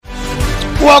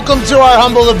Welcome to our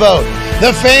humble abode,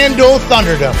 the FanDuel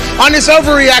Thunderdome. On this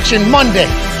Overreaction Monday,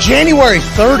 January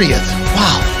 30th.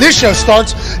 Wow, this show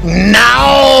starts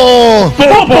now.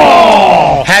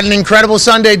 Football! Had an incredible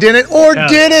Sunday, didn't it? Or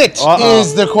did it?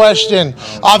 Is the question.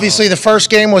 Obviously, the first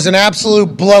game was an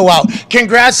absolute blowout.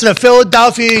 Congrats to the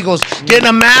Philadelphia Eagles getting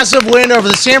a massive win over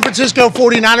the San Francisco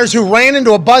 49ers, who ran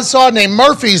into a buzzsaw named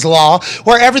Murphy's Law,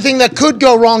 where everything that could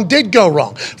go wrong did go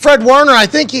wrong. Fred Warner, I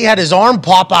think he had his arm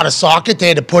pop out of socket. They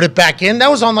had to put it back in. That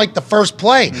was on like the first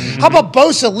play. How about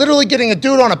Bosa literally getting a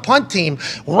dude on a punt team,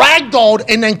 ragdolled,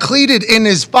 and then cleated in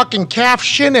his fucking calf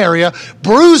shin area,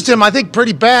 bruised him, I think,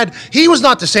 pretty bad. He was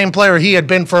not the same player he had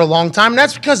been for a long time, and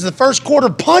that's because of the first quarter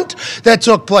punt that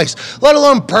took place. Let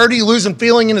alone Purdy losing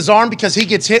feeling in his arm because he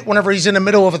gets hit whenever he's in the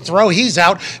middle of a throw. He's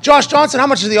out. Josh Johnson, how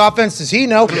much of the offense does he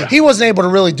know? Yeah. He wasn't able to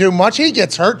really do much. He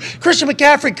gets hurt. Christian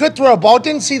McCaffrey could throw a ball.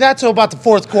 Didn't see that till about the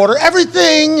fourth quarter.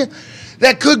 Everything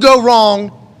that could go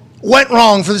wrong went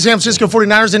wrong for the San Francisco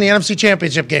 49ers in the NFC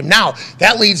Championship game. Now,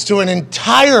 that leads to an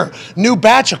entire new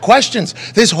batch of questions.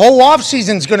 This whole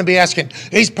offseason is going to be asking,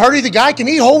 is Purdy the guy? Can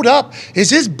he hold up? Is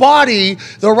his body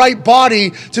the right body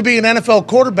to be an NFL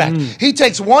quarterback? He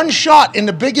takes one shot in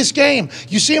the biggest game.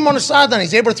 You see him on the sideline.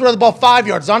 He's able to throw the ball 5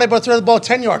 yards, not able to throw the ball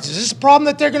 10 yards. Is this a problem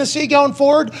that they're going to see going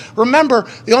forward? Remember,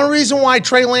 the only reason why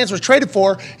Trey Lance was traded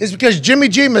for is because Jimmy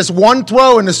G missed one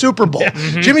throw in the Super Bowl.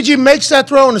 Jimmy G makes that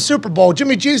throw in the Super Bowl.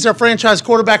 Jimmy G's their franchise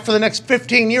quarterback for the next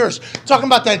 15 years. Talking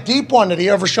about that deep one that he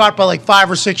overshot by like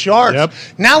 5 or 6 yards.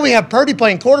 Now we have Purdy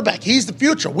playing quarterback. He's the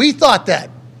future. We thought that.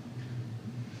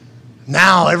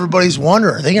 Now everybody's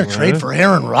wondering, are they going to trade for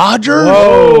Aaron Rodgers?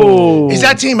 Whoa. Is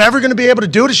that team ever going to be able to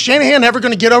do it? Is Shanahan ever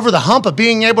going to get over the hump of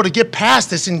being able to get past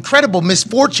this incredible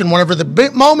misfortune whenever the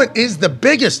big moment is the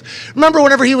biggest? Remember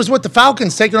whenever he was with the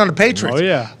Falcons taking on the Patriots? Oh,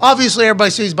 yeah. Obviously,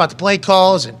 everybody sees about the play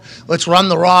calls and let's run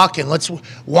the rock and let's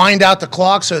wind out the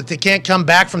clock so that they can't come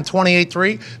back from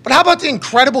 28-3. But how about the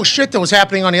incredible shit that was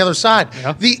happening on the other side?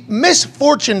 Yeah. The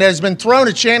misfortune that has been thrown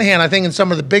at Shanahan, I think, in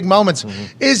some of the big moments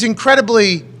is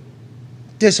incredibly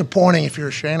disappointing if you're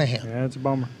a Shanahan. Yeah, it's a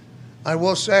bummer. I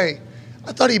will say,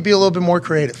 I thought he'd be a little bit more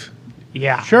creative.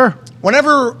 Yeah. Sure.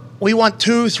 Whenever we want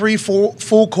 2, 3, 4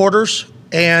 full quarters,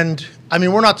 and, I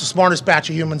mean, we're not the smartest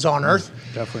batch of humans on earth.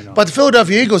 Definitely not. But the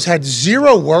Philadelphia Eagles had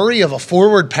zero worry of a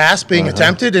forward pass being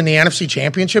attempted in the NFC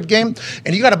Championship game,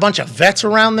 and you got a bunch of vets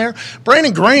around there.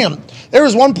 Brandon Graham, there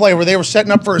was one play where they were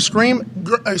setting up for a screen.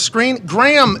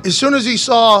 Graham, as soon as he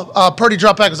saw Purdy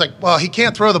drop back, was like, well, he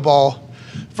can't throw the ball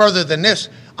further than this.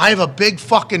 I have a big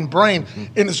fucking brain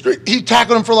in the street. He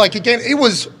tackled him for like, again,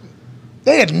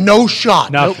 they had no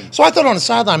shot. Nothing. So I thought on the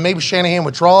sideline, maybe Shanahan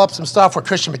would draw up some stuff where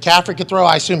Christian McCaffrey could throw.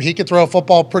 I assume he could throw a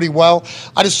football pretty well.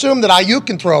 I'd assume that Ayuk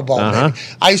can throw a ball maybe.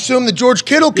 I assume that George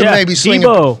Kittle could maybe swing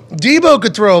Debo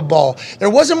could throw a ball.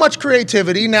 There wasn't much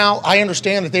creativity. Now, I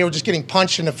understand that they were just getting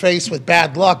punched in the face with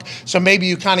bad luck, so maybe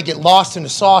you kind of get lost in the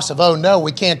sauce of, oh, no,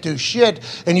 we can't do shit,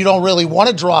 and you don't really want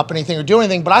to drop anything or do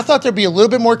anything. But I thought there'd be a little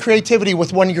bit more creativity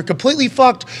with when you're completely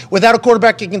fucked without a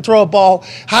quarterback that can throw a ball.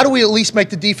 How do we at least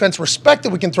make the defense respect that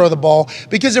we can throw the ball?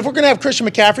 Because if we're going to have Christian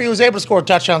McCaffrey, who was able to score a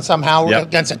touchdown somehow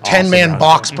against a 10-man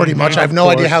box pretty much. I have no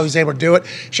idea how he's able to do it.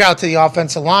 Shout out to the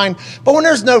offensive line. But when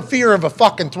there's no fear of a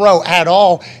fucking throw at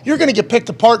all, you're going to get picked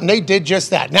apart, and they did just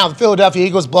that. Now, the Philadelphia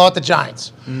Eagles blow out the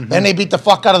Giants. Then they beat the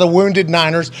fuck out of the wounded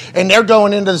Niners, and they're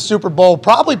going into the Super Bowl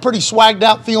probably pretty swagged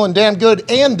out, feeling damn good,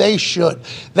 and they should.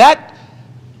 That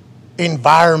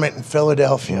environment in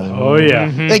Philadelphia. Oh,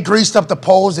 yeah. They greased up the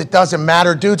poles. It doesn't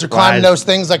matter. Dudes are climbing those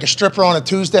things like a stripper on a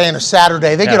Tuesday and a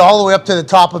Saturday. They get all the way up to the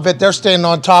top of it. They're standing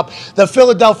on top. The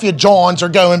Philadelphia Johns are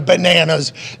going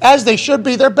bananas, as they should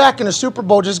be. They're back in the Super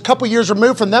Bowl just a couple years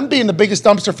removed from them being the biggest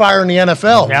dumpster fire in the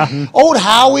NFL. Old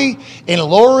Howie and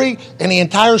Laurie and the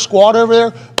entire squad over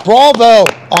there, bravo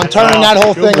on turning that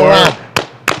whole thing around.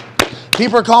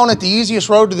 People are calling it the easiest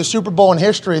road to the Super Bowl in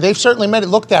history. They've certainly made it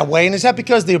look that way. And is that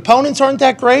because the opponents aren't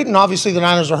that great and obviously the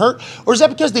Niners are hurt? Or is that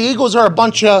because the Eagles are a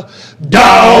bunch of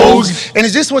dogs? And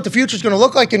is this what the future is going to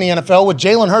look like in the NFL with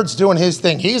Jalen Hurts doing his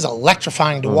thing? He's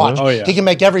electrifying to watch. He can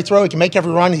make every throw. He can make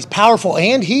every run. He's powerful.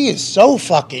 And he is so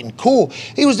fucking cool.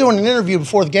 He was doing an interview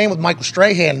before the game with Michael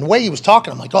Strahan. And the way he was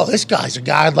talking, I'm like, oh, this guy's a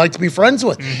guy I'd like to be friends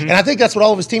with. And I think that's what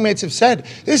all of his teammates have said.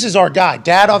 This is our guy.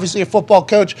 Dad, obviously a football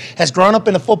coach, has grown up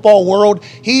in the football world.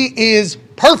 He is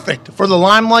perfect for the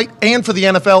limelight and for the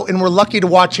NFL, and we're lucky to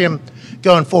watch him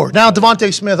going forward. Now,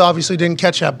 Devontae Smith obviously didn't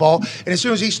catch that ball, and as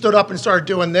soon as he stood up and started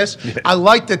doing this, I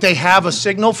like that they have a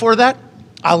signal for that.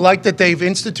 I like that they've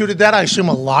instituted that. I assume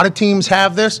a lot of teams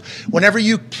have this. Whenever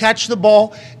you catch the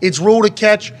ball, it's ruled to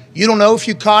catch. You don't know if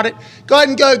you caught it. Go ahead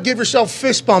and go give yourself a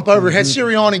fist bump over your head.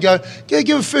 Sirianni,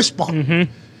 give a fist bump.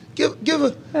 Give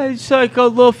a it's like a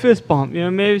little fist bump,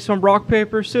 maybe some rock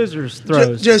paper scissors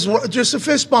throws. Just a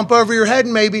fist bump over your head,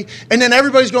 maybe, and then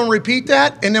everybody's going to repeat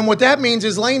that. And then what that means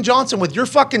is Lane Johnson, with your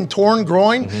fucking torn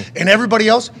groin and everybody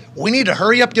else, we need to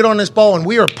hurry up, get on this ball, and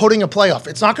we are putting a play off.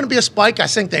 It's not going to be a spike. I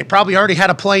think they probably already had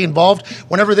a play involved.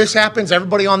 Whenever this happens,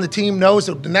 everybody on the team knows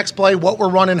that the next play, what we're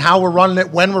running, how we're running it,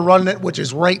 when we're running it, which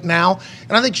is right now.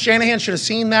 And I think Shanahan should have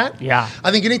seen that. Yeah.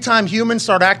 I think anytime humans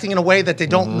start acting in a way that they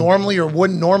don't normally or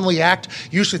wouldn't normally act,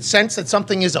 you should sense that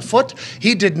something is afoot.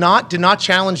 He did not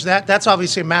challenge that. That's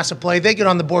obviously a massive play. They get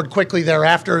on the board quickly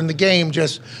thereafter, and the game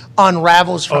just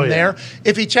unravels from there.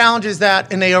 If he challenges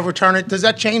that and they overturn it, does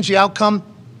that change the outcome?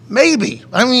 Maybe.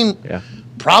 I mean,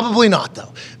 probably not,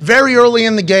 though. Very early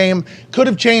in the game, could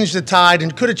have changed the tide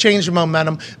and could have changed the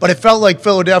momentum, but it felt like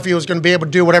Philadelphia was going to be able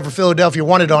to do whatever Philadelphia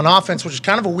wanted on offense, which is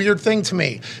kind of a weird thing to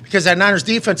me because that Niners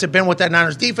defense had been what that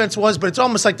Niners defense was, but it's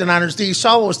almost like the Niners D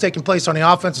saw what was taking place on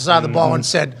the offensive side of the ball and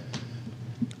said,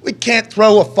 we can't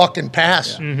throw a fucking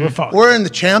pass. We're in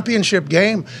the championship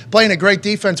game, playing a great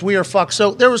defense. We are fucked.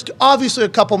 So there was obviously a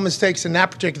couple mistakes in that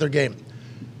particular game.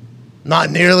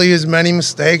 Not nearly as many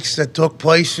mistakes that took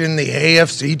place in the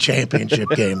AFC championship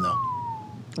game, though.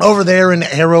 Over there in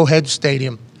Arrowhead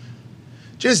Stadium.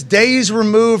 Just days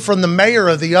removed from the mayor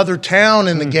of the other town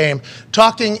in the game,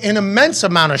 talking an immense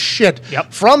amount of shit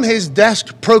from his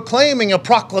desk, proclaiming a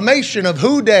proclamation of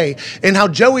Who Day and how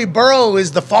Joey Burrow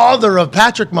is the father of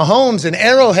Patrick Mahomes, and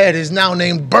Arrowhead is now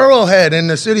named Burrowhead in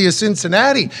the city of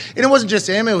Cincinnati. And it wasn't just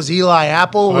him, it was Eli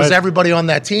Apple, it was everybody on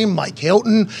that team, Mike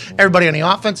Hilton, everybody on the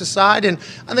offensive side. And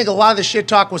I think a lot of the shit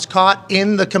talk was caught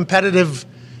in the competitive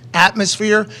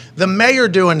atmosphere. The mayor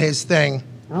doing his thing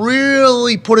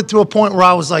really put it to a point where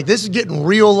I was like, this is getting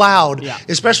real loud,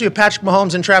 especially with Patrick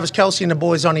Mahomes and Travis Kelce and the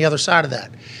boys on the other side of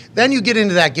that. Then you get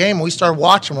into that game, and we start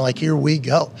watching, we're like, here we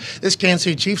go. This Kansas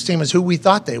City Chiefs team is who we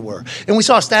thought they were. And we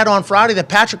saw a stat on Friday that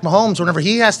Patrick Mahomes, whenever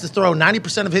he has to throw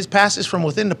 90% of his passes from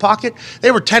within the pocket,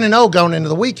 they were 10-0 going into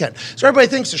the weekend. So everybody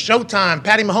thinks the showtime,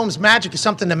 Patty Mahomes magic is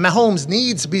something that Mahomes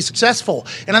needs to be successful.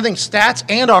 And I think stats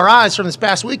and our eyes from this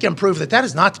past weekend prove that that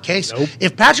is not the case.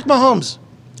 If Patrick Mahomes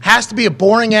has to be a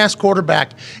boring-ass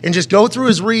quarterback and just go through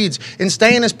his reads and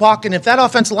stay in his pocket. And if that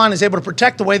offensive line is able to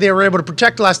protect the way they were able to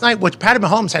protect last night, which Patty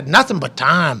Mahomes had nothing but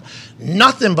time,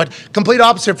 nothing but complete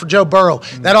opposite for Joe Burrow.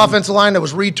 That offensive line that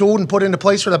was retooled and put into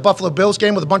place for that Buffalo Bills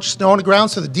game with a bunch of snow on the ground,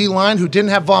 so the D-line, who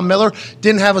didn't have Von Miller,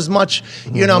 didn't have as much,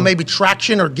 maybe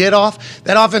traction or get off.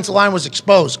 That offensive line was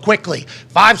exposed quickly.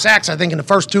 5 sacks, I think, in the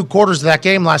first 2 quarters of that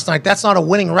game last night. That's not a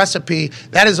winning recipe.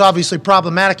 That is obviously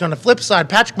problematic. On the flip side,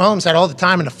 Patrick Mahomes had all the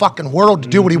time in the fucking world to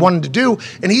do what he wanted to do,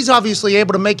 and he's obviously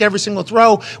able to make every single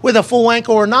throw with a full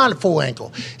ankle or not a full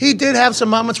ankle. He did have some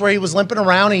moments where he was limping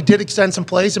around. He did extend some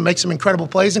plays and make some incredible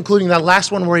plays, including that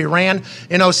last one where he ran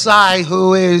in Osai,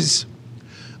 who is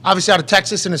obviously out of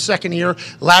Texas in his second year.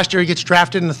 Last year he gets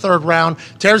drafted in the 3rd round,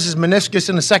 tears his meniscus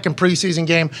in the second preseason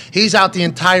game. He's out the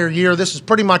entire year. This is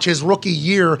pretty much his rookie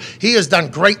year. He has done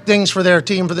great things for their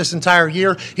team for this entire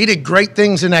year. He did great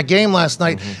things in that game last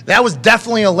night. That was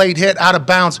definitely a late hit out of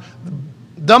bounds.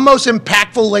 The most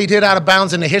impactful late hit out of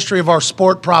bounds in the history of our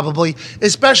sport, probably,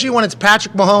 especially when it's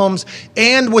Patrick Mahomes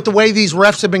and with the way these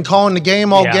refs have been calling the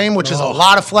game all game, which is a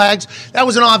lot of flags. That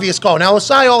was an obvious call. Now,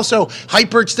 Osai also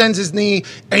hyperextends his knee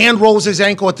and rolls his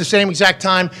ankle at the same exact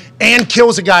time and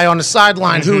kills a guy on the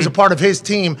sideline who was a part of his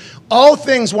team. All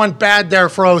things went bad there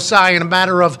for Osai in a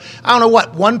matter of,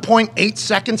 1.8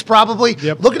 seconds probably.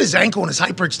 Look at his ankle and his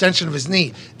hyperextension of his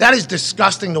knee. That is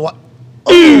disgusting to watch.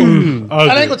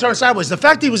 That ankle turned sideways. The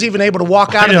fact he was even able to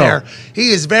walk out of there, he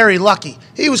is very lucky.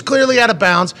 He was clearly out of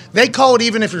bounds. They call it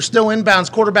even if you're still in bounds.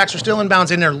 Quarterbacks are still in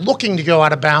bounds, and they're looking to go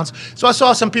out of bounds. So I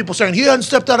saw some people saying, he hasn't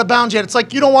stepped out of bounds yet. It's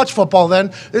like, you don't watch football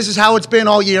then. This is how it's been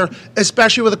all year,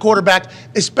 especially with a quarterback,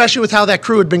 especially with how that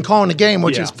crew had been calling the game,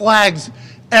 which is flags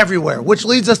everywhere, which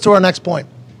leads us to our next point.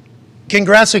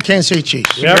 Congrats to Kansas City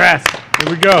Chiefs. Congrats.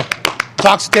 Here we go.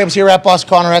 Talks tables here at Boss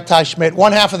Connor, at Ty Schmidt.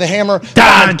 One half of the Hammer,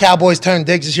 the Cowboys, Tony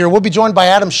Diggs is here. We'll be joined by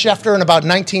Adam Schefter in about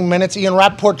 19 minutes. Ian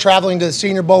Rappaport traveling to the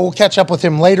Senior Bowl. We'll catch up with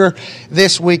him later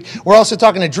this week. We're also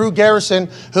talking to Drew Garrison,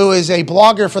 who is a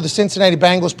blogger for the Cincinnati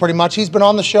Bengals pretty much. He's been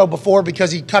on the show before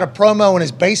because he cut a promo in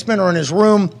his basement or in his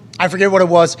room. I forget what it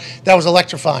was. That was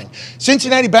electrifying.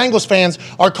 Cincinnati Bengals fans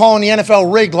are calling the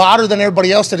NFL rigged louder than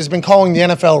everybody else that has been calling the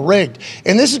NFL rigged.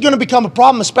 And this is going to become a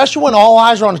problem, especially when all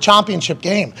eyes are on a championship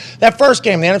game. That first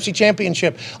game, the NFC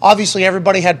Championship, obviously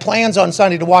everybody had plans on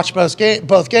Sunday to watch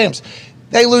both games.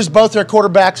 They lose both their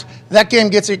quarterbacks. That game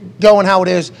gets it going how it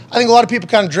is. I think a lot of people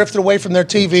kind of drifted away from their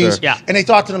TVs, and they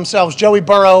thought to themselves, Joey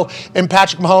Burrow and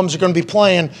Patrick Mahomes are going to be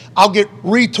playing. I'll get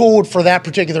retooled for that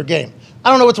particular game. I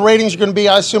don't know what the ratings are going to be.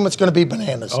 I assume it's going to be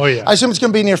bananas. Oh, yeah. I assume it's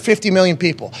going to be near 50 million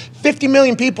people. 50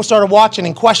 million people started watching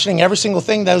and questioning every single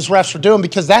thing those refs were doing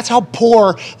because that's how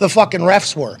poor the fucking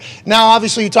refs were. Now,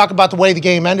 obviously, you talk about the way the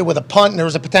game ended with a punt, and there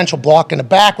was a potential block in the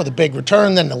back with a big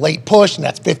return, then the late push, and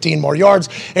that's 15 more yards,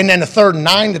 and then a 3rd and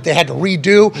 9 that they had to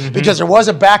redo because there was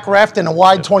a back ref and a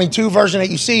wide 22 version that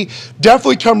you see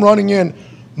definitely come running in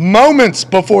moments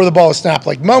before the ball is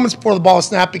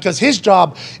snapped, because his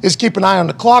job is keep an eye on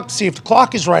the clock to see if the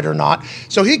clock is right or not.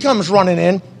 So he comes running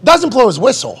in, doesn't blow his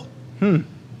whistle. Come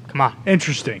on.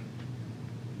 Interesting.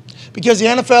 Because the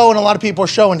NFL and a lot of people are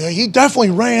showing he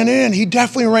definitely ran in.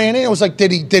 It was like,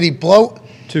 did he blow?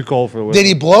 Too cold for the whistle. Did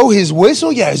he blow his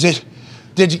whistle? Yeah.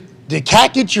 Did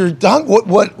Cat get your dunk?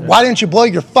 Why didn't you blow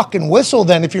your fucking whistle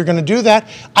then if you're going to do that?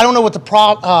 I don't know what the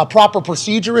proper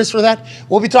procedure is for that.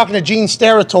 We'll be talking to Gene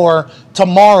Steratore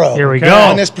tomorrow. Here we go.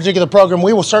 On this particular program.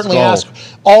 We will certainly ask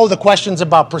all the questions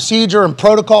about procedure and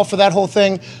protocol for that whole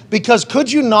thing. Because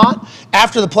could you not,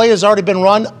 after the play has already been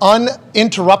run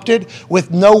uninterrupted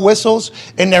with no whistles,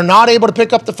 and they're not able to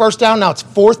pick up the first down, now it's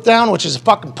 4th down, which is a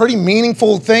fucking pretty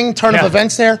meaningful turn of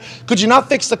events there. Could you not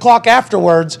fix the clock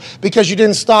afterwards because you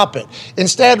didn't stop it?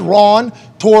 Instead, Ron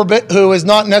Torbett, who is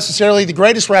not necessarily the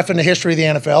greatest ref in the history of the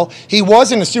NFL, he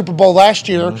was in the Super Bowl last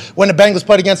year when the Bengals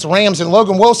played against the Rams, and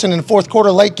Logan Wilson in the 4th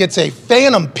quarter late gets a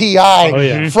phantom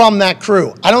PI from that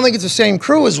crew. I don't think it's the same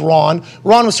crew as Ron.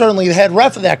 Ron was certainly the head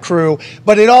ref of that crew,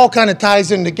 but it all kind of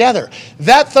ties in together.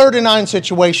 That 3rd and 9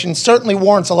 situation certainly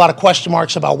warrants a lot of question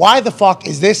marks about why the fuck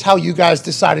is this how you guys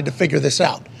decided to figure this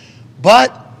out.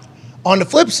 But on the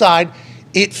flip side,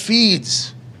 it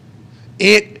feeds.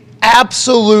 It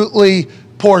absolutely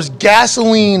pours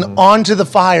gasoline onto the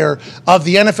fire of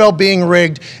the NFL being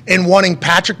rigged and wanting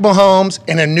Patrick Mahomes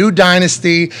and a new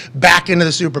dynasty back into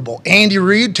the Super Bowl. Andy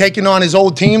Reid taking on his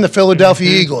old team, the Philadelphia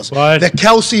Eagles. The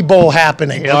Kelsey Bowl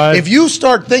happening. If you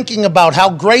start thinking about how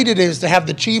great it is to have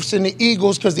the Chiefs and the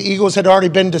Eagles, because the Eagles had already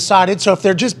been decided, so if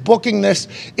they're just booking this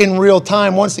in real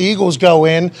time, once the Eagles go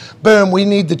in, boom, we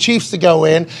need the Chiefs to go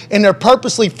in, and they're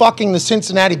purposely fucking the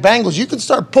Cincinnati Bengals, you can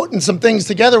start putting some things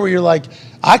together where you're like,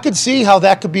 I could see how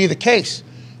that could be the case.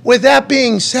 With that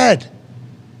being said,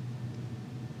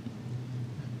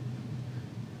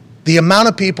 the amount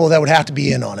of people that would have to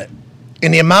be in on it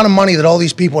and the amount of money that all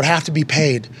these people would have to be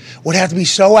paid would have to be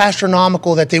so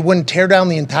astronomical that they wouldn't tear down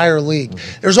the entire league.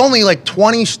 There's only like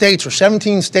 20 states or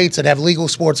 17 states that have legal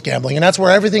sports gambling, and that's where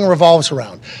everything revolves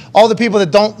around. All the people that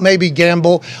don't maybe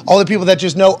gamble, all the people that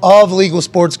just know of legal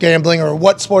sports gambling or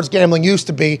what sports gambling used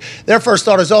to be, their first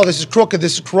thought is, oh, this is crooked,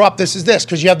 this is corrupt, this is this,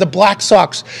 because you have the Black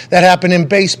Sox that happen in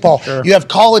baseball. You have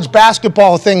college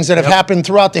basketball things that have happened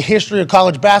throughout the history of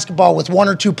college basketball with 1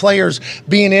 or 2 players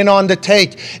being in on the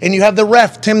take, and you have the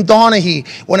ref, Tim Donaghy,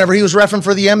 whenever he was reffing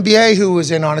for the NBA, who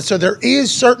was in on it. So there is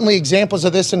certainly examples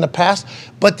of this in the past,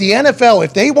 but the NFL,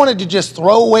 if they wanted to just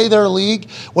throw away their league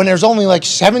when there's only like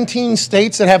 17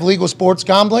 states that have legal sports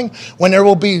gambling, when there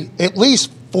will be at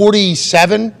least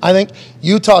 47, I think,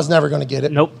 Utah's never going to get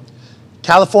it. Nope.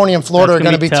 California and Florida are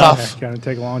going to be tough. It's going to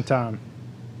take a long time.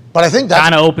 But I think that's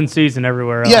kind of open season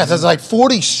everywhere else. Yeah, there's like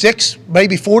 46,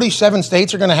 maybe 47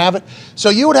 states are going to have it. So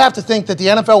you would have to think that the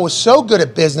NFL was so good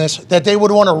at business that they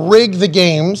would want to rig the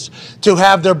games to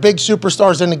have their big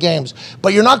superstars in the games.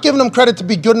 But you're not giving them credit to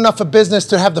be good enough for business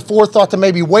to have the forethought to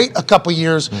maybe wait a couple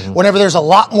years whenever there's a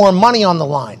lot more money on the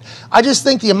line. I just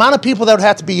think the amount of people that would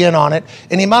have to be in on it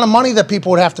and the amount of money that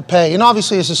people would have to pay, and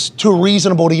obviously this is too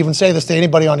reasonable to even say this to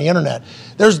anybody on the internet,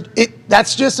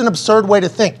 that's just an absurd way to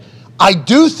think. I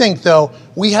do think, though,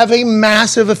 we have a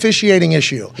massive officiating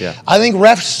issue. I think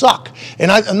refs suck. And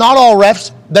not all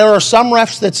refs. There are some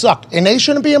refs that suck. And they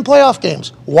shouldn't be in playoff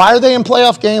games. Why are they in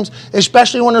playoff games?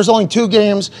 Especially when there's only 2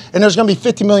 games and there's going to be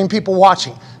 50 million people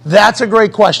watching. That's a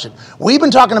great question. We've been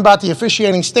talking about the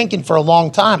officiating stinking for a long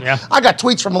time. I got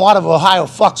tweets from a lot of Ohio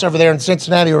fucks over there in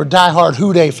Cincinnati who are diehard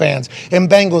Houday fans and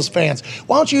Bengals fans.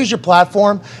 Why don't you use your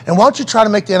platform and why don't you try to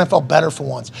make the NFL better for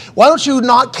once? Why don't you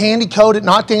not candy code it,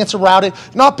 not dance around it,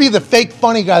 not be the fake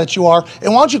funny guy that you are,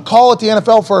 and why don't you call it the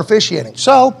NFL for officiating?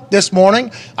 So this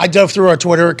morning, I dove through our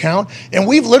Twitter account, and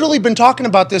we've literally been talking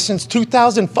about this since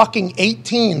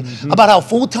 2018 about how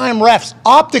full-time refs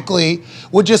optically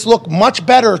would just look much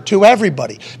better to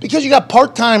everybody. Because you got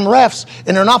part-time refs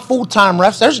and they're not full-time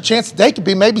refs, there's a chance that they could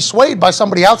be maybe swayed by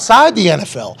somebody outside the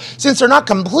NFL. Since they're not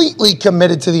completely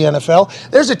committed to the NFL,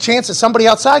 there's a chance that somebody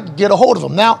outside could get a hold of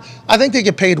them. Now, I think they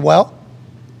get paid well.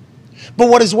 But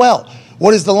what is well?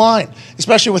 What is the line?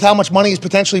 Especially with how much money is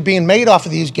potentially being made off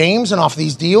of these games and off of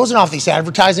these deals and off these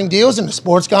advertising deals and the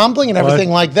sports gambling and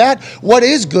everything like that. What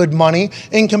is good money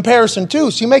in comparison to?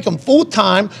 So you make them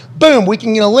full-time, boom, we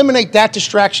can eliminate that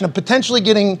distraction of potentially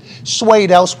getting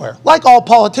swayed elsewhere, like all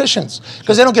politicians,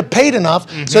 because they don't get paid enough,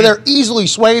 so they're easily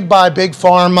swayed by big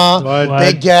pharma,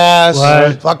 big gas,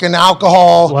 fucking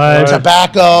alcohol,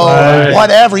 tobacco,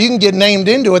 whatever. You can get named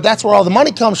into it. That's where all the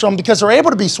money comes from, because they're able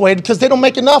to be swayed because they don't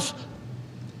make enough.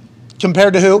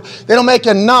 Compared to who? They don't make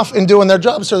enough in doing their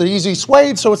job, so they're easily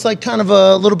swayed. So it's like kind of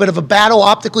a little bit of a battle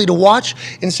optically to watch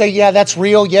and say, yeah, that's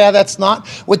real, yeah, that's not.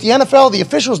 With the NFL, the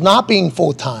officials not being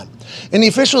full-time and the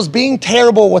officials being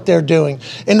terrible at what they're doing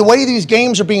and the way these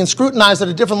games are being scrutinized at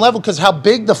a different level because how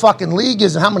big the fucking league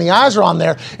is and how many eyes are on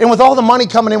there. And with all the money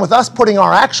coming in with us putting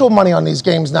our actual money on these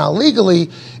games now legally,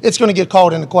 it's going to get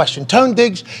called into question. Tone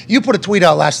Diggs, you put a tweet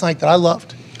out last night that I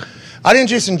loved. I didn't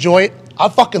just enjoy it. I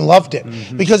fucking loved it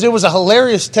because it was a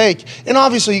hilarious take. And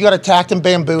obviously you got attacked and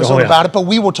bamboozled about it, but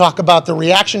we will talk about the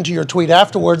reaction to your tweet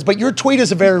afterwards. But your tweet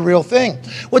is a very real thing.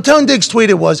 What Tone Diggs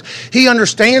tweeted was he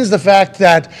understands the fact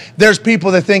that there's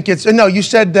people that think it's, no, you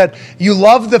said that you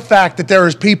love the fact that there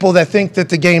is people that think that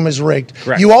the game is rigged.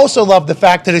 Correct. You also love the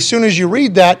fact that as soon as you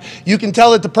read that, you can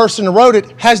tell that the person who wrote it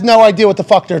has no idea what the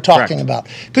fuck they're talking about.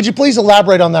 Could you please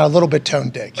elaborate on that a little bit, Tone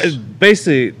Diggs?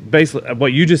 Basically,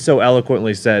 what you just so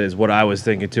eloquently said is what I was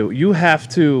thinking too. You have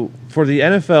to, for the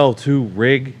NFL to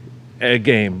rig a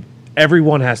game,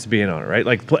 everyone has to be in on it, right?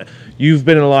 Like, you've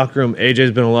been in a locker room,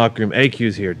 AJ's been in a locker room,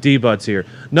 AQ's here, D-Butt's here.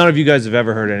 None of you guys have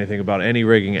ever heard anything about any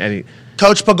rigging, any...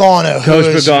 Coach Pagano.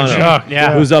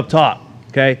 Who's up top,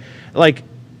 okay? Like,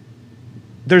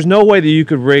 there's no way that you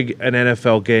could rig an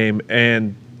NFL game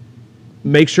and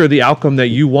make sure the outcome that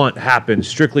you want happens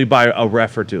strictly by a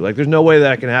ref or two. Like, there's no way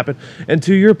that can happen. And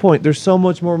to your point, there's so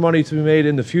much more money to be made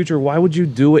in the future. Why would you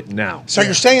do it now? So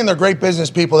you're saying they're great business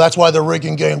people. That's why they're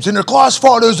rigging games. And they're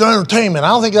classified as entertainment. I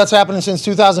don't think that's happening since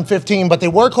 2015, but they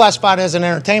were classified as an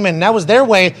entertainment, and that was their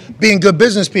way, being good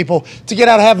business people, to get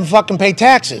out of having fucking pay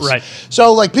taxes. Right.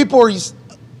 So, like, people are...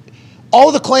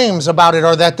 All the claims about it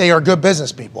are that they are good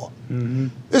business people.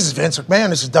 This is Vince McMahon.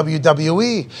 This is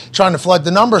WWE trying to flood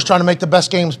the numbers, trying to make the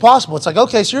best games possible. It's like,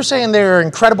 okay, so you're saying they're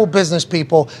incredible business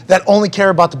people that only care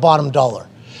about the bottom dollar.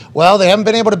 Well, they haven't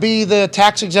been able to be the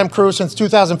tax-exempt crew since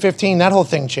 2015. That whole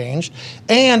thing changed.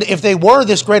 And if they were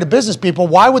this great of business people,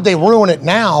 why would they ruin it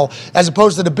now as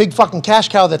opposed to the big fucking cash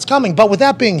cow that's coming? But with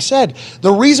that being said,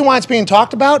 the reason why it's being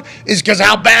talked about is because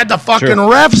how bad the fucking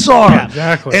refs are. Yeah,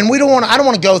 exactly. And I don't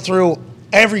want to go through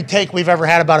every take we've ever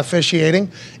had about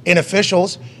officiating in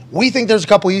officials. We think there's a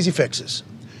couple easy fixes.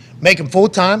 Make them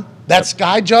full-time. That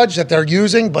Sky Judge that they're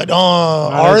using, but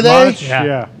are they?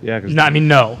 Yeah. No. I mean,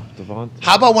 no.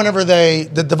 How about whenever the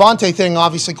Devontae thing,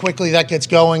 obviously quickly that gets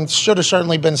going, should have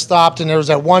certainly been stopped, and there was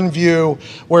that one view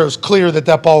where it was clear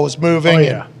that ball was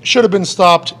moving. Should have been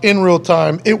stopped in real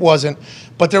time. It wasn't.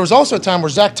 But there was also a time where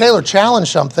Zach Taylor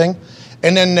challenged something,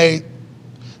 and then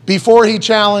before he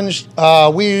challenged,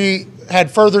 we had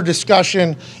further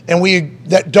discussion, and we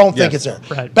don't think it's there.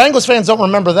 Right. Bengals fans don't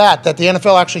remember that the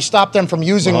NFL actually stopped them from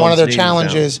using one of their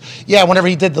challenges. Yeah, whenever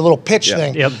he did the little pitch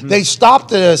thing. They stopped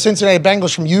the Cincinnati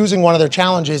Bengals from using one of their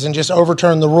challenges and just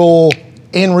overturned the rule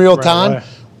in real time. away.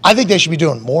 I think they should be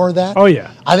doing more of that. Oh,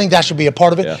 yeah. I think that should be a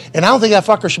part of it. Yeah. And I don't think that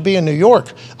fucker should be in New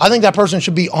York. I think that person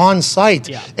should be on site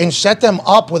and set them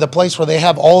up with a place where they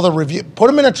have all the review. Put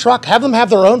them in a truck. Have them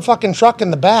have their own fucking truck in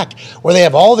the back where they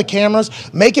have all the cameras.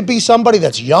 Make it be somebody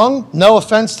that's young. No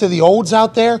offense to the olds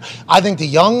out there. I think the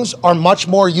youngs are much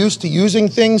more used to using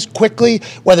things quickly,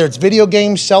 whether it's video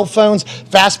games, cell phones,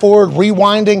 fast forward,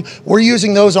 rewinding. We're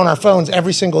using those on our phones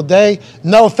every single day.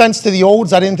 No offense to the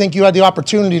olds. I didn't think you had the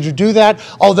opportunity to do that.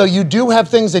 Although you do have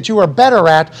things that you are better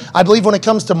at, I believe when it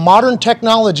comes to modern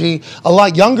technology, a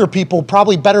lot younger people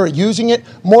probably better at using it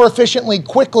more efficiently,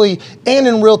 quickly, and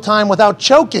in real time without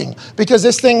choking, because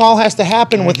this thing all has to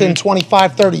happen within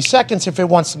 25, 30 seconds if it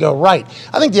wants to go right.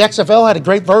 I think the XFL had a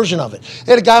great version of it.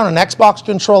 They had a guy on an Xbox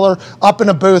controller up in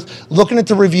a booth looking at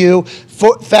the review,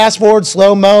 fast forward,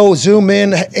 slow-mo, zoom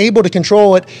in, able to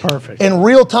control it. Perfect. In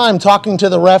real time, talking to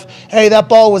the ref, hey, that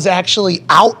ball was actually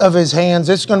out of his hands.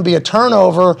 It's going to be a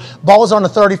turnover. Ball's on the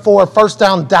 34, first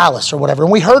down Dallas or whatever.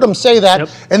 And we heard him say that,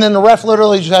 and then the ref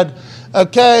literally said,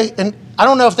 okay. And I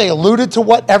don't know if they alluded to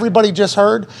what everybody just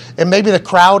heard, and maybe the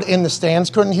crowd in the stands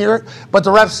couldn't hear it, but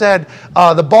the ref said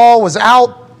the ball was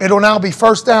out. It'll now be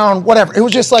first down, whatever. It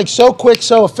was just like so quick,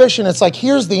 so efficient. It's like,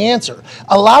 here's the answer.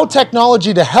 Allow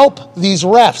technology to help these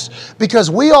refs, because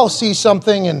we all see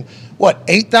something in,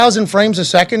 8,000 frames a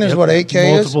second is what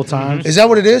 8K is? Multiple times. Is that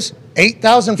what it is?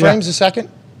 8,000 frames a second?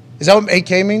 Is that what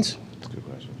 8K means?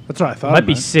 That's what I thought. It might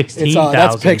be man. 16,000.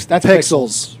 That's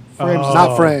pixels. Frames,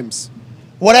 not frames.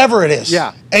 Whatever it is.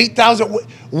 Yeah. 8,000.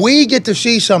 We get to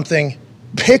see something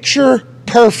picture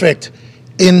perfect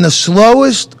in the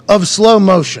slowest of slow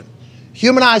motion.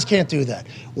 Human eyes can't do that.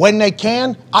 When they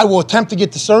can, I will attempt to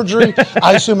get the surgery.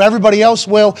 I assume everybody else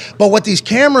will. But what these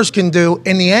cameras can do,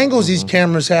 and the angles these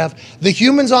cameras have, the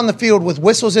humans on the field with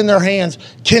whistles in their hands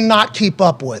cannot keep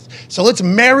up with. So let's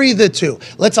marry the two.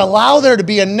 Let's allow there to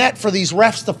be a net for these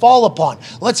refs to fall upon.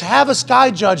 Let's have a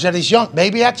sky judge that is young,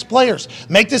 maybe ex-players.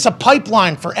 Make this a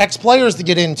pipeline for ex-players to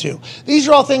get into. These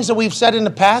are all things that we've said in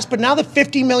the past, but now that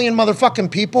 50 million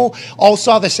motherfucking people all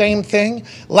saw the same thing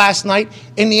last night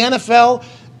in the NFL,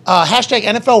 hashtag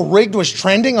NFL rigged was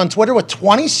trending on Twitter with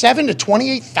 27 to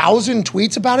 28,000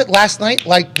 tweets about it last night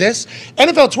like this.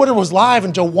 NFL Twitter was live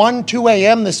until 1, 2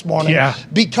 a.m. this morning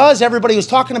because everybody was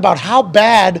talking about how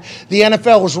bad the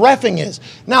NFL's reffing is.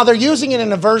 Now, they're using it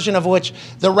in a version of which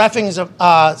the reffing is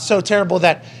so terrible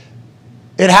that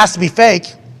it has to be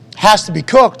fake, has to be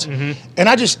cooked.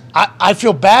 And I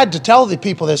feel bad to tell the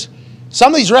people this.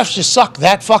 Some of these refs just suck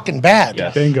that fucking bad.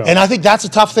 Yes. Bingo. And I think that's a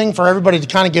tough thing for everybody to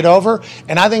kind of get over,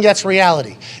 and I think that's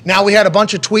reality. Now, we had a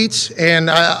bunch of tweets and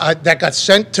that got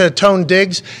sent to Tone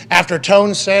Diggs after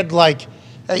Tone said, like,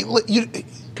 hey,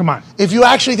 come on. If you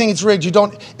actually think it's rigged, you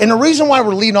don't. And the reason why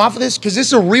we're leading off of this, because this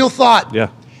is a real thought.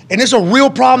 Yeah. And this is a real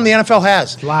problem the NFL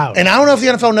has. It's loud. And I don't know if the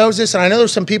NFL knows this, and I know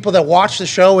there's some people that watch the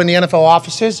show in the NFL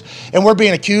offices, and we're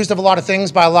being accused of a lot of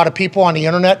things by a lot of people on the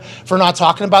internet for not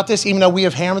talking about this, even though we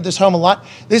have hammered this home a lot.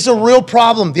 This is a real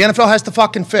problem the NFL has to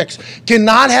fucking fix.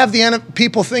 Cannot have the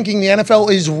people thinking the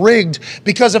NFL is rigged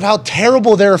because of how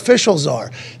terrible their officials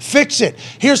are. Fix it.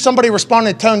 Here's somebody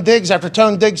responding to Tone Diggs after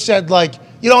Tone Diggs said, like,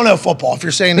 you don't know football if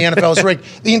you're saying the NFL is rigged.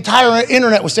 The entire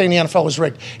internet was saying the NFL was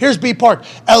rigged. Here's B Park.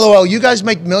 LOL, you guys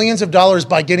make millions of dollars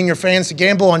by getting your fans to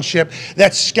gamble on shit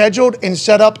that's scheduled and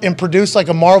set up and produced like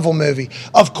a Marvel movie.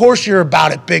 Of course you're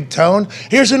about it, Big Tone.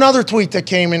 Here's another tweet that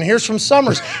came in. Here's from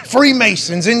Summers.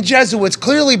 Freemasons and Jesuits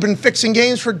clearly been fixing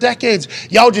games for decades.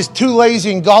 Y'all just too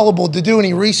lazy and gullible to do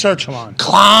any research. Come on.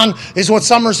 Clown is what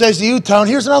Summers says to you, Tone.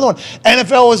 Here's another one.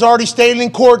 NFL has already stated in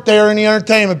court there in the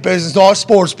entertainment business, not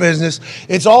sports business.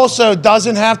 It also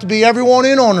doesn't have to be everyone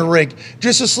in on the rig,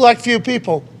 just a select few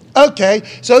people. Okay,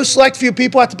 so those select few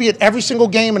people have to be at every single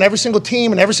game and every single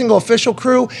team and every single official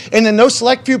crew, and then those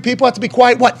select few people have to be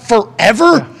quiet, what,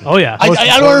 forever? Yeah. Oh, yeah. I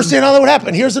don't understand how that would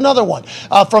happen. Here's another one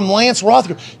from Lance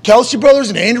Rothgar. Kelsey Brothers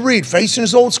and Andy Reid facing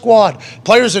his old squad.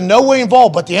 Players in no way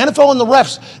involved, but the NFL and the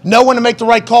refs know when to make the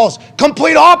right calls.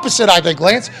 Complete opposite, I think,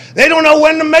 Lance. They don't know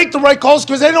when to make the right calls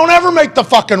because they don't ever make the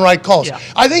fucking right calls. Yeah.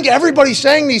 I think everybody's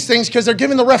saying these things because they're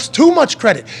giving the refs too much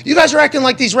credit. You guys are acting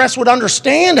like these refs would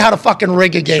understand how to fucking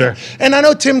rig a game. Sure. And I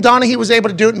know Tim Donaghy was able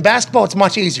to do it in basketball. It's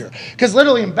much easier. Because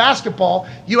literally in basketball,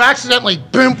 you accidentally,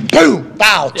 boom, boom,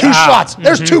 foul, two shots.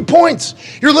 There's 2 points.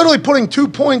 You're literally putting 2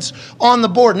 points on the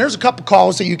board. And there's a couple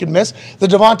calls that you can miss. The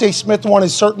Devontae Smith one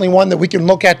is certainly one that we can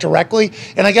look at directly.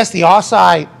 And I guess the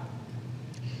offside,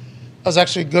 that was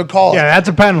actually a good call. Yeah, that's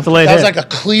a penalty. That was like a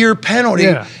clear penalty,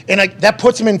 and that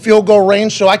puts him in field goal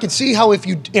range. So I could see how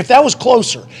if that was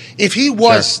closer, if he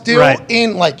was still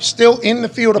in the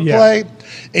field of play,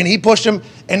 and he pushed him,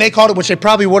 and they called it, which they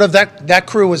probably would have. That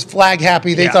crew was flag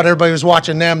happy. They thought everybody was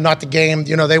watching them, not the game.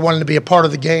 You know, they wanted to be a part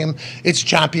of the game. It's a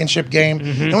championship game,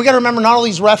 and we got to remember, not all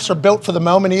these refs are built for the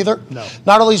moment either. No,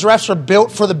 not all these refs are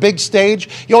built for the big stage.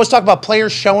 You always talk about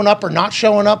players showing up or not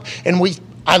showing up, and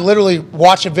I literally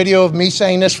watched a video of me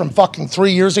saying this from fucking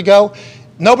 3 years ago.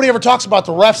 Nobody ever talks about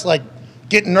the refs like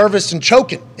getting nervous and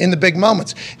choking in the big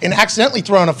moments and accidentally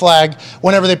throwing a flag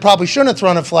whenever they probably shouldn't have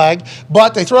thrown a flag,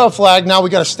 but they throw a flag. Now we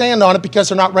got to stand on it because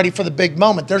they're not ready for the big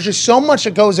moment. There's just so much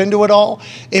that goes into it all.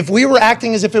 If we were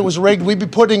acting as if it was rigged, we'd be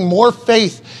putting more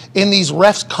faith in these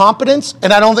refs' competence,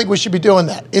 and I don't think we should be doing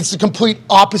that. It's the complete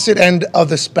opposite end of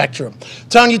the spectrum.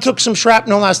 Tony, you took some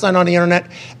shrapnel last night on the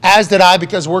internet, as did I,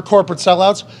 because we're corporate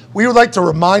sellouts. We would like to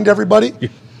remind everybody,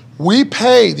 we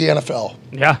pay the NFL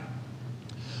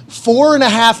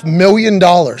 $4.5 million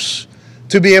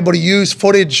to be able to use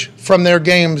footage from their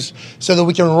games so that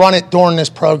we can run it during this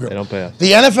program. They don't pay us.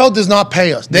 The NFL does not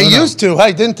pay us. They used to,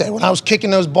 hey, didn't they? When I was kicking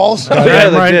those balls. They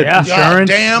did. Yeah. God,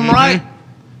 damn right.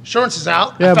 Insurance is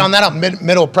out. I found that out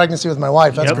middle of pregnancy with my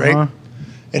wife. That's great.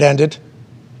 It ended.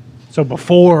 So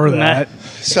before that.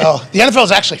 So the NFL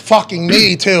is actually fucking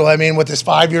me too. I mean, with this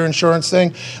 5-year insurance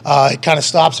thing, it kind of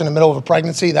stops in the middle of a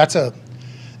pregnancy. That's an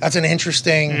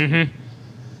interesting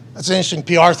That's an interesting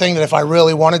PR thing that if I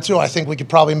really wanted to, I think we could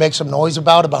probably make some noise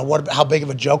about how big of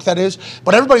a joke that is.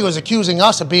 But everybody was accusing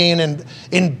us of being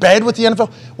in bed with the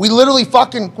NFL. We literally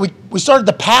we started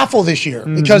the PAFL this year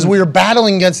because we were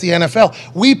battling against the NFL.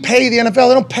 We pay the NFL.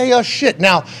 They don't pay us shit.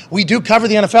 Now, we do cover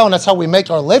the NFL, and that's how we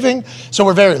make our living. So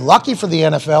we're very lucky for the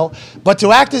NFL. But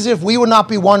to act as if we would not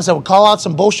be ones that would call out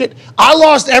some bullshit, I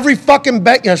lost every fucking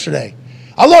bet yesterday.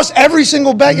 I lost every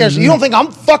single bet yesterday. You don't think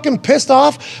I'm fucking pissed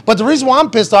off? But the reason why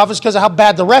I'm pissed off is because of how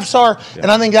bad the refs are,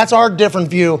 and I think that's our different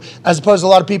view as opposed to a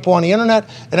lot of people on the internet,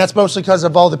 and that's mostly because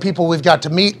of all the people we've got to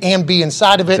meet and be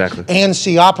inside of it and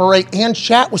see operate and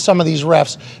chat with some of these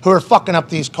refs who are fucking up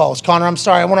these calls. Connor, I'm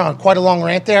sorry, I went on quite a long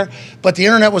rant there, but the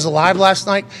internet was alive last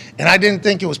night, and I didn't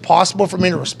think it was possible for me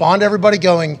to respond to everybody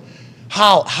going,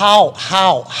 how,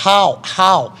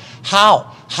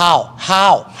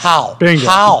 Bingo.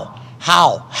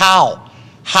 How?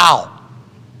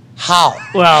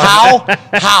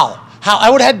 I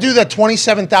would have had to do that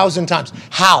 27,000 times.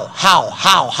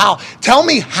 How? Tell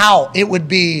me how it would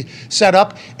be set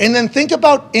up. And then think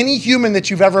about any human that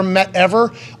you've ever met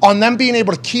ever on them being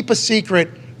able to keep a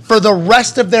secret for the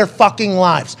rest of their fucking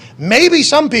lives. Maybe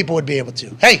some people would be able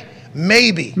to. Hey,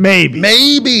 maybe.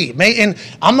 And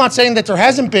I'm not saying that there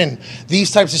hasn't been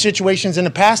these types of situations in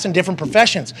the past in different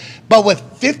professions, but with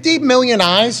 50 million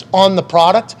eyes on the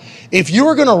product, if you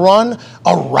were going to run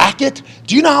a racket,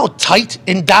 do you know how tight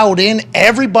and dialed in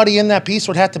everybody in that piece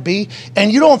would have to be?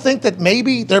 And you don't think that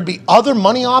maybe there'd be other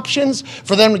money options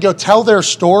for them to go tell their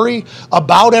story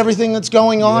about everything that's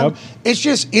going on?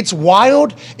 Yep. It's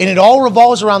wild, and it all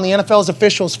revolves around the NFL's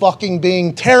officials fucking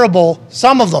being terrible,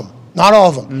 some of them. Not all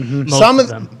of them. Some of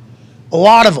them. A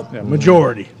lot of them. Yeah,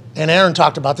 majority. And Aaron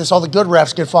talked about this. All the good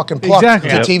refs get fucking plucked to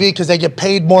TV because they get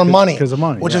paid more money. Because of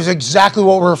money. Which is exactly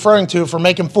what we're referring to for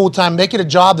making full-time. Make it a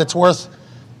job that's worth,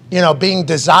 being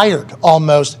desired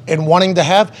almost and wanting to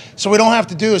have. So we don't have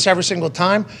to do this every single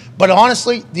time. But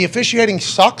honestly, the officiating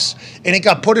sucks, and it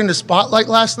got put into spotlight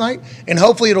last night, and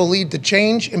hopefully it'll lead to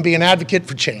change and be an advocate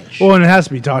for change. Well, and it has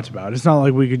to be talked about. It's not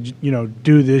like we could,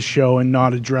 do this show and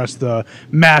not address the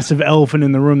massive elephant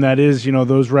in the room that is,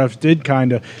 those refs did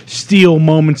kind of steal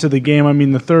moments of the game. I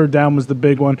mean, the third down was the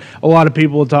big one. A lot of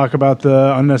people will talk about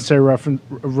the unnecessary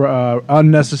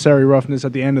roughness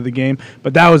at the end of the game,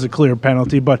 but that was a clear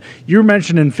penalty. But you're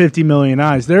mentioning 50 million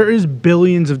eyes. There is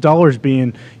billions of dollars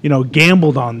being,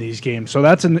 gambled on these games. So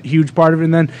that's a huge part of it.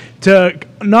 And then to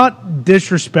not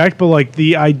disrespect, but like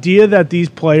the idea that these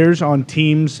players on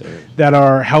teams that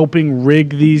are helping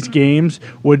rig these games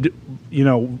would,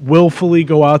 willfully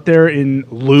go out there and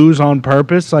lose on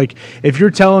purpose. Like, if you're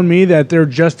telling me that they're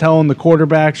just telling the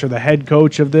quarterbacks or the head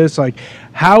coach of this, like,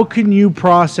 how can you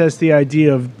process the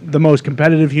idea of the most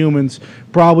competitive humans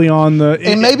probably on the...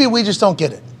 And maybe we just don't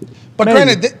get it. But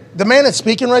granted, the man that's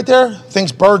speaking right there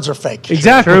thinks birds are fake.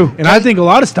 Exactly. True. And I think a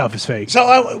lot of stuff is fake.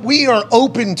 So we are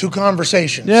open to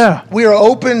conversations. Yeah. We are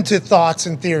open to thoughts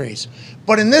and theories.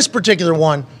 But in this particular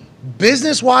one,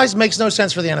 business-wise, makes no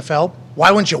sense for the NFL.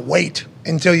 Why wouldn't you wait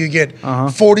until you get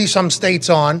 40-some states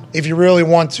on if you really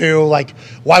want to? Like,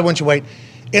 why wouldn't you wait?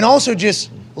 And also just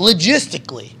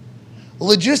logistically,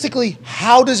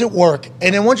 how does it work?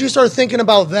 And then once you start thinking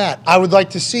about that, I would like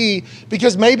to see,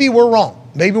 because maybe we're wrong.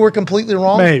 Maybe we're completely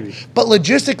wrong. Maybe. But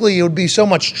logistically, it would be so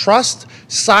much trust,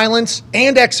 silence,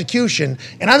 and execution.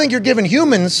 And I think you're giving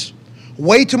humans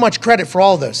way too much credit for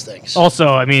all those things. Also,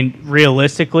 I mean,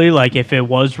 realistically, like, if it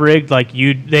was rigged, like,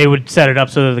 they would set it up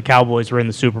so that the Cowboys were in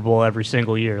the Super Bowl every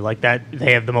single year. Like, that,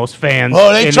 they have the most fans.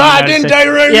 Oh, they tried, didn't they,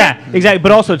 Ray? Yeah, exactly.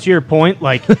 But also, to your point,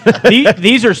 like,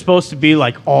 these are supposed to be,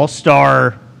 like,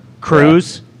 all-star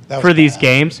crews for these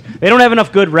games. They don't have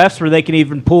enough good refs where they can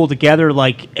even pull together,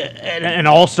 like, an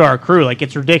all-star crew. Like,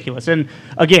 it's ridiculous. And,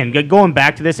 again, going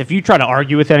back to this, if you try to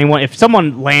argue with anyone, if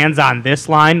someone lands on this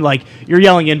line, like, you're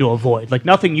yelling into a void. Like,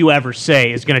 nothing you ever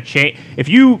say is going to change. If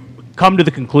you come to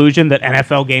the conclusion that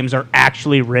NFL games are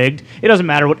actually rigged, it doesn't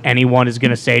matter what anyone is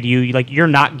going to say to you. Like, you're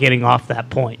not getting off that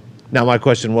point. Now, my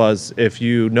question was, if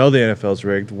you know the NFL's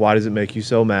rigged, why does it make you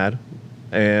so mad?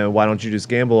 And why don't you just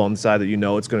gamble on the side that you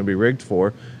know it's going to be rigged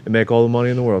for and make all the money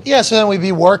in the world? Yeah, so then we'd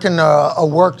be working a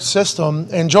worked system.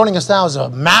 And joining us now is a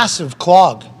massive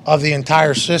clog of the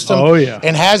entire system. Oh, yeah.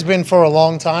 And has been for a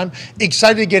long time.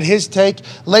 Excited to get his take.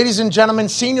 Ladies and gentlemen,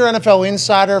 senior NFL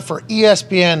insider for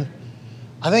ESPN.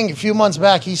 I think a few months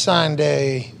back he signed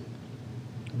a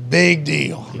big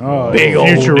deal. Oh, big old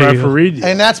future referee deal.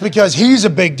 And that's because he's a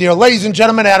big deal. Ladies and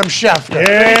gentlemen, Adam Schefter.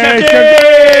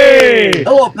 Hey,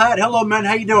 Hello, Pat. Hello, man.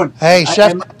 How you doing? Hey,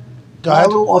 Schefter. Go ahead. A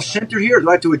little off center here. Do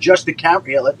I have to adjust the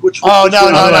camera? Yeah, No.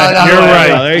 You're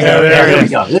right.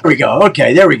 There we go.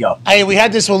 Okay, there we go. Hey, we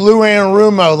had this with Lou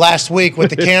Anarumo last week with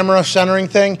the camera centering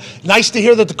thing. Nice to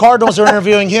hear that the Cardinals are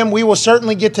interviewing him. We will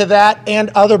certainly get to that and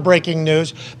other breaking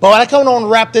news. But I kind of want to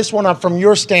wrap this one up from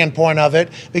your standpoint of it,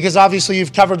 because obviously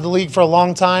you've covered the league for a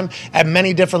long time at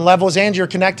many different levels, and you're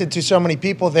connected to so many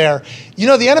people there. You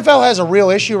know, the NFL has a real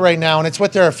issue right now, and it's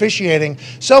with their officiating.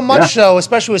 So much so,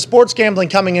 especially with sports gambling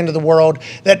coming into the world,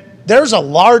 that there's a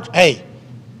large,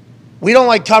 we don't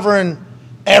like covering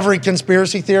every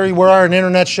conspiracy theory. We're an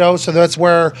internet show, so that's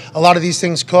where a lot of these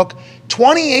things cook.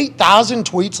 28,000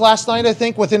 tweets last night, I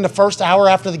think, within the first hour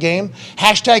after the game.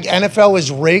 Hashtag NFL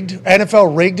is rigged.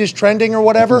 NFL rigged is trending or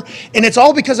whatever. And it's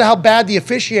all because of how bad the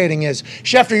officiating is.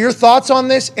 Schefter, your thoughts on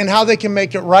this and how they can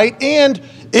make it right? And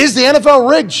is the NFL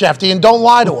rigged, Schefter? And don't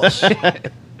lie to us.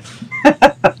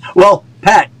 Well,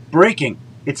 Pat, breaking.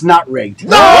 It's not rigged.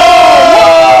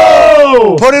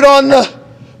 No! Put it on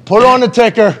the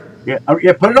ticker. Yeah,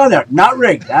 put it on there. Not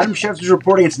rigged. Adam Schefter's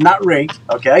reporting it's not rigged.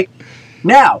 Okay.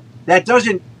 Now, that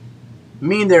doesn't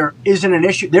mean there isn't an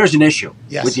issue. There's an issue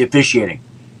with the officiating.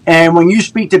 And when you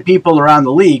speak to people around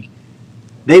the league,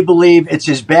 they believe it's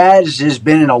as bad as it has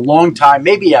been in a long time,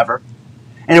 maybe ever.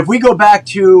 And if we go back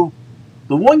to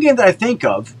the one game that I think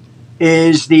of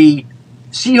is the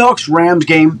Seahawks-Rams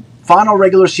game, final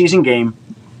regular season game,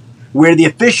 where the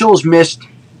officials missed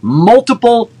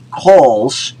multiple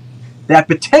calls that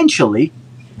potentially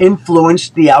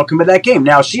influenced the outcome of that game.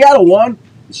 Now, Seattle won.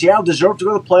 Seattle deserved to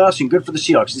go to the playoffs, and good for the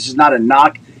Seahawks. This is not a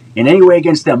knock in any way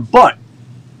against them. But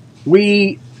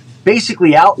we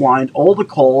basically outlined all the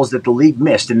calls that the league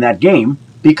missed in that game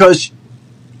because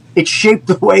it shaped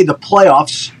the way the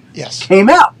playoffs came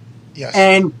out. Yes.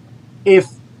 And if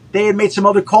they had made some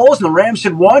other calls and the Rams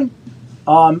had won,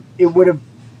 it would have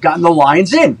gotten the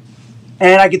Lions in.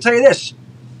 And I can tell you this,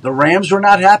 the Rams were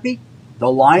not happy.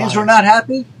 The Lions were not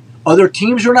happy. Other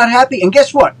teams were not happy. And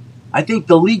guess what? I think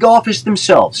the league office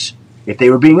themselves, if they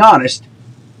were being honest,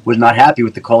 was not happy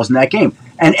with the calls in that game.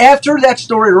 And after that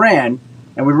story ran,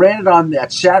 and we ran it on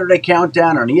that Saturday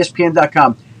countdown on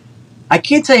ESPN.com, I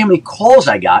can't tell you how many calls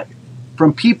I got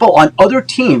from people on other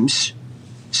teams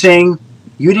saying,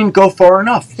 you didn't go far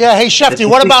enough. Yeah, hey, Schefter,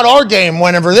 what about our game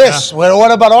whenever this?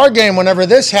 What about our game whenever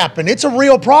this happened? It's a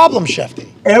real problem, Schefter.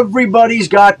 Everybody's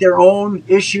got their own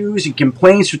issues and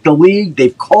complaints with the league.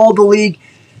 They've called the league.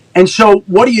 And so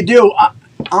what do you do?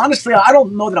 Honestly, I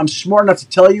don't know that I'm smart enough to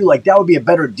tell you. Like, that would be a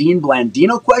better Dean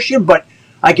Blandino question. But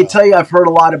I can tell you I've heard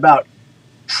a lot about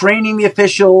training the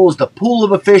officials, the pool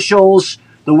of officials,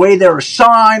 the way they're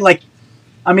assigned. Like,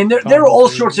 I mean, there are all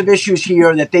sorts of issues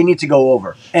here that they need to go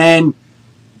over. And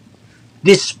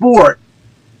this sport,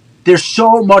 there's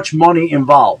so much money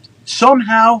involved.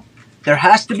 Somehow, there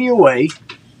has to be a way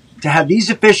to have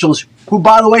these officials, who,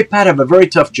 by the way, Pat, have a very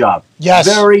tough job. Yes.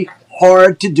 Very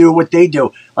hard to do what they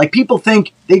do. Like, people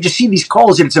think they just see these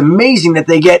calls, and it's amazing that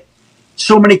they get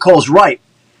so many calls right.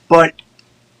 But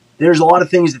there's a lot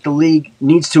of things that the league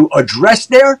needs to address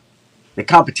there. The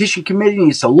competition committee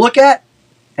needs to look at.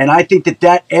 And I think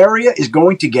that area is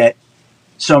going to get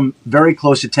some very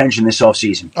close attention this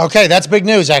offseason. Okay, that's big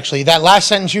news, actually. That last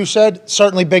sentence you said,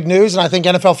 certainly big news, and I think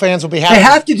NFL fans will be happy. They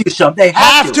have to do something. They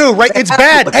have to, right? It's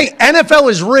bad. Hey,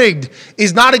 NFL is rigged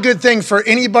is not a good thing for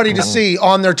anybody to see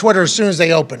on their Twitter as soon as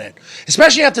they open it,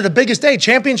 especially after the biggest day,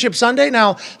 Championship Sunday.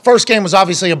 Now, first game was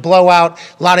obviously a blowout,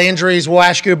 a lot of injuries. We'll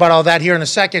ask you about all that here in a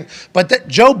second. But that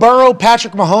Joe Burrow,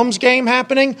 Patrick Mahomes game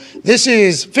happening, this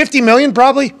is 50 million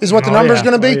probably is what the number is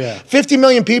going to be. 50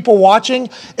 million people watching.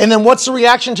 And then what's the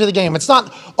reaction to the game? It's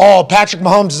not, oh, Patrick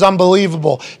Mahomes is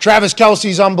unbelievable. Travis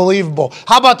Kelce's unbelievable.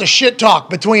 How about the shit talk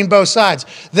between both sides?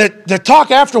 The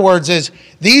talk afterwards is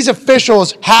these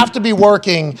officials have to be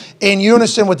working in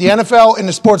unison with the NFL and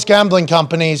the sports gambling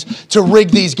companies to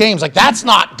rig these games. Like, that's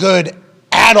not good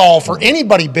at all for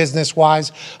anybody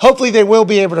business-wise. Hopefully they will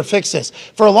be able to fix this.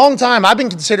 For a long time, I've been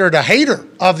considered a hater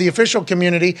of the official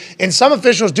community, and some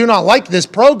officials do not like this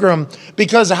program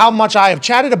because of how much I have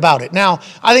chatted about it. Now,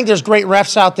 I think there's great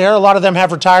refs out there. A lot of them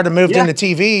have retired and moved into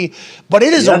TV, but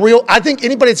it is a real – I think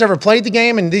anybody that's ever played the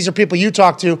game, and these are people you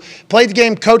talk to, played the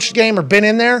game, coached the game, or been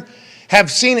in there,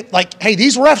 have seen it like, hey,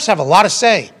 these refs have a lot of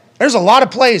say. There's a lot of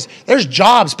plays. There's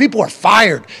jobs. People are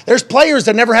fired. There's players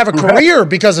that never have a career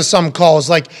because of some calls.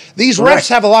 Like, these refs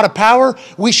have a lot of power.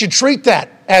 We should treat that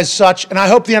as such, and I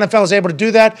hope the NFL is able to do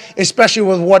that, especially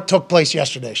with what took place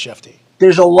yesterday, Schefter.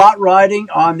 There's a lot riding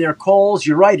on their calls.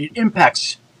 You're right. It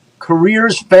impacts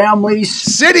careers, families,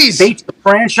 cities, states, the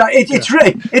franchise. It's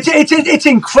really it's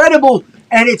incredible,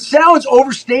 and it sounds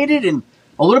overstated and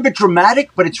a little bit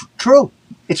dramatic, but it's true.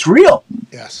 It's real.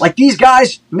 Yes. Like these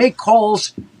guys make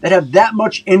calls that have that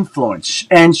much influence.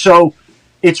 And so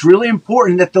it's really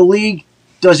important that the league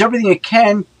does everything it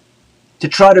can to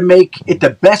try to make it the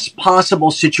best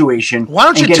possible situation. Why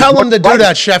don't you tell them to do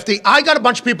that, Schefter? I got a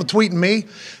bunch of people tweeting me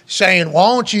saying, why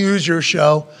don't you use your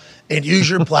show and use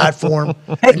your platform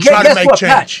and try to make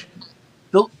change?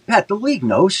 Pat, the league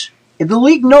knows. If the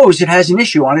league knows it has an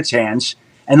issue on its hands,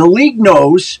 and the league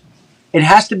knows it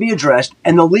has to be addressed,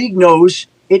 and the league knows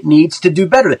it needs to do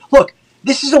better. Look,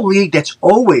 this is a league that's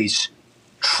always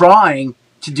trying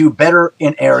to do better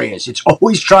in areas. It's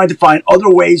always trying to find other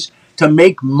ways to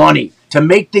make money, to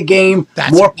make the game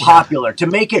more popular, to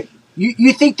make it.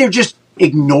 You think they're just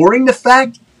ignoring the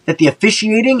fact that the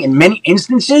officiating in many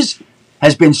instances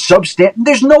has been substandard?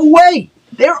 There's no way.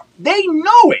 They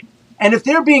know it. And if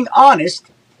they're being honest,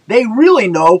 they really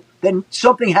know that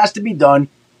something has to be done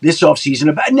this offseason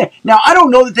about it. Now, I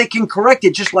don't know that they can correct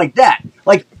it just like that.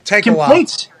 Like,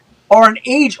 complaints are an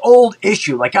age-old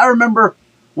issue. Like, I remember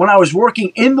when I was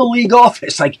working in the league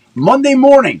office, like Monday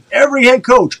morning, every head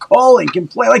coach calling,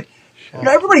 complain. Like,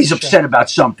 everybody's upset about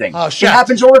something. It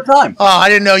happens all the time. Oh, I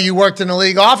didn't know you worked in the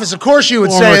league office. Of course you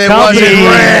would say it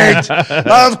wasn't rigged.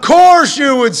 Of course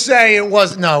you would say it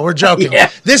was. No, we're joking. Yeah.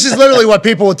 This is literally what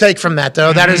people would take from that,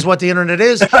 though. That is what the internet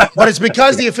is. But it's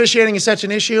because the officiating is such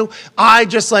an issue. I,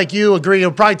 just like you, agree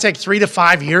it'll probably take 3 to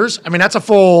 5 years. I mean, that's a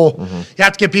full you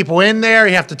have to get people in there.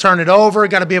 You have to turn it over. You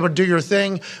got to be able to do your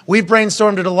thing. We've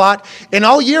brainstormed it a lot. And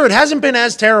all year, it hasn't been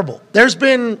as terrible. There's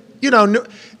been,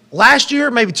 last year,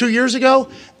 maybe 2 years ago,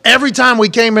 every time we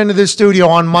came into this studio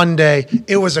on Monday,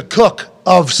 it was a cook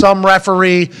of some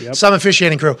referee, some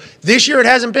officiating crew. This year, it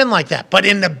hasn't been like that. But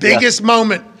in the biggest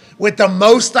moment, with the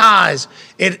most eyes,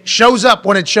 it shows up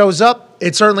when it shows up.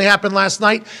 It certainly happened last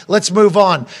night. Let's move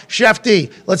on.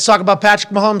 Schefter, let's talk about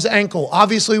Patrick Mahomes' ankle.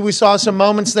 Obviously, we saw some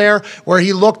moments there where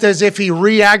he looked as if he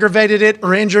re-aggravated it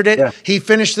or injured it. Yeah. He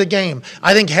finished the game.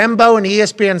 I think Hembo and the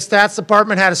ESPN stats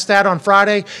department had a stat on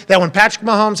Friday that when Patrick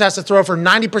Mahomes has to throw for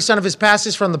 90% of his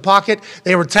passes from the pocket,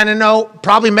 they were 10-0.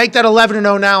 Probably make that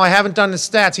 11-0 now. I haven't done the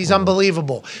stats. He's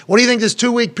unbelievable. What do you think this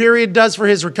 2-week period does for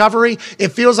his recovery? It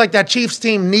feels like that Chiefs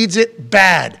team needs it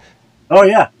bad. Oh,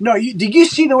 yeah. No, did you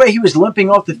see the way he was limping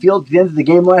off the field at the end of the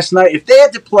game last night? If they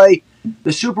had to play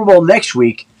the Super Bowl next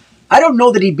week, I don't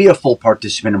know that he'd be a full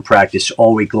participant in practice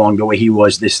all week long the way he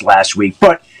was this last week.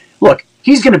 But, look,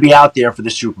 he's going to be out there for the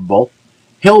Super Bowl.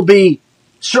 He'll be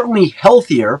certainly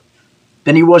healthier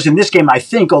than he was in this game, I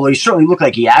think, although he certainly looked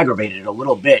like he aggravated it a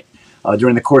little bit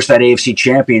during the course of that AFC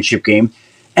Championship game.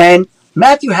 And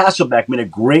Matthew Hasselbeck made a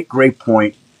great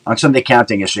point on Sunday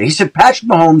Counting yesterday. He said Patrick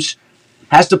Mahomes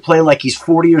has to play like he's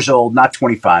 40 years old, not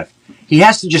 25. He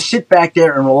has to just sit back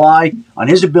there and rely on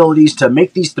his abilities to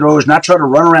make these throws, not try to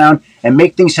run around and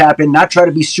make things happen, not try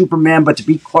to be Superman, but to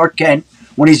be Clark Kent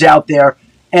when he's out there.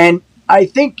 And I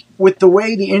think with the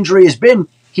way the injury has been,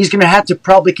 he's going to have to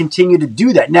probably continue to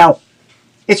do that. Now,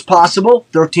 it's possible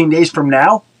 13 days from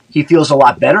now he feels a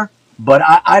lot better, but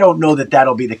I don't know that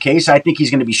that'll be the case. I think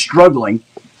he's going to be struggling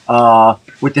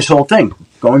with this whole thing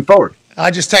going forward. I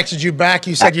just texted you back.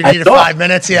 You said you needed 5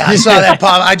 minutes. Yeah, I saw that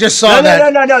pop. I just saw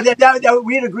that. No.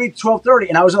 We had agreed 12:30,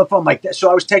 and I was on the phone like that.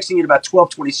 So I was texting you at about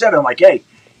 12:27. I'm like, hey,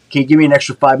 can you give me an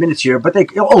extra 5 minutes here? But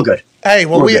all good. Hey,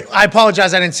 well, I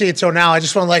apologize. I didn't see it till now. I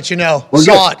just want to let you know.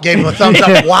 Saw it. Gave him a thumbs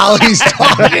up while he's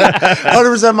talking.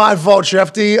 100% my fault,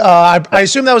 Schefter. I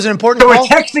assume that was an important call. We're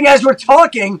texting as we're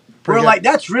talking. We're like,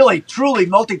 that's really, truly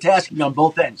multitasking on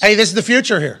both ends. Hey, this is the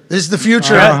future here. This is the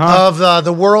future of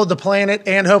the world, the planet,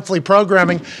 and hopefully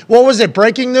programming. What was it,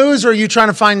 breaking news, or are you trying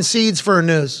to find seeds for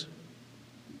news?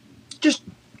 Just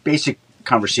basic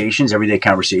conversations, everyday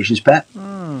conversations, Pat.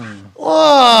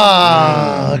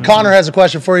 Connor has a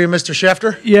question for you, Mr.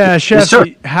 Schefter. Yeah, Schefter,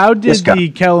 yes, how did the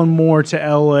Kellen Moore to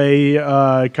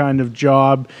L.A. kind of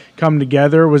job come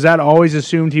together? Was that always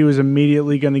assumed he was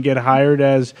immediately going to get hired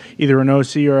as either an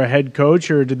OC or a head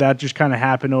coach, or did that just kind of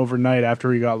happen overnight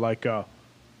after he got let go?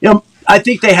 I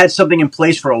think they had something in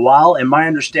place for a while, and my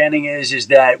understanding is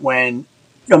that when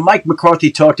Mike McCarthy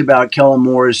talked about Kellen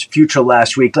Moore's future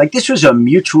last week, like this was a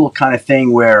mutual kind of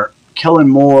thing where Kellen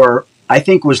Moore, I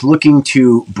think, was looking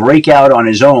to break out on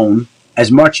his own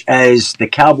as much as the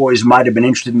Cowboys might have been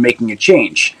interested in making a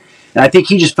change. And I think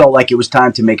he just felt like it was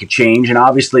time to make a change. And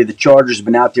obviously the Chargers have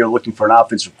been out there looking for an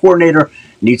offensive coordinator,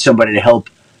 need somebody to help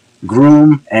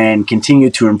groom and continue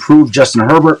to improve. Justin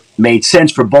Herbert made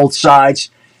sense for both sides.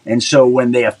 And so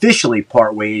when they officially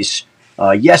part ways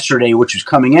yesterday, which was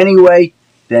coming anyway,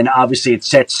 then obviously it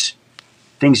sets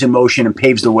things in motion and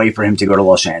paves the way for him to go to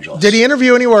Los Angeles. Did he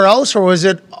interview anywhere else, or was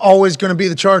it always going to be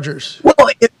the Chargers? Well,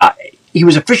 he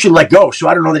was officially let go. So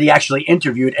I don't know that he actually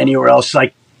interviewed anywhere else.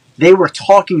 Like, they were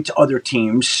talking to other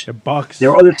teams. The Bucks.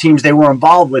 There were other teams they were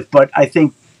involved with, but I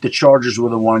think the Chargers were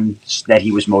the ones that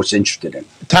he was most interested in.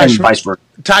 Ty and Schmidt, vice versa.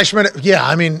 Ty Schmidt, yeah,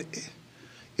 I mean,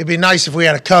 it'd be nice if we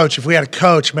had a coach. If we had a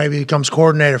coach, maybe he becomes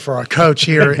coordinator for our coach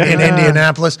here in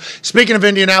Indianapolis. Speaking of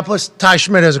Indianapolis, Ty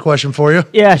Schmidt has a question for you.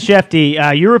 Yeah,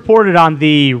 Schefty, you reported on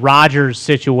the Rodgers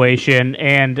situation,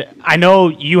 and I know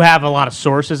you have a lot of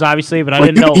sources, obviously, but I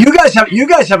didn't know. You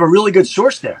guys have a really good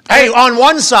source there. Hey, on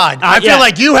one side, I feel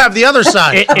like you have the other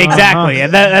side. Exactly,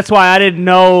 and that's why I didn't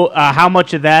know how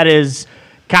much of that is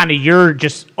kind of your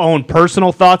just own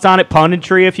personal thoughts on it,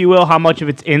 punditry, if you will, how much of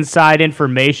it's inside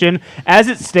information. As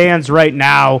it stands right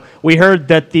now, we heard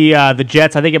that the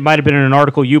Jets, I think it might have been in an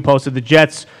article you posted, the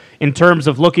Jets, in terms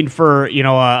of looking for,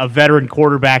 a veteran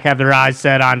quarterback, have their eyes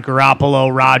set on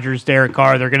Garoppolo, Rodgers, Derek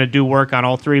Carr. They're going to do work on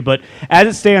all three. But as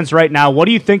it stands right now, what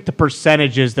do you think the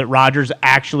percentage is that Rodgers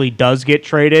actually does get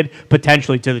traded,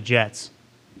 potentially to the Jets?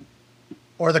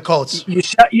 Or the Colts. You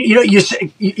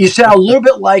sound a little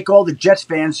bit like all the Jets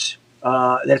fans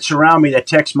that surround me that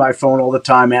text my phone all the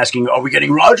time asking, are we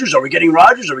getting Rodgers? Are we getting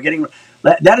Rodgers? Are we getting...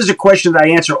 That is a question that I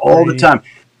answer all the time.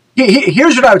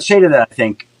 Here's what I would say to that, I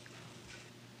think.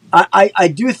 I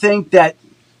do think that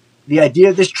the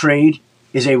idea of this trade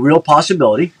is a real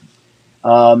possibility.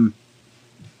 The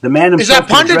man himself... Is that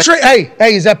punditry?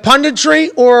 Hey, is that punditry?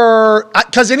 Or...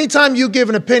 Because anytime you give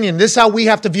an opinion, this is how we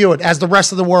have to view it as the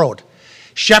rest of the world.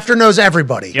 Schefter knows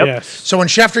everybody. Yep. Yes. So when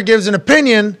Schefter gives an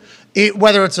opinion,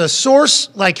 whether it's a source,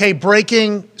 like, hey,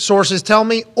 breaking sources tell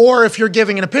me, or if you're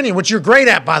giving an opinion, which you're great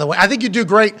at, by the way. I think you do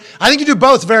great. I think you do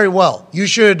both very well. You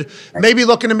should maybe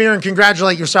look in the mirror and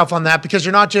congratulate yourself on that, because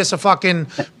you're not just a fucking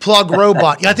plug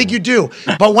robot. I think you do.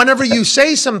 But whenever you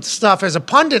say some stuff as a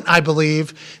pundit, I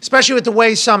believe, especially with the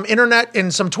way some internet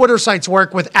and some Twitter sites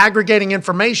work with aggregating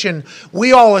information,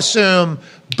 we all assume,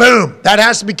 boom, that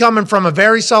has to be coming from a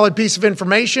very solid piece of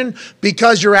information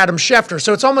because you're Adam Schefter.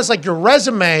 So it's almost like your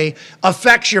resume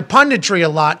affects your punditry a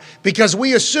lot, because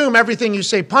we assume everything you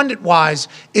say pundit-wise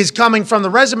is coming from the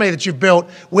resume that you've built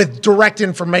with direct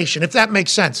information, if that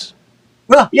makes sense.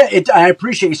 Well, yeah, I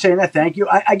appreciate you saying that. Thank you.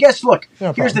 I guess, look,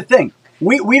 here's the thing.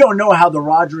 We don't know how the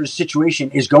Rodgers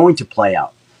situation is going to play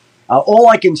out. All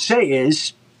I can say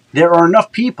is there are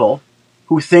enough people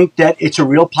who think that it's a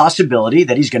real possibility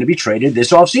that he's going to be traded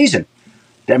this offseason.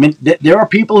 I mean, there are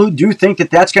people who do think that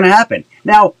that's going to happen.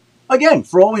 Now, again,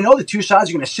 for all we know, the two sides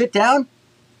are going to sit down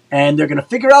and they're going to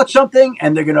figure out something,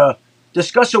 and they're going to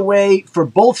discuss a way for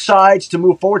both sides to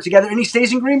move forward together, and he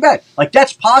stays in Green Bay. Like,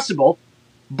 that's possible,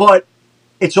 but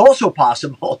it's also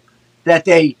possible that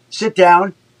they sit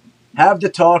down, have the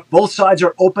talk, both sides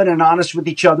are open and honest with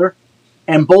each other,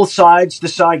 and both sides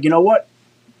decide, you know what?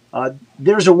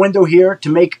 There's a window here to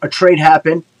make a trade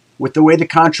happen with the way the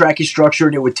contract is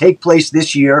structured. It would take place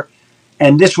this year,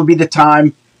 and this would be the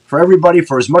time for everybody,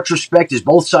 for as much respect as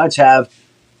both sides have,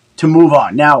 to move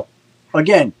on. Now,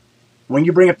 again, when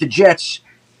you bring up the Jets,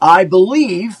 I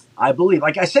believe,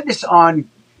 like I said this on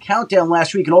Countdown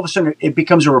last week, and all of a sudden it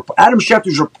becomes a report. Adam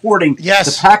Schefter's reporting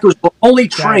the Packers will only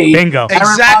trade Bingo.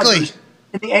 Aaron Rodgers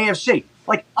in the AFC.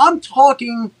 Like, I'm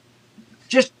talking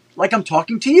just like I'm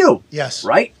talking to you. Yes.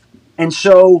 Right? And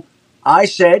so I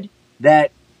said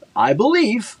that I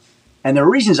believe, and there are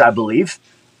reasons I believe,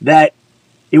 that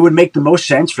it would make the most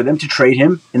sense for them to trade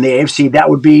him in the AFC. That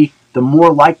would be the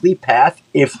more likely path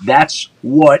if that's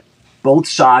what both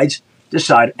sides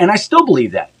decide. And I still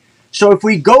believe that. So if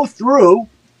we go through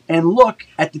and look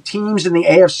at the teams in the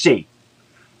AFC,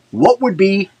 what would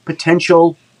be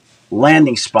potential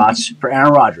landing spots for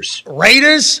Aaron Rodgers?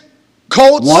 Raiders,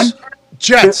 Colts,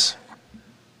 Jets.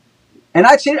 And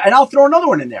I'd say, and I'll throw another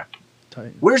one in there.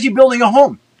 Where's he building a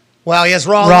home? Well, he has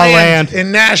raw land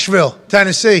in Nashville,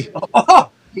 Tennessee. Oh,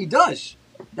 he does.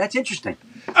 That's interesting.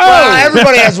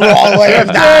 Everybody has raw land.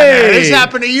 This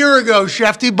happened a year ago,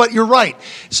 Schefty, but you're right.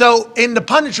 So in the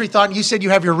punditry thought, you said you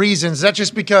have your reasons. Is that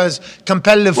just because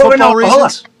competitive football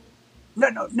reasons?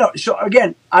 No. So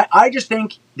again, I just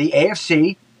think the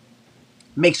AFC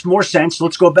makes more sense.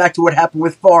 Let's go back to what happened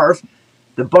with Favre.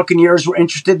 The Buccaneers were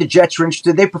interested. The Jets were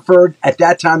interested. They preferred, at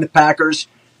that time, the Packers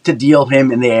to deal him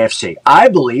in the AFC. I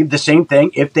believe the same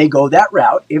thing, if they go that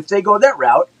route,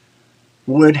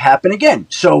 would happen again.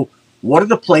 So what are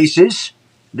the places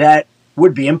that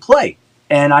would be in play?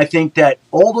 And I think that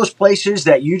all those places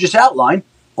that you just outlined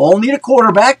all need a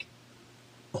quarterback,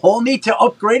 all need to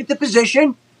upgrade at the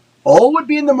position, all would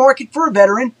be in the market for a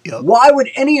veteran. Yep. Why would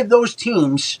any of those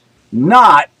teams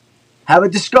not have a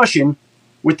discussion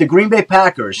with the Green Bay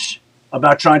Packers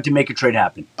about trying to make a trade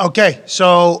happen. Okay,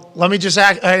 so let me just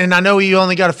act, and I know you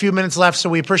only got a few minutes left, so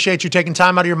we appreciate you taking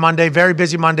time out of your Monday, very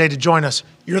busy Monday, to join us.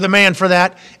 You're the man for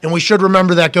that, and we should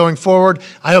remember that going forward.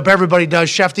 I hope everybody does.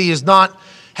 Schefter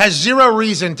has zero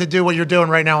reason to do what you're doing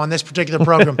right now on this particular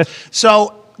program.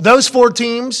 So those 4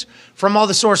 teams, from all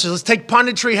the sources, let's take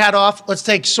punditry hat off. Let's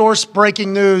take source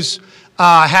breaking news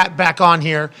hat back on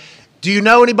here. Do you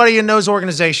know anybody in those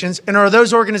organizations? And are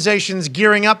those organizations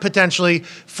gearing up potentially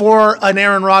for an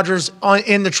Aaron Rodgers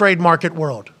in the trade market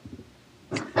world?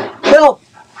 Well,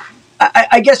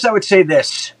 I guess I would say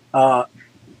this.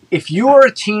 If you're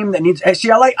a team that needs –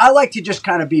 see, I like to just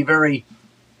kind of be very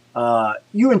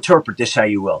you interpret this how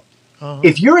you will.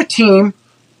 If you're a team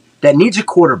that needs a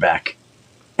quarterback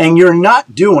and you're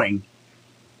not doing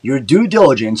your due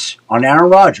diligence on Aaron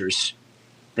Rodgers,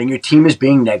 then your team is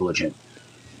being negligent.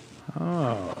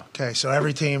 Oh. Okay, so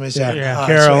every team is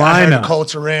Carolina. So I heard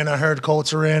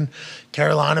Colts are in.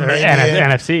 Carolina maybe.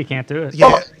 NFC can't do it.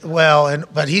 Yeah, well,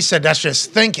 but he said that's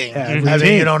just thinking. I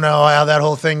mean, you don't know how that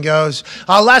whole thing goes.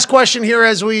 Last question here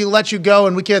as we let you go,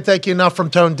 and we can't thank you enough from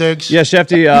Tone Diggs. Yeah,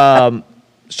 Schefter,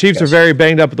 Chiefs are very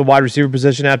banged up at the wide receiver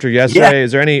position after yesterday. Yeah.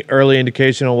 Is there any early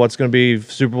indication on what's going to be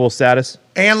Super Bowl status?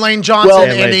 And Lane Johnson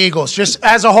and the Eagles, just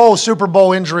as a whole Super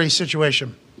Bowl injury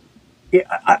situation.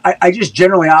 I just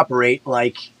generally operate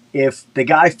like if the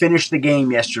guy finished the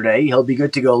game yesterday, he'll be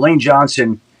good to go. Lane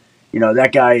Johnson,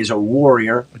 that guy is a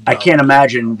warrior. I can't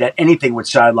imagine that anything would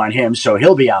sideline him, so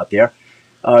he'll be out there.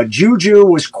 Juju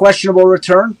was questionable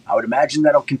return. I would imagine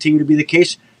that'll continue to be the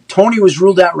case. Tony was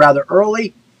ruled out rather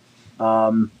early.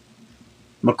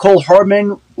 McCole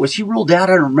Hardman, was he ruled out?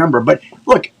 I don't remember. But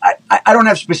look, I don't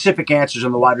have specific answers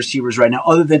on the wide receivers right now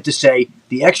other than to say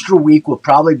the extra week will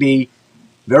probably be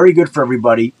very good for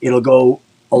everybody. It'll go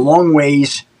a long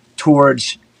ways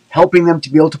towards helping them to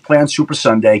be able to play on Super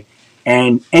Sunday.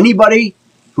 And anybody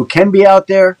who can be out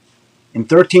there in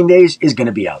 13 days is going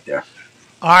to be out there.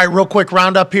 All right, real quick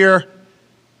roundup here.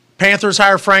 Panthers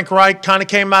hire Frank Reich. Kind of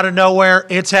came out of nowhere.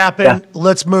 It's happened. Yeah.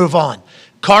 Let's move on.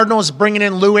 Cardinals bringing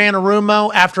in Lou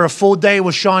Anarumo after a full day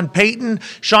with Sean Payton.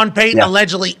 Sean Payton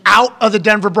allegedly out of the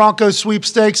Denver Broncos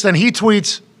sweepstakes. Then he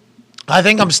tweets, I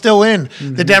think I'm still in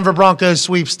the Denver Broncos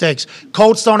sweepstakes.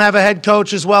 Colts don't have a head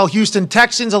coach as well. Houston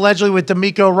Texans allegedly with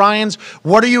DeMeco Ryans.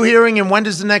 What are you hearing, and when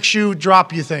does the next shoe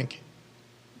drop, you think?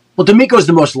 Well, DeMeco's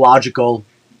the most logical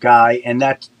guy, and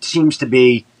that seems to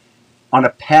be on a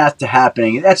path to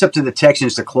happening. That's up to the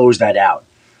Texans to close that out,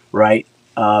 right?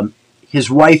 His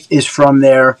wife is from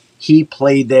there. He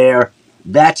played there.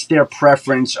 That's their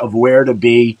preference of where to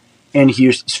be in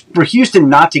Houston. For Houston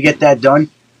not to get that done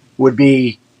would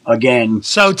be, again...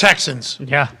 So Texans.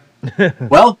 Yeah.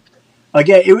 Well,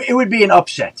 again, it would be an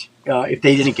upset if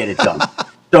they didn't get it done.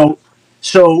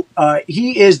 So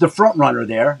he is the front runner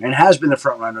there and has been the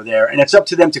front runner there, and it's up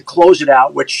to them to close it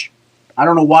out, which I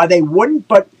don't know why they wouldn't,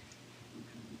 but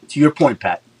to your point,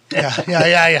 Pat. Yeah.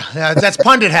 That's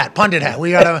pundit hat.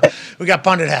 We got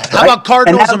pundit hat. How about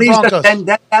Cardinals and Broncos?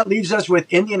 That leaves us with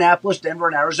Indianapolis, Denver,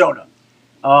 and Arizona.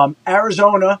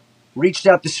 Arizona reached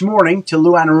out this morning to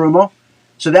Lou Anarumo,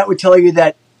 so that would tell you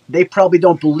that they probably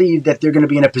don't believe that they're going to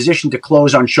be in a position to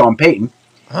close on Sean Payton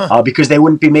because they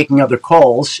wouldn't be making other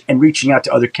calls and reaching out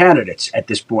to other candidates at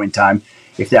this point in time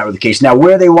if that were the case. Now,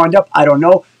 where they wind up, I don't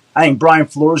know. I think Brian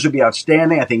Flores would be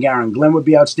outstanding. I think Aaron Glenn would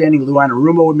be outstanding. Lou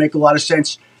Anarumo would make a lot of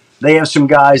sense. They have some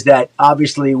guys that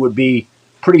obviously would be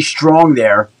pretty strong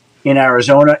there in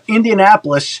Arizona.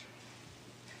 Indianapolis,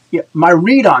 my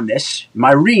read,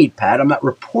 Pat, I'm not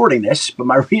reporting this, but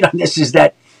my read on this is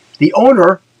that the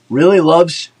owner really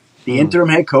loves the interim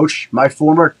head coach, my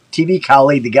former TV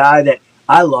colleague, the guy that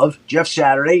I love, Jeff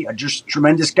Saturday, a just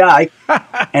tremendous guy.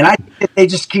 And I think that they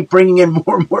just keep bringing in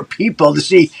more and more people to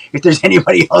see if there's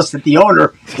anybody else that the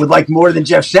owner would like more than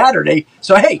Jeff Saturday.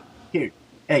 So, hey,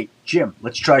 Jim,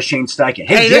 let's try Shane Steichen.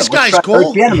 Hey, Jim, this guy's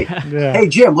cool. Hey,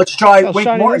 Jim, let's try Wink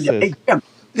Martin. Hey, Jim.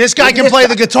 This guy can play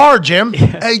the guitar, Jim.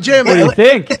 Hey, Jim. What do you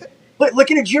think?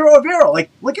 Looking at Giro Avero,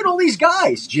 look at all these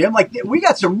guys, Jim. We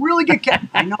got some really good cats.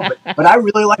 I know, but I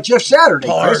really like Jeff Saturday.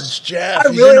 Jeff. I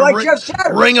really like Jeff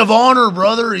Saturday. Ring of Honor,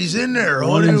 brother. He's in there.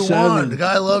 What do you want? The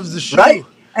guy loves the show. Right?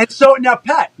 And so now,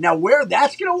 Pat, where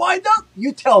that's going to wind up,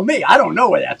 you tell me. I don't know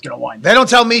where that's going to wind up. They don't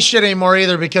tell me shit anymore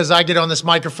either because I get on this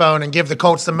microphone and give the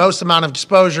Colts the most amount of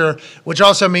exposure, which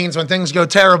also means when things go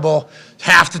terrible,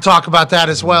 have to talk about that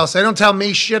as well. So they don't tell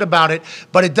me shit about it,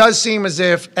 but it does seem as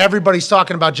if everybody's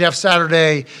talking about Jeff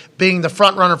Saturday being the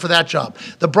front runner for that job.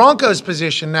 The Broncos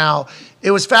position now,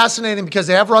 it was fascinating because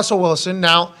they have Russell Wilson.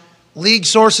 Now, league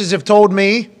sources have told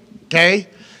me, okay,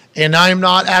 and I am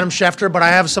not Adam Schefter, but I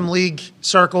have some league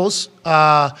circles.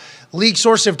 league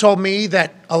sources have told me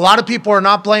that a lot of people are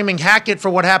not blaming Hackett for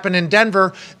what happened in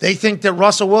Denver. They think that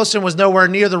Russell Wilson was nowhere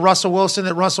near the Russell Wilson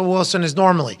that Russell Wilson is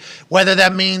normally. Whether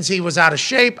that means he was out of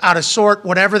shape, out of sort,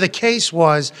 whatever the case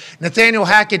was, Nathaniel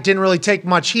Hackett didn't really take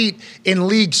much heat in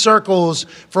league circles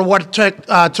for what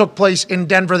took place in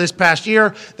Denver this past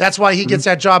year. That's why he gets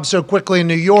that job so quickly in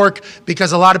New York,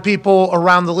 because a lot of people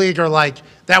around the league are like,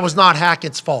 that was not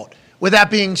Hackett's fault. With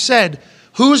that being said,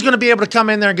 who's going to be able to come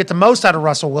in there and get the most out of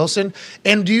Russell Wilson?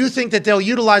 And do you think that they'll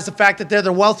utilize the fact that they're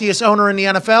the wealthiest owner in the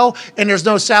NFL and there's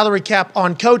no salary cap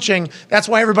on coaching? That's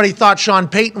why everybody thought Sean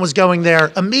Payton was going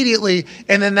there immediately,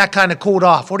 and then that kind of cooled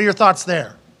off. What are your thoughts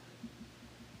there?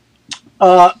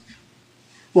 Well,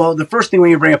 the first thing when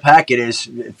you bring up Hackett is,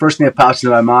 first thing that pops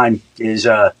into my mind is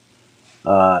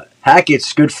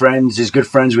Hackett's good friends is good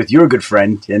friends with your good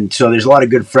friend, and so there's a lot of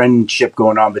good friendship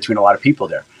going on between a lot of people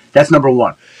there. That's number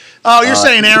one. Oh, you're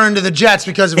saying Aaron to the Jets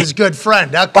because of his good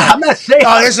friend. Okay. I'm not saying.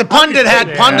 Oh, there's a pundit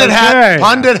hat.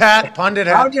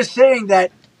 I'm just saying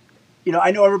that,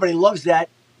 I know everybody loves that.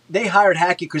 They hired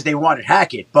Hackett because they wanted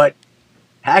Hackett, but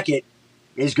Hackett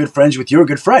is good friends with your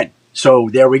good friend. So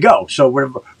there we go. So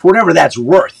for whatever that's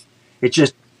worth, it's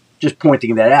just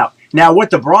pointing that out. Now, what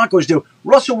the Broncos do,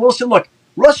 Russell Wilson, look,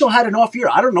 Russell had an off year.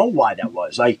 I don't know why that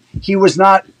was. Like, he was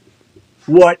not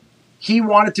what he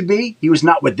wanted to be. He was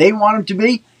not what they want him to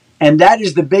be. And that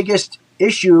is the biggest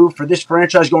issue for this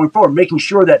franchise going forward, making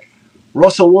sure that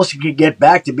Russell Wilson could get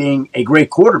back to being a great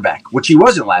quarterback, which he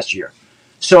wasn't last year.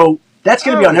 So that's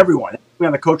going to be on everyone. That's going to be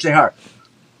on the coach they hire.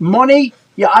 Money,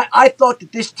 yeah, I thought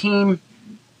that this team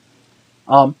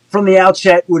from the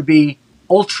outset would be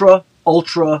ultra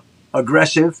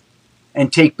aggressive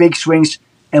and take big swings.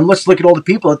 And let's look at all the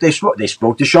people that they spoke. They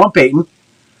spoke to Sean Payton.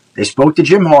 They spoke to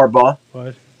Jim Harbaugh.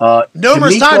 What?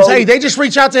 Numerous times. Hey, they just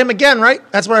reached out to him again, right?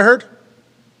 That's what I heard.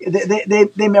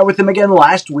 They met with him again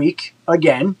last week,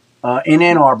 in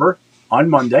Ann Arbor on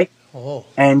Monday. Oh.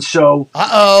 And so...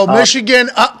 Michigan.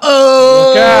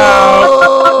 Well,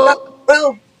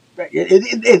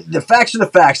 the facts are the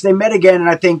facts. They met again, and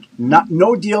I think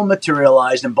no deal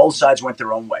materialized, and both sides went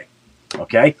their own way.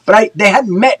 Okay? But they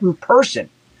hadn't met in person.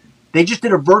 They just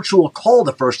did a virtual call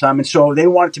the first time, and so they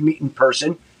wanted to meet in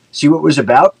person, see what it was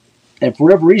about. And for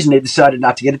whatever reason, they decided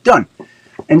not to get it done.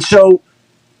 And so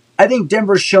I think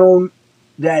Denver's shown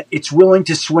that it's willing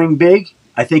to swing big.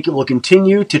 I think it will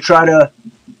continue to try to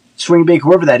swing big,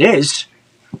 whoever that is.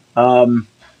 We'll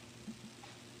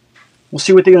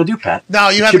see what they're going to do, Pat. No,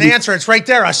 you have an answer. It's right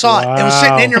there. I saw it. It was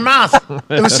sitting in your mouth.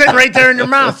 It was sitting right there in your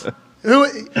mouth.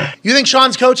 You think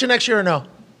Sean's coaching next year or no?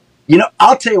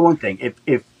 I'll tell you one thing.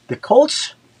 If the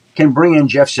Colts can bring in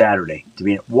Jeff Saturday to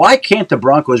be. Why can't the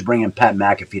Broncos bring in Pat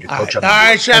McAfee to coach up? All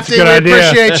right, Schefter, we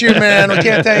appreciate you, man. We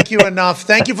can't thank you enough.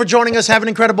 Thank you for joining us. Have an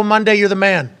incredible Monday. You're the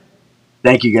man.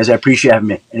 Thank you, guys. I appreciate having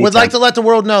me. Anytime. Would like to let the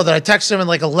world know that I texted him at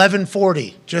like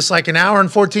 11:40, just like an hour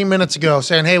and 14 minutes ago,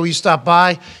 saying, hey, will you stop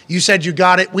by? You said you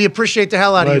got it. We appreciate the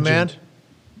hell out of you, man.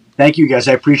 Thank you, guys.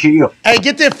 I appreciate you. Hey,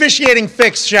 get the officiating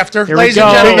fixed, Schefter. Ladies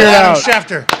and gentlemen, Adam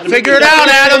Schefter. Figure it out,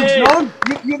 Adam.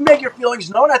 You make your feelings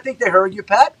known. I think they heard you,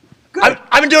 Pat. Good.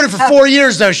 I've been doing it for 4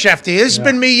 years, though, Schefty. This has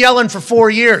been me yelling for 4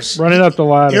 years. Running up the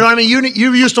ladder. You know what I mean?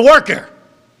 You used to work here.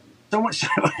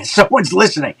 Someone's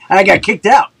listening. I got kicked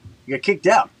out. You got kicked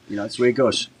out. That's the way it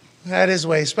goes. That is the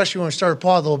way, especially when we started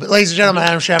Paul a little bit. Ladies and gentlemen,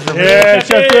 Adam Schefter. Yeah,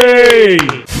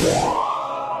 Schefter.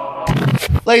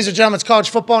 Ladies and gentlemen, it's college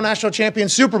football national champion,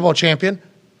 Super Bowl champion,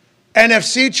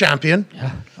 NFC champion,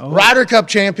 Ryder Cup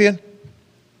champion,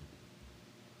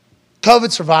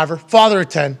 COVID survivor, father of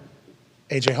 10,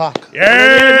 AJ Hawk.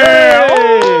 Yeah!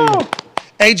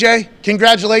 AJ,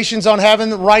 congratulations on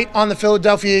having the right on the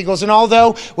Philadelphia Eagles. And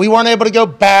although we weren't able to go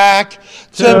back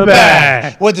to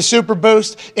back with the Super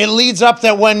Boost, it leads up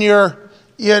that when we're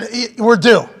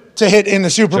due to hit in the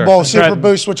Super Bowl Super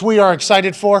Boost, which we are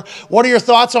excited for. What are your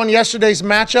thoughts on yesterday's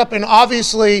matchup? And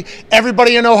obviously,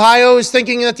 everybody in Ohio is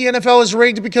thinking that the NFL is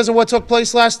rigged because of what took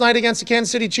place last night against the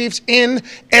Kansas City Chiefs in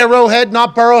Arrowhead,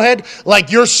 not Burrowhead,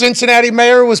 like your Cincinnati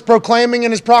mayor was proclaiming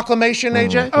in his proclamation,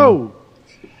 AJ? Oh.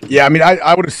 Yeah, I mean,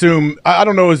 I would assume – I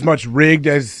don't know as much rigged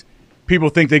as people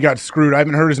think they got screwed. I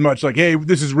haven't heard as much like, hey,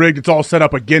 this is rigged. It's all set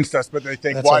up against us. But they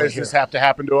think, why does this have to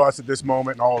happen to us at this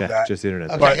moment and all of that? Just the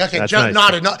internet. Okay.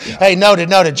 Noted. Hey,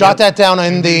 noted. Jot that down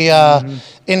in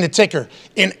the ticker.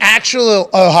 In actual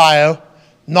Ohio,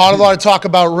 not a lot of talk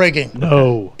about rigging.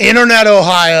 No. Internet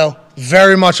Ohio,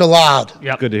 very much allowed.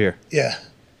 Yep. Good to hear.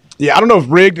 Yeah, I don't know if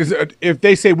rigged is – if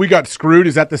they say we got screwed,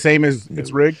 is that the same as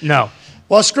it's rigged? No.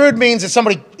 Well, screwed means that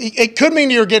somebody, it could mean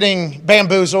you're getting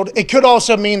bamboozled. It could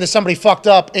also mean that somebody fucked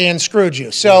up and screwed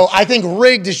you. So I think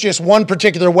rigged is just one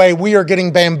particular way. We are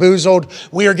getting bamboozled.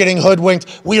 We are getting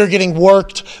hoodwinked. We are getting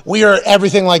worked. We are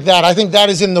everything like that. I think that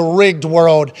is in the rigged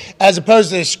world as opposed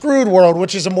to the screwed world,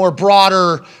 which is a more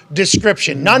broader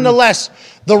description. Nonetheless,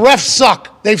 the refs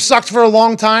suck. They've sucked for a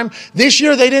long time. This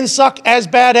year, they didn't suck as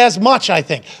bad as much, I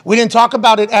think. We didn't talk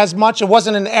about it as much. It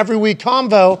wasn't an every week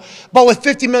convo. But with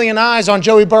 50 million eyes on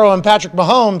Joey Burrow and Patrick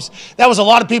Mahomes, that was a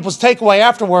lot of people's takeaway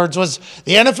afterwards was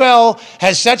the NFL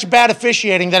has such bad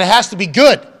officiating that it has to be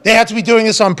good. They have to be doing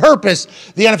this on purpose.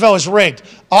 The NFL is rigged.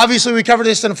 Obviously, we covered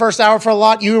this in the first hour for a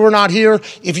lot. You were not here.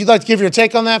 If you'd like to give your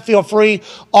take on that, feel free.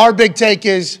 Our big take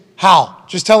is how.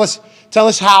 Just tell us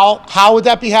how would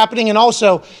that be happening? And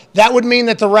also, that would mean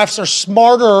that the refs are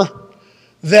smarter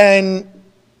than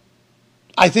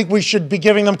I think we should be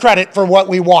giving them credit for what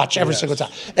we watch every single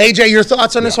time. AJ, your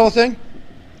thoughts on this whole thing?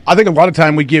 I think a lot of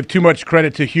time we give too much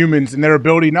credit to humans and their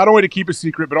ability not only to keep a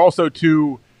secret, but also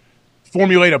to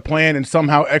formulate a plan and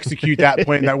somehow execute that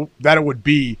plan that it would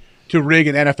be to rig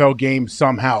an NFL game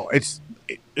somehow. It's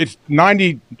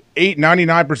 98,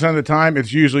 99% of the time,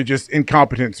 it's usually just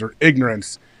incompetence or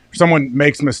ignorance. Someone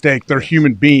makes a mistake, they're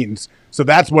human beings. So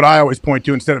that's what I always point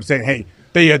to instead of saying, hey,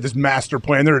 they had this master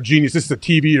plan. They're a genius. This is a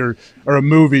TV or a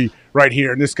movie right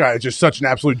here. And this guy is just such an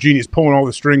absolute genius pulling all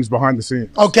the strings behind the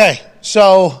scenes. Okay,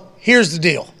 so here's the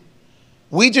deal.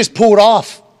 We just pulled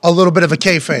off a little bit of a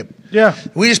kayfabe. Yeah.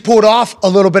 We just pulled off a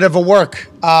little bit of a work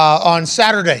on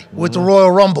Saturday with the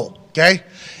Royal Rumble, okay?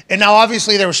 And now,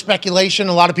 obviously, there was speculation,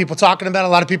 a lot of people talking about it. A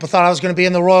lot of people thought I was going to be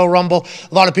in the Royal Rumble.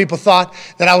 A lot of people thought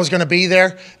that I was going to be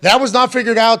there. That was not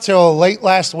figured out till late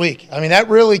last week. I mean, that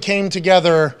really came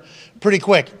together pretty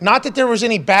quick. Not that there was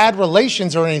any bad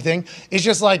relations or anything. It's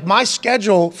just like my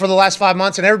schedule for the last 5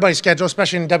 months and everybody's schedule,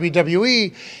 especially in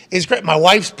WWE, is great. My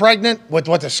wife's pregnant with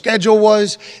what the schedule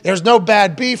was. There's no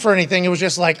bad beef or anything. It was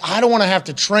just like, I don't want to have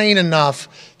to train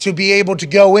enough to be able to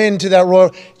go into that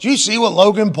Royal. Do you see what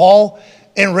Logan Paul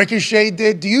and Ricochet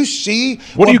did? Do you see?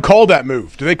 What do you call that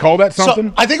move? Do they call that something?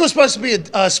 So I think it was supposed to be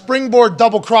a springboard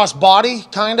double cross body,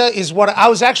 kind of, is what I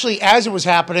was actually, as it was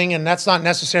happening, and that's not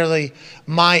necessarily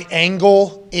my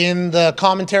angle in the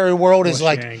commentary world, is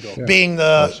like being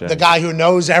the guy who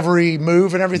knows every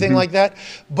move and everything like that.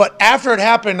 But after it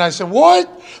happened, I said,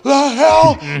 what the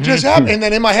hell just happened? And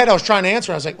then in my head, I was trying to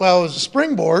answer. I was like, well, it was a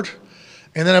springboard.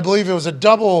 And then I believe it was a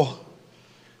double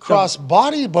cross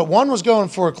body, but one was going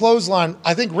for a clothesline.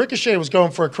 I think Ricochet was going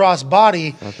for a cross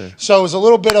body. Okay. So it was a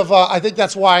little bit of I think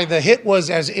that's why the hit was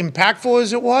as impactful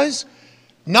as it was.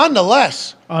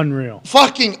 Nonetheless, unreal.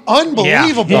 Fucking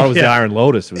unbelievable. Yeah. I thought it was the Iron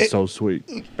Lotus. It was so sweet.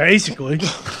 Basically.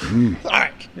 All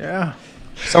right. Yeah.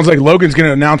 Sounds like Logan's going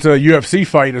to announce a UFC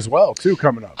fight as well, too,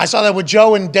 coming up. I saw that with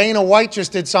Joe and Dana White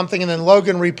just did something, and then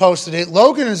Logan reposted it.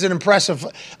 Logan is an impressive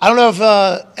 – I don't know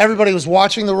if everybody was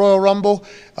watching the Royal Rumble.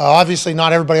 Obviously,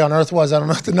 not everybody on Earth was. I don't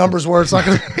know what the numbers were. It's not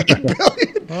going to be a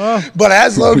billion. But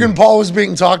as Logan Paul was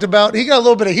being talked about, he got a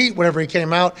little bit of heat whenever he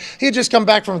came out. He had just come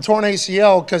back from a torn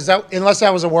ACL because unless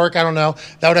that was a work, I don't know.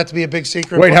 That would have to be a big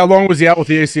secret. Wait, how long was he out with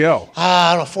the ACL?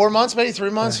 I don't know, 4 months, maybe 3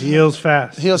 months. He heals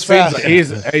fast. Heals fast. Like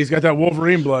he's got that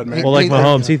Wolverine blood, man. Well, like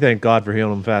Mahomes, he thanked God for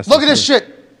healing him fast. Look at this shit.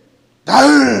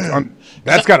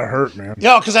 That's got to hurt, man.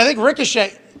 Yo, because I think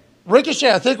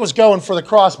Ricochet, I think, was going for the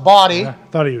cross body. I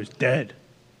thought he was dead.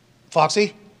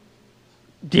 Foxy?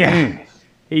 Yeah.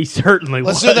 He certainly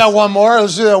was. Let's do that one more.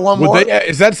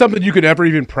 Is that something you could ever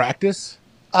even practice?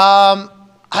 I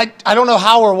don't know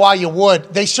how or why you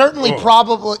would. They certainly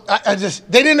probably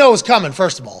they didn't know it was coming,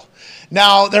 first of all.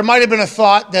 Now, there might have been a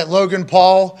thought that Logan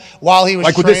Paul, while he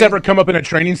was would this ever come up in a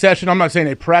training session? I'm not saying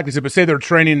they practice it, but say they're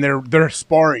training, they're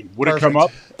sparring. Would it come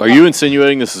up? Are you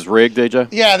insinuating this is rigged, AJ?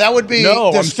 Yeah, that would be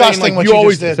disgusting. Saying, what you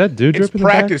always did. Is that dude it's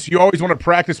practice. You always want to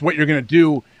practice what you're going to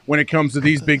do when it comes to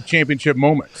these big championship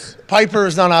moments. Piper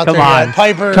is not out Come there on. yet.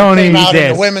 Piper came out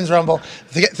in the women's rumble.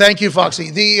 Thank you,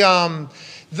 Foxy. They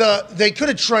could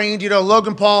have trained. You know,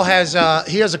 Logan Paul has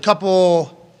a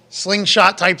couple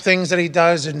slingshot type things that he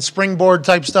does and springboard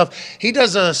type stuff. He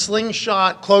does a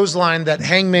slingshot clothesline that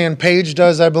Hangman Page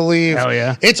does, I believe. Hell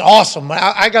yeah. It's awesome.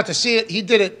 I got to see it. He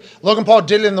did it. Logan Paul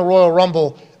did it in the Royal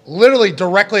Rumble, literally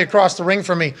directly across the ring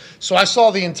from me. So I saw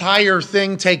the entire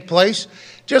thing take place,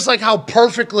 just like how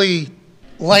perfectly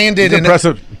landed. He's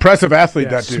impressive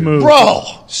athlete, that dude. Smooth. Bro,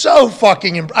 so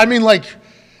fucking,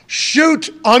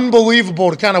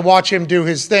 unbelievable to kind of watch him do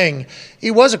his thing.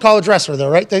 He was a college wrestler, though,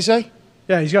 right, they say?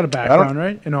 Yeah, he's got a background,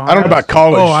 right? In Ohio. I don't know about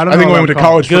college. Oh, I don't know. I think he went to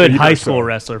college. Good high school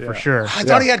wrestler for sure. I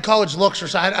thought he had college looks or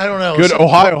something. I don't know. Good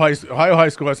Ohio high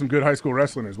school has some good high school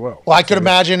wrestling as well. Well, I could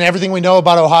imagine everything we know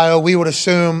about Ohio, we would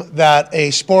assume that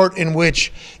a sport in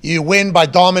which you win by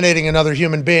dominating another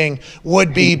human being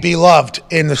would be beloved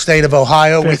in the state of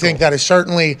Ohio. We think that is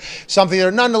certainly something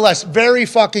that, nonetheless, very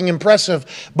fucking impressive.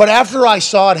 But after I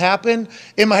saw it happen,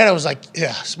 in my head I was like,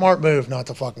 yeah, smart move not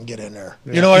to fucking get in there.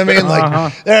 You know what I mean?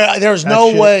 Like, there's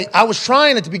no way. I was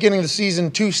trying at the beginning of the season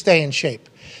to stay in shape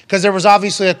because there was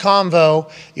obviously a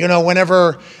convo, you know,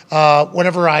 whenever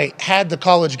I had the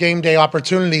college game day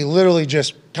opportunity literally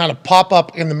just kind of pop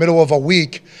up in the middle of a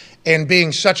week and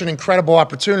being such an incredible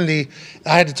opportunity,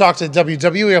 I had to talk to the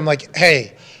WWE. I'm like,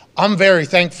 hey, I'm very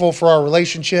thankful for our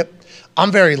relationship.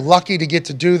 I'm very lucky to get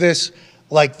to do this.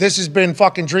 Like, this has been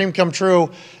fucking dream come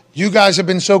true. You guys have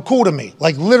been so cool to me.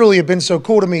 Like, literally have been so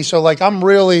cool to me. So, like, I'm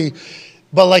really,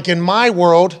 but like in my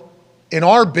world, in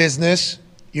our business,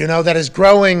 you know, that is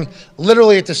growing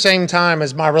literally at the same time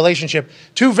as my relationship.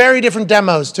 Two very different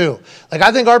demos, too. Like,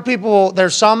 I think our people,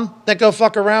 there's some that go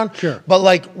fuck around. Sure. But,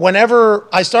 like, whenever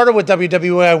I started with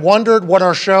WWE, I wondered what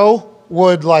our show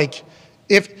would, like,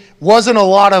 if wasn't a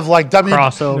lot of, like,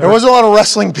 crossover. There wasn't a lot of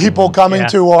wrestling people coming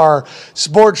to our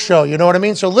sports show. You know what I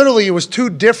mean? So, literally, it was two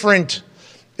different...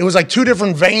 It was like two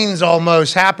different veins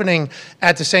almost happening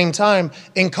at the same time.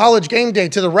 In College Game Day,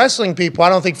 to the wrestling people, I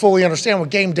don't think fully understand what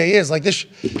game day is. Like this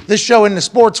show in the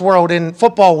sports world, in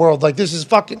football world, like this is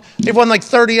fucking, they've won like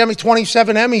 30 Emmys,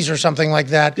 27 Emmys or something like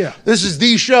that. Yeah. This is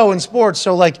the show in sports.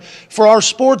 So like for our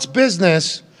sports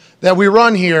business that we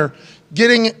run here,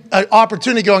 getting an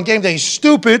opportunity to go on game day is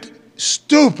stupid,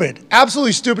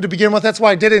 absolutely stupid to begin with. That's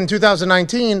why I did it in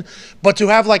 2019. But to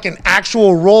have like an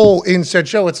actual role in said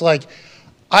show, it's like,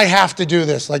 I have to do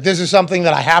this. Like, this is something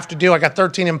that I have to do. I got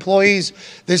 13 employees.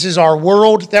 This is our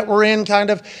world that we're in, kind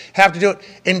of. Have to do it.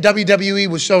 And WWE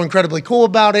was so incredibly cool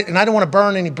about it, and I don't want to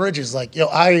burn any bridges. Like, you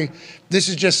know, this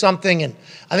is just something, and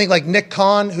I think, like, Nick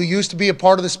Khan, who used to be a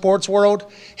part of the sports world,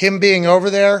 him being over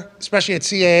there, especially at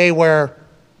CAA, where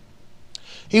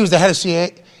he was the head of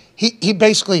CAA, he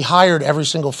basically hired every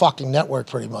single fucking network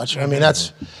pretty much. I mean,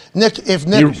 that's Nick. If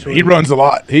Nick he runs a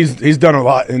lot. He's done a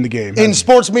lot in the game in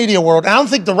sports media world. I don't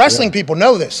think the wrestling people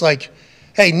know this. Like,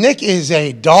 hey, Nick is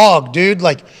a dog, dude.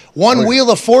 Like one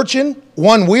wheel of fortune.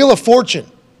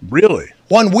 Really?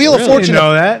 One wheel of fortune. You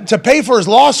know that? To pay for his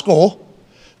law school,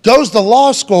 goes to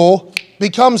law school,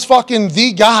 becomes fucking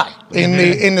the guy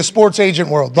in the sports agent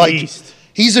world. Like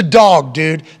he's a dog,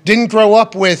 dude. Didn't grow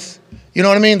up with. You know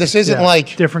what I mean? This isn't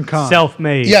like different kind.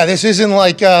 Self-made. Yeah, this isn't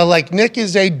like Nick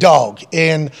is a dog,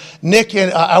 and Nick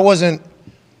and I wasn't.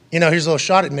 You know, here's a little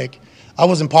shot at Nick. I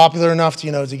wasn't popular enough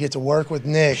to to get to work with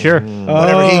Nick. Sure.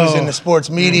 Whenever he was in the sports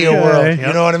media world,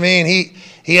 you know what I mean.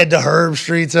 He had the Herb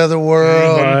Streets of the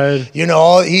world. You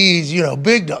know, he's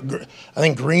big dog. I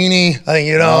think Greeny. I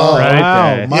think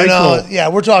Right. Michael. Yeah,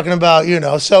 we're talking about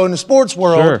So in the sports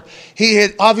world, he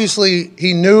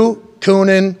knew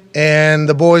Coonan and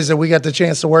the boys that we got the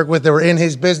chance to work with that were in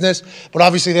his business, but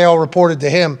obviously they all reported to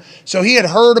him. So he had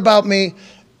heard about me.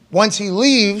 Once he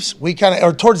leaves, we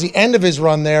towards the end of his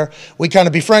run there, we kind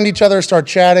of befriend each other, start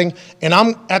chatting. And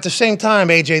I'm at the same time,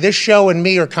 AJ, this show and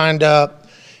me are kind of,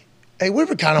 hey, we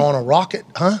were kind of on a rocket,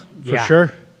 huh? For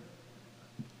sure.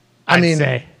 I'd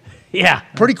say. Yeah.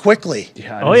 Pretty quickly.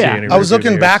 Yeah, I was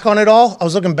looking back on it all.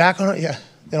 Yeah.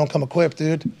 They don't come equipped,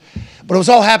 dude. But it was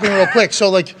all happening real quick. So,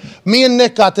 like, me and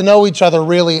Nick got to know each other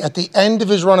really at the end of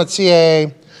his run at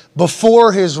CAA,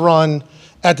 before his run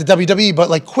at the WWE, but,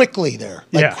 like, quickly there.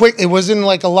 Like, quick. It wasn't,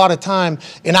 like, a lot of time.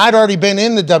 And I'd already been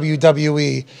in the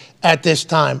WWE at this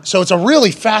time. So it's a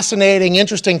really fascinating,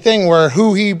 interesting thing where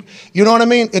you know what I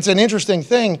mean? It's an interesting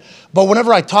thing. But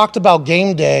whenever I talked about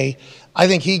game day, I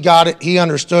think he got it, he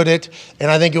understood it, and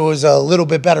I think it was a little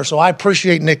bit better. So I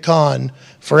appreciate Nick Khan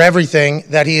for everything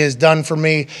that he has done for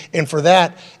me and for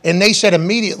that. And they said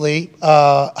immediately,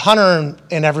 Hunter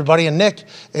and everybody, and Nick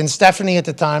and Stephanie at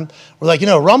the time, were like,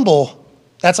 Rumble,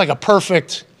 that's like a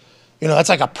perfect, that's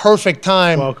like a perfect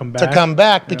time to come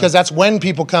back because that's when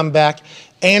people come back,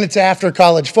 and it's after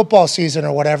college football season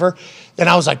or whatever. And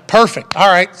I was like, perfect. All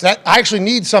right. I actually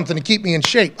need something to keep me in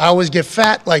shape. I always get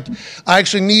fat. Like, I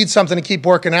actually need something to keep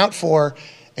working out for.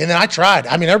 And then I tried.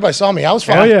 I mean, everybody saw me. I was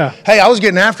fine. Oh, yeah. Hey, I was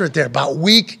getting after it there. About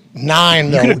week 9,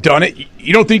 though. You could have done it.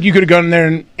 You don't think you could have gone in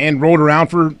there and rolled around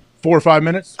for 4 or 5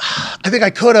 minutes? I think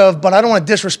I could have, but I don't want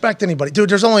to disrespect anybody. Dude,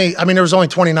 there was only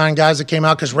 29 guys that came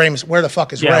out because where the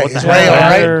fuck is Ray? Is Ray all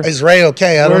right? Is Ray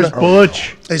okay? I don't know. Where's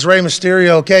Butch? Is Ray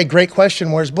Mysterio okay? Great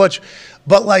question. Where's Butch?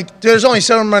 But, like, there's only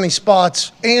so many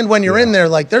spots. And when you're in there,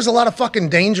 like, there's a lot of fucking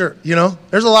danger,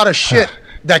 There's a lot of shit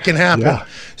that can happen. Yeah.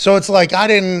 So it's like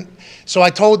so I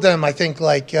told them, I think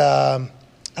like, I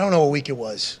don't know what week it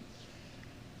was.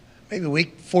 Maybe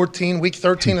week 14, week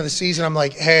 13 of the season. I'm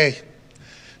like, hey,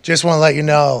 just want to let you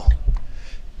know,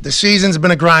 the season's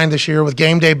been a grind this year with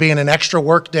game day being an extra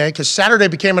work day because Saturday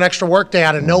became an extra work day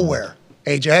out of nowhere.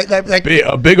 AJ,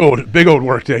 a big old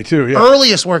work day too. Yeah,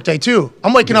 earliest work day too.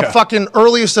 I'm waking up fucking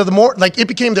earliest of the morning. Like it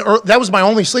became that was my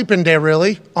only sleeping day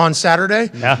really on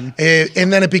Saturday. Yeah,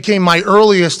 and then it became my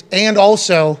earliest and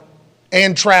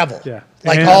travel. Yeah.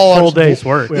 Like and all full day's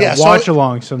work. Yeah, watch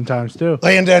along sometimes too.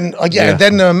 And then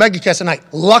then the MegaCast at night.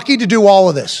 Lucky to do all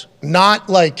of this. Not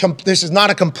like this is not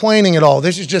a complaining at all.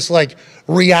 This is just like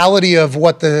reality of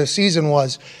what the season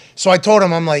was. So I told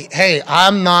him, I'm like, hey,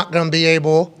 I'm not going to be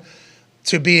able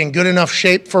to be in good enough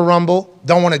shape for Rumble.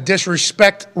 Don't want to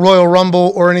disrespect Royal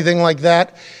Rumble or anything like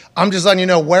that. I'm just letting you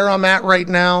know where I'm at right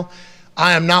now.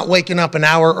 I am not waking up an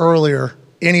hour earlier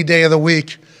any day of the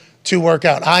week to work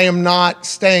out. I am not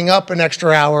staying up an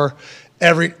extra hour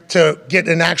to get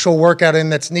an actual workout in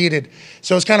that's needed.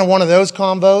 So it's kind of one of those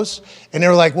combos. And they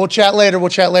were like, we'll chat later.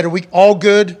 We all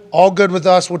good with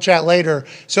us. We'll chat later.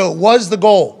 So it was the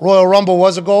goal. Royal Rumble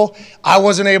was a goal. I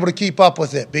wasn't able to keep up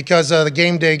with it because of the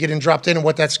game day getting dropped in and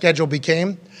what that schedule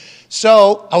became.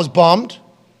 So I was bummed,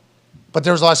 but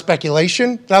there was a lot of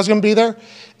speculation that I was going to be there.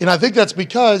 And I think that's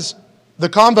because the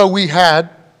convo we had,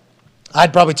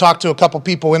 I'd probably talked to a couple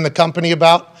people in the company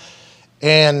about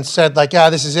and said like,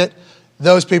 this is it.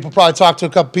 Those people probably talked to a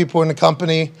couple people in the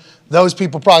company. Those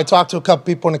people probably talked to a couple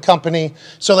people in the company.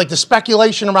 So like the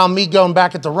speculation around me going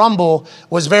back at the Rumble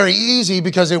was very easy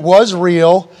because it was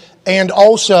real. And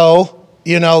also,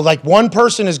 like one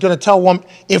person is going to tell one,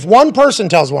 if one person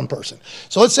tells one person.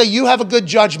 So let's say you have a good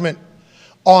judgment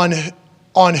on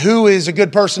who is a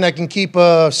good person that can keep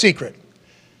a secret.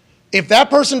 If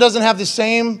that person doesn't have the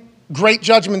same great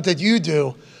judgment that you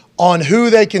do on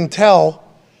who they can tell,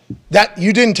 that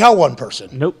you didn't tell one person.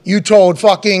 Nope. You told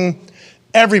fucking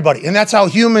everybody. And that's how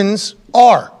humans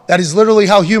are. That is literally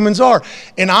how humans are.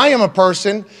 And I am a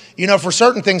person, for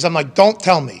certain things, I'm like, don't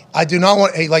tell me. I do not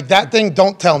want, hey, like that thing,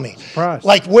 don't tell me. Surprise.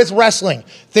 Like with wrestling,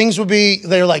 things would be,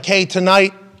 they're like, hey,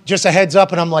 tonight, just a heads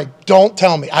up. And I'm like, don't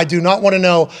tell me. I do not want to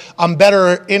know. I'm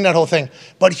better in that whole thing.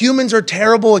 But humans are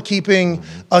terrible at keeping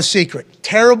a secret.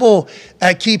 Terrible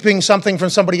at keeping something from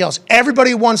somebody else.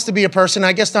 Everybody wants to be a person.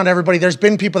 I guess not everybody. There's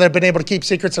been people that have been able to keep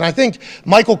secrets. And I think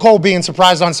Michael Cole being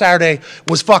surprised on Saturday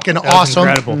was fucking awesome.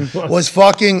 Incredible. Was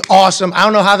fucking awesome. I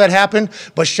don't know how that happened,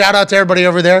 but shout out to everybody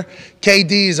over there.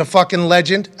 KD is a fucking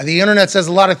legend. The internet says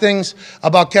a lot of things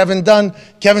about Kevin Dunn.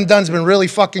 Kevin Dunn's been really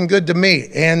fucking good to me.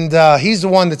 And he's the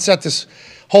one that set this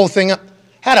whole thing up.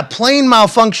 Had a plane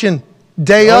malfunction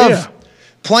day of. Yeah.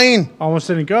 Plane almost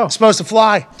didn't go. Supposed to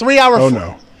fly 3 hour. Oh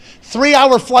no! 3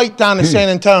 hour flight down to San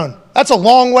Antonio. That's a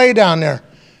long way down there.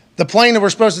 The plane that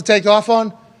we're supposed to take off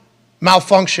on,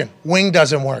 malfunction. Wing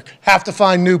doesn't work. Have to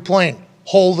find new plane.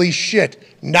 Holy shit!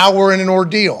 Now we're in an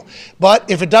ordeal.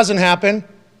 But if it doesn't happen,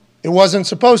 it wasn't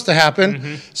supposed to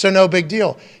happen. So no big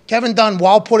deal. Kevin Dunn,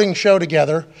 while putting show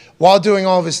together, while doing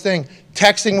all of his thing,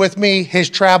 texting with me, his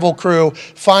travel crew,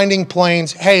 finding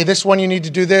planes. Hey, this one you need to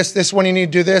do this. This one you need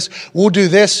to do this. We'll do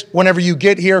this whenever you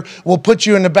get here. We'll put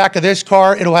you in the back of this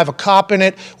car. It'll have a cop in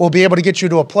it. We'll be able to get you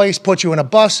to a place, put you in a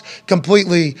bus,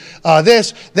 completely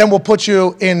this. Then we'll put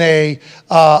you in a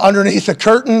underneath a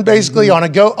curtain, basically on a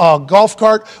golf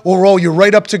cart. We'll roll you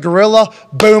right up to Gorilla.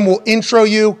 Boom, we'll intro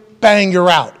you. Bang, you're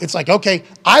out. It's like, okay,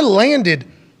 I landed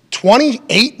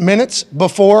 28 minutes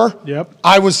before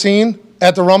I was seen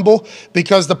at the Rumble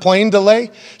because the plane delay.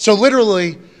 So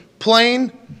literally,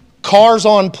 plane, cars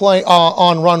on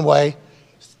runway,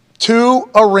 to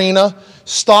arena,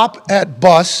 stop at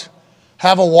bus,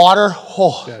 have a water.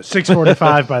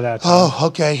 6:45 by that time. Oh,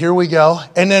 okay, here we go.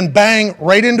 And then bang,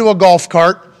 right into a golf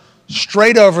cart,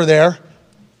 straight over there.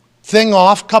 Thing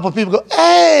off, couple of people go,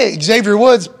 hey, Xavier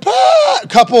Woods,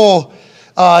 couple,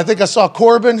 I think I saw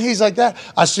Corbin, he's like that.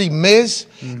 I see Miz,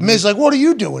 Miz like, what are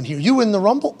you doing here? You in the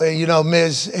Rumble?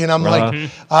 Miz, and I'm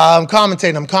like, I'm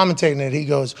commentating it. He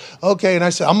goes, okay, and I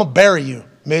said, I'm gonna bury you,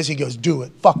 Miz. He goes, do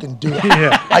it, fucking do it.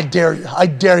 I dare you.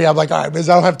 I'm like, all right, Miz,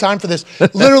 I don't have time for this.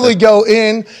 Literally go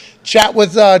in, chat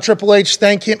with Triple H,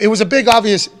 thank him. It was a big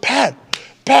obvious, Pat,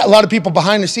 a lot of people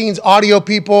behind the scenes, audio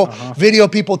people, video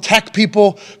people, tech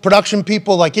people, production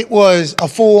people. Like it was a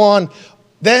full on.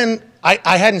 Then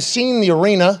I hadn't seen the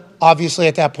arena, obviously,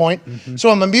 at that point. So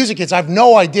I'm a music kids. I have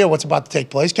no idea what's about to take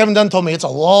place. Kevin Dunn told me it's a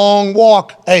long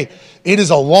walk. Hey, it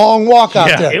is a long walk out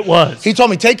there. It was. He told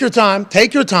me, take your time,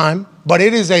 but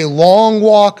it is a long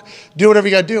walk. Do whatever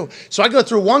you got to do. So I go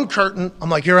through one curtain. I'm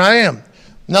like, here I am.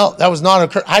 No, that was not a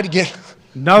curtain. I had to get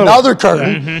Another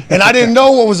curtain. And I didn't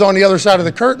know what was on the other side of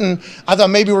the curtain. I thought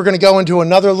maybe we're going to go into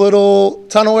another little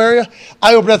tunnel area.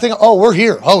 I opened that thing. Oh, we're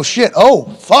here. Oh, shit. Oh,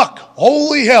 fuck.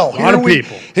 Holy hell. A lot of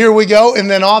people. Here we go. And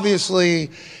then obviously,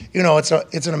 you know, it's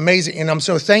an amazing, and I'm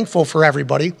so thankful for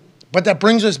everybody. But that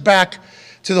brings us back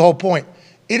to the whole point.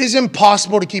 It is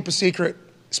impossible to keep a secret,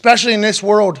 especially in this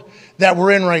world that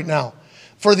we're in right now.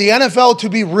 For the NFL to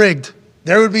be rigged,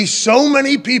 there would be so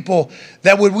many people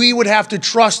that we would have to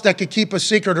trust that could keep a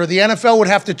secret, or the NFL would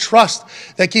have to trust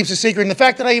that keeps a secret. And the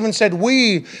fact that I even said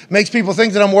we makes people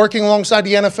think that I'm working alongside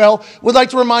the NFL. Would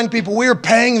like to remind people we are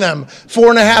paying them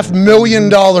 $4.5 million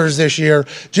this year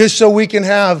just so we can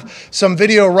have some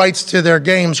video rights to their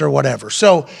games or whatever.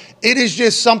 So it is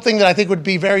just something that I think would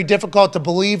be very difficult to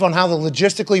believe on how the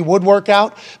logistically would work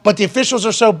out. But the officials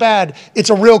are so bad, it's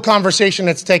a real conversation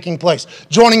that's taking place.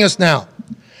 Joining us now,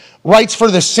 writes for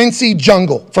the Cincy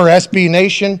Jungle for SB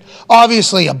Nation.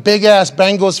 Obviously, a big-ass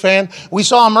Bengals fan. We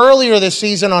saw him earlier this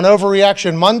season on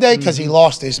Overreaction Monday because he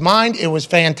lost his mind. It was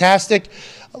fantastic.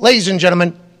 Ladies and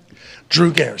gentlemen,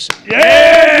 Drew Garrison.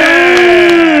 Yeah!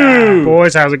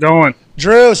 Boys, how's it going?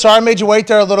 Drew, sorry I made you wait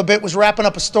there a little bit. Was wrapping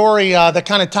up a story that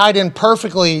kind of tied in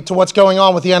perfectly to what's going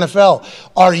on with the NFL.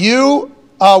 Are you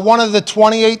one of the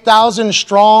 28,000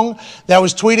 strong that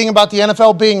was tweeting about the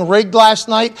NFL being rigged last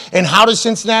night? And how does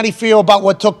Cincinnati feel about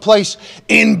what took place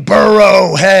in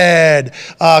Burrowhead,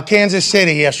 Kansas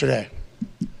City yesterday?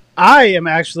 I am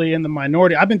actually in the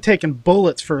minority. I've been taking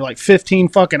bullets for like 15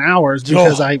 fucking hours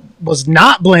because I was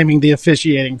not blaming the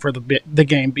officiating for the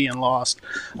game being lost.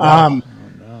 Wow.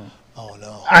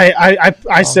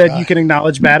 I said you can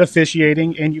acknowledge bad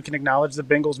officiating and you can acknowledge the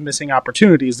Bengals missing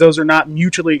opportunities. Those are not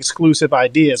mutually exclusive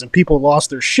ideas, and people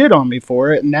lost their shit on me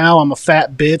for it. And now I'm a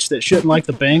fat bitch that shouldn't like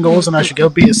the Bengals, and I should go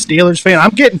be a Steelers fan. I'm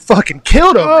getting fucking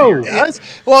killed over here, guys.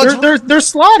 Well, they're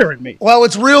slaughtering me. Well,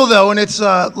 it's real though, and it's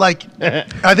like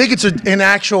I think it's an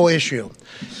actual issue.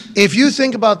 If you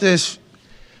think about this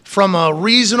from a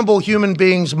reasonable human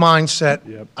being's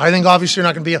mindset, I think obviously you're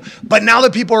not going to be. But now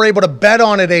that people are able to bet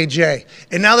on it, AJ,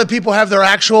 and now that people have their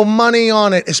actual money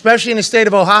on it, especially in the state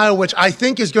of Ohio, which I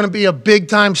think is going to be a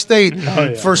big-time state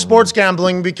for sports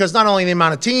gambling, because not only the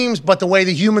amount of teams, but the way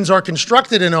the humans are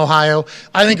constructed in Ohio,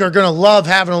 I think are going to love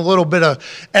having a little bit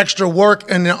of extra work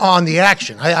on the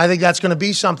action. I think that's going to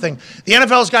be something. The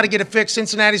NFL's got to get it fixed.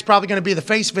 Cincinnati's probably going to be the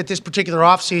face of it this particular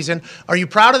offseason. Are you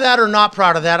proud of that or not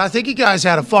proud of that? I think you guys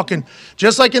had a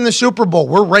just like in the Super Bowl,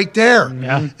 we're right there.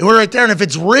 Yeah. We're right there. And if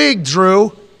it's rigged,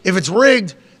 Drew, the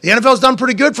NFL's done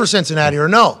pretty good for Cincinnati, or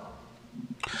no?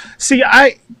 See,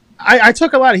 I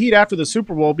took a lot of heat after the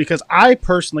Super Bowl because I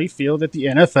personally feel that the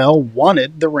NFL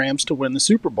wanted the Rams to win the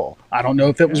Super Bowl. I don't know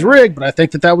if it was rigged, but I think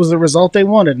that was the result they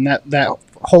wanted, and that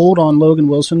hold on Logan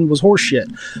Wilson was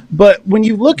horseshit. But when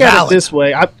you look at it this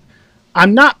way,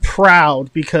 I'm not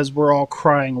proud because we're all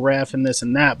crying ref and this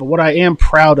and that, but what I am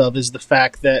proud of is the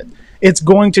fact that it's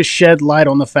going to shed light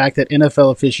on the fact that NFL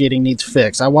officiating needs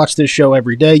fixed. I watch this show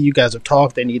every day. You guys have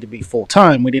talked. They need to be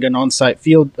full-time. We need an on-site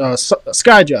field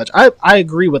sky judge. I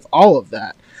agree with all of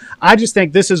that. I just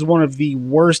think this is one of the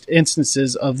worst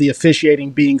instances of the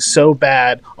officiating being so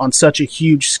bad on such a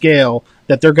huge scale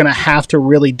that they're going to have to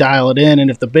really dial it in,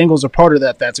 and if the Bengals are part of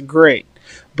that, that's great.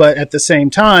 But at the same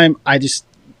time,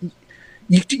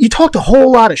 You talked a whole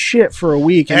lot of shit for a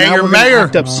week, and now your we're mayor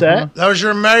upset. That was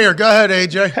your mayor. Go ahead,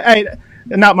 AJ. Hey,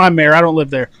 not my mayor. I don't live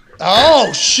there.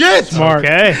 Oh shit! Smart.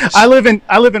 Okay. I live in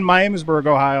Miamisburg,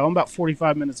 Ohio. I'm about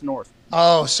 45 minutes north.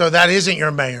 Oh, so that isn't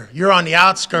your mayor. You're on the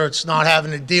outskirts, not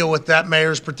having to deal with that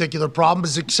mayor's particular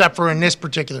problems, except for in this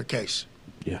particular case.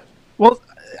 Yeah. Well,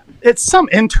 it's some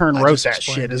intern wrote that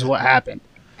shit. Is what happened.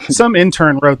 Some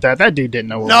intern wrote that. That dude didn't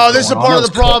know what was going on. No, this is a part of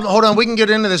the problem. Hold on. We can get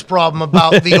into this problem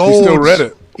about the olds. You still read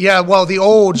it. Yeah, well, the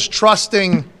olds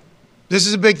trusting. This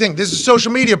is a big thing. This is a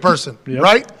social media person,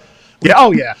 right? Yeah.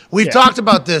 Oh, yeah. We've talked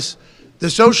about this. The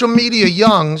social media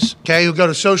youngs, who go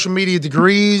to social media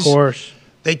degrees. Of course.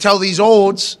 They tell these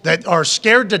olds that are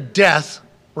scared to death,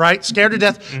 right? Scared to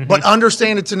death, but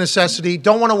understand it's a necessity.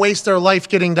 Don't want to waste their life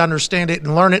getting to understand it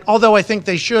and learn it, although I think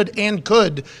they should and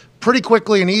could pretty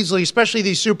quickly and easily, especially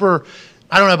these super,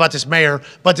 I don't know about this mayor,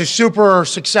 but the super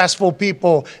successful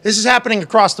people. This is happening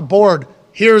across the board.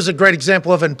 Here's a great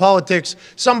example of it in politics.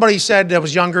 Somebody said that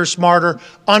was younger, smarter,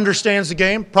 understands the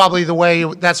game, probably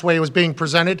that's the way it was being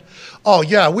presented. Oh,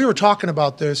 yeah, we were talking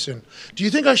about this, and do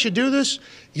you think I should do this?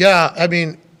 Yeah, I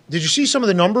mean, did you see some of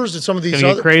the numbers that some of these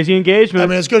other crazy engagement? I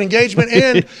mean, it's good engagement,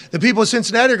 and the people of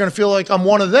Cincinnati are going to feel like I'm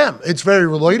one of them. It's very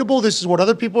relatable. This is what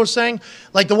other people are saying.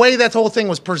 Like the way that whole thing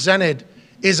was presented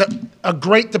is a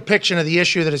great depiction of the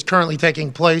issue that is currently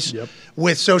taking place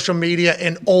with social media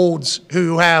and olds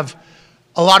who have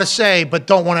a lot of say, but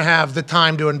don't want to have the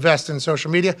time to invest in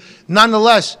social media.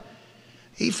 Nonetheless,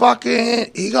 he got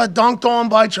dunked on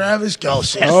by Travis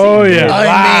Kelce. Oh, yeah.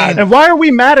 I mean, and why are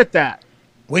we mad at that?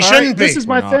 We shouldn't be. This is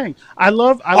my thing.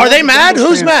 Are they mad?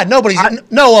 Who's mad? Nobody's.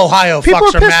 No Ohio people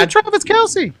fucks are are pissed mad. at Travis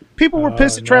Kelce. People were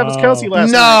pissed at Travis Kelce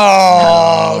last night.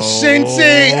 No,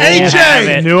 Cincy,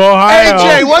 AJ, New Ohio.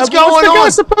 AJ, what's going What's the guy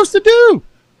on? supposed to do?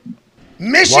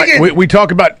 Michigan. We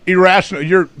talk about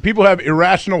irrational. People have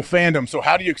irrational fandom. So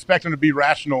how do you expect them to be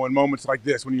rational in moments like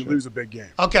this when you lose a big game?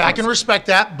 Okay, I can respect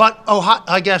that, but Ohio,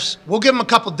 I guess we'll give them a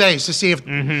couple days to see if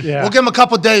Yeah. we'll give them a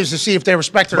couple days to see if they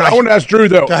respect it. But I want to ask Drew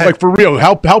though, like for real,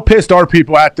 how pissed are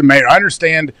people at the mayor? I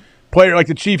understand player like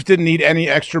the Chiefs didn't need any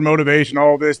extra motivation.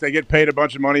 All this, they get paid a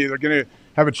bunch of money. They're going to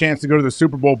have a chance to go to the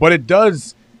Super Bowl, but it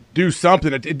does do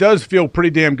something. It does feel pretty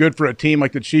damn good for a team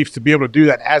like the Chiefs to be able to do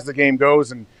that as the game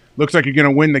goes and looks like you're going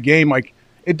to win the game. Like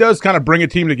it does kind of bring a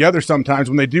team together sometimes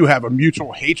when they do have a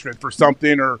mutual hatred for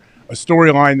something or a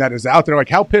storyline that is out there. Like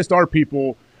how pissed are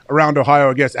people around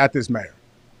Ohio, I guess, at this mayor?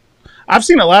 I've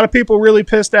seen a lot of people really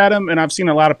pissed at him, and I've seen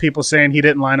a lot of people saying he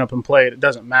didn't line up and play it. It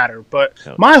doesn't matter. But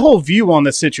my whole view on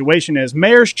this situation is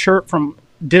mayors chirp from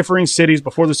differing cities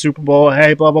before the Super Bowl.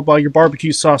 Hey, blah, blah, blah, your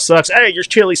barbecue sauce sucks. Hey, your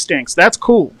chili stinks. That's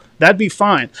cool. That'd be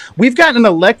fine. We've gotten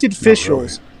elected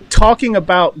officials talking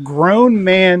about grown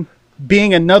man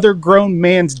being another grown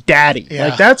man's daddy. Yeah.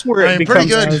 Like that's where it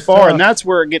becomes too far, and that's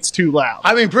where it gets too loud.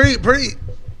 I mean,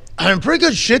 pretty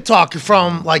good shit talk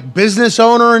from like business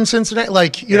owner in Cincinnati.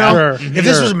 Like you know, if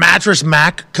this was Mattress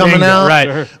Mac coming out,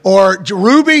 right? Or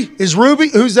Ruby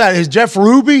who's that? Is Jeff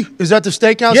Ruby? Is that the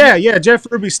steakhouse? Yeah, Jeff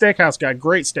Ruby Steakhouse guy,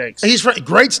 great steaks. He's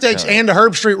great steaks, and the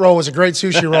Herb Street roll was a great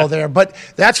sushi roll there. But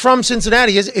that's from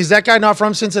Cincinnati. Is that guy not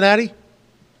from Cincinnati?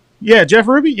 Yeah, Jeff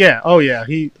Ruby? Yeah. Oh, yeah.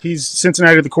 He's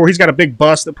Cincinnati to the core. He's got a big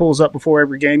bus that pulls up before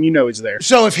every game. You know he's there.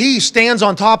 So if he stands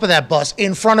on top of that bus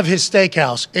in front of his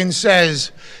steakhouse and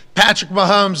says, Patrick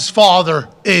Mahomes' father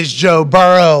is Joe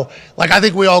Burrow, like I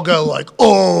think we all go like,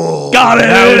 oh. Got it.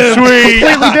 That was sweet.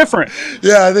 Completely different.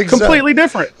 Yeah, I think completely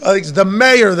different. I think the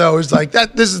mayor, though, is like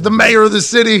that. This is the mayor of the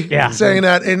city saying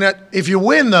that. And that if you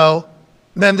win, though,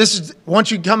 then this is,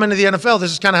 once you come into the NFL,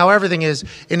 this is kind of how everything is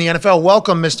in the NFL.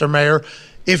 Welcome, Mr. Mayor.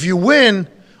 If you win,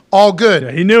 all good.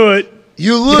 Yeah, he knew it.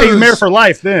 You lose. He's mayor for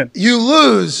life then. You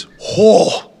lose.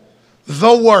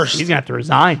 The worst. He's going to have to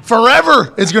resign.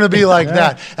 Forever it's going to be like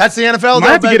that. That's the NFL. Might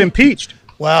have to get impeached.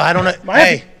 Well, I don't know.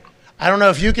 Hey, I don't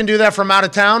know if you can do that from out of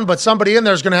town, but somebody in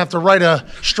there is going to have to write a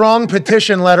strong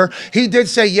petition letter. He did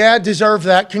say, yeah, deserve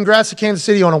that. Congrats to Kansas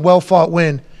City on a well-fought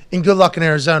win, and good luck in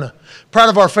Arizona. Proud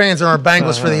of our fans and our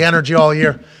Bengals for the energy all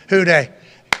year. Who dey?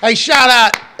 Hey, shout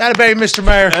out. That baby, Mr.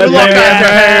 Mayor. Good luck out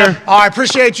there. I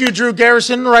appreciate you, Drew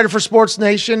Garrison, writer for Sports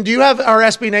Nation. Do you have our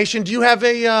SB Nation? Do you have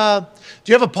a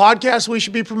podcast we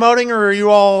should be promoting, or are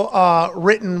you all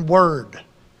written word?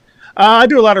 I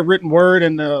do a lot of written word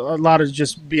and a lot of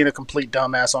just being a complete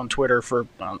dumbass on Twitter for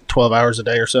 12 hours a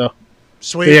day or so.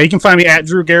 Sweet. But yeah, you can find me at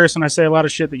Drew Garrison. I say a lot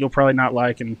of shit that you'll probably not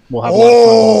like, and we'll have a lot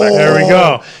of fun. There we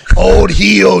go. Old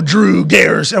heel Drew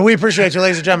Garrison. And we appreciate you,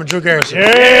 ladies and gentlemen, Drew Garrison.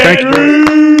 Yeah. Thank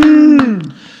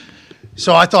you.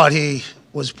 So I thought he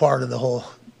was part of the whole.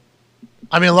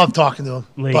 I mean, I love talking to him.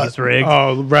 League's rigged.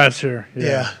 Oh, the Brad's here.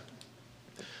 Yeah.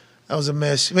 That was a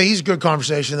miss. I mean, he's a good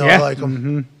conversation, though. I like him.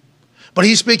 Mm-hmm. But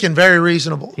he's speaking very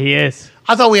reasonable. He is.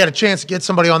 I thought we had a chance to get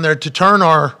somebody on there to turn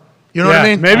our. You know what I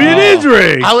mean? Maybe it is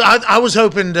rigged. I was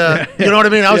hoping to. You know what I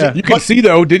mean? You can see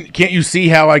though. Can't you see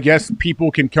how I guess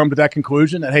people can come to that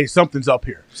conclusion that hey, something's up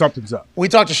here. Something's up. We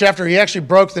talked to Schefter. He actually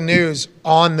broke the news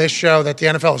on this show that the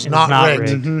NFL is not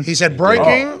rigged. Mm-hmm. He said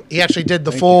breaking. He actually did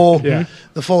the full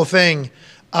thing.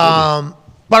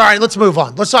 But all right, let's move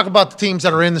on. Let's talk about the teams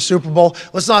that are in the Super Bowl.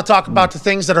 Let's not talk about the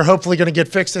things that are hopefully going to get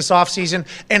fixed this offseason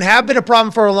and have been a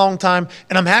problem for a long time.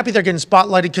 And I'm happy they're getting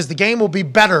spotlighted because the game will be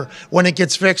better when it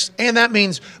gets fixed. And that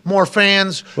means more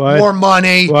fans, more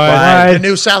money. The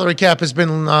new salary cap has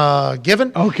been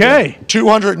given. Okay.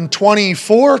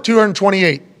 224,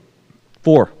 228.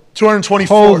 224.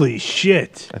 Holy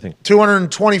shit. I think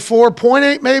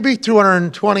 224.8 maybe,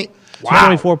 220.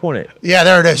 Wow. 24.8. Yeah,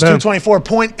 there it is.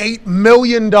 $224.8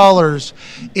 million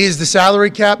is the salary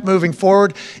cap moving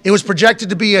forward. It was projected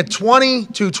to be at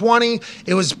 220.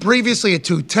 It was previously at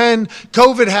 210.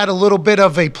 COVID had a little bit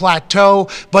of a plateau,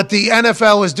 but the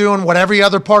NFL is doing what every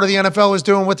other part of the NFL is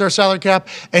doing with their salary cap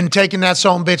and taking that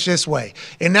son bitch this way.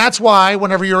 And that's why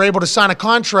whenever you're able to sign a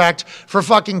contract for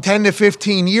fucking 10 to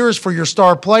 15 years for your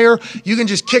star player, you can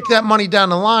just kick that money down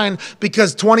the line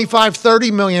because $25,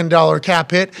 $30 million cap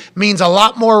hit means means a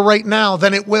lot more right now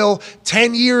than it will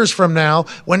 10 years from now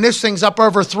when this thing's up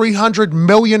over $300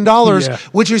 million,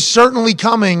 which is certainly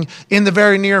coming in the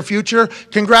very near future.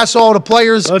 Congrats to all the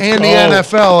players and the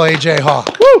NFL, AJ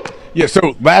Hawk. Woo! Yeah,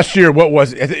 so last year, what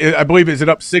was it? I believe, is it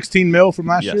up 16 mil from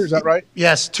last year? Is that right?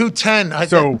 Yes, 210.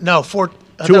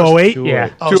 208? Yeah.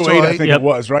 208, I think it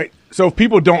was, right? So if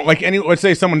people don't, let's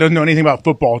say someone doesn't know anything about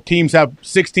football, teams have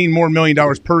 $16 million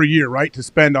more per year, right, to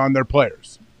spend on their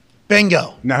players.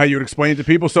 Bingo. Now how you would explain it to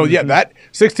people. So yeah, that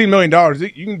 $16 million,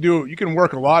 you can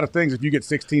work a lot of things if you get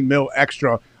 16 mil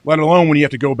extra, let alone when you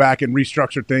have to go back and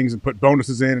restructure things and put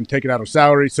bonuses in and take it out of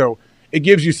salary. So it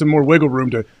gives you some more wiggle room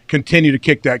to continue to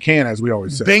kick that can, as we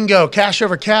always say. Bingo. Cash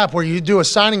over cap, where you do a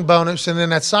signing bonus, and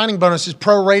then that signing bonus is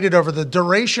prorated over the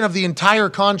duration of the entire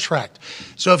contract.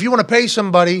 So if you want to pay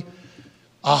somebody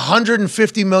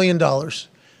 $150 million,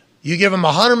 you give them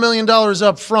 $100 million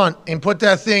up front and put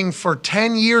that thing for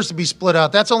 10 years to be split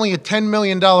out. That's only a $10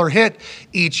 million hit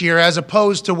each year, as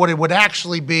opposed to what it would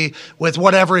actually be with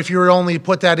whatever if you were only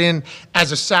put that in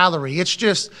as a salary.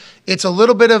 It's a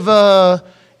little bit of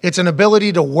it's an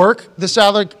ability to work the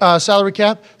salary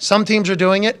cap. Some teams are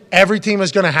doing it. Every team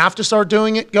is going to have to start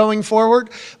doing it going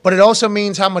forward. But it also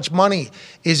means how much money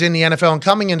is in the NFL and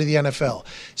coming into the NFL.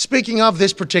 Speaking of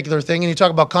this particular thing, and you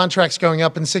talk about contracts going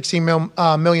up and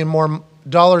 $16 million more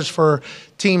dollars for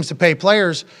teams to pay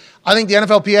players, I think the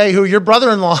NFLPA, who your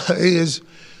brother-in-law is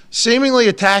seemingly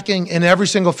attacking in every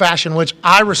single fashion, which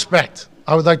I respect.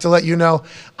 I would like to let you know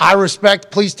I respect.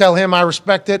 Please tell him I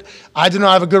respect it. I do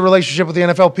not have a good relationship with the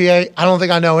NFLPA. I don't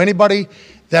think I know anybody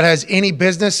that has any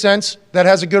business sense that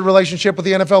has a good relationship with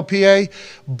the NFLPA,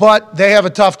 but they have a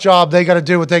tough job. They got to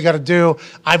do what they got to do.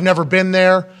 I've never been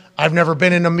there. I've never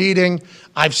been in a meeting.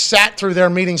 I've sat through their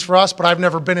meetings for us, but I've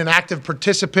never been an active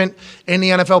participant in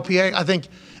the NFLPA. I think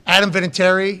Adam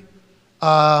Vinatieri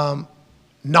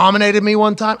nominated me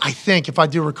one time, I think, if I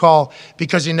do recall,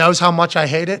 because he knows how much I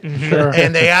hate it. Sure.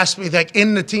 And they asked me, like,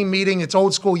 in the team meeting, it's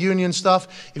old school union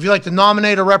stuff, if you'd like to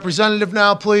nominate a representative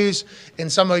now, please.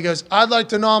 And somebody goes, I'd like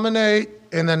to nominate.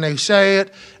 And then they say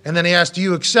it. And then he asks, do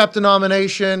you accept the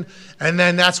nomination? And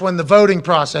then that's when the voting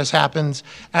process happens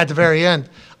at the very end.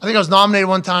 I think I was nominated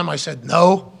one time. I said,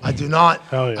 no, I do not.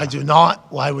 Hell yeah. I do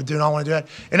not. Well, I do not want to do that.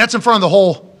 And that's in front of the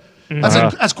whole.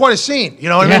 That's quite a scene. You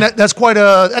know what I mean?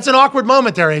 That's an awkward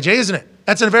moment there, AJ, isn't it?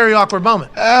 That's a very awkward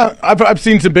moment. I've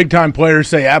seen some big time players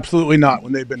say absolutely not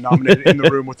when they've been nominated in the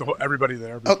room with everybody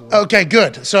there. Okay,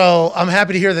 good. So I'm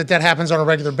happy to hear that happens on a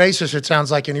regular basis. It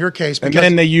sounds like in your case, and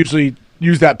then they usually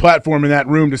use that platform in that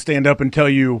room to stand up and tell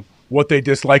you what they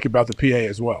dislike about the PA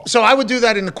as well. So I would do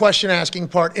that in the question asking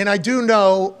part. And I do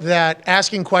know that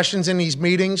asking questions in these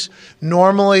meetings,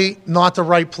 normally not the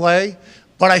right play.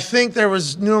 But I think there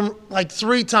was like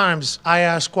 3 times I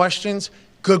asked questions.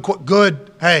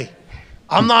 Good. Hey,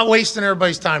 I'm not wasting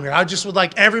everybody's time here. I just would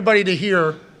like everybody to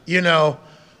hear,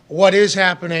 what is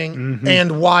happening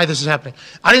and why this is happening.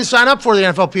 I didn't sign up for the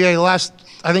NFLPA the last,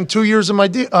 I think, 2 years of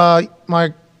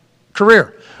my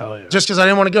career. Hell yeah. Just because I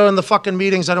didn't want to go in the fucking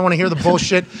meetings. I don't want to hear the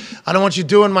bullshit. I don't want you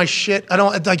doing my shit. I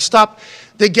don't, stop.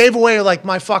 They gave away, like,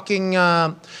 my fucking,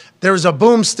 there was a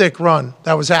boomstick run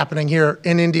that was happening here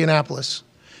in Indianapolis.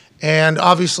 And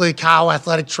obviously, Kyle,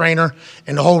 athletic trainer,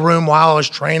 in the whole room while I was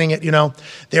training it,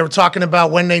 they were talking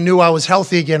about when they knew I was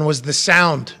healthy again was the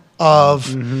sound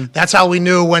of, that's how we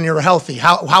knew when you were healthy,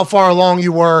 how far along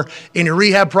you were in your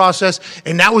rehab process.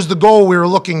 And that was the goal we were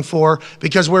looking for,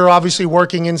 because we were obviously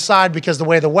working inside because the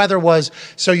way the weather was,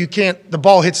 so the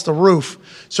ball hits the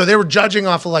roof. So they were judging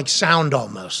off of like sound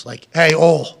almost, like, hey,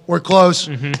 we're close,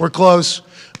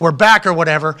 we're back or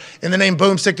whatever, and the name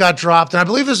Boomstick got dropped. And I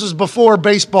believe this was before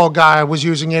Baseball Guy was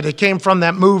using it. It came from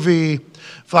that movie,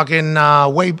 fucking,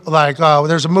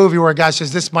 there's a movie where a guy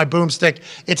says, this is my boomstick.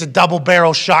 It's a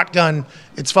double-barrel shotgun.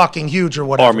 It's fucking huge or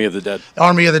whatever. Army of the Dead.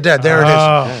 Army of the Dead. There it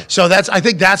is. So I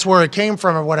think that's where it came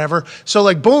from or whatever. So,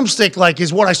 like, boomstick, like,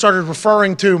 is what I started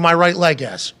referring to my right leg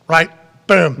as, right?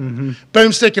 Boom.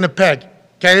 Boomstick and a peg.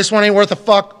 Okay, this one ain't worth a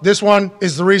fuck. This one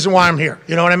is the reason why I'm here.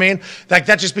 You know what I mean? Like,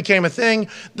 that just became a thing.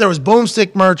 There was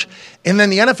boomstick merch. And then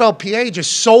the NFLPA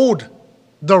just sold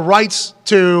the rights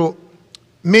to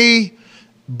me,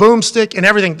 boomstick, and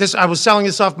everything. I was selling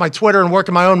this off my Twitter and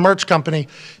working my own merch company.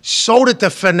 Sold it to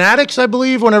Fanatics, I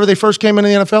believe, whenever they first came into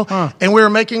the NFL. And we were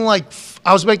making like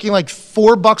I was making like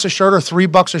 $4 a shirt or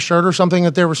 $3 a shirt or something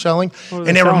that they were selling,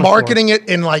 and they were marketing it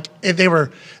in like they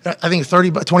were, I think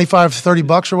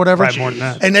 $25-$30 or whatever. Right, more than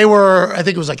that. And they were, I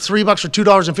think it was like $3 or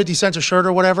 $2.50 a shirt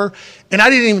or whatever. And I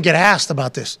didn't even get asked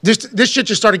about this. This shit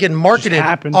just started getting marketed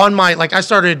on my, like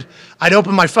I'd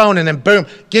open my phone and then boom,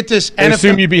 get this. They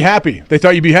assume you'd be happy. They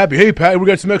thought you'd be happy. Hey, Pat, we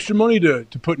got some extra money to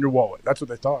put in your wallet. That's what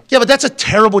they thought. Yeah, but that's a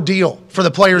terrible deal for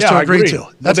the players to agree to.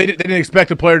 They didn't expect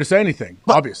the player to say anything,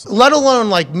 obviously. Let alone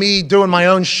like me doing my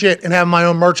own shit and having my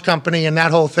own merch company and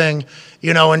that whole thing,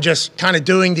 you know, and just kind of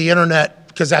doing the internet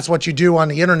because that's what you do on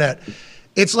the internet.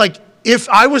 It's like if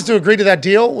I was to agree to that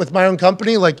deal with my own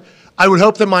company, like I would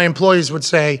hope that my employees would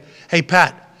say, hey,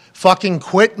 Pat, fucking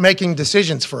quit making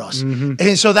decisions for us.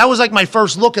 And so that was like my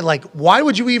first look at like, why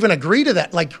would you even agree to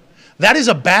that? Like, that is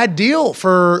a bad deal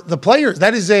for the players.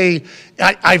 That is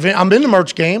I'm in the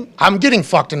merch game. I'm getting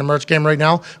fucked in the merch game right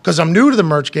now because I'm new to the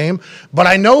merch game. But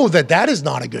I know that is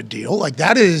not a good deal. Like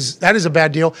that is a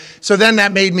bad deal. So then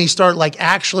that made me start like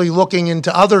actually looking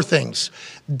into other things,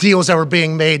 deals that were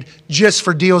being made just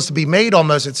for deals to be made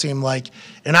almost, it seemed like.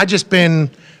 And I just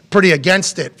been pretty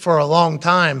against it for a long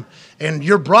time. And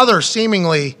your brother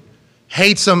seemingly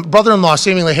hates them. Brother-in-law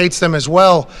seemingly hates them as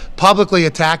well, publicly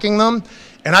attacking them.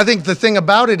 And I think the thing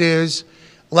about it is,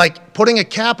 like, putting a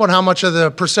cap on how much of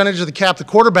the percentage of the cap the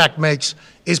quarterback makes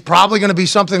is probably going to be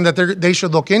something that they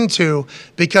should look into,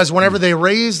 because whenever they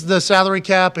raised the salary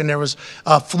cap and there was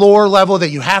a floor level that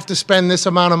you have to spend this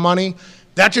amount of money,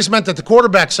 that just meant that the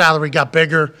quarterback salary got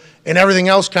bigger and everything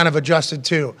else kind of adjusted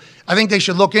too. I think they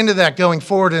should look into that going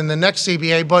forward in the next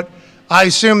CBA, but I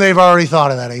assume they've already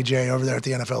thought of that, AJ, over there at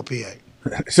the NFLPA.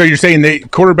 So you're saying the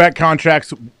quarterback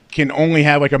contracts can only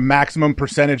have like a maximum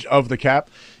percentage of the cap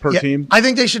per team? I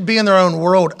think they should be in their own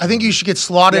world. I think you should get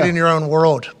slotted in your own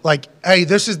world. Like, hey,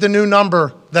 this is the new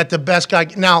number that the best guy.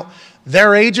 Now,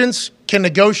 their agents can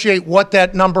negotiate what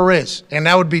that number is, and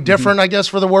that would be different, I guess,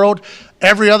 for the world.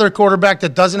 Every other quarterback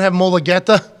that doesn't have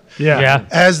Mulugeta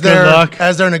as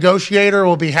their negotiator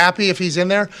will be happy if he's in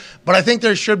there. But I think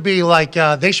there should be like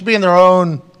they should be in their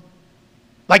own,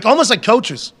 like almost like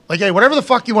coaches. Like, hey, whatever the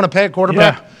fuck you want to pay a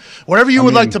quarterback. Whatever you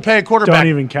would like to pay a quarterback, don't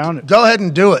even count it. Go ahead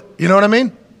and do it. You know what I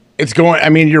mean? It's going. I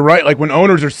mean, you're right. Like when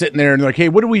owners are sitting there and they're like, "Hey,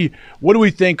 what do we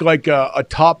think? Like a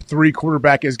top 3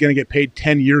 quarterback is going to get paid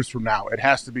 10 years from now." It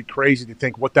has to be crazy to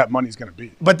think what that money is going to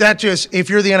be. But that just, if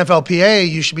you're the NFLPA,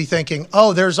 you should be thinking,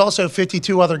 "Oh, there's also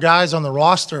 52 other guys on the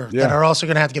roster that are also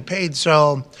going to have to get paid."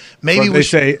 So maybe we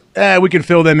say, we can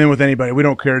fill them in with anybody. We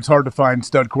don't care. It's hard to find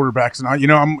stud quarterbacks, and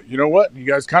you know what? You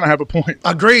guys kind of have a point.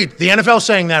 Agreed. The NFL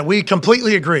saying that, we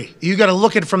completely agree. You got to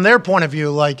look at it from their point of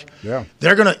view. Like,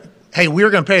 they're gonna. Hey, we're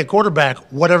going to pay a quarterback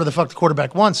whatever the fuck the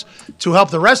quarterback wants. To help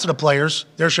the rest of the players,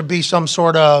 there should be some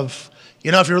sort of,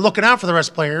 if you're looking out for the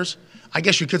rest of the players, I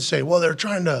guess you could say, well, they're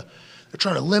trying to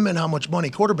limit how much money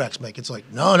quarterbacks make. It's like,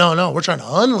 no, we're trying to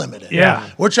unlimit it. Yeah.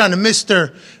 We're trying to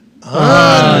Mr.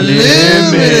 Unlimited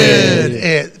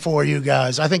it for you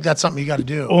guys. I think that's something you got to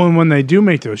do. Oh, and when they do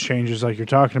make those changes, like you're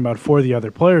talking about for the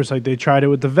other players, like they tried it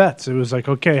with the vets. It was like,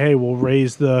 okay, hey, we'll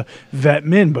raise the vet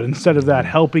min, but instead of that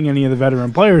helping any of the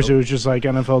veteran players, it was just like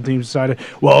NFL teams decided,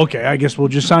 well, okay, I guess we'll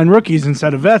just sign rookies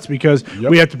instead of vets because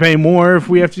we have to pay more if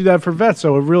we have to do that for vets.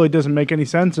 So it really doesn't make any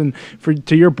sense. And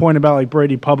to your point about like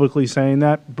Brady publicly saying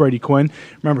that, Brady Quinn,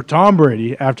 remember Tom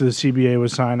Brady, after the CBA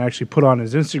was signed, actually put on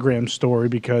his Instagram story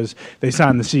because they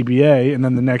signed the CBA, and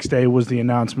then the next day was the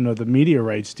announcement of the media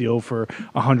rights deal for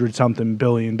 $100-something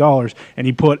billion. And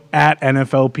he put at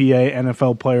NFLPA,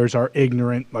 NFL players are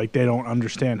ignorant, like they don't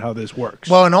understand how this works.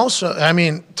 Well, and also, I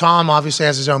mean, Tom obviously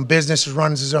has his own business,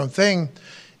 runs his own thing.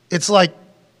 It's like,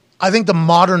 I think the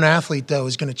modern athlete, though,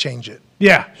 is going to change it.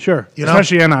 Yeah, sure.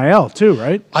 Especially NIL, too,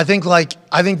 right? I think the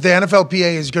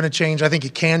NFLPA is going to change. I think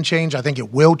it can change. I think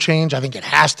it will change. I think it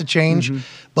has to change.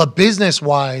 But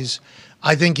business-wise,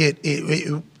 I think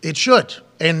it should.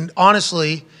 And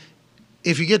honestly,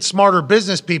 if you get smarter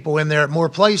business people in there at more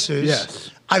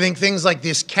places, I think things like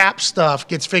this cap stuff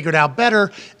gets figured out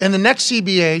better. And the next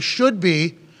CBA should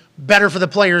be better for the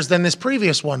players than this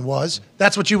previous one was.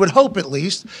 That's what you would hope, at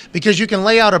least, because you can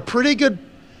lay out a pretty good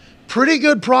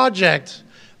project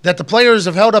that the players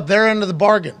have held up their end of the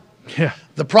bargain. Yeah.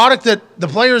 The product that the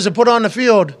players have put on the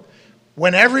field,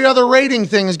 when every other rating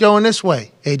thing is going this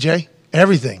way, AJ,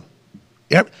 everything.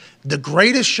 Yep. The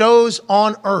greatest shows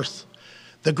on earth,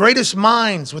 the greatest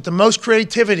minds with the most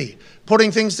creativity,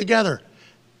 putting things together,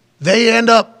 they end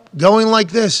up going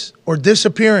like this or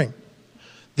disappearing.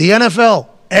 The NFL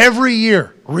every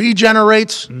year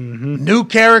regenerates, new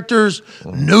characters,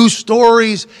 new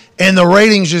stories, and the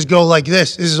ratings just go like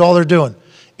this. This is all they're doing.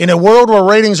 In a world where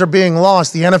ratings are being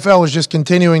lost, the NFL is just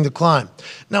continuing to climb.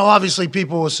 Now, obviously,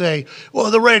 people will say, well,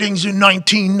 the ratings in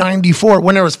 1994,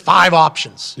 when there was 5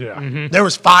 options. Yeah. There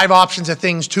was 5 options of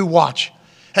things to watch.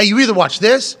 Hey, you either watch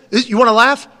this, you want to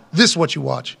laugh? This is what you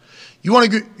watch. You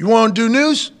want to do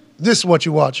news? This is what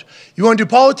you watch. You want to do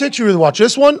politics? You either watch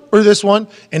this one or this one,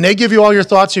 and they give you all your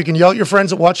thoughts so you can yell at your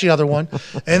friends that watch the other one.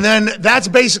 And then that's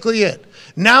basically it.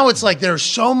 Now it's like there's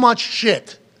so much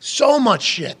shit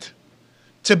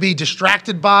to be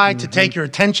distracted by, to take your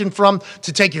attention from,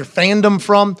 to take your fandom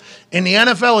from. And the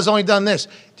NFL has only done this.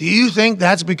 Do you think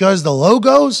that's because the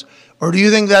logos, or do you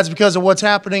think that's because of what's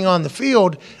happening on the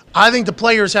field? I think the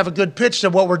players have a good pitch that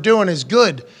what we're doing is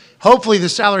good. Hopefully the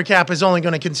salary cap is only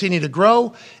going to continue to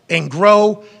grow and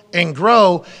grow and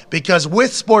grow, because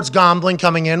with sports gambling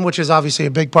coming in, which is obviously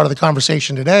a big part of the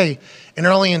conversation today, and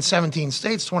they're only in 17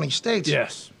 states, 20 states.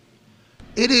 Yes.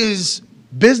 It is...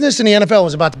 Business in the NFL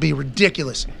is about to be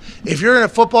ridiculous. If you're a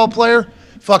football player,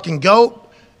 fucking go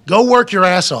work your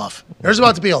ass off. There's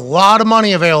about to be a lot of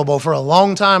money available for a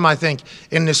long time, I think,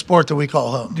 in this sport that we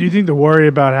call home. Do you think the worry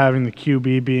about having the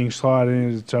QB being slotted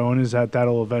in its own is that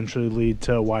that'll eventually lead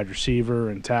to wide receiver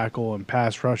and tackle and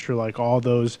pass rusher, like all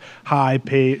those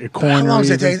high-paid corners?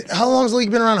 How long has the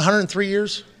league been around? 103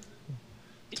 years?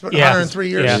 It's been 103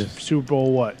 years? Yeah. Super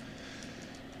Bowl what?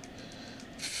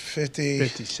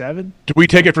 57. Do we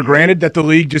take it for granted that the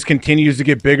league just continues to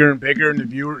get bigger and bigger, and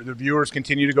the viewers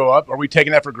continue to go up? Are we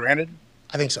taking that for granted?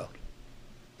 I think so.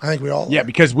 I think we all Yeah, are.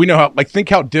 because we know how, think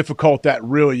how difficult that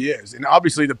really is. And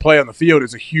obviously the play on the field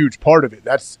is a huge part of it.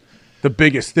 That's the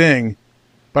biggest thing.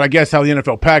 But I guess how the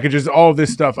NFL packages all of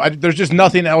this stuff, there's just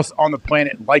nothing else on the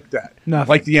planet like that. Nothing.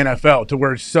 Like the NFL, to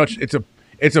where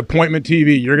it's appointment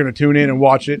TV. You're going to tune in and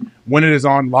watch it when it is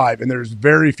on live. And there's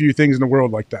very few things in the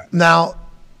world like that. Now,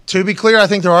 to be clear, I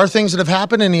think there are things that have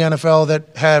happened in the NFL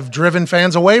that have driven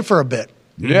fans away for a bit.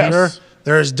 Yes. Sure.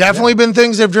 There's definitely been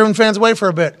things that have driven fans away for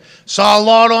a bit. Saw a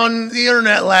lot on the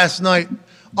internet last night.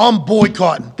 I'm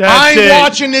boycotting. I ain't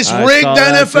watching this rigged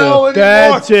NFL anymore.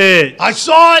 That's it. I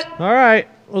saw it. All right,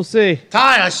 we'll see.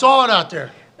 Ty, I saw it out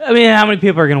there. I mean, how many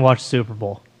people are going to watch the Super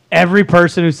Bowl? Every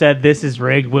person who said this is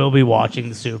rigged will be watching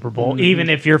the Super Bowl, even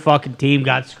if your fucking team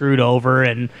got screwed over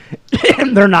and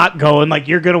they're not going. Like,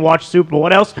 you're going to watch Super Bowl.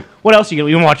 What else? What else are you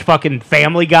going to watch? Fucking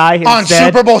Family Guy instead?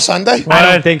 On Super Bowl Sunday?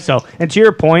 I don't think so. And to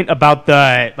your point about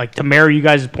to marry you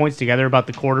guys' points together about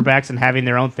the quarterbacks and having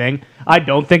their own thing, I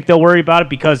don't think they'll worry about it,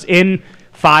 because in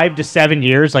 5 to 7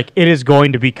 years, it is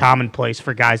going to be commonplace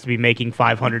for guys to be making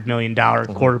 $500 million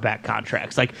quarterback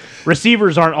contracts. Like,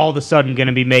 receivers aren't all of a sudden going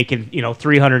to be making,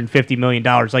 $350 million.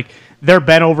 Like, they're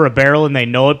bent over a barrel and they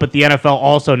know it, but the NFL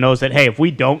also knows that, hey, if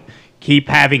we don't keep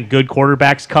having good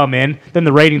quarterbacks come in, then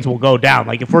the ratings will go down.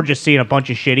 Like, if we're just seeing a bunch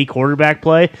of shitty quarterback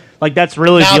play, that's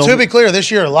really now. To be clear,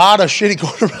 this year a lot of shitty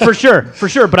quarterbacks for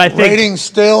sure. But I think ratings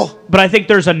still. But I think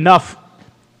there's enough.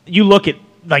 You look at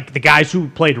the guys who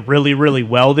played really, really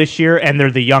well this year, and they're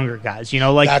the younger guys.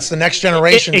 That's the next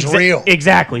generation's real.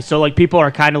 Exactly. So people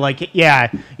are kind of like,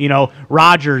 yeah,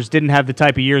 Rodgers didn't have the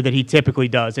type of year that he typically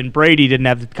does, and Brady didn't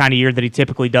have the kind of year that he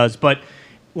typically does, but.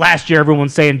 Last year,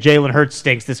 everyone's saying Jalen Hurts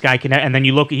stinks. This guy can, and then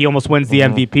you look, he almost wins the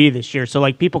MVP this year.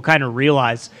 So people kind of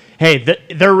realize, hey,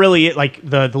 they're really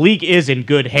the league is in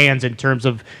good hands in terms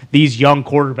of these young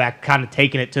quarterbacks kind of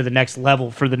taking it to the next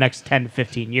level for the next 10 to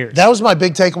 15 years. That was my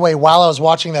big takeaway while I was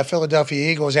watching that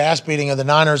Philadelphia Eagles ass beating of the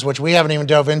Niners, which we haven't even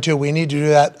dove into. We need to do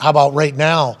that. How about right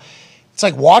now? It's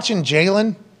like watching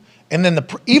Jalen, and then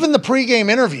even the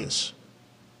pregame interviews,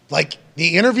 like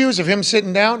the interviews of him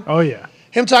sitting down. Oh yeah.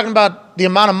 Him talking about the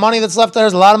amount of money that's left there.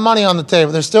 There's a lot of money on the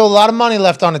table. There's still a lot of money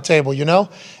left on the table,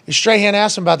 Strahan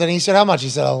asked him about that, and he said, how much? He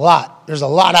said, a lot. There's a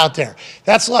lot out there.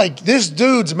 That's this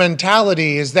dude's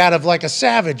mentality is that of a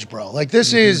savage, bro.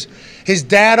 This is his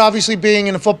dad, obviously, being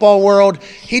in the football world.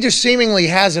 He just seemingly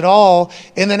has it all.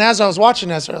 And then as I was watching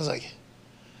that, I was like,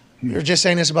 you're just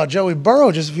saying this about Joey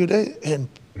Burrow just a few days. And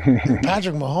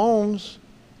Patrick Mahomes.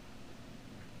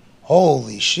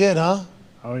 Holy shit, huh?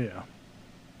 Oh, yeah.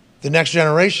 The next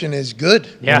generation is good.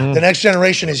 Yeah. The next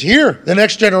generation is here. The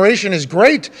next generation is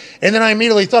great. And then I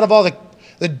immediately thought of all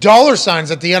the dollar signs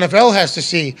that the NFL has to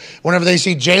see whenever they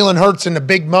see Jalen Hurts in the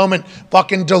big moment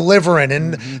fucking delivering,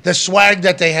 and the swag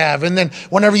that they have. And then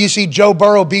whenever you see Joe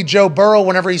Burrow be Joe Burrow,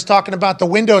 whenever he's talking about the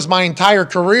windows my entire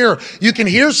career, you can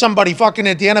hear somebody fucking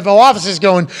at the NFL offices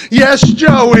going, yes,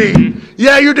 Joey.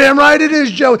 Yeah, you're damn right it is,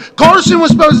 Joey. Carson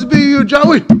was supposed to be you,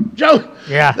 Joey. Joey.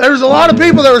 Yeah. There's a lot of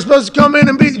people that were supposed to come in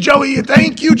and be Joey.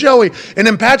 Thank you, Joey. And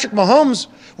then Patrick Mahomes,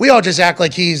 we all just act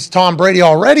like he's Tom Brady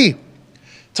already.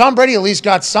 Tom Brady at least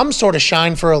got some sort of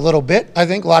shine for a little bit. I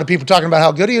think a lot of people talking about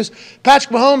how good he is.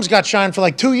 Patrick Mahomes got shine for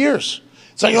like 2 years.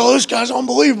 It's like, oh, this guy's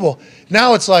unbelievable.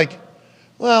 Now it's like,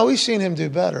 well, we've seen him do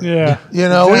better. Yeah. You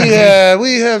know, exactly.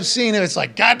 we have seen him. It's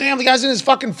like, goddamn, the guy's in his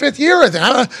fucking 5th year, I think.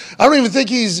 I don't even think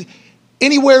he's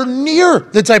anywhere near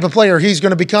the type of player he's going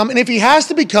to become. And if he has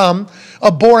to become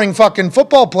a boring fucking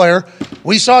football player,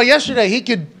 we saw yesterday he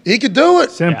could do it.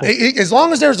 Simple. As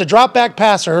long as there's a drop back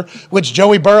passer, which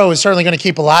Joey Burrow is certainly going to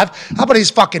keep alive. How about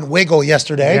his fucking wiggle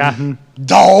yesterday? Yeah.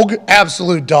 Dog,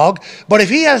 absolute dog. But if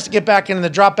he has to get back into the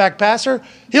drop back passer,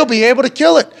 he'll be able to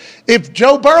kill it. If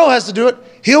Joe Burrow has to do it,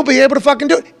 he'll be able to fucking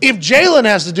do it. If Jalen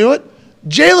has to do it,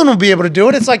 Jalen will be able to do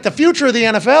it. It's like the future of the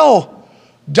NFL.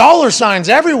 Dollar signs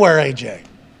everywhere, AJ.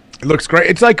 It looks great.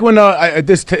 It's like when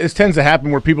this tends to happen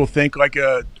where people think like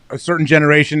a certain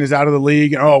generation is out of the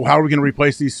league and, oh, how are we going to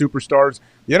replace these superstars?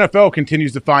 The NFL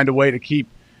continues to find a way to keep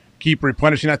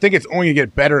replenishing. I think it's only going to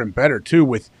get better and better, too,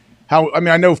 with how – I mean,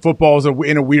 I know football is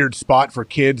in a weird spot for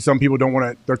kids. Some people don't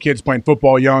want their kids playing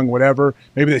football young, whatever.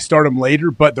 Maybe they start them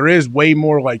later, but there is way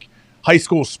more like high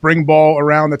school spring ball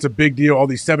around. That's a big deal, all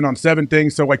these 7-on-7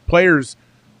 things. So, like, players –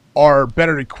 are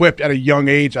better equipped at a young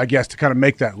age, I guess, to kind of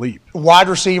make that leap. Wide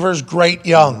receivers, great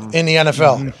young in the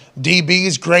NFL.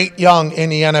 DBs, great young in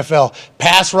the NFL.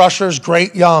 Pass rushers,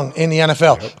 great young in the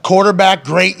NFL. Quarterback,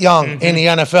 great young in the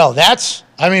NFL. That's,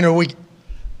 I mean, are we...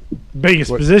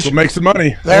 Biggest position. What makes the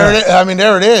money. There it is. I mean,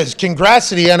 there it is. Congrats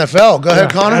to the NFL. Go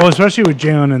ahead, Connor. Well, especially with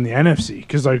Jalen in the NFC,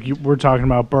 because like we're talking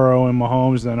about Burrow and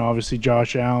Mahomes, then obviously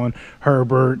Josh Allen,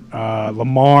 Herbert,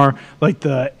 Lamar. Like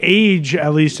the age,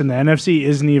 at least in the NFC,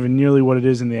 isn't even nearly what it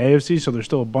is in the AFC. So there's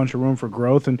still a bunch of room for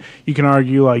growth. And you can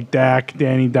argue like Dak,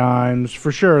 Danny Dimes,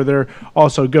 for sure they're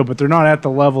also good, but they're not at the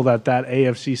level that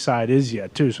AFC side is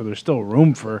yet, too. So there's still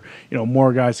room for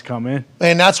more guys to come in.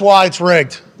 And that's why it's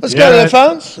rigged. Let's go to the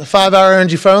phones. The 5-Hour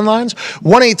Energy phone lines.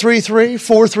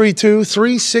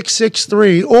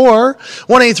 1-833-432-3663 or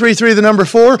 1-833 the number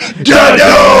 4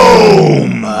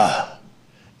 Dome.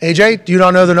 AJ, do you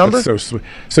not know the number? That's so sweet.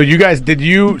 So you guys, did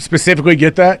you specifically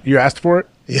get that? You asked for it?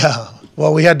 Yeah.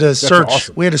 Well, we had to search.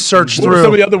 Awesome. We had to search What through. were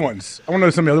some of the other ones? I want to know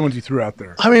some of the other ones you threw out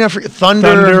there. I mean, I forget.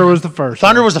 Thunder was the first.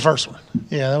 Thunder was the first one.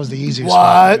 Yeah, that was the easiest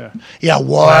What? one. Yeah,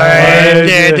 what? Yeah,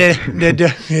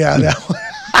 that one.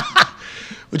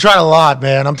 We tried a lot,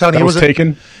 man. I'm telling you, It was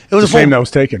taken. It was the same that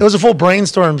was taken. It was a full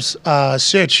brainstorm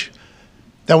sitch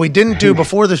that we didn't do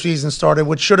before the season started,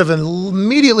 which should have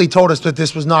immediately told us that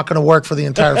this was not going to work for the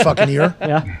entire fucking year.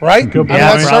 Yeah, right. Good point.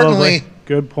 Yeah, certainly.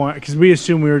 Good point. Because we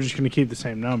assumed we were just going to keep the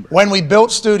same number. When we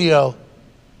built studio,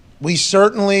 we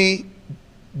certainly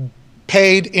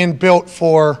paid and built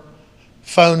for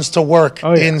phones to work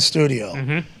in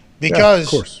studio because of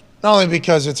course. Not only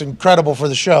because it's incredible for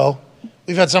the show.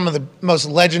 We've had some of the most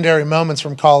legendary moments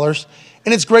from callers,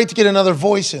 and it's great to get another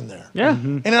voice in there. Yeah.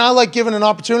 And I like giving an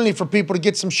opportunity for people to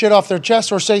get some shit off their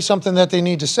chest or say something that they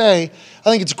need to say. I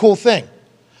think it's a cool thing.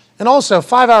 And also,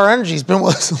 5-Hour Energy's been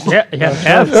with us. Yeah.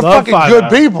 They're fucking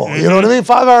good people. You know what I mean?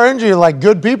 5-Hour Energy are like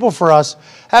good people for us.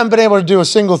 Haven't been able to do a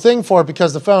single thing for it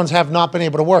because the phones have not been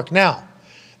able to work. Now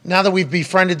that we've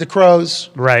befriended the Crows.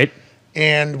 Right.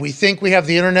 And we think we have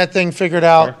the internet thing figured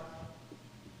out.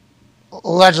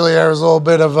 Allegedly, there was a little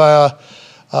bit of a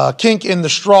kink in the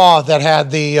straw that had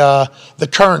the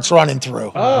currents running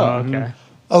through. Oh, okay.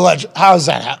 How does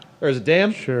that happen? There's a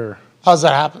dam? Sure. How does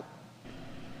that happen?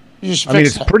 You just fix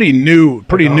it's that. pretty new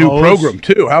program,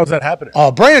 too. How is that happening?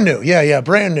 Oh, brand new. Yeah,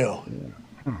 brand new.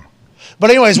 But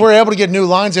anyways, we're able to get new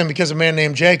lines in because of a man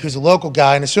named Jake, who's a local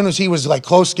guy. And as soon as he was like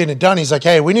close to getting it done, he's like,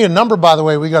 hey, we need a number, by the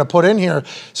way, we got to put in here.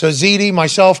 So ZD,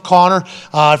 myself, Connor,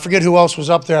 I forget who else was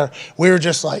up there. We were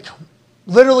just like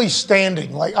literally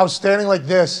standing. Like I was standing like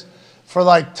this for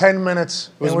like 10 minutes.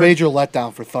 It was a major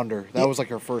letdown for Thunder. That was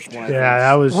like our first one.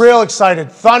 That was real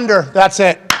excited. Thunder, that's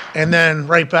it. And then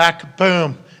right back,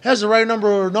 boom. Has the right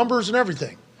number of numbers and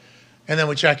everything. And then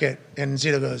we check it, and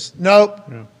Zito goes, nope.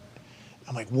 Yeah.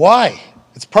 I'm like, why?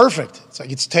 It's perfect. It's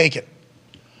like, it's taken.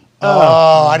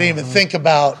 Oh, I didn't even think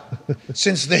about,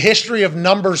 since the history of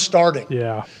numbers starting.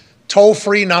 Yeah.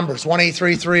 Toll-free numbers,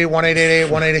 1-833,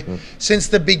 1-888-188. Since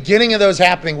the beginning of those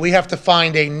happening, we have to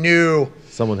find a new.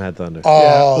 Someone had Thunder.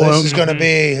 Oh, this is going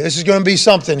to be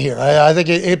something here. I think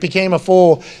it became a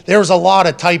full. There was a lot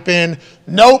of type in.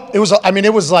 Nope. It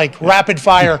was like rapid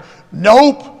fire.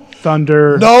 Nope.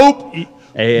 Thunder. Nope.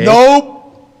 AA. Nope.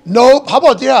 Nope. How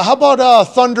about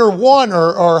Thunder 1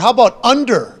 or how about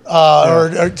Under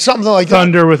or something like that?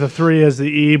 Thunder with a 3 as the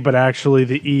E, but actually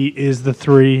the E is the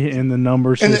 3 in the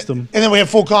number system. And then we have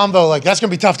full combo. Like, that's going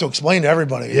to be tough to explain to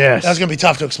everybody. Yes. That's going to be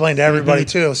tough to explain to everybody,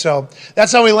 too. So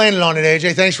that's how we landed on it,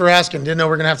 AJ. Thanks for asking. Didn't know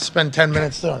we are going to have to spend 10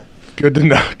 minutes doing it. Good to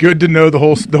know. Good to know the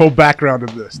whole background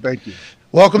of this. Thank you.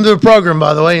 Welcome to the program,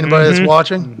 by the way, anybody that's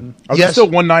watching. Are there still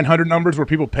 1-900 numbers where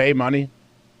people pay money?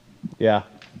 Yeah.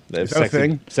 Is that a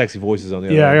thing? Sexy voices on the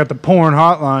other Yeah, end. I got the porn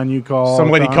hotline you call. Some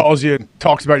lady calls you and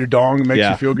talks about your dong and makes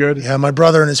you feel good? Yeah, my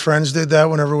brother and his friends did that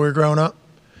whenever we were growing up.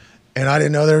 And I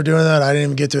didn't know they were doing that. I didn't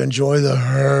even get to enjoy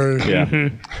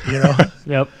the you know?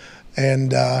 Yep.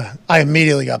 And I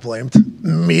immediately got blamed.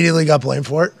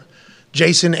 For it.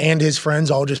 Jason and his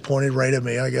friends all just pointed right at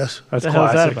me, I guess. That's What the hell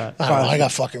is that classic. about? I don't know, I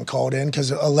got fucking called in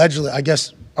because allegedly, I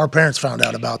guess our parents found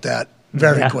out about that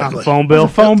very quickly. Phone bill.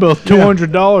 Phone bill,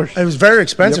 $200. It was very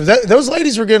expensive. Those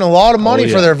ladies were getting a lot of money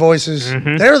for their voices.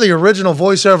 They're the original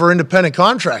voiceover independent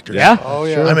contractors. Yeah. Oh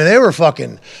yeah. I mean, they were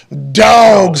fucking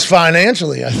dogs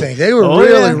financially, I think. They were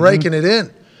really raking it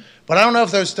in. But I don't know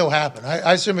if those still happen.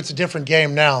 I assume it's a different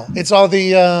game now. It's all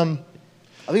the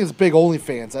I think it's big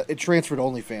OnlyFans. It transferred to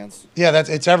OnlyFans. yeah,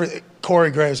 it's every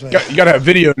Corey Graves, man. You got to have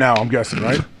video now, I'm guessing,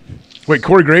 right? Wait,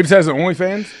 Corey Graves has an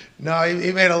OnlyFans? No,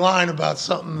 he made a line about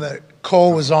something that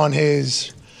Cole was on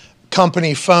his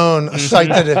company phone, a site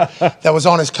that was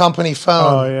on his company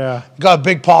phone. Oh, yeah. Got a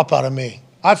big pop out of me.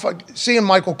 Seeing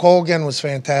Michael Cole again was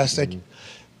fantastic.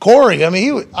 Corey, I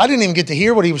mean, I didn't even get to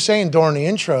hear what he was saying during the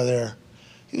intro there.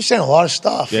 He was saying a lot of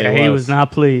stuff. Yeah, he was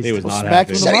not pleased. He was not smack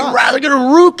happy. He said he'd rather get a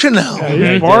root canal.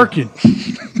 He's barking.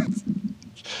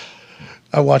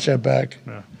 I watched that back.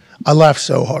 Yeah. I laughed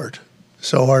so hard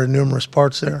in numerous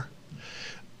parts there.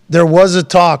 There was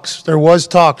talks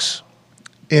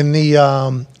in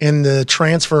the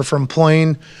transfer from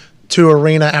plane to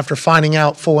arena after finding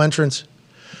out full entrance.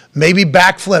 Maybe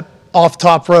backflip off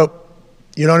top rope.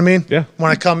 You know what I mean? Yeah.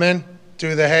 When I come in,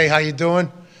 do the hey, how you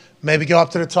doing? Maybe go up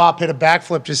to the top, hit a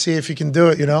backflip to see if you can do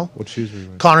it, you know? What shoes were you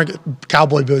wearing? Connor,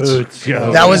 cowboy boots.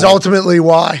 Yeah. That was ultimately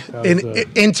why.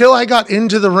 Until I got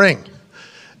into the ring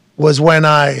was when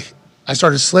I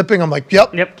started slipping. I'm like,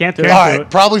 yep, Can't do it. all right,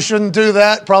 probably shouldn't do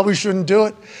that. Probably shouldn't do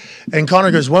it. And Connor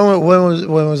goes, when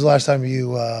was the last time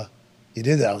you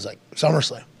did that? I was like,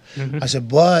 SummerSlam. I said,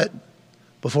 but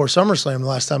before SummerSlam, the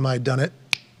last time I had done it,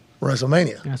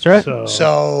 WrestleMania. That's right.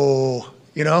 So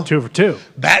you know, 2 for 2.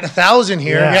 Batting 1,000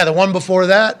 here. Yeah. The one before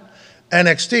that,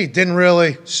 NXT didn't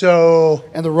really. So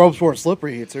And the ropes weren't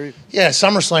slippery either. yeah,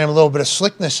 SummerSlam, a little bit of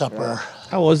slickness up there.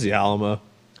 How was the Alamo?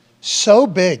 So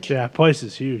big. Yeah, place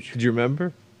is huge. Did you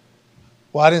remember?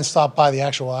 Well, I didn't stop by the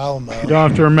actual Alamo. You don't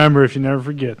have to remember if you never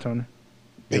forget, Tony.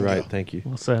 You're Bingo. right. Thank you.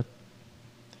 Well said.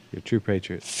 You're a true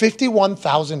patriot.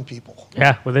 51,000 people.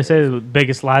 Yeah. Well, they say the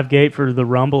biggest live gate for the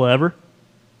Rumble ever.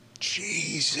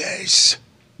 Jesus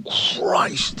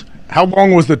Christ. How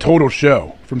long was the total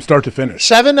show from start to finish?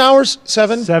 7 hours?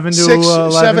 7 7 to 6,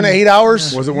 11. 7 to 8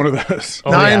 hours? Was it one of those?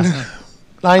 Nine, yeah.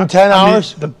 9, 10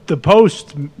 hours? The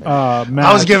post match.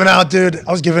 I was giving out, dude.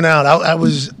 I was giving out. I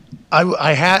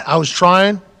was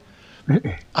trying.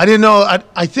 I didn't know.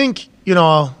 I think, you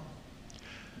know,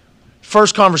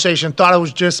 first conversation, thought it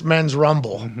was just men's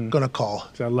Rumble going to call.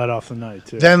 So I let off the night,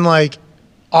 too. Then I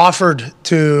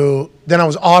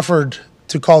was offered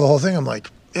to call the whole thing. I'm like,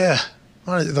 yeah.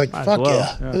 Like, Might as fuck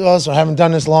well. yeah. Also, I haven't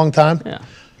done this a long time. Yeah.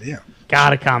 Yeah.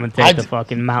 Gotta commentate the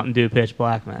fucking Mountain Dew pitch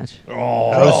black match.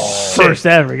 Oh, first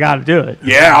ever. Gotta do it.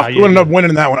 Yeah. Who ended up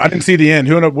winning that one? I didn't see the end.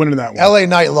 Who ended up winning that one? LA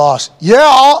Knight lost.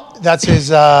 Yeah, that's his.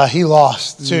 He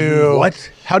lost to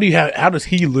What? How does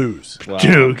he lose?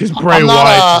 Dude, because Bray I'm not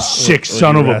Wyatt's a sick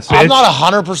son of a bitch. I'm not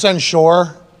 100%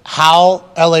 sure how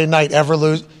LA Knight ever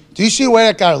lose. Do you see the way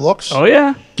that guy looks? Oh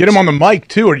yeah. Get him on the mic,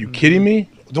 too. Are you kidding me?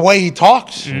 The way he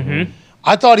talks.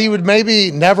 I thought he would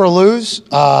maybe never lose.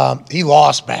 He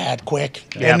lost bad,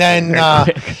 quick, Yeah, and then very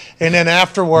quick. and then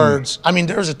afterwards, I mean,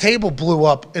 there was a table blew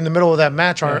up in the middle of that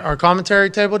match. Our commentary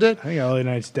table did. I think LA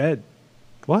Knight's dead.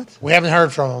 What? We haven't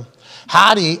heard from him.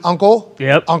 Hottie, Uncle.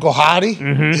 Yep. Uncle Hottie,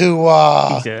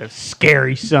 who He's a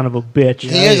scary son of a bitch.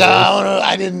 he is. I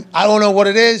don't know. I don't know what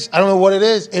it is.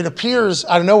 It appears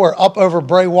out of nowhere up over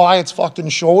Bray Wyatt's fucking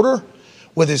shoulder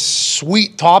with his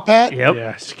sweet top hat. Yep.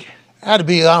 Yes. Had to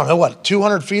be, I don't know, what,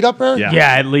 200 feet up there? Yeah.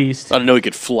 Yeah, at least. I didn't know he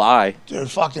could fly.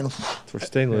 Dude, fucking That's where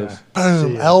Sting lives.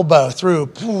 boom, elbow through,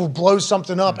 blows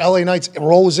something up. LA Knights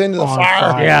rolls into the On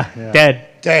fire. fire. Yeah. Dead.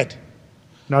 Dead.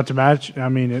 Not to match. I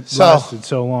mean, it So- lasted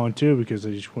so long, too, because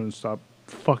they just wouldn't stop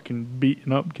fucking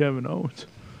beating up Kevin Owens.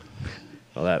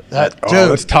 Dude,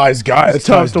 that's Ty's guy. That's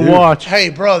tough to watch. Hey,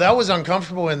 bro, that was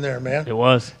uncomfortable in there, man. It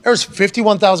was. There was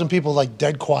 51,000 people, like,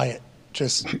 dead quiet.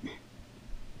 Just,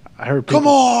 I heard. Come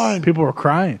on! People were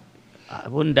crying. I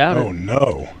wouldn't doubt it. Oh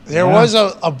no! There was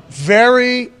a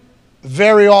very,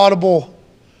 very audible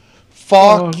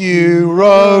 "fuck you,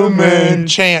 Roman"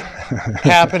 chant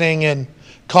happening, and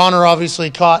Connor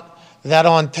obviously caught that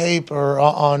on tape or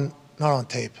not on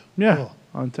tape. Yeah,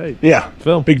 on tape. Yeah,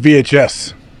 film. Big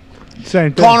VHS.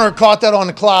 Same thing. Connor caught that on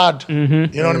the cloud. You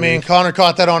know what I mean? Connor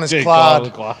caught that on his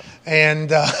cloud.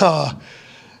 And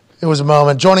it was a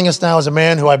moment. Joining us now is a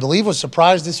man who I believe was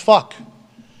surprised as fuck.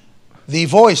 The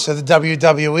voice of the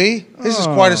WWE. This is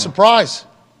quite a surprise.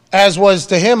 As was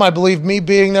to him, I believe, me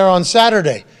being there on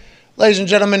Saturday. Ladies and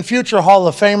gentlemen, future Hall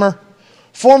of Famer,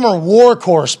 former war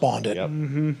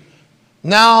correspondent,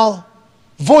 now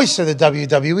voice of the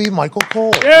WWE, Michael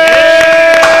Cole.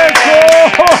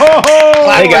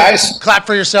 Hey guys, clap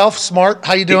for yourself. Smart.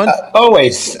 How you doing?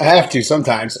 Always. I have to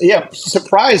sometimes. Yeah,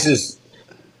 surprises,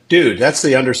 dude. That's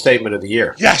the understatement of the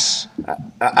year. Yes.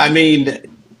 I mean,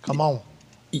 come on.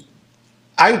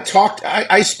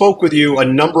 I spoke with you a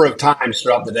number of times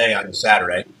throughout the day on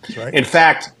Saturday. Right. In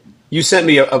fact, you sent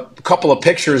me a couple of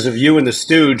pictures of you and the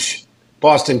Stooge,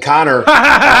 Boston Connor,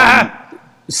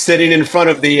 sitting in front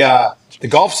of the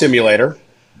golf simulator.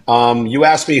 You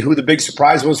asked me who the big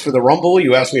surprise was for the Rumble.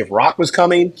 You asked me if Rock was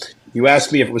coming. You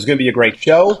asked me if it was going to be a great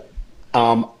show.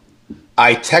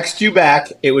 I text you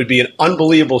back. It would be an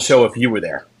unbelievable show if you were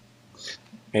there.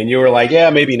 And you were like, yeah,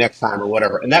 maybe next time or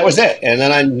whatever. And that was it. And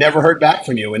then I never heard back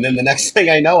from you. And then the next thing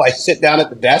I know, I sit down at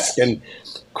the desk and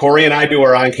Corey and I do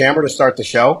our on camera to start the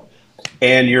show.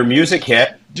 And your music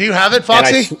hit. Do you have it,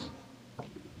 Foxy?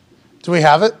 Do we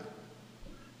have it?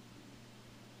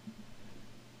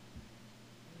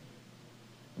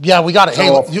 Yeah, we got it.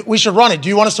 Hey, we should run it. Do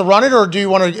you want us to run it, or do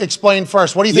you want to explain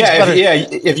first? What do you think?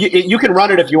 If you can run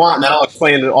it if you want, and then I'll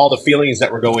explain all the feelings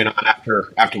that were going on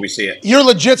after we see it. You're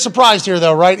legit surprised here,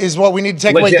 though, right? Is what we need to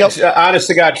take away. Honest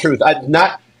to God, truth.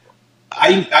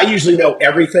 I usually know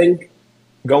everything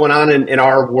going on in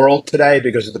our world today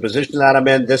because of the position that I'm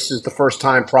in. This is the first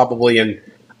time probably in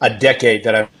a decade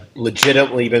that I've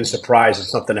legitimately been surprised at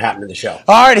something that happened in the show.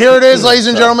 All right, here it is, ladies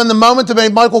and gentlemen, the moment to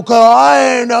make Michael Cole.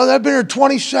 I didn't know that. I've been here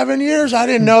 27 years. I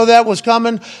didn't know that was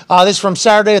coming. This is from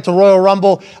Saturday at the Royal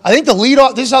Rumble. I think the lead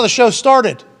off, this is how the show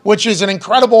started, which is an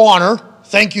incredible honor.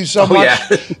 Thank you so much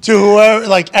to whoever,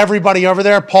 like everybody over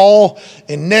there, Paul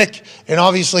and Nick, and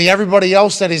obviously everybody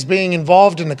else that is being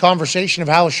involved in the conversation of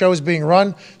how a show is being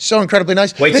run. So incredibly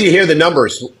nice. Wait till you hear the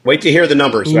numbers. Wait to hear the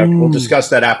numbers. We'll discuss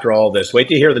that after all this. Wait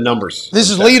to hear the numbers. This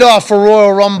is lead off for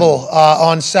Royal Rumble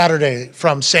on Saturday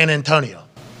from San Antonio.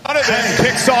 And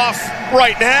kicks off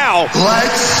right now.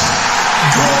 Let's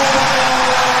go.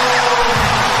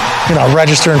 You're not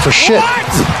registering for shit.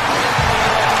 What?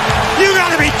 You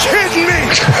gotta be kidding me!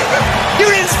 You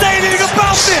didn't say anything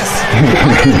about this!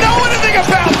 I didn't know anything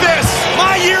about this!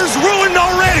 My year's ruined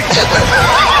already!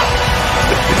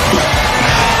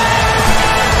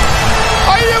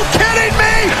 Are you kidding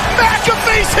me?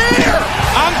 McAfee's here!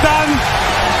 I'm done.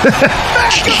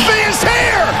 McAfee is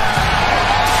here!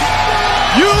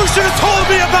 You should have told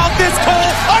me about this,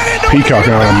 Cole! I didn't know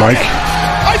Peacocking on him, Mike.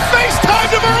 I FaceTimed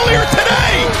him earlier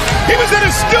today! He was in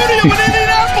a studio in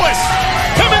Indianapolis!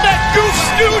 Him and that goof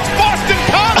stooge Boston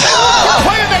Connor are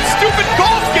playing that stupid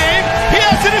golf game he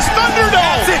has in his Thunderdome.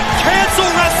 That's it. Cancel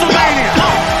WrestleMania.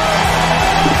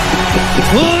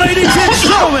 Ladies and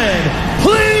gentlemen,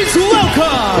 please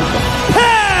welcome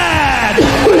Pat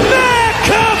McAfee.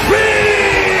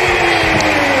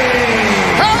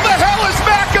 How the hell is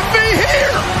McAfee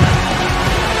here?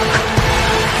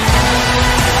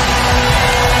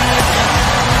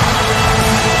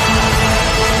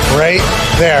 Right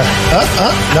there.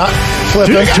 Not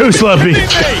flipping. Too slippy.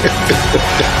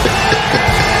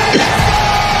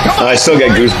 I still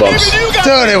get goosebumps.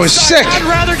 Dude, it was sick. I'd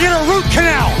rather get a root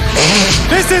canal.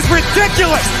 This is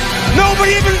ridiculous.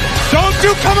 Nobody even. Don't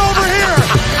you come over here.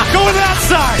 Go to that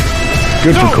side.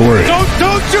 Good for Corey.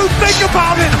 Don't you think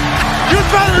about it. You'd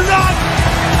better not.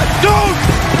 Don't.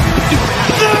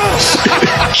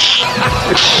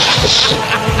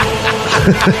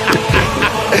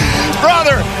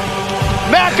 Brother,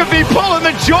 McAfee pulling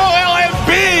the Joel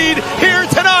Embiid here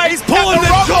tonight. He's pulling the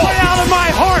joy out of my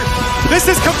heart. This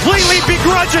is completely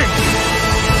begrudging.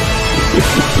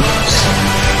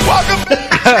 Welcome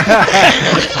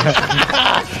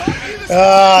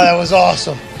that was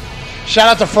awesome. Shout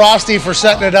out to Frosty for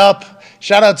setting it up.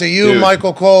 Shout out to you, Dude.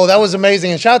 Michael Cole. That was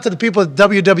amazing. And shout out to the people at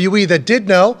WWE that did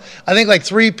know. I think like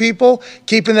 3 people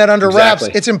keeping that under wraps.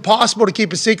 Exactly. It's impossible to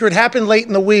keep a secret. It happened late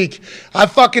in the week. I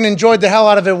fucking enjoyed the hell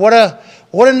out of it. What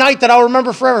a night that I'll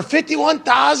remember forever.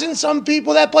 51,000 some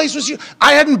people. That place was huge.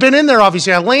 I hadn't been in there,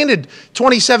 obviously. I landed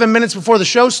 27 minutes before the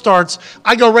show starts.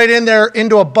 I go right in there,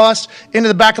 into a bus, into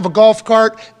the back of a golf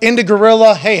cart, into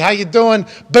Gorilla. Hey, how you doing?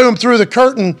 Boom, through the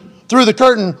curtain.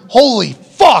 Holy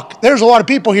fuck, there's a lot of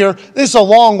people here. This is a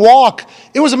long walk.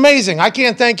 It was amazing. I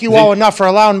can't thank you all enough for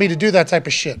allowing me to do that type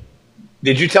of shit.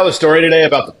 Did you tell a story today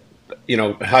about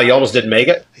how you almost didn't make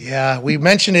it? Yeah, we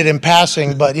mentioned it in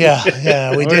passing, but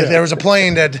yeah, we did. There was a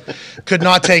plane that could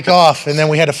not take off, and then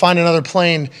we had to find another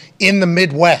plane in the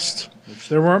Midwest.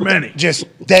 There weren't many. Just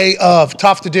day of,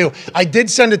 tough to do. I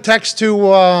did send a text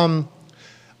to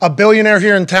a billionaire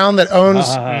here in town that owns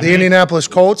the Indianapolis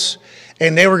Colts,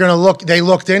 and they were going to look. They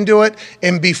looked into it,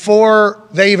 and before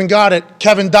they even got it,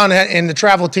 Kevin Dunn and the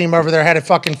travel team over there had it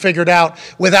fucking figured out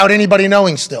without anybody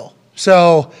knowing still.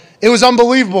 So it was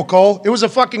unbelievable, Cole. It was a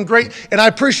fucking great, and I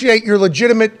appreciate your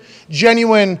legitimate,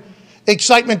 genuine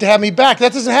excitement to have me back.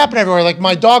 That doesn't happen everywhere. Like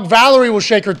my dog Valerie will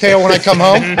shake her tail when I come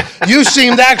home. You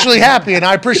seemed actually happy, and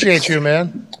I appreciate you,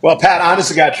 man. Well, Pat, honest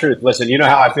to God truth, listen, you know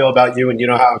how I feel about you and you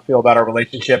know how I feel about our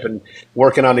relationship and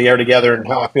working on the air together and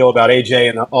how I feel about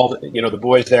AJ and all the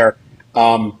boys there.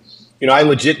 I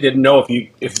legit didn't know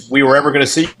if we were ever going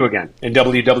to see you again in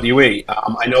WWE.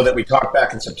 I know that we talked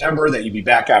back in September that you'd be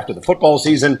back after the football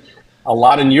season. A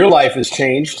lot in your life has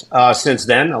changed since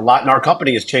then. A lot in our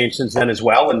company has changed since then as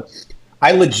well. And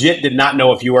I legit did not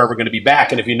know if you were ever going to be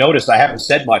back. And if you noticed, I haven't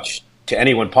said much to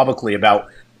anyone publicly about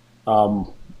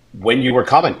when you were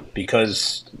coming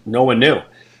because no one knew.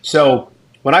 So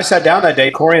when I sat down that day,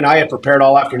 Corey and I had prepared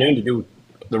all afternoon to do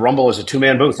the Rumble as a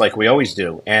 2-man booth like we always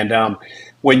do. And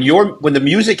when the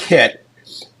music hit,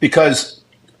 because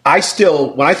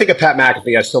when I think of Pat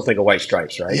McAfee, I still think of White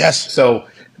Stripes, right? Yes. So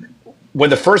when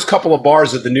the first couple of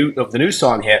bars of the new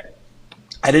song hit,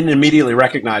 I didn't immediately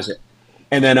recognize it.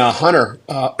 And then Hunter,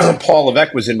 Paul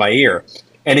Levesque was in my ear.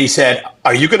 And he said,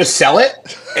 "Are you going to sell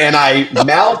it?" And I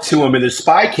mouthed to him in the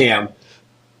spy cam,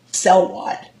 "Sell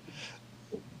what?"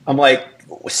 I'm like,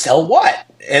 "Sell what?"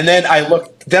 And then I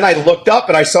looked up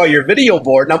and I saw your video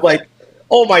board and I'm like,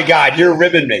 "Oh my God, you're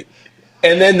ribbing me."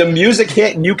 And then the music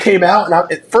hit and you came out.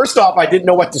 And first off, I didn't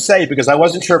know what to say because I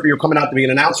wasn't sure if you were coming out to be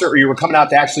an announcer or you were coming out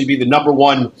to actually be the number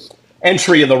one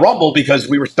entry in the Rumble because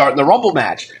we were starting the Rumble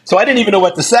match. So I didn't even know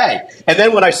what to say. And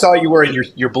then when I saw you wearing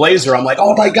your blazer, I'm like,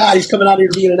 "Oh my God, he's coming out here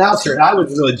to be an announcer." And I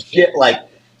was legit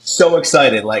so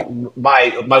excited. Like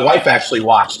my wife actually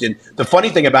watched. And the funny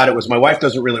thing about it was my wife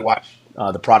doesn't really watch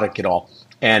the product at all.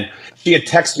 And she had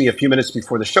texted me a few minutes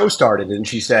before the show started and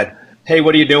she said, "Hey,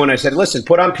 what are you doing?" I said, "Listen,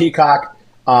 put on Peacock.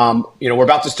 We're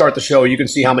about to start the show. You can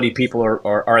see how many people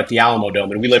are at the Alamo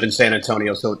Dome. And we live in San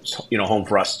Antonio, so it's, home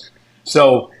for us."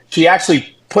 So she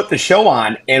actually put the show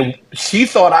on, and she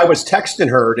thought I was texting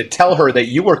her to tell her that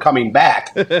you were coming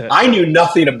back. I knew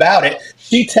nothing about it.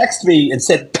 She texted me and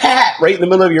said, "Pat," right in the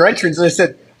middle of your entrance. And I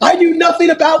said, "I knew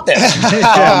nothing about this."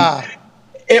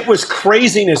 It was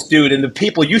craziness, dude. And the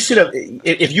people, you should have,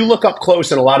 if you look up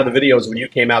close in a lot of the videos when you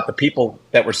came out, the people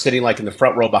that were sitting in the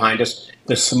front row behind us,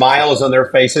 the smiles on their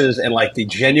faces and the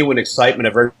genuine excitement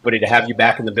of everybody to have you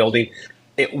back in the building.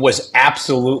 It was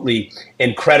absolutely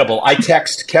incredible. I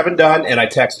text Kevin Dunn and I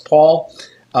text Paul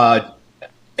as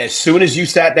soon as you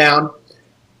sat down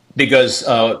because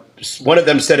one of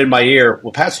them said in my ear,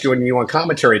 "Well, Pat's joining you on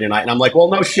commentary tonight." And I'm like, "Well,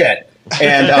 no shit."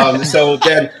 And so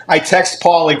then I text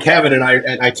Paul and Kevin and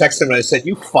I texted them and I said,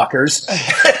 "You fuckers."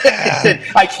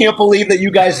 "I can't believe that you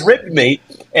guys ripped me."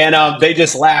 And they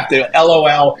just laughed.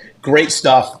 LOL, great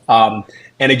stuff.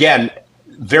 And again,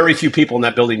 very few people in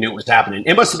that building knew it was happening.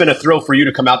 It must have been a thrill for you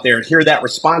to come out there and hear that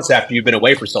response after you've been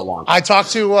away for so long. I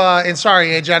talked to, and sorry,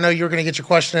 AJ, I know you were going to get your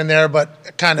question in there, but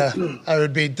it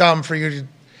would be dumb for you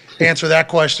to answer that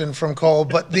question from Cole.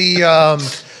 But I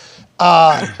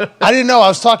didn't know. I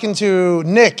was talking to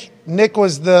Nick. Nick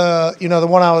was the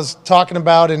one I was talking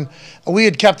about, and we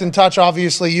had kept in touch,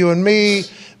 obviously, you and me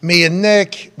and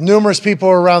Nick, numerous people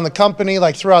around the company,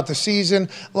 throughout the season,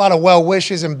 a lot of well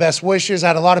wishes and best wishes. I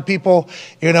had a lot of people,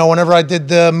 whenever I did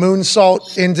the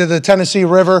moonsault into the Tennessee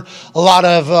River, a lot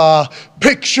of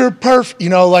picture perfect,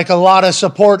 a lot of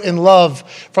support and love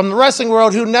from the wrestling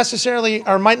world who necessarily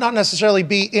or might not necessarily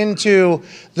be into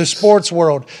the sports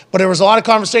world. But there was a lot of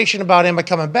conversation about, am I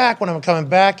coming back? When am I coming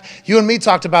back? You and me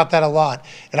talked about that a lot.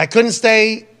 And I couldn't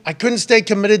stay I couldn't stay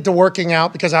committed to working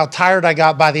out because how tired I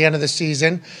got by the end of the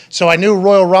season. So I knew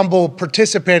Royal Rumble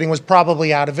participating was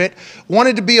probably out of it.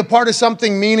 Wanted to be a part of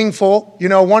something meaningful,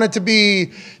 wanted to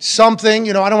be something,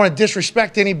 I don't want to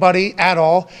disrespect anybody at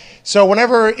all. So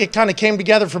whenever it kind of came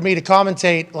together for me to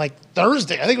commentate like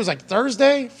Thursday, I think it was like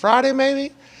Thursday, Friday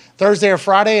maybe? Thursday or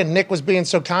Friday, and Nick was being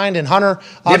so kind, and Hunter.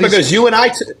 Yeah, because you and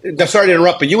I, sorry to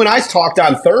interrupt, but you and I talked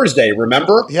on Thursday,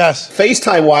 remember? Yes.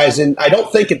 FaceTime-wise, and I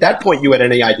don't think at that point you had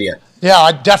any idea. Yeah,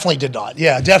 I definitely did not.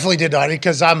 Yeah, definitely did not,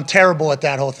 because I'm terrible at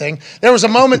that whole thing. There was a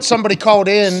moment somebody called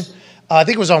in, I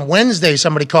think it was on Wednesday,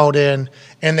 somebody called in,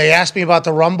 and they asked me about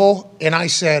the Rumble, and I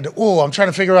said, I'm trying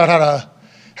to figure out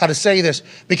how to say this,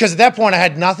 because at that point I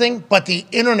had nothing, but the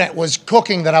internet was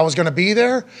cooking that I was going to be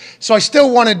there, so I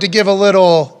still wanted to give a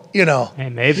little... hey,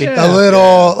 maybe a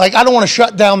little, like, I don't want to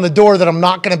shut down the door that I'm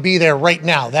not going to be there right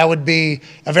now. That would be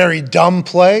a very dumb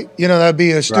play. That would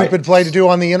be a stupid play to do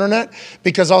on the internet,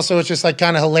 because also it's just like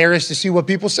kind of hilarious to see what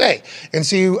people say and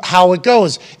see how it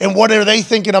goes and what are they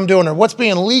thinking I'm doing or what's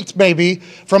being leaked maybe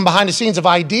from behind the scenes of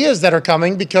ideas that are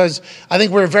coming, because I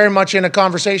think we're very much in a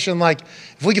conversation like,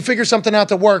 if we can figure something out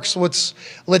that works, let's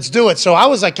do it. So I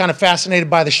was like kind of fascinated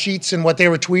by the sheets and what they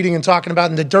were tweeting and talking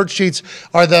about. And the dirt sheets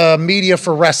are the media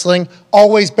for wrestling,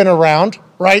 always been around,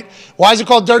 right? Why is it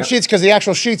called dirt sheets? Because the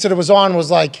actual sheets that it was on was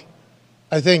like,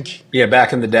 I think. Yeah,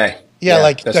 back in the day. Yeah,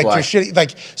 like your shitty,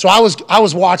 like, so I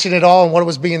was watching it all and what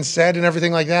was being said and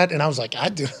everything like that, and I was like, I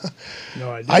do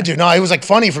not. It was like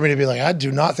funny for me to be like, I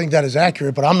do not think that is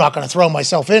accurate, but I'm not going to throw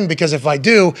myself in, because if I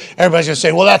do, everybody's going to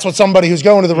say, well, that's what somebody who's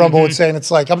going to the Rumble would say, and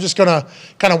it's like, I'm just going to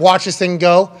kind of watch this thing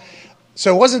go.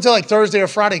 So it wasn't until like Thursday or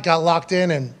Friday it got locked in,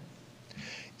 and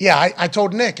yeah, I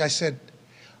told Nick, I said,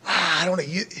 I don't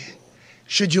know,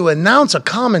 should you announce a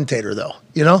commentator though?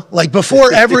 Like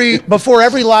before every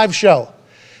live show.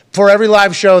 For every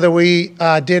live show that we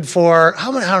did for, I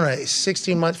don't know,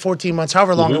 16 months, 14 months,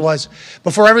 however long it was,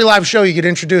 before every live show you get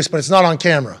introduced, but it's not on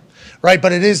camera, right?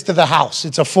 But it is to the house.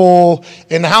 It's a full,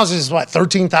 and the house is what,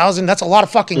 13,000? That's a lot of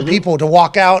fucking people to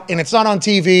walk out, and it's not on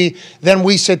TV. Then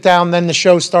we sit down, then the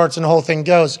show starts, and the whole thing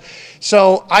goes.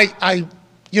 So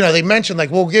they mentioned,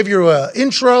 like, we'll give you an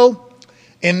intro,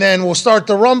 and then we'll start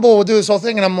the Rumble, we'll do this whole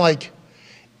thing, and I'm like,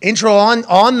 intro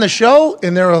on the show?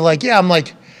 And they were like, yeah. I'm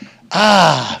like,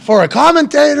 for a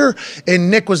commentator?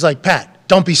 And Nick was like, Pat,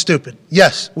 don't be stupid.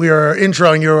 Yes, we are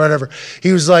introing you or whatever.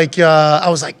 He was like, I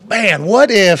was like, man,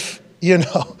 what if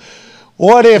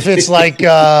it's like,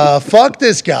 fuck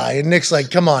this guy? And Nick's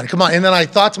like, come on. And then I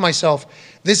thought to myself,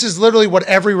 this is literally what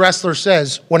every wrestler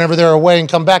says whenever they're away and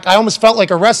come back. I almost felt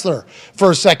like a wrestler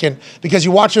for a second, because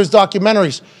you watch those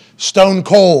documentaries, Stone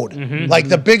Cold, like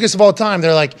the biggest of all time.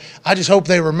 They're like, I just hope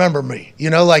they remember me.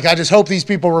 Like, I just hope these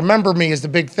people remember me is the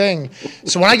big thing.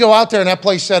 So when I go out there and that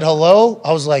place said hello,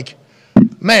 I was like,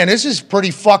 man, this is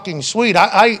pretty fucking sweet.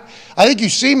 I think you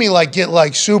see me like get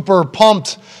like super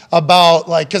pumped about,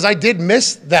 like, because I did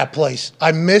miss that place.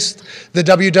 I missed the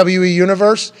WWE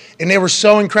universe, and they were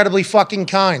so incredibly fucking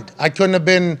kind. I couldn't have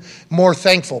been more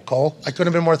thankful, Cole. I couldn't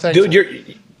have been more thankful.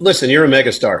 Dude, listen, you're a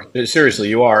megastar. Seriously,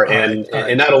 you are. And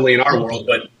not only in our world,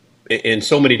 but in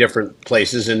so many different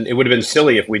places. And it would have been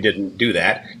silly if we didn't do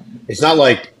that. It's not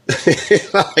like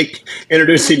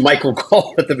introducing Michael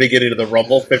Cole at the beginning of the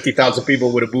Rumble. 50,000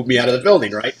 people would have moved me out of the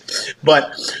building, right?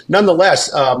 But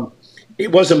nonetheless,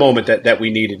 it was a moment that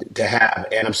we needed to have.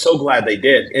 And I'm so glad they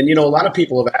did. And, a lot of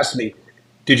people have asked me,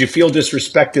 did you feel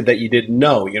disrespected that you didn't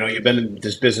know? You've been in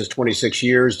this business 26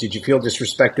 years. Did you feel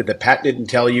disrespected that Pat didn't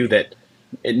tell you that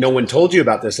no one told you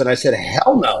about this? And I said,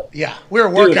 hell no. Yeah, we were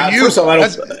working. First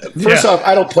off,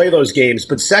 I don't play those games.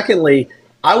 But secondly,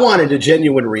 I wanted a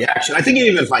genuine reaction. I think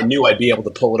even if I knew, I'd be able to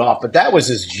pull it off. But that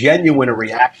was as genuine a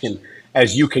reaction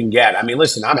as you can get. I mean,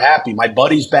 listen, I'm happy. My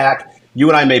buddy's back. You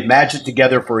and I made magic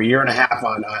together for a year and a half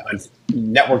on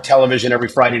network television every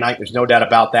Friday night. There's no doubt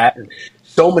about that. And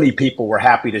so many people were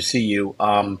happy to see you.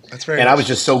 That's very and nice. I was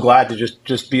just so glad to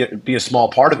just be a small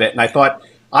part of it. And I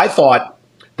thought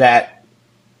that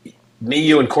me,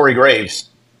 you, and Corey Graves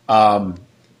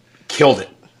killed it.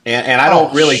 And I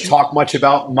don't really talk much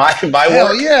about my Hell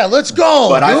work. Yeah, let's go.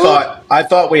 But dude. I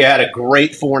thought we had a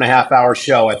great 4.5 hour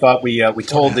show. I thought we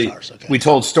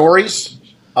told stories.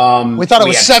 We thought it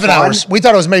was 7 hours. We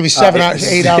thought it was maybe 7 hours,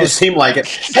 8 hours. It seemed like it.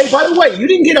 Hey, by the way, you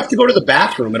didn't get up to go to the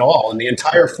bathroom at all in the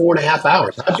entire 4.5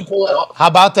 hours. How'd you pull that off? How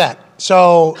about that?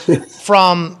 So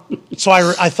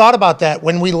I thought about that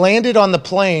when we landed on the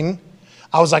plane.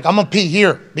 I was like, I'm gonna pee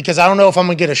here because I don't know if I'm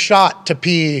gonna get a shot to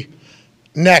pee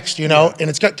next, And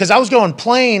it's because I was going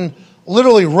plane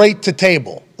literally right to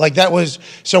table. Like that was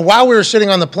so. While we were sitting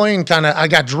on the plane, I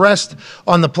got dressed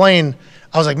on the plane.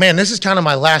 I was like, man, this is kind of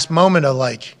my last moment of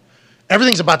like.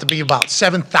 Everything's about to be about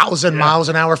 7,000 miles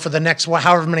an hour for the next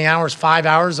however many hours, 5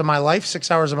 hours of my life,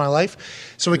 6 hours of my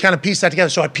life. So we kind of pieced that together.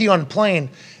 So I pee on the plane.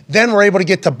 Then we're able to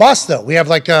get to bus, though. We have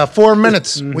like 4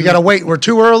 minutes. We got to wait. We're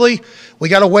too early. We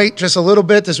got to wait just a little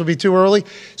bit. This will be too early.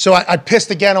 So I pissed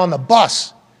again on the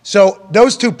bus. So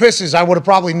those 2 pisses I would have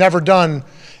probably never done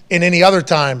in any other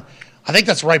time. I think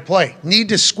that's the right play. Need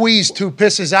to squeeze 2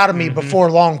 pisses out of me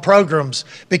before long programs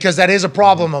because that is a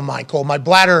problem of mine, Cole. My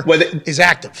bladder is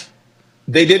active.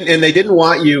 They didn't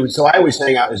want you. So I always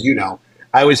hang out, as you know,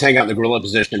 I always hang out in the gorilla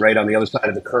position right on the other side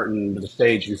of the curtain of the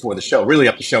stage before the show, really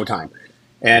up to showtime.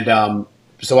 And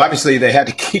so obviously they had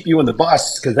to keep you in the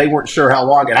bus because they weren't sure how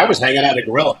long. And I was hanging out at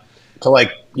gorilla till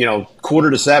like,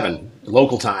 6:45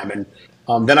 local time. And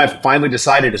then I finally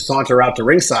decided to saunter out to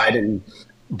ringside. And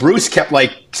Bruce kept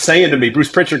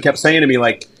Bruce Pritchard kept saying to me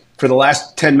like for the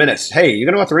last 10 minutes, hey, you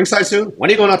going to go out to ringside soon? When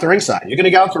are you going out to ringside? You're going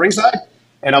to go out to ringside?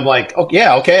 And I'm like, oh,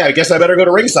 yeah, okay, I guess I better go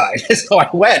to ringside. So I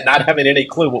went, not having any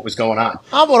clue what was going on.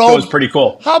 It was pretty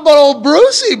cool. How about old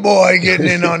Brucey boy getting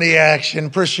in on the action?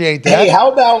 Appreciate that. Hey,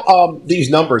 how about these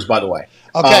numbers, by the way?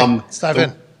 Okay, let's dive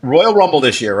in. Royal Rumble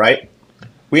this year, right?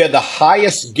 We had the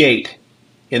highest gate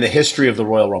in the history of the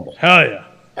Royal Rumble. Hell yeah.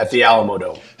 At the Alamo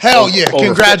Dome. Hell yeah.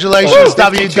 Congratulations,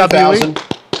 WWE.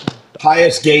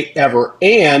 Highest gate ever.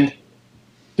 And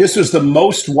this was the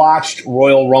most watched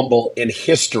Royal Rumble in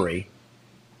history.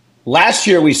 Last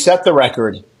year, we set the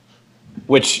record,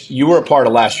 which you were a part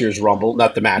of last year's Rumble,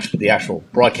 not the match, but the actual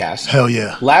broadcast. Hell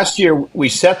yeah. Last year, we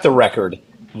set the record.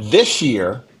 This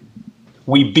year,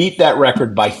 we beat that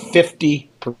record by 50%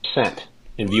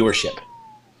 in viewership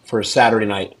for a Saturday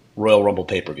night Royal Rumble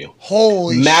pay-per-view.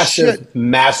 Holy shit.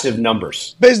 Massive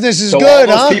numbers. Business is so good,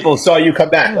 all those people saw you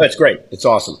come back. That's great. It's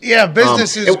awesome. Yeah,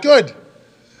 business is good.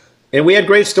 And we had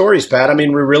great stories, Pat. I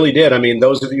mean, we really did. I mean,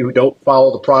 those of you who don't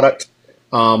follow the product,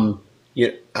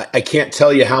 I can't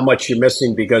tell you how much you're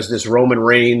missing because this Roman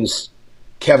Reigns,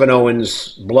 Kevin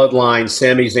Owens bloodline,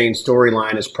 Sami Zayn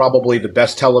storyline is probably the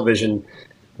best television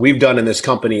we've done in this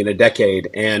company in a decade,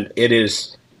 and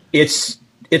it's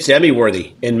Emmy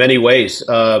worthy in many ways.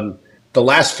 The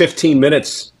last 15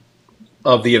 minutes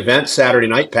of the event Saturday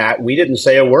night, Pat, we didn't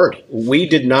say a word. We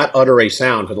did not utter a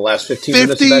sound for the last 15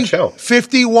 minutes of that show.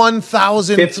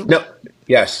 51,000. No,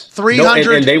 yes,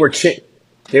 300, and they were.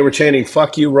 They were chanting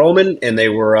 "fuck you, Roman," and they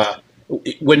were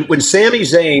when Sami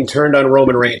Zayn turned on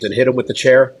Roman Reigns and hit him with the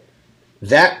chair.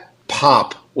 That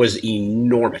pop was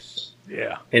enormous.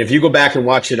 Yeah. And if you go back and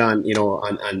watch it on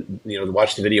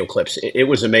watch the video clips, it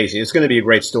was amazing. It's going to be a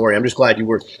great story. I'm just glad you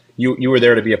were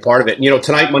there to be a part of it.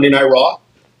 Tonight, Monday Night Raw,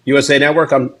 USA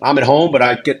Network. I'm at home, but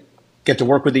I get to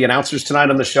work with the announcers tonight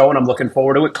on the show, and I'm looking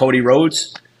forward to it. Cody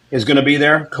Rhodes is going to be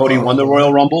there. Cody won the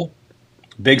Royal Rumble.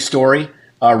 Big story.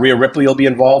 Rhea Ripley will be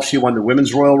involved. She won the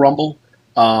Women's Royal Rumble.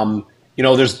 They're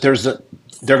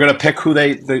going to pick who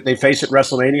they face at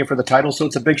WrestleMania for the title, so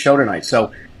it's a big show tonight.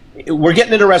 So we're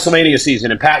getting into WrestleMania season,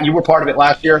 and Pat, you were part of it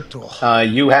last year.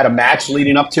 You had a match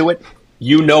leading up to it.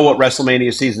 You know what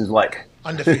WrestleMania season's like.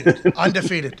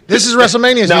 Undefeated. This is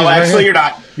WrestleMania season. No, actually, you're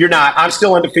not. You're not. I'm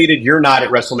still undefeated. You're not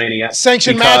at WrestleMania.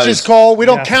 Sanctioned matches, Cole. We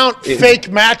don't count fake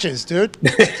matches, dude.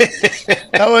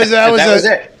 That was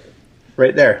it.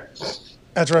 Right there.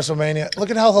 That's WrestleMania. Look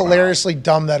at how hilariously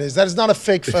dumb that is. That is not a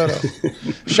fake photo.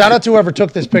 Shout out to whoever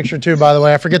took this picture, too, by the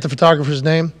way. I forget the photographer's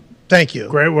name. Thank you.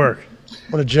 Great work.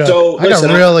 What a joke. So, I got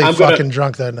really fucking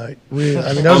drunk that night.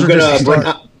 Those were just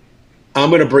I'm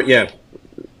going to bring,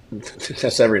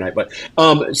 that's every night. But,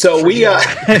 so we, yeah,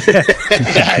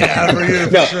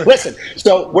 no, listen.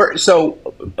 So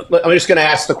I'm just going to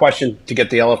ask the question to get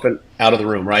the elephant out of the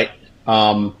room, right?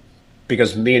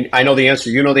 Because I know the answer.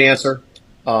 You know the answer.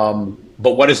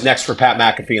 But what is next for Pat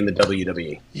McAfee in the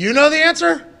WWE? You know the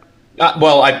answer?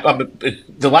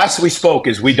 The last we spoke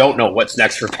is we don't know what's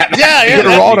next for Pat McAfee. Yeah.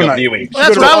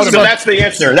 That's the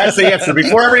answer. That's the answer.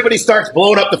 Before everybody starts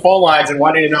blowing up the phone lines and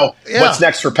wanting to know what's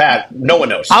next for Pat, no one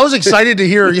knows. I was excited to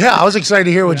hear. I was excited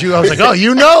to hear what you. I was like, oh,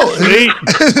 you know,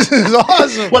 this is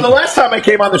awesome. Well, the last time I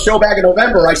came on the show back in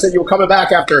November, I said you were coming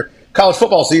back after college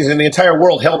football season, and the entire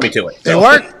world held me to it. It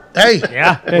worked. Hey,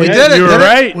 we did it. You were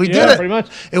right. We did it. Pretty much.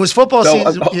 It was football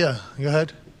season. Yeah, go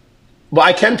ahead. Well,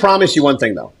 I can promise you one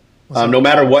thing, though. No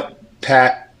matter what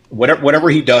Pat, whatever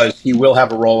he does, he will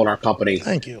have a role in our company.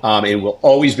 Thank you. And will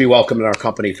always be welcome in our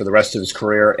company for the rest of his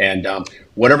career. And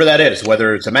whatever that is,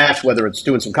 whether it's a match, whether it's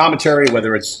doing some commentary,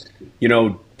 whether it's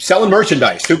selling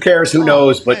merchandise, who cares? Who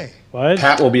knows? But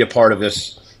Pat will be a part of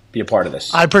this be a part of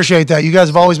this. I appreciate that. You guys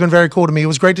have always been very cool to me. It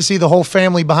was great to see the whole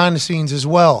family behind the scenes as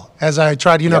well, as I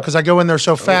tried, because I go in there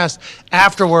so fast.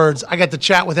 Afterwards, I got to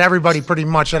chat with everybody pretty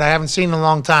much that I haven't seen in a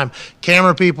long time.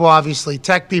 Camera people, obviously,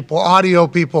 tech people, audio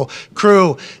people,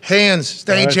 crew, hands,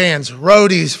 stage hands,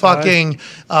 roadies, fucking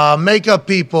makeup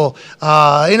people,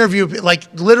 interview, like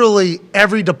literally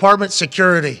every department,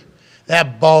 security.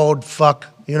 That bald fuck.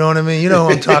 You know what I mean? You know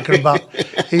who I'm talking about.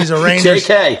 He's a Rangers.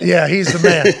 JK. Yeah, he's the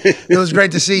man. It was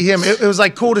great to see him. It was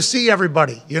like cool to see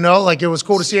everybody, like it was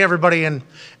cool to see everybody, and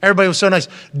everybody was so nice.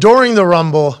 During the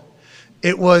Rumble,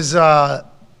 it was,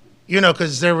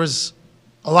 because there was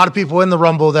a lot of people in the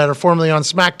Rumble that are formerly on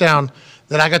SmackDown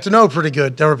that I got to know pretty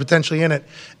good. They were potentially in it.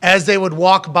 As they would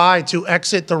walk by to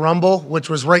exit the Rumble, which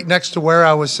was right next to where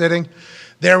I was sitting,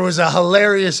 there was a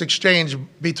hilarious exchange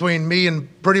between me and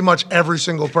pretty much every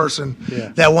single person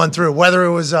that went through, whether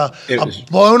it was a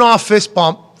blown-off fist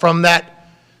bump from that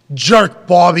jerk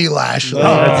Bobby Lashley.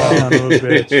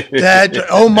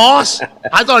 Omos,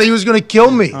 I thought he was going to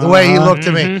kill me the way he looked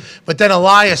at me. But then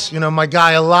Elias, my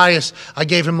guy Elias, I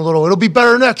gave him a little, it'll be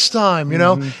better next time,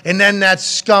 And then that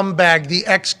scumbag, the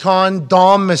ex-con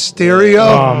Dom Mysterio.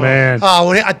 Oh, man.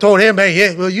 I told him,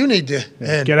 hey, you need to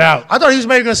get out. I thought he was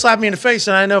maybe going to slap me in the face,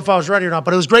 and I didn't know if I was ready or not.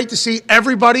 But it was great to see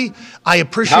everybody. I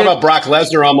appreciate How about Brock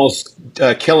Lesnar almost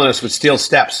killing us with steel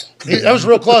steps? That was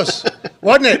real close,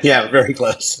 wasn't it? Yeah, very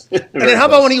close. And then how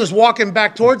about when he was walking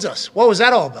back towards us? What was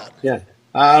that all about? Yeah.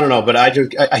 I don't know, but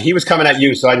he was coming at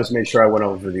you, so I just made sure I went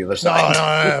over to the other side.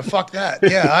 No, fuck that.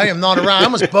 Yeah, I am not around.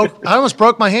 I almost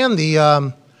broke my hand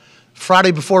the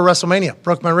Friday before WrestleMania.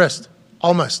 Broke my wrist,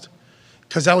 almost,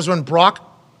 because that was when Brock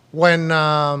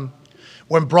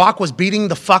was beating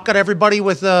the fuck out of everybody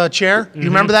with a chair. You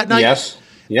remember that night? Yes.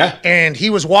 Yeah. And he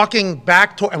was walking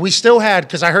back to. We still had,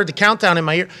 because I heard the countdown in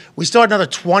my ear. We still had another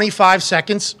 25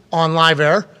 seconds on live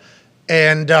air,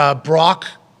 and Brock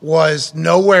was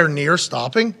nowhere near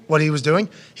stopping what he was doing.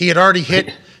 He had already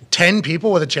hit 10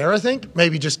 people with a chair, I think,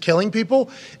 maybe just killing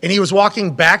people. And he was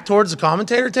walking back towards the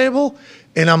commentator table.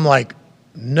 And I'm like,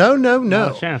 no.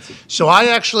 No chance. So I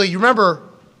actually, you remember,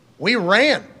 we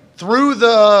ran through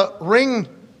the ring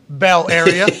bell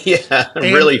area.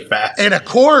 Really fast. And a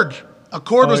cord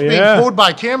was being pulled by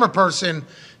a camera person,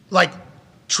 like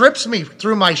trips me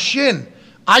through my shin.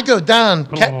 I go down.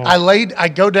 I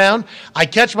go down. I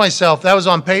catch myself. That was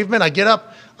on pavement. I get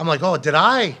up. I'm like, oh, did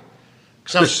I?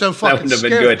 Because I was so fucking that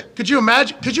scared. wouldn't have been good.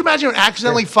 Could you imagine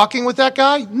accidentally fucking with that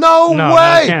guy? No way.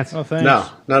 No chance. Oh, thanks. No,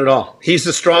 not at all. He's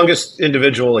the strongest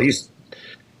individual. He's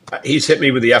hit me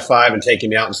with the F5 and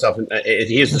taken me out and stuff. And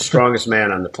he is the strongest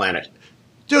man on the planet.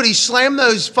 Dude, he slammed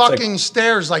those fucking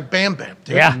stairs like Bam Bam.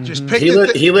 Dude. Yeah, just picked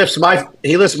he lifts my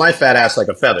fat ass like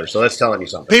a feather. So that's telling you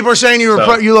something. People are saying you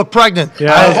look pregnant. Yeah,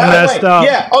 messed up.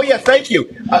 Yeah. Oh yeah. Thank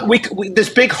you. We this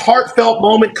big heartfelt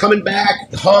moment coming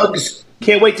back. Hugs.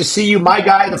 Can't wait to see you, my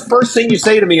guy. The first thing you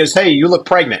say to me is, "Hey, you look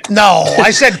pregnant." No, I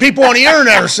said people on the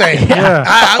internet are saying.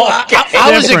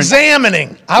 I was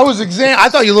examining. I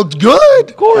thought you looked good.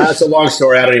 Of course. That's a long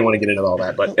story. I don't even want to get into all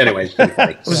that. But anyway, it's pretty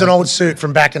funny. It was an old suit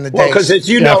from back in the day. Well, because as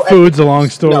you know, food's a long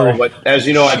story. No, but as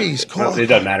you know, it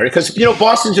doesn't matter because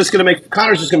Boston's just going to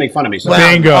Connor's just going to make fun of me. So.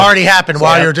 Well, bingo. Already happened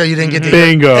while you didn't get the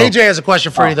bingo. AJ has a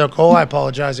question for you though, Cole. I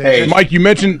apologize. AJ. Hey, Mike, you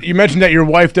mentioned that your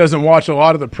wife doesn't watch a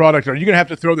lot of the product. Are you going to have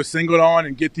to throw the singlet on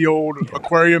and get the old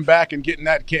aquarium back and getting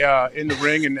that in the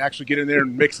ring and actually get in there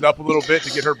and mix it up a little bit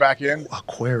to get her back in?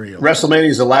 Aquarium. WrestleMania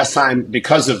is the last time,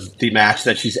 because of the match,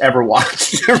 that she's ever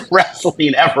watched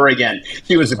wrestling ever again.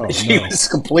 She was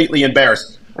completely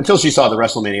embarrassed until she saw the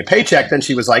WrestleMania paycheck. Then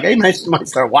she was like, "Hey, I might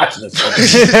start watching this."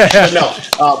 No.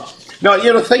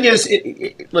 The thing is,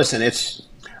 listen.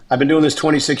 I've been doing this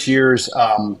 26 years.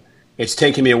 It's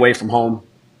taken me away from home,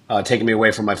 taken me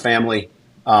away from my family,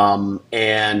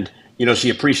 and.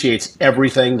 She appreciates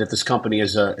everything that this company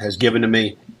has given to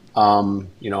me.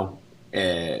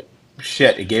 It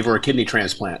gave her a kidney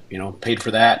transplant, paid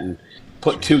for that and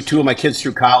put two of my kids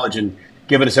through college and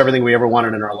given us everything we ever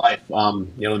wanted in our life, the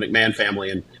McMahon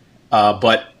family. And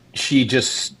but she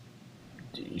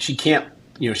can't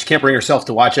bring herself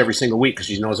to watch every single week because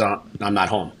she knows I'm not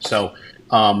home. So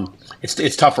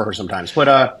it's tough for her sometimes.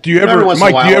 But do you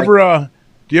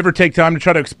ever take time to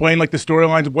try to explain the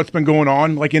storylines of what's been going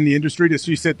on in the industry? Does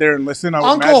she sit there and listen? I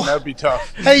would imagine that would be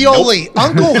tough. Hey Yoli,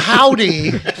 Uncle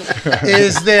Howdy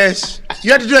is this.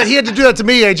 You had to do that. He had to do that to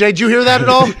me, AJ. Did you hear that at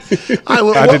all?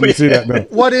 I didn't see that. No.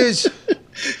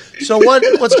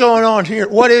 What's going on here?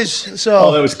 Oh,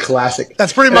 that was classic.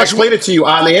 That's pretty much. I explained it to you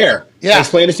on the air. Yeah, I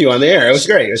explained it to you on the air. It was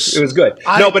great. It was good.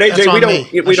 But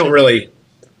AJ, we don't really.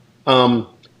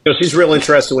 She's real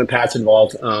interested when Pat's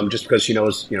involved, just because she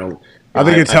knows, I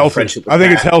think it's healthy. I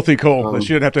think it's healthy, Cole. She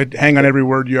shouldn't have to hang on every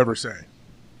word you ever say.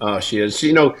 She is.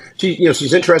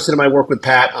 She's interested in my work with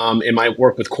Pat, in my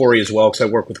work with Corey as well, because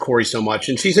I work with Corey so much,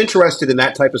 and she's interested in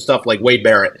that type of stuff, like Wade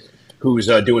Barrett, who's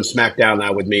doing SmackDown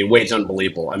now with me. Wade's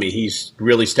unbelievable. I mean, he's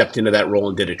really stepped into that role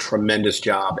and did a tremendous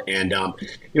job. And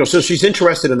so she's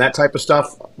interested in that type of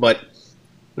stuff. But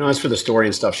as for the story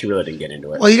and stuff, she really didn't get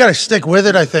into it. Well, you got to stick with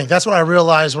it. I think that's what I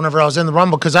realized whenever I was in the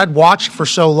Rumble, because I'd watched for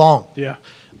so long,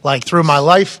 like through my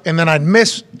life, and then I'd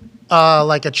miss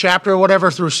like a chapter or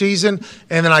whatever through season,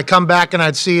 and then I'd come back and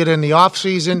I'd see it in the off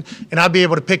season, and I'd be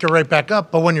able to pick it right back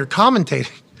up. But when you're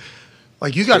commentating,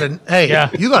 like you got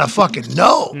to, you got to fucking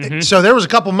know. So there was a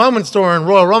couple moments during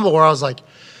Royal Rumble where I was like,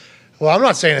 well, I'm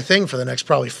not saying a thing for the next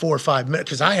probably 4 or 5 minutes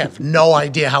because I have no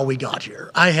idea how we got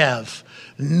here. I have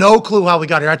no clue how we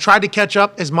got here. I tried to catch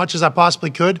up as much as I possibly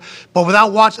could, but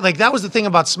without watching, like that was the thing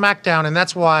about SmackDown, and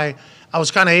that's why I was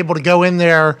kind of able to go in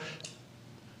there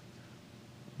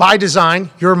by design,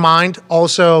 your mind,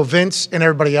 also Vince and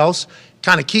everybody else,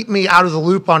 kind of keep me out of the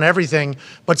loop on everything.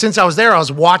 But since I was there, I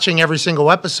was watching every single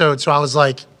episode, so I was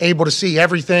like able to see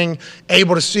everything,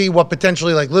 able to see what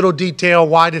potentially like little detail,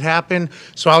 why did it happen.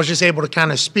 So I was just able to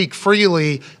kind of speak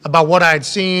freely about what I had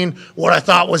seen, what I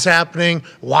thought was happening,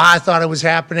 why I thought it was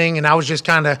happening, and I was just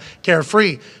kind of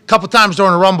carefree. A couple times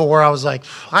during the Rumble where I was like,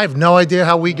 I have no idea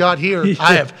how we got here.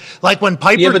 I have, like when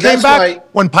Piper came back.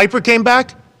 When Piper came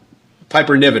back,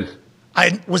 Piper Niven.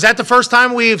 Was that the first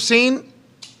time we have seen?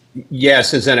 Yeah,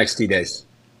 since NXT days.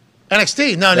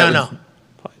 NXT? No.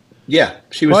 Yeah,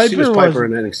 she was Piper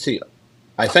in NXT.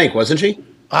 I think, wasn't she?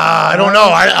 I don't know.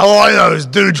 All I know is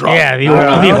Doudrop. Yeah,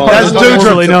 that's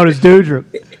Doudrop. Known as Doudrop.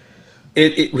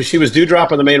 She was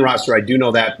Doudrop on the main roster. I do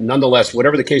know that. Nonetheless,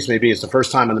 whatever the case may be, it's the first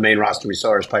time on the main roster we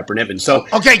saw her as Piper Niven. So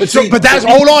okay, but that's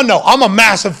hold on though. I'm a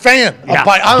massive fan. Yeah.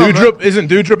 Doudrop isn't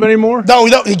Doudrop anymore. No,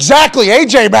 exactly.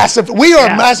 AJ massive. We are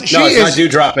massive. No, it's not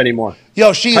Doudrop anymore.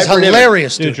 Yo, she is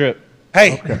hilarious, dude. Doudrop.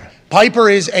 Hey, Piper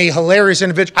is a hilarious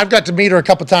individual. I've got to meet her a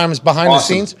couple times behind the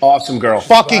scenes. Awesome girl.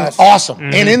 Fucking awesome.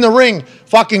 And in the ring,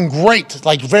 fucking great.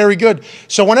 Like very good.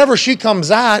 So whenever she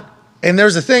comes out, and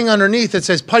there's a thing underneath that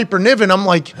says Piper Niven. I'm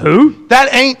like, who?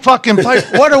 That ain't fucking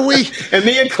Piper. What are we? And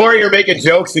me and Corey are making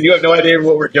jokes, and you have no idea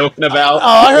what we're joking about. Oh,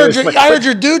 I heard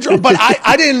your dude, but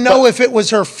I didn't know if it was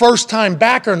her first time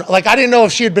back or like I didn't know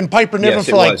if she had been Piper Niven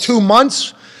for like 2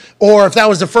 months, or if that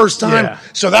was the first time. Yeah.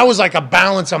 So that was like a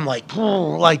balance. I'm like,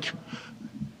 like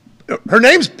her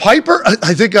name's Piper.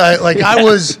 I think I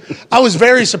was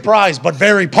very surprised, but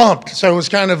very pumped. So it was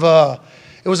kind of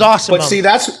it was awesome. But see,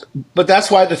 that's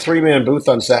why the 3-man booth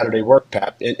on Saturday worked,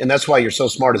 Pat, and that's why you're so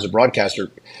smart as a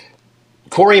broadcaster.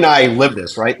 Corey and I live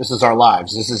this, right? This is our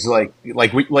lives. This is like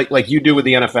you do with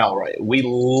the NFL, right? We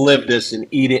live this and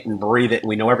eat it and breathe it, and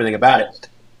we know everything about it.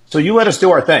 So you let us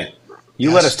do our thing.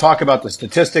 You let us talk about the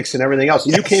statistics and everything else.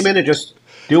 And you came in and just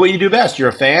do what you do best. You're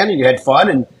a fan, and you had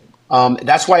fun, and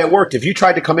that's why it worked. If you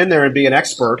tried to come in there and be an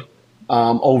expert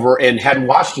over and hadn't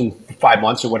watched in 5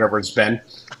 months or whatever it's been,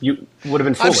 you would have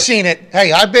been foolish. I've seen it.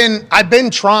 Hey, I've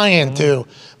been trying to,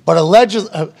 but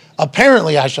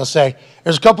apparently, I shall say,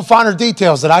 there's a couple finer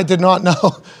details that I did not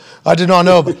know.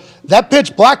 But that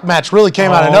pitch black match really came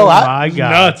out of nowhere. Oh my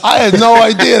God! I had no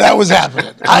idea that was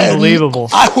happening. Unbelievable.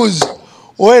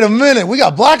 Wait a minute. We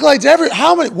got black lights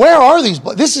how many? Where are these?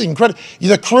 This is incredible.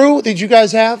 The crew that you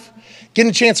guys have,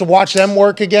 getting a chance to watch them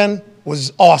work again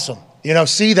was awesome. You know,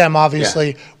 see them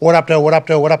obviously. Yeah. What up,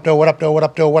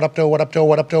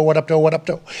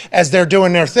 as they're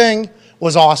doing their thing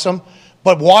was awesome.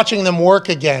 But watching them work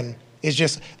again is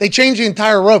just they changed the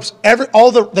entire ropes. They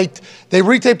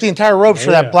retaped the entire ropes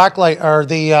for that black light or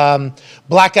the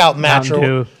blackout match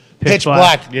or pitch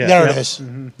black. Yeah. There it is.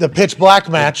 Mm-hmm. The pitch black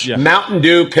match. Yeah. Mountain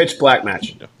Dew pitch black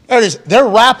match. There it is. They're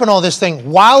wrapping all this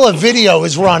thing while a video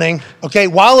is running. Okay,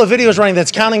 while a video is running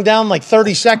that's counting down like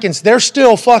 30 seconds, they're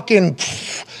still fucking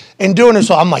and doing it.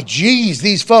 So I'm like, geez,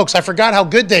 these folks, I forgot how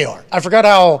good they are. I forgot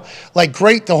how like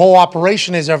great the whole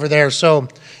operation is over there. So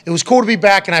it was cool to be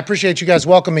back, and I appreciate you guys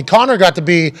welcoming me. Connor got to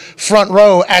be front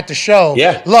row at the show.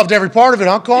 Yeah. Loved every part of it,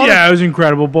 huh, Connor? Yeah, it was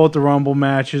incredible. Both the Rumble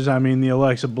matches. I mean, the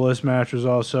Alexa Bliss match was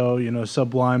also,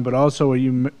 sublime, but also what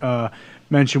you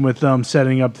mentioned with them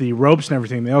setting up the ropes and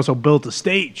everything. They also built a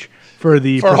stage for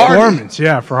the performance. Hardy.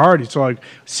 Yeah, for Hardy. So, like,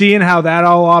 seeing how that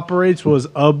all operates was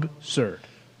absurd.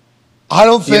 I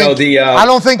don't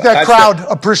think that crowd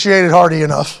appreciated Hardy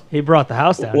enough. He brought the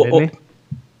house down, didn't he?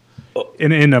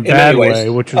 In a bad way,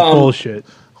 which was bullshit.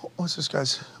 What's this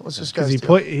guy's?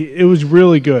 It was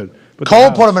really good. But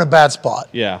Cole put him in a bad spot.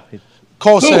 Yeah.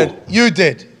 Cole said, you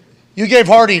did. You gave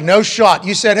Hardy no shot.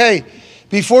 You said, hey,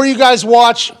 before you guys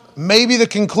watch maybe the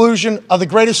conclusion of the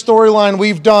greatest storyline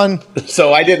we've done.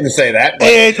 So I didn't say that.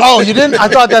 Oh, you didn't? I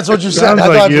thought that's what you said. Sounds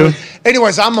like you.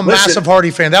 Anyways, I'm a massive Hardy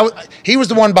fan. He was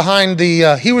the one behind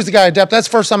he was the guy at Depth. That's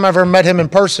the first time I ever met him in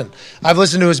person. I've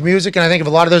listened to his music, and I think if a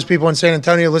lot of those people in San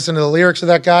Antonio listen to the lyrics of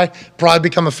that guy, probably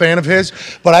become a fan of his.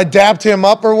 But I dapped him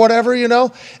up or whatever,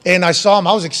 and I saw him.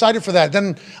 I was excited for that.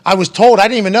 Then I was told, I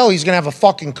didn't even know he's going to have a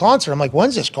fucking concert. I'm like,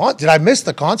 when's this concert? Did I miss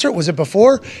the concert? Was it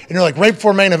before? And they're like, right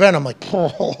before main event. I'm like,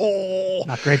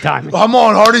 not great timing. Come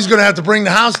on, Hardy's going to have to bring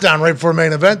the house down right before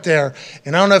main event there.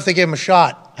 And I don't know if they gave him a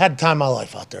shot. Had the time of my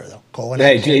life out there, though. Cole.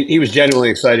 Hey, he was genuinely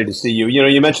excited to see you.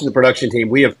 You mentioned the production team.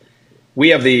 We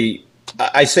have the.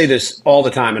 I say this all the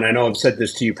time, and I know I've said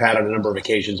this to you, Pat, on a number of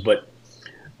occasions, but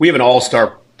we have an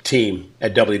all-star team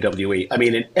at WWE. I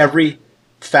mean, in every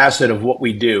facet of what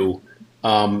we do,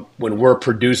 when we're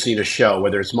producing a show,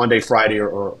 whether it's Monday, Friday,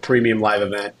 or a premium live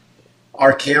event,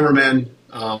 our cameramen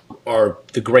are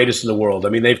the greatest in the world. I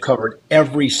mean, they've covered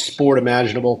every sport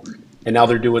imaginable. And now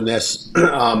they're doing this.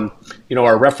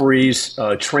 Our referees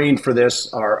trained for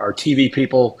this. Our TV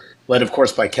people, led, of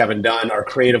course, by Kevin Dunn. Our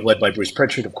creative, led by Bruce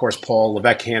Pritchard. Of course, Paul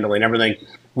Levesque handling everything.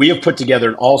 We have put together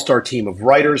an all-star team of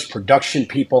writers, production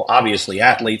people, obviously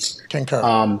athletes,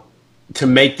 to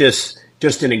make this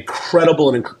just an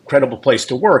incredible place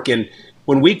to work. And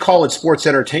when we call it sports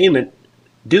entertainment,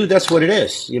 dude, that's what it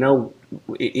is.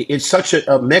 It's such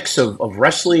a mix of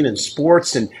wrestling and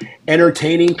sports and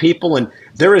entertaining people. And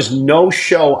there is no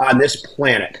show on this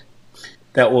planet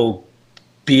that will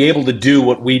be able to do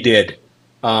what we did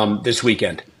this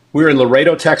weekend. We were in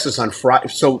Laredo, Texas on Friday.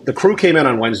 So the crew came in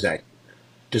on Wednesday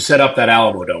to set up that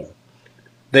Alamo Dome.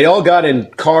 They all got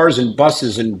in cars and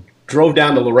buses and drove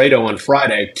down to Laredo on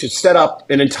Friday to set up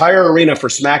an entire arena for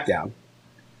SmackDown.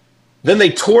 Then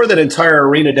they tore that entire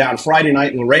arena down Friday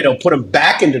night in Laredo, put them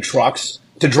back into trucks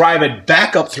to drive it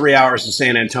back up 3 hours to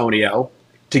San Antonio,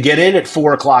 to get in at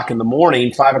 4 o'clock in the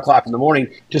morning, 5 o'clock in the morning,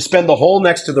 to spend the whole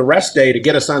next to the rest day to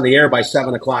get us on the air by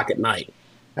 7 o'clock at night.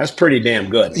 That's pretty damn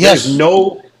good. Yes.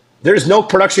 There's no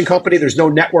production company, there's no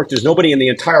network, there's nobody in the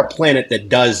entire planet that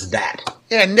does that.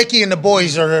 Yeah, Nikki and the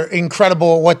boys are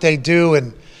incredible at what they do.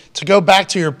 And to go back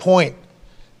to your point,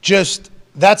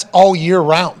 that's all year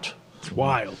round. It's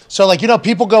wild. So,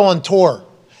 people go on tour,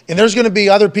 and there's going to be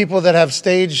other people that have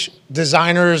stage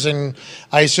designers, and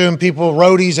I assume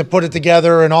roadies that put it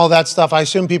together and all that stuff. I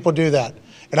assume people do that.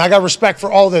 And I got respect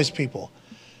for all those people.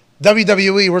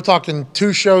 WWE, we're talking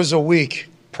 2 shows a week,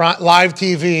 live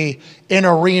TV, in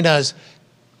arenas.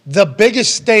 The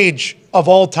biggest stage of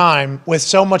all time with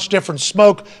so much different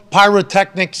smoke,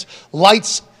 pyrotechnics,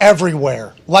 lights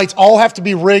everywhere. Lights all have to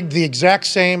be rigged the exact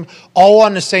same, all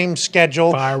on the same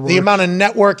schedule. Fireworks. The amount of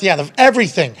network,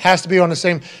 everything has to be on the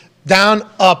same, down,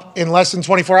 up in less than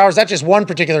 24 hours. That's just one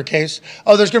particular case.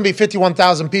 Oh, there's going to be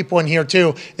 51,000 people in here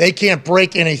too. They can't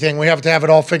break anything. We have to have it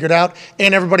all figured out,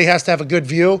 and everybody has to have a good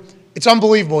view. It's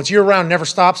unbelievable. It's year-round, never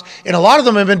stops. And a lot of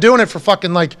them have been doing it for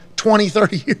fucking 20,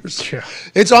 30 years. Yeah.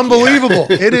 It's unbelievable.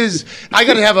 Yeah. It is. I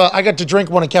got to drink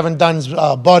one of Kevin Dunn's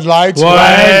Bud Lights.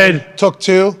 What? Took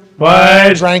 2.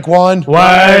 What? Drank 1.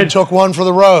 What? Took 1 for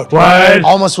the road. What?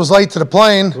 Almost was late to the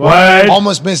plane. What?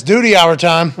 Almost missed duty hour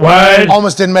time. What?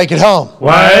 Almost didn't make it home.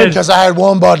 What? Because I had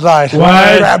 1 Bud Light.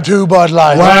 What? Grabbed 2 Bud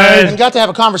Lights. What? And got to have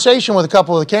a conversation with a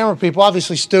couple of the camera people,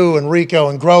 obviously Stu and Rico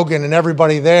and Grogan and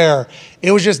everybody there.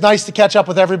 It was just nice to catch up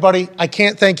with everybody. I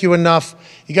can't thank you enough.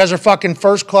 You guys are fucking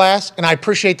first class, and I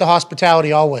appreciate the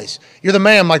hospitality always. You're the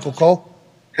man, Michael Cole.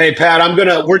 Hey, Pat,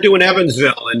 we're doing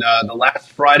Evansville in the last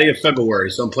Friday of February,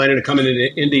 so I'm planning to come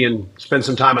into Indy and spend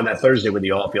some time on that Thursday with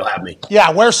you all if you'll have me. Yeah,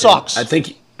 wear socks. I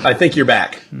think you're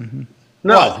back. Mm-hmm.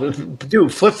 No,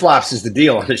 dude, flip-flops is the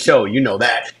deal on the show. You know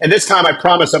that. And this time I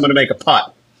promise I'm going to make a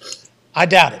putt. I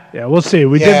doubt it. Yeah, we'll see.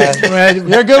 Did it.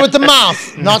 You're good with the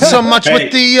mouth, not so much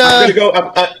with the.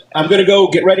 I'm gonna go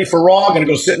get ready for Raw. I'm gonna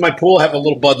go sit in my pool, have a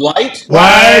little Bud Light,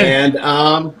 right,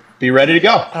 and be ready to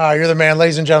go. You're the man,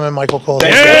 ladies and gentlemen, Michael Cole.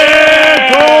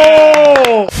 Yeah,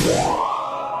 Cole!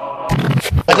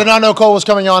 I did not know Cole was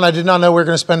coming on. I did not know we were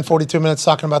going to spend 42 minutes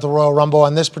talking about the Royal Rumble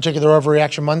on this particular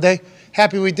Overreaction Monday.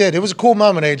 Happy we did. It was a cool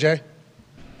moment, AJ.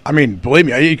 I mean, believe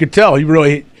me, you could tell you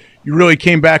really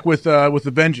came back with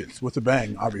a vengeance, with a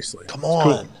bang. Obviously, come on,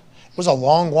 cool. It was a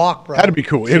long walk, bro. Had to be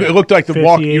cool. It looked like the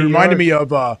walk. You reminded me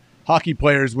of hockey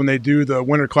players when they do the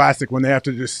Winter Classic when they have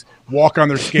to just walk on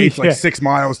their skates like 6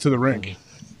 miles to the rink.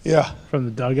 Yeah, from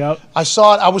the dugout. I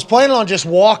saw it. I was planning on just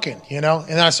walking, and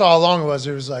then I saw how long it was.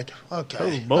 It was like,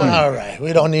 okay, all right,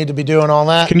 we don't need to be doing all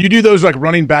that. Can you do those like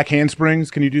running back handsprings?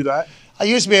 Can you do that? I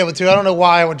used to be able to. I don't know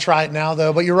why I would try it now,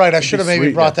 though. But you're right. I should have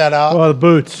maybe brought that out. Well, the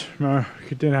boots.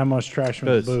 didn't have much traction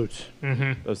with the boots.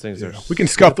 Those things are. We can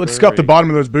scuff. Let's scuff the bottom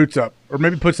of those boots up, or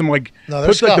maybe put some put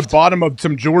the bottom of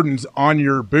some Jordans on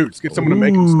your boots. Get someone to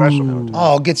make them special.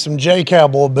 Oh, get some J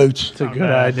Cowboy boots. That's a good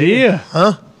idea,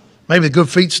 huh? Maybe the Good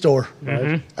Feet store.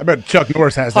 I bet Chuck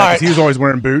Norris has that because he was always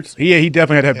wearing boots. He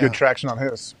definitely had to have good traction on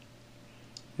his.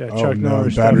 Yeah, Chuck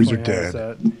Norris. Batteries are definitely dead. has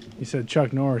that. He said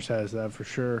Chuck Norris has that for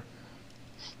sure.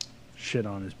 Shit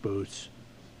on his boots.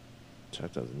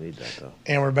 Chuck doesn't need that though.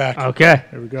 And we're back. Okay,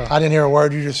 here we go. I didn't hear a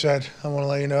word you just said. I want to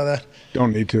let you know that.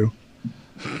 Don't need to.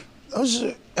 Those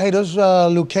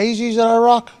Lucchese's that I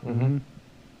rock,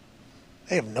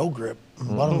 they have no grip on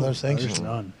the bottom of those things. There's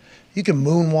none. You can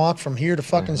moonwalk from here to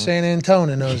fucking San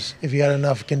Antonio in those if you got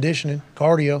enough conditioning,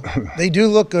 cardio. They do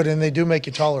look good and they do make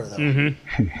you taller though.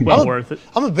 Well worth it.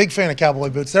 I'm a big fan of cowboy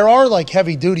boots. There are like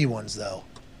heavy duty ones though.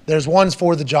 There's ones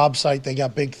for the job site. They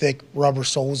got big, thick rubber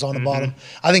soles on the bottom.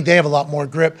 I think they have a lot more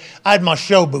grip. I had my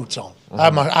show boots on.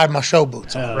 I had my show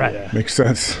boots on. Right. Yeah. Makes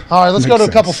sense. All right, let's go to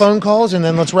a couple phone calls and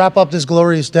then let's wrap up this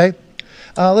glorious day.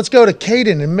 Let's go to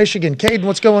Caden in Michigan. Caden,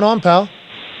 what's going on, pal?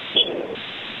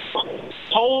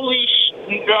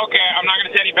 Okay, I'm not going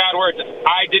to say any bad words.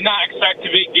 I did not expect to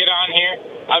get on here.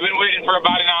 I've been waiting for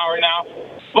about an hour now.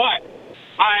 But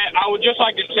I would just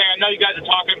like to say, I know you guys are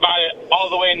talking about it all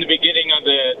the way in the beginning of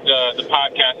the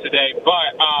podcast today,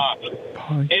 but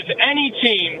if any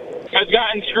team has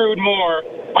gotten screwed more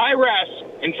by refs,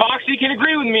 and Foxy can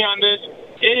agree with me on this,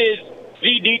 it is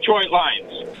the Detroit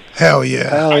Lions. Hell yeah.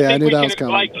 Hell yeah, I knew that was can,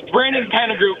 coming. like Brandon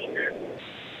Penegrew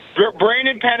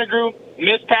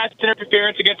missed pass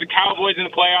interference against the Cowboys in the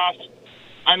playoffs.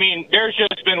 I mean, there's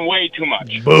just been way too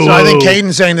much. So I think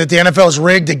Caden's saying that the NFL is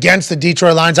rigged against the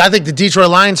Detroit Lions. I think the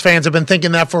Detroit Lions fans have been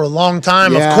thinking that for a long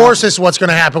time. Yeah. Of course, this is what's going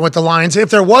to happen with the Lions.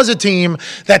 If there was a team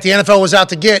that the NFL was out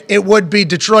to get, it would be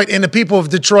Detroit. And the people of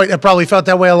Detroit have probably felt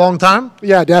that way a long time.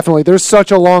 Yeah, definitely. There's such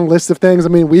a long list of things. I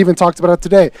mean, we even talked about it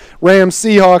today. Rams,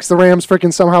 Seahawks, the Rams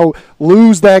freaking somehow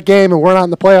lose that game and we're not in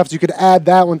the playoffs. You could add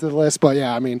that one to the list. But,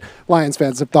 yeah, I mean, Lions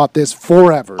fans have thought this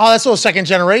forever. Oh, that's a little second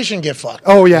generation get fucked.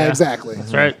 Oh, yeah, exactly.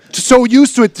 That's right. So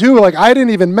used to it, too. Like, I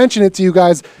didn't even mention it to you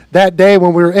guys that day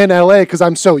when we were in L.A. because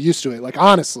I'm so used to it. Like,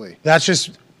 honestly. That's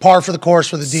just par for the course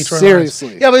for the Detroit Seriously.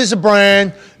 Lions. Yeah, but it's a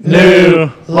brand new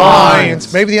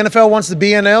Lions. Maybe the NFL wants the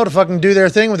BNL to fucking do their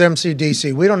thing with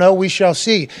MCDC. We don't know. We shall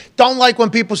see. Don't like when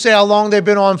people say how long they've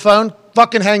been on phone.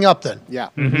 Fucking hang up then. Yeah.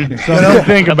 Something to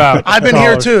think about. I've been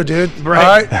here too, dude. Right.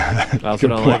 All right? I also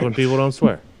don't like when people don't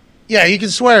swear. Yeah, you can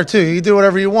swear too. You can do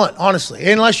whatever you want,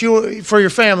 honestly. Unless you, for your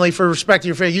family, for respect to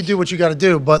your family, you do what you got to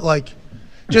do. But, like,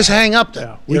 just hang up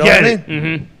then. You know what I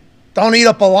mean? Don't eat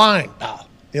up a line, pal.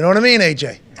 You know what I mean,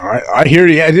 AJ? All right, I hear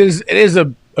you. It is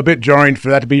a bit jarring for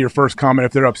that to be your first comment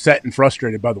if they're upset and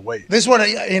frustrated by the wait. This one,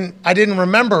 I didn't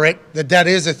remember it, that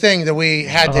is a thing that we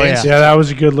had to institute. Yeah, that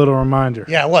was a good little reminder.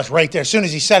 Yeah, it was right there. As soon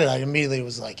as he said it, I immediately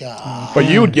was like, But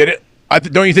you would get it.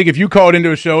 Don't you think if you called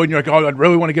into a show and you're like, oh, I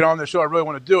really want to get on this show, I really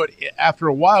want to do it, after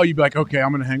a while you'd be like, okay,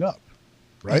 I'm going to hang up,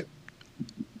 right?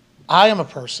 I am a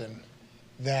person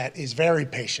that is very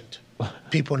patient.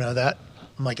 People know that.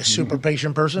 I'm like a super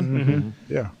patient person.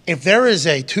 Yeah. If there is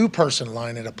a two-person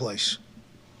line at a place,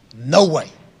 no way.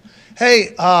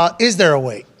 Hey, is there a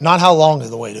wait? Not how long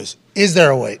the wait is. Is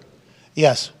there a wait?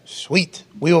 Yes. Sweet.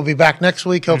 We will be back next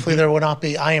week. Hopefully there will not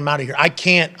be. I am out of here. I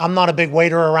can't. I'm not a big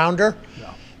waiter around her.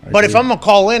 But if I'm going to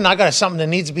call in and I got something that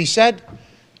needs to be said,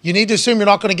 you need to assume you're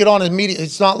not going to get on immediately.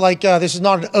 It's not like this is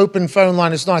not an open phone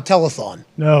line. It's not a telethon.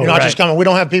 No, you're not just coming. We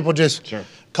don't have people just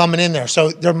coming in there.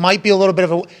 So there might be a little bit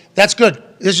of a – that's good.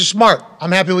 This is smart.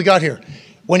 I'm happy we got here.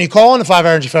 When you call on the 5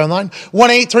 Energy phone line,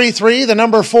 1-833, the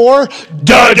number 4,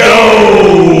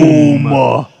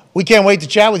 DOME. We can't wait to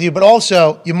chat with you, but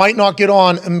also you might not get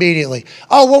on immediately.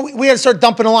 Oh, well, we had to start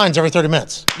dumping the lines every 30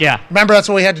 minutes. Yeah. Remember, that's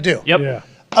what we had to do. Yep. Yeah.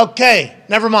 Okay,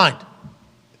 never mind.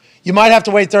 You might have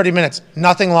to wait 30 minutes.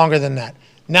 Nothing longer than that.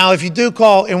 Now, if you do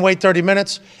call and wait 30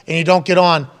 minutes and you don't get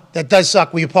on, that does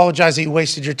suck. We apologize that you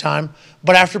wasted your time.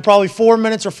 But after probably 4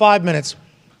 minutes or 5 minutes,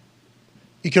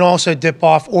 you can also dip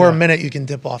off, or a minute you can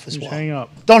dip off as well. Hang up.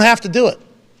 Don't have to do it.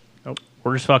 Nope.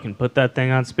 Or just fucking put that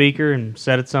thing on speaker and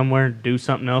set it somewhere and do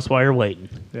something else while you're waiting.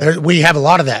 We have a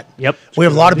lot of that. Yep. We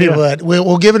have a lot of people that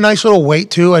we'll give a nice little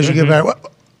wait, too, as you get back.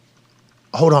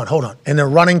 Hold on. And they're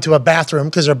running to a bathroom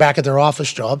because they're back at their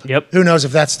office job. Yep. Who knows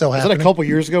if that's still Was happening? that a couple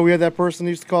years ago we had that person who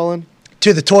used to call in?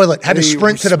 To the toilet. Had to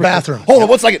sprint to the bathroom. Hold on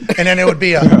 1 second. And then it would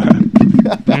be a...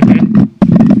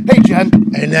 Hey, Jen.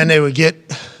 And then they would get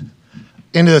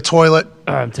into the toilet.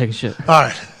 All right, I'm taking shit. All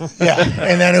right. Yeah.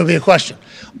 And then it would be a question.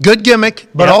 Good gimmick,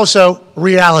 but also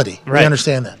reality. Right. We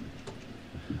understand that.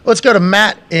 Let's go to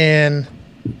Matt in...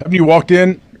 Haven't you walked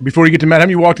in before you get to Matt,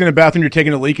 you walked in the bathroom, you're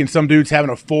taking a leak, and some dude's having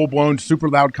a full-blown, super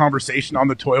loud conversation on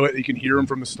the toilet. You can hear him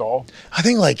from the stall. I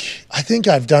think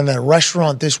I've done that at a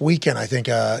restaurant this weekend. I think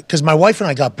because my wife and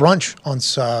I got brunch on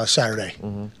Saturday.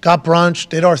 Got brunch,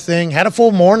 did our thing, had a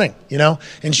full morning,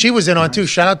 and she was in on too.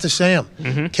 Shout out to Sam.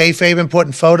 Kay Fabian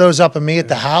putting photos up of me at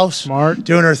the house. Smart.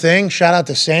 Doing her thing. Shout out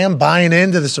to Sam buying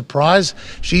into the surprise.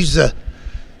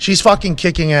 She's fucking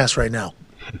kicking ass right now.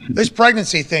 This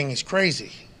pregnancy thing is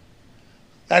crazy.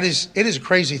 It is a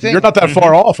crazy thing. You're not that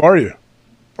far off, are you?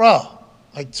 Bro,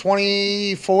 like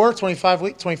 24, 25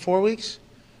 weeks, 24 weeks?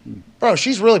 Bro,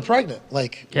 she's really pregnant.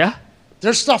 Yeah.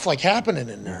 There's stuff happening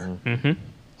in there.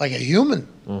 Like a human.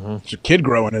 It's a kid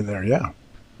growing in there, yeah.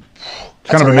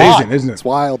 That's Kind of a amazing, lot. isn't it? It's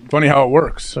wild. Funny how it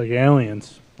works. It's like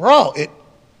aliens. Bro,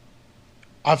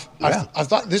 I've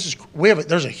thought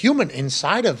there's a human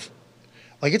inside of,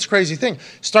 it's a crazy thing.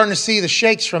 Starting to see the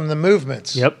shakes from the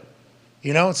movements. Yep.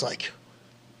 It's like,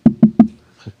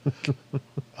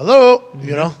 hello,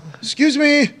 excuse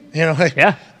me,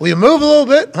 yeah. Will you move a little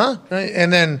bit, huh?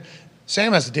 And then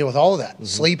Sam has to deal with all of that.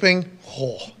 Sleeping,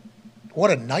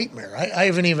 what a nightmare. I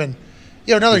haven't even,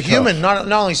 another human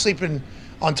not only sleeping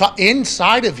on top,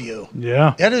 inside of you.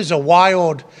 Yeah. That is a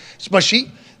wild, but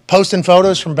she posting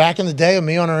photos from back in the day of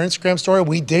me on her Instagram story.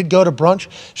 We did go to brunch.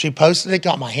 She posted it,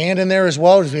 got my hand in there as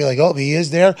well to be like, oh, he is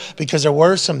there, because there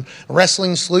were some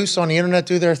wrestling sleuths on the internet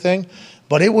do their thing.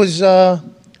 But it was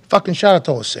fucking shout out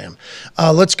to us, Sam.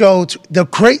 Let's go to the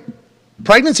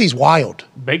pregnancy's wild.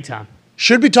 Big time.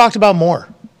 Should be talked about more.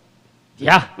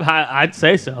 Yeah, I'd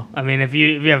say so. I mean, if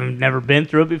you haven't never been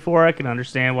through it before, I can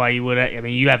understand why you would. I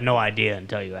mean, you have no idea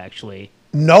until you actually.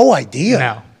 No idea.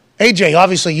 No. AJ,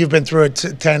 obviously you've been through it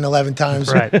 10, 11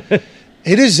 times. Right.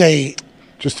 It is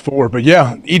just 4, but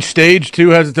yeah, each stage too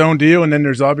has its own deal, and then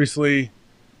there's obviously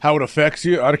how it affects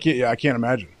you. I can't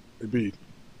imagine. It'd be.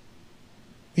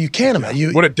 You can't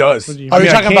imagine what it does. Are you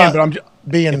talking about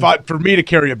being for me to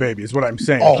carry a baby is what I'm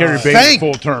saying. Oh, carry a baby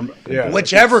full term. Yeah.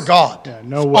 Whichever God. Yeah,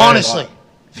 no way. Honestly,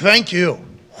 thank you.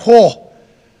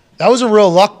 That was a real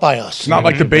luck by us. It's not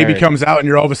like the baby comes out and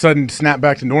you're all of a sudden snap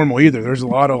back to normal either. There's a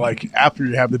lot of after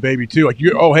you have the baby too.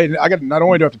 Hey, I got not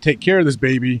only do I have to take care of this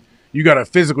baby, you got to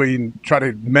physically and try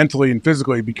to mentally and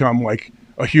physically become like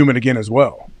a human again as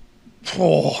well.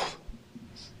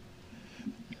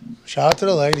 Shout out to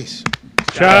the ladies.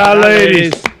 Shout out,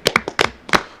 ladies.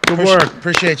 Good work.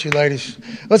 Appreciate you, ladies.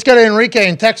 Let's go to Enrique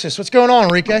in Texas. What's going on,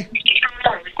 Enrique?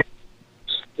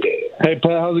 Hey, Pat,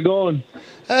 how's it going?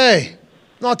 Hey,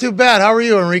 not too bad. How are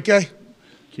you, Enrique?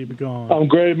 Keep it going. I'm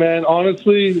great, man.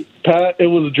 Honestly, Pat, it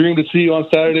was a dream to see you on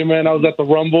Saturday, man. I was at the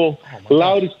Rumble.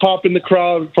 Loudest pop in the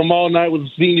crowd from all night was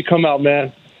seeing you come out,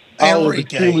 man. I was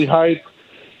extremely hyped.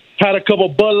 Had a couple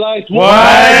Bud Lights.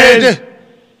 What?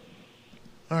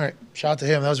 All right. Shout out to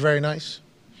him. That was very nice.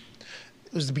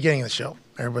 It was the beginning of the show.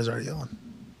 Everybody's already yelling.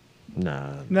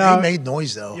 No. They made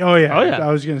noise, though. Oh, yeah. I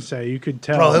was going to say, you could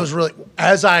tell. Bro, it was really,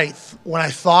 when I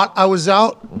thought I was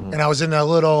out and I was in that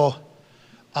little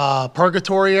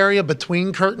purgatory area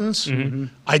between curtains,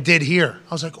 I did hear.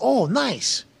 I was like, oh,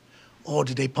 nice. Oh,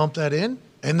 did they pump that in?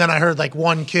 And then I heard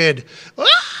one kid,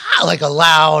 like a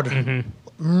loud,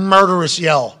 murderous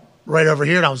yell right over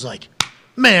here. And I was like,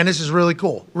 man, this is really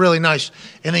cool, really nice.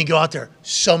 And then you go out there,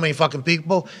 so many fucking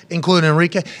people, including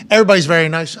Enrique. Everybody's very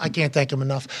nice. I can't thank them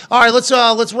enough. All right,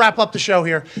 let's wrap up the show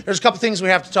here. There's a couple things we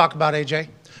have to talk about, AJ.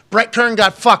 Brett Kern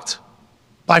got fucked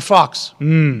by Fox.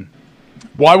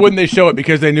 Why wouldn't they show it?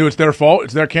 Because they knew it's their fault?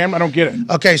 It's their camera? I don't get it.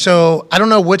 Okay, so I don't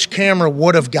know which camera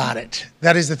would have got it.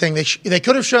 That is the thing. They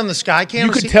could have shown the sky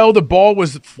camera. You could tell the ball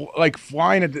was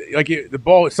flying, the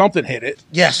ball, something hit it.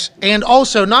 Yes, and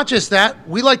also not just that,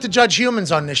 we like to judge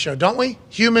humans on this show, don't we?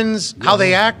 Humans, how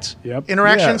they act,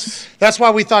 interactions. Yes. That's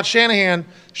why we thought Shanahan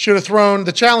should have thrown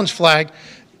the challenge flag.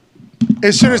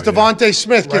 As soon as Devontae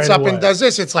Smith gets up and does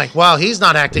this, it's like, wow, he's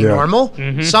not acting normal.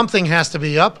 Something has to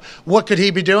be up. What could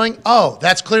he be doing? Oh,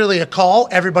 that's clearly a call.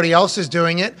 Everybody else is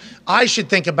doing it. I should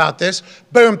think about this.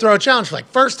 Boom, throw a challenge flag.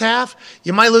 First half,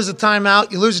 you might lose a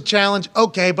timeout. You lose a challenge.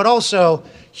 Okay, but also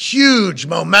huge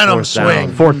momentum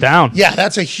swing. Fourth down. Yeah,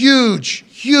 that's a huge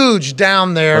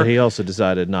down there. But he also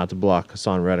decided not to block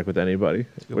Hassan Reddick with anybody,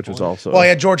 which was also. Well, he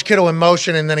had George Kittle in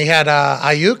motion, and then he had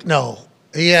Ayuk. No.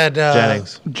 He had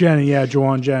Jennings.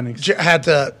 Juwan Jennings.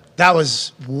 That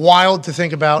was wild to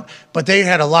think about, but they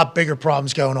had a lot bigger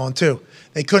problems going on too.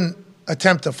 They couldn't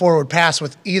attempt a forward pass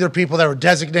with either people that were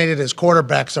designated as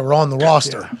quarterbacks that were on the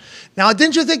roster. Now,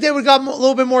 didn't you think they would have got a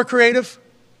little bit more creative?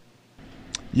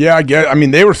 Yeah, I get it. I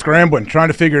mean, they were scrambling, trying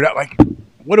to figure it out.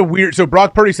 What a weird. So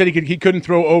Brock Purdy said he couldn't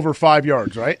throw over 5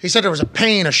 yards, right? He said there was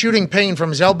a shooting pain from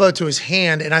his elbow to his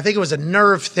hand, and I think it was a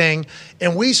nerve thing.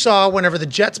 And we saw whenever the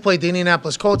Jets played the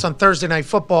Indianapolis Colts on Thursday Night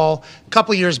Football a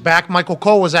couple years back, Michael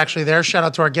Cole was actually there. Shout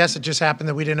out to our guest. It just happened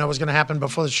that we didn't know was going to happen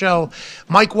before the show.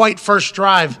 Mike White, first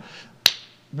drive,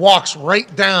 walks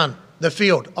right down the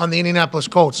field on the Indianapolis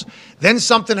Colts. Then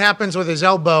something happens with his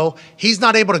elbow. He's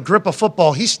not able to grip a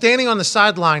football. He's standing on the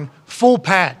sideline, full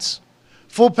pads.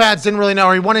 Full pads, didn't really know,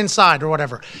 or he went inside or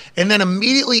whatever. And then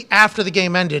immediately after the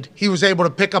game ended, he was able to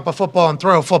pick up a football and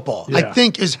throw a football, I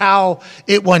think is how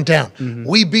it went down. Mm-hmm.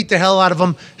 We beat the hell out of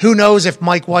him. Who knows if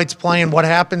Mike White's playing, what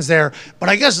happens there. But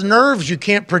I guess nerves, you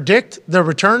can't predict the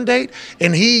return date.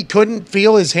 And he couldn't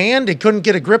feel his hand. He couldn't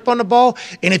get a grip on the ball.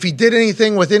 And if he did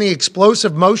anything with any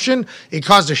explosive motion, it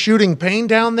caused a shooting pain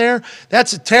down there.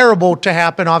 That's terrible to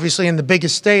happen, obviously, in the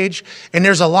biggest stage. And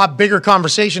there's a lot bigger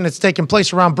conversation that's taking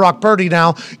place around Brock Purdy now.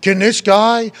 Can this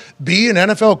guy be an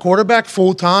NFL quarterback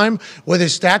full-time with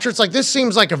his stature? It's like, this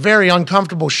seems like a very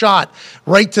uncomfortable shot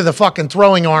right to the fucking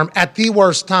throwing arm at the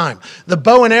worst time. The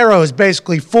bow and arrow is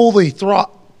basically fully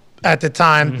at the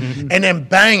time, and then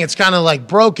bang, it's kind of like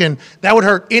broken. That would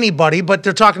hurt anybody, but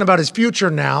they're talking about his future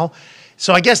now.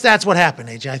 So I guess that's what happened,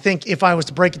 AJ. I think if I was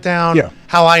to break it down,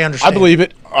 how I understand I believe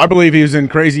it. I believe he was in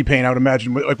crazy pain, I would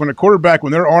imagine. Like when a quarterback,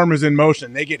 when their arm is in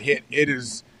motion, they get hit,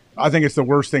 I think it's the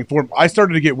worst thing for him. I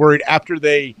started to get worried after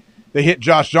they hit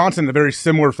Josh Johnson in a very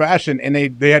similar fashion, and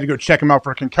they had to go check him out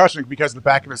for a concussion because of the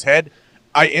back of his head.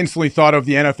 I instantly thought of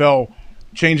the NFL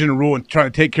changing a rule and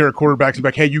trying to take care of quarterbacks and be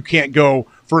like, hey, you can't go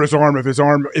for his arm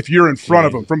if you're in front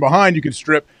of him. From behind, you can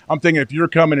strip. I'm thinking if you're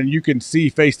coming and you can see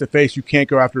face to face, you can't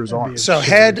go after his arm. So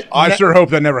I sure hope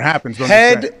that never happens.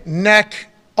 Head, neck,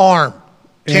 arm.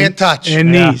 Can't touch.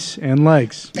 And knees and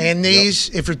legs. And knees,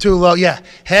 if you're too low. Yeah.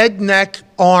 Head, neck,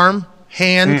 arm,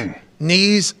 hand,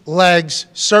 knees, legs,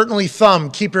 certainly thumb.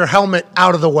 Keep your helmet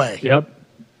out of the way. Yep.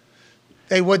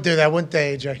 They would do that, wouldn't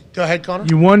they, AJ? Go ahead, Connor.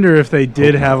 You wonder if they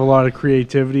did have a lot of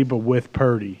creativity, but with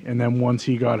Purdy. And then once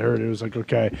he got hurt, it was like,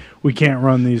 okay, we can't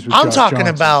run these with Josh Johnson.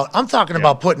 I'm talking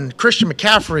about putting Christian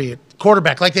McCaffrey at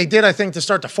quarterback like they did, I think, to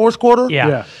start the fourth quarter.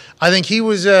 Yeah. I think he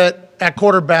was at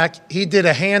quarterback. He did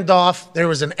a handoff. There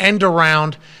was an end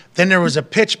around. Then there was a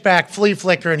pitch back flea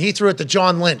flicker, and he threw it to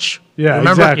John Lynch. Yeah,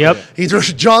 remember? Exactly. Yep. He threw it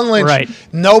to John Lynch. Right.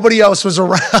 Nobody else was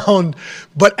around,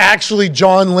 but actually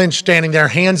John Lynch standing there,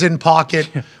 hands in pocket.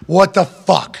 What the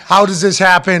fuck? How does this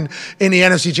happen in the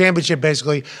NFC Championship,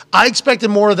 basically? I expected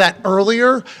more of that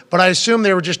earlier, but I assume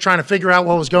they were just trying to figure out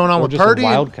what was going on with Purdy.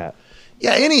 Wildcat.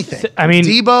 Yeah, anything. I mean,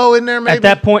 Debo in there maybe? At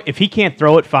that point, if he can't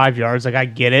throw it 5 yards, like I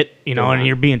get it, and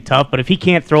you're being tough, but if he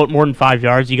can't throw it more than 5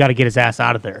 yards, you got to get his ass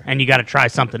out of there, and you got to try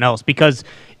something else because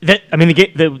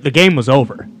the game was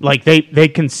over. Like they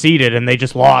conceded and they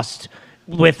just lost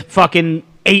with fucking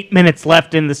 8 minutes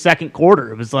left in the second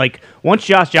quarter. It was like once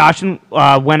Josh Johnson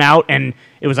went out, and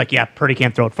it was like, yeah, Purdy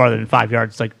can't throw it farther than 5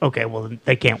 yards. It's like, okay, well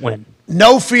they can't win.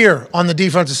 No fear on the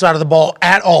defensive side of the ball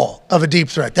at all of a deep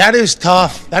threat. That is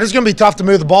tough. That is going to be tough to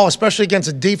move the ball, especially against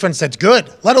a defense that's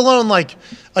good, let alone like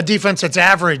a defense that's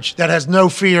average, that has no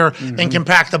fear and can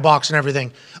pack the box and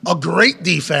everything. A great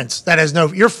defense that has no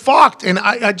 – you're fucked. And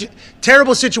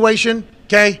terrible situation,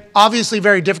 okay? Obviously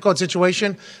very difficult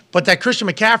situation. But that Christian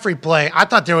McCaffrey play, I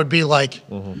thought there would be like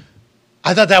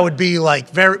I thought that would be like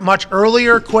very much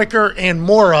earlier, quicker, and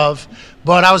more of.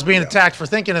 But I was being attacked for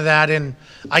thinking of that, and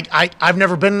I've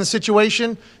never been in the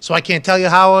situation, so I can't tell you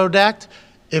how I would act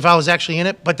if I was actually in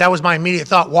it. But that was my immediate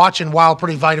thought watching while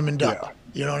pretty vitamined up.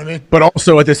 You know what I mean? But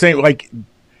also at the same,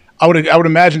 I would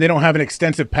imagine they don't have an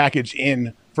extensive package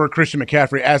in for Christian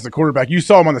McCaffrey as the quarterback. You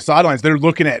saw him on the sidelines; they're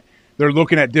looking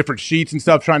at different sheets and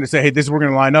stuff, trying to say, hey, this is where we're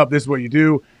going to line up. This is what you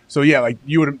do. So yeah, like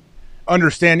you would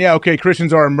understand. Yeah, okay,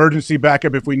 Christian's our emergency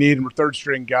backup if we need him, or third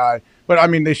string guy. But I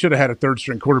mean, they should have had a third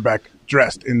string quarterback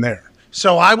dressed in there.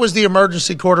 So I was the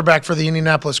emergency quarterback for the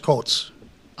Indianapolis Colts.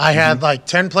 I had like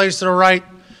 10 plays to the right,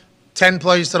 10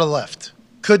 plays to the left.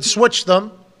 Could switch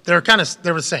them. They were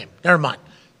the same. Never mind.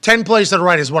 10 plays to the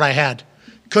right is what I had.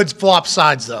 Could flop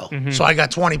sides though. So I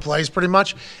got 20 plays pretty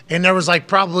much. And there was like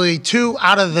probably 2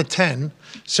 out of the 10.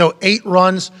 So 8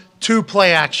 runs, 2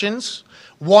 play actions.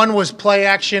 One was play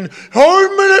action,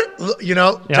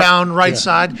 down right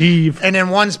side. Heave. And then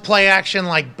one's play action,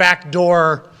 like back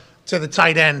door to the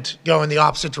tight end, going the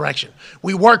opposite direction.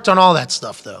 We worked on all that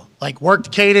stuff, though. Like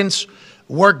worked cadence,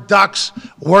 worked ducks,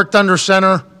 worked under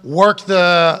center, worked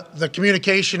the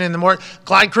communication in the more.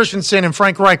 Clyde Christensen and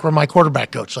Frank Reich were my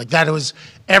quarterback coach. Like that, it was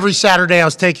every Saturday I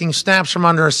was taking snaps from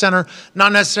under a center.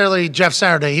 Not necessarily Jeff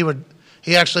Saturday.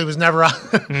 He actually was never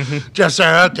just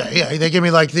okay. Yeah, they give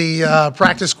me like the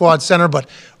practice squad center, but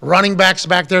running backs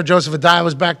back there. Joseph Adai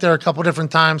was back there a couple different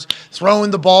times.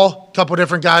 Throwing the ball, a couple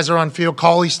different guys are on field.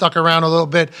 Cauley stuck around a little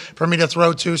bit for me to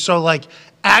throw to. So like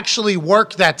actually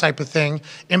work that type of thing.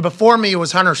 And before me, it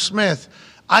was Hunter Smith.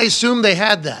 I assumed they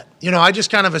had that. I just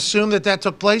kind of assumed that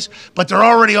took place, but they're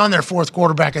already on their fourth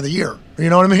quarterback of the year. You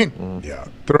know what I mean? Yeah.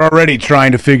 They're already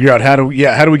trying to figure out how do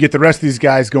we get the rest of these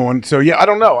guys going. So, yeah, I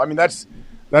don't know. I mean,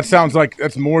 that sounds like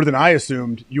that's more than I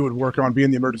assumed you would work on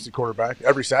being the emergency quarterback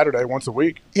every Saturday, once a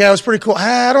week. Yeah, it was pretty cool.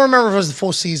 I don't remember if it was the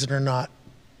full season or not.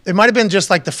 It might have been just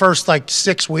like the first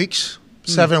 6 weeks,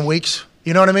 7 weeks.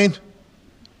 You know what I mean?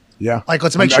 Yeah.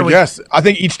 Let's make sure I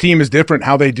think each team is different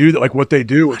how they do what they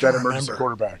do with that emergency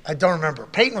quarterback. I don't remember.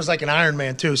 Peyton was like an Iron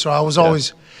Man too, so I was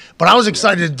always but I was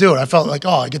excited to do it. I felt like,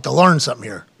 I get to learn something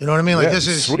here. You know what I mean? This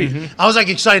is sweet. I was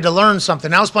excited to learn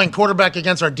something. I was playing quarterback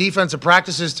against our defensive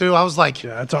practices too. I was like,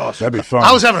 yeah, that's awesome. That'd be fun.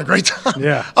 I was having a great time.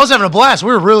 Yeah. I was having a blast.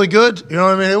 We were really good. You know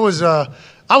what I mean? It was I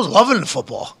was loving the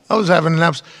football. I was having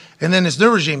an and then this new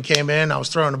regime came in, I was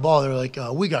throwing the ball. They were like,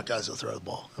 we got guys that throw the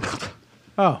ball.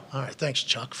 Oh. All right, thanks,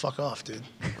 Chuck. Fuck off, dude.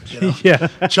 Yeah.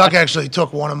 Chuck actually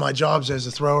took one of my jobs as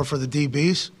a thrower for the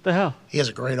DBs. The hell? He has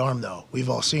a great arm, though. We've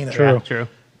all seen it. True. Yeah, true.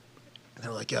 And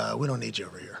they're like, we don't need you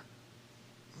over here.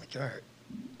 I'm like, all right.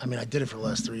 I mean, I did it for the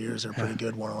last 3 years. They're pretty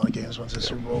good. Won a lot of games. Won the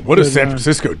Super Bowl. What does San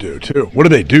Francisco do, too? What do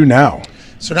they do now?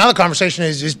 So now the conversation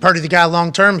is Purdy the guy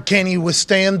long term? Can he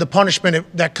withstand the punishment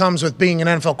that comes with being an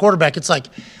NFL quarterback? It's like,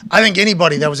 I think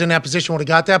anybody that was in that position would have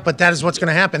got that, but that is what's going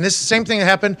to happen. This is the same thing that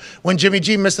happened when Jimmy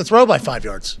G missed the throw by 5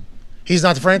 yards. He's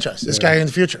not the franchise. This guy in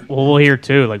the future. Well, we'll hear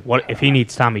too. What if he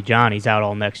needs Tommy John? He's out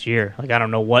all next year. I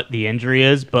don't know what the injury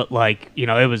is, but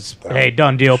it was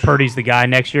done deal. Purdy's the guy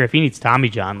next year. If he needs Tommy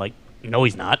John, no,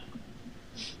 he's not.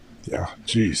 Yeah,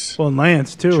 jeez. Well, and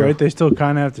Lance too, right? They still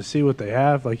kind of have to see what they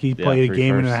have. He played a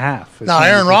game and a half. No,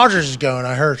 Aaron Rodgers is going.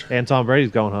 I heard. And Tom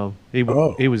Brady's going home.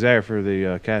 He was there for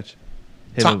the catch.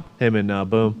 Him and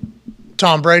Boom.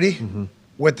 Tom Brady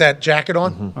with that jacket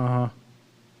on. Uh-huh.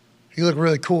 He looked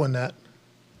really cool in that.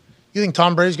 You think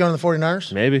Tom Brady's going to the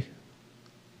 49ers? Maybe.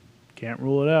 Can't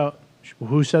rule it out.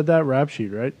 Who said that? Rap Sheet,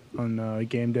 right? On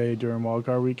game day during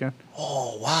wildcard weekend.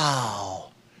 Oh,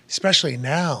 wow. Especially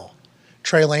now.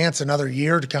 Trey Lance, another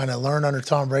year to kind of learn under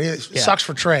Tom Brady. It sucks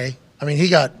for Trey. I mean, he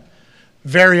got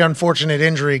very unfortunate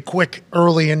injury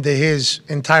early into his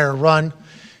entire run.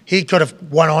 He could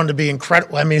have went on to be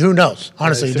incredible. I mean, who knows?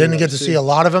 Honestly, didn't get to see a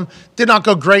lot of him. Did not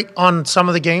go great on some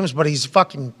of the games, but he's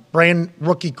fucking brand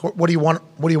rookie. What do you want?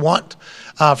 What do you want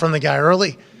from the guy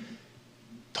early?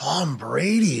 Tom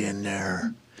Brady in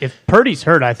there. If Purdy's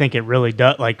hurt, I think it really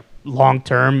does. Long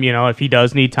term, if he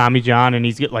does need Tommy John and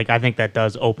I think that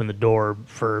does open the door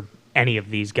for any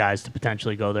of these guys to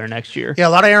potentially go there next year. Yeah,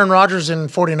 a lot of Aaron Rodgers in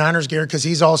 49ers gear because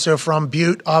he's also from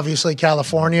Butte, obviously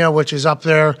California, which is up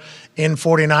there in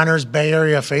 49ers Bay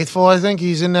Area faithful. I think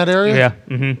he's in that area. Yeah.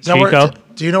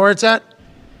 Mm-hmm. Do you know where it's at?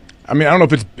 I mean, I don't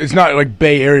know if it's not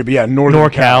Bay Area, but yeah,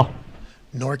 NorCal.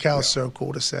 NorCal is so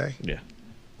cool to say. Yeah.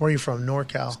 Where are you from?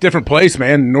 NorCal. It's a different place,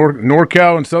 man.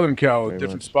 NorCal and Southern Cal, a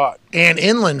different spot. And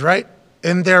inland, right?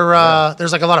 And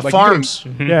there's a lot of farms.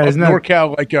 Yeah, isn't that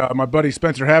NorCal? My buddy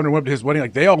Spencer Havner went to his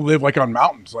wedding. They all live on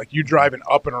mountains. You driving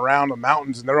up and around the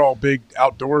mountains, and they're all big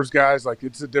outdoors guys.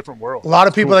 It's a different world. A lot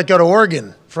of people that go to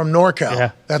Oregon from NorCal.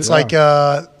 Yeah. That's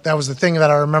that was the thing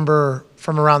that I remember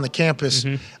from around the campus.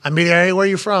 I mean, hey, where are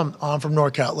you from? Oh, I'm from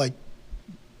NorCal.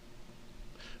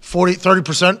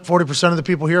 40% of the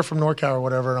people here from NorCal or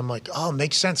whatever. And I'm like, oh,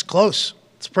 makes sense. Close.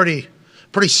 It's pretty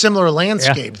similar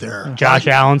landscape there. Josh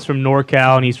Allen's from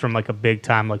NorCal, and he's from a big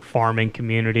time farming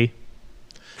community.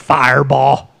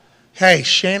 Fireball. Hey,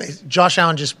 Josh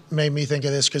Allen just made me think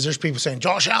of this because there's people saying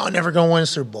Josh Allen never going to win a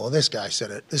Super Bowl. This guy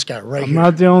said it. This guy right here. I'm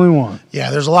not the only one.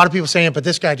 Yeah, there's a lot of people saying it, but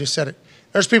this guy just said it.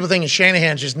 There's people thinking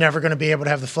Shanahan's just never going to be able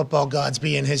to have the football gods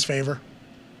be in his favor.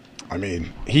 I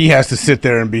mean, he has to sit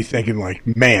there and be thinking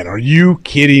man, are you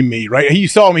kidding me? Right? You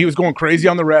saw him. He was going crazy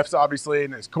on the refs, obviously,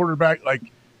 and his quarterback,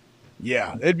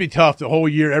 yeah, it'd be tough the whole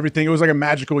year, everything. It was a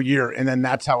magical year, and then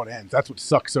that's how it ends. That's what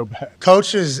sucks so bad.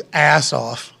 Coach his ass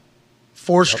off.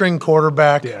 Four-string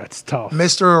quarterback. Yeah, it's tough.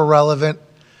 Mr. Irrelevant.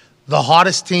 The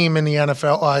hottest team in the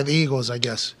NFL. The Eagles, I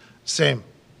guess. Same.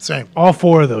 All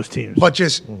four of those teams. But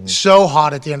just so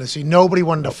hot at the end of the season. Nobody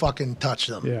wanted to fucking touch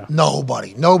them. Yeah.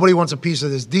 Nobody. Nobody wants a piece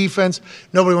of this defense.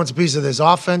 Nobody wants a piece of this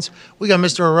offense. We got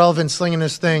Mr. Irrelevant slinging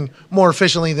this thing more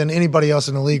efficiently than anybody else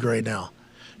in the league right now.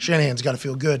 Shanahan's got to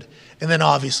feel good. And then,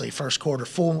 obviously, first quarter,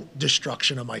 full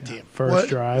destruction of my team. First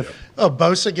drive. Oh,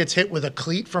 Bosa gets hit with a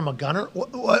cleat from a gunner?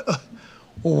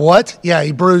 What? Yeah,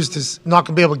 he bruised his, not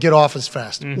going to be able to get off as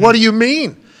fast. What do you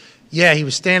mean? Yeah, he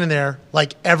was standing there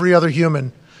like every other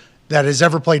human that has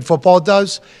ever played football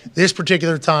does. This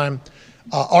particular time,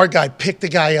 our guy picked the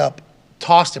guy up,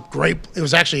 tossed him. Great. It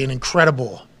was actually an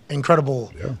incredible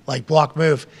like block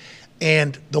move.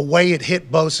 And the way it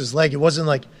hit Bosa's leg, it wasn't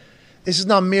like, this is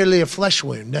not merely a flesh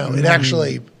wound. No, it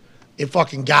actually, it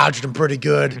fucking gouged him pretty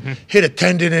good. Hit a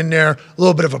tendon in there, a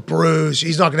little bit of a bruise.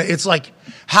 He's not going to, it's like,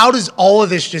 how does all of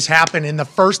this just happen in the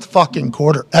first fucking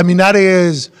quarter? I mean, that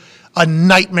is a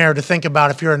nightmare to think about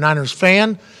if you're a Niners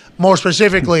fan. More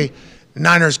specifically,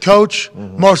 Niners coach.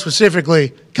 More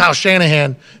specifically, Kyle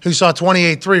Shanahan, who saw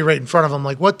 28-3 right in front of him.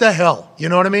 Like, what the hell? You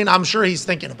know what I mean? I'm sure he's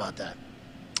thinking about that.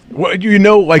 Well, you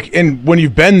know, like, and when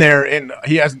you've been there, and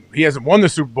he hasn't won the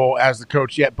Super Bowl as the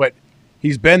coach yet, but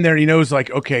he's been there. He knows, like,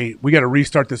 okay, we got to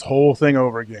restart this whole thing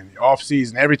over again, the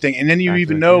offseason, everything. And then you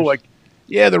even know, like,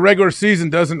 yeah, the regular season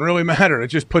doesn't really matter. It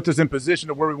just puts us in position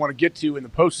to where we want to get to in the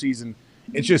postseason.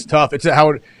 It's just tough. It's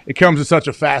how it comes to such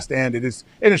a fast end. It is,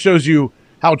 and it shows you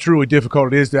how truly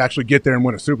difficult it is to actually get there and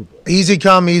win a Super Bowl. Easy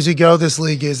come, easy go, this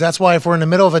league is. That's why if we're in the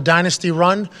middle of a dynasty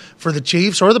run for the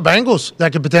Chiefs or the Bengals,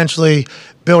 that could potentially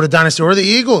build a dynasty, or the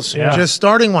Eagles, just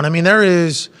starting one. I mean, there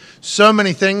is so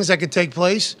many things that could take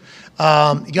place. You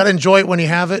got to enjoy it when you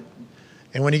have it,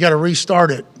 and when you got to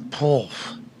restart it,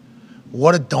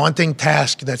 what a daunting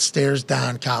task that stares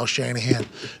down Kyle Shanahan,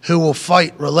 who will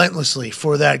fight relentlessly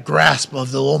for that grasp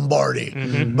of the Lombardi.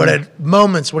 But at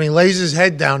moments when he lays his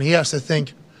head down, he has to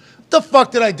think, what the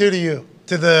fuck did I do to you,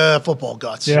 to the football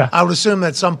gods? Yeah. I would assume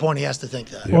at some point he has to think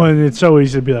that. Well, and it's so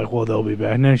easy to be like, well, they'll be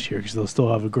back next year because they'll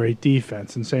still have a great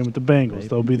defense. And same with the Bengals.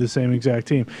 They'll be the same exact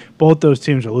team. Both those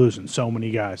teams are losing so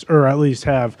many guys, or at least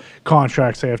have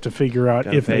contracts they have to figure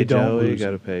out if they don't lose. You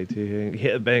got to pay too.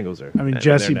 Yeah, the Bengals are. I mean,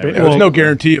 Jesse. There's no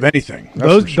guarantee of anything.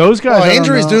 Those guys. Oh,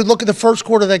 injuries, dude. Look at the first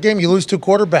quarter of that game. You lose two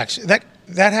quarterbacks.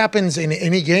 That happens in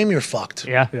any game. You're fucked.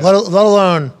 Yeah. Let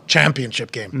alone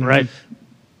championship game. Right.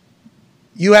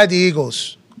 You had the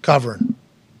Eagles covering.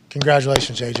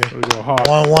 Congratulations, AJ.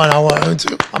 1-1. I went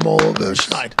 2. I'm a little bit of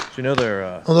schneid. You know they're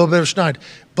a little bit of schneid.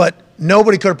 But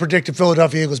nobody could have predicted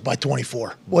Philadelphia Eagles by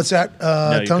 24. What's that,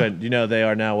 no, you Tony? couldn't. You know they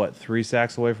are now, 3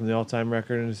 sacks away from the all-time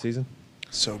record in the season?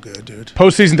 So good, dude.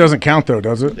 Postseason doesn't count, though,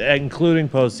 does it? Including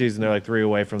postseason, they're 3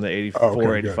 away from the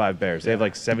 84, 85 Bears. They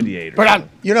have 78. But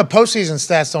postseason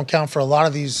stats don't count for a lot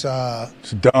of these.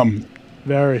 It's dumb.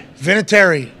 Very.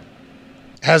 Vinatieri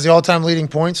has the all-time leading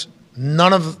points.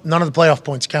 None of the playoff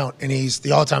points count, and he's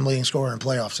the all-time leading scorer in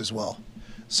playoffs as well.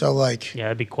 So, yeah,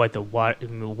 it'd be quite the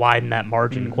widen that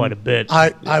margin quite a bit.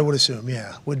 I would assume,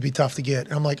 would be tough to get.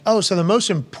 And I'm like, so the most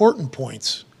important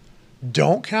points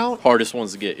don't count? Hardest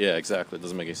ones to get, yeah, exactly. It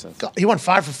doesn't make any sense. He went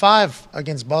 5 for 5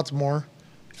 against Baltimore,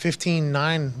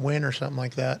 15-9 win or something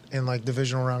like that in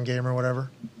divisional round game or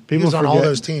whatever. He was on all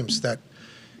those teams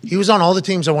he was on all the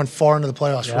teams that went far into the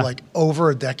playoffs for over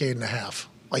a decade and a half.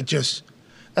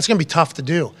 That's going to be tough to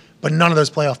do, but none of those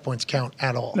playoff points count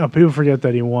at all. No, people forget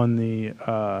that he won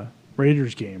the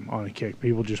Raiders game on a kick.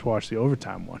 People just watch the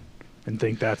overtime one and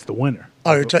think that's the winner.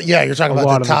 Oh, you're talking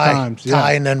about the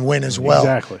tie and then win as well.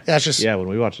 Exactly. That's just when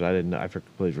we watched it, I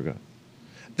completely forgot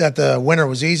that the winner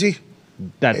was easy.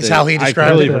 That's how he described it. I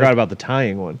completely forgot about the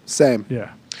tying one. Same.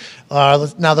 Yeah. Now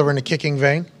that we're in the kicking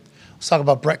vein, let's talk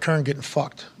about Brett Kern getting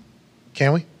fucked.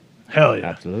 Can we? Hell yeah.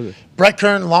 Absolutely. Brett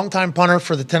Kern, longtime punter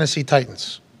for the Tennessee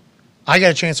Titans. I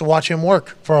got a chance to watch him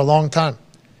work for a long time.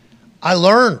 I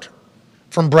learned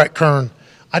from Brett Kern.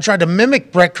 I tried to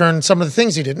mimic Brett Kern, some of the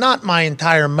things he did. Not my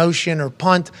entire motion or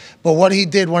punt, but what he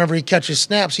did whenever he catches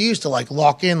snaps, he used to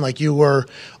lock in like you were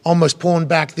almost pulling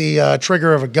back the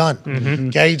trigger of a gun.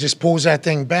 Okay, he just pulls that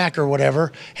thing back or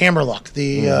whatever. Hammer lock,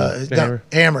 the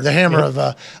hammer of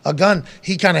a gun.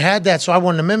 He kind of had that, so I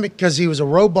wanted to mimic because he was a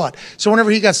robot. So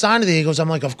whenever he got signed to the Eagles, I'm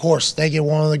like, of course, they get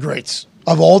one of the greats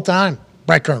of all time.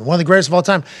 Brett Kern, one of the greatest of all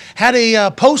time, had a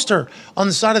poster on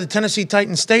the side of the Tennessee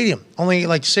Titans stadium. Only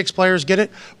 6 players get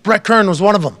it. Brett Kern was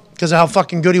one of them because of how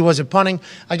fucking good he was at punting.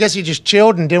 I guess he just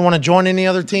chilled and didn't want to join any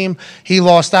other team. He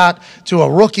lost out to a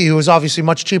rookie who was obviously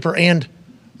much cheaper and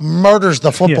murders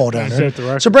the football down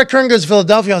there. So Brett Kern goes to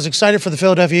Philadelphia. I was excited for the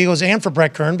Philadelphia Eagles and for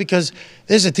Brett Kern because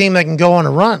this is a team that can go on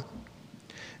a run.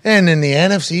 And in the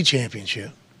NFC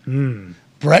Championship,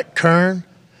 Brett Kern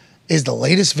is the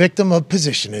latest victim of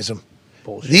positionism.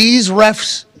 Bullshit. These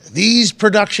refs, these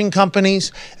production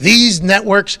companies, these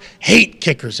networks hate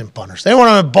kickers and punters. They want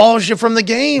to abolish you from the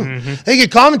game. They get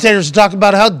commentators to talk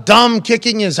about how dumb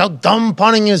kicking is, how dumb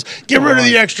punting is. Get rid of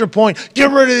the extra point.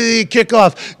 Get rid of the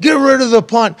kickoff. Get rid of the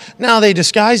punt. Now they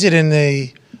disguise it in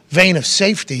the vein of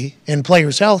safety in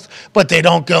players' health, but they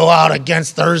don't go out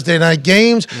against Thursday night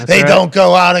games. They don't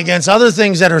go out against other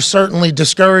things that are certainly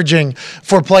discouraging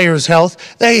for players'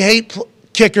 health. They hate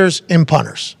kickers and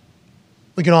punters.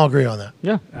 We can all agree on that.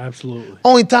 Yeah, absolutely.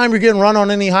 Only time you're getting run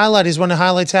on any highlight is when the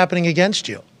highlight's happening against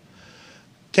you.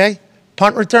 Okay?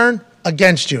 Punt return,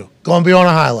 against you. Going to be on a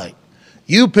highlight.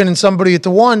 You pinning somebody at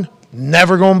the 1,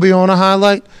 never going to be on a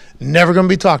highlight, never going to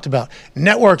be talked about.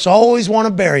 Networks always want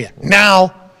to bury you.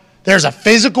 Now, there's a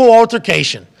physical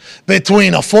altercation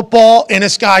between a football and a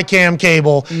Skycam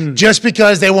cable just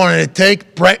because they wanted to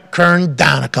take Brett Kern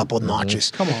down a couple of notches.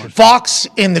 Come on. Fox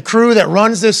and the crew that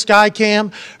runs this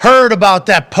Skycam heard about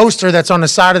that poster that's on the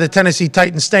side of the Tennessee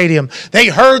Titans Stadium. They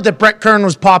heard that Brett Kern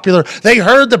was popular. They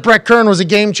heard that Brett Kern was a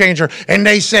game changer, and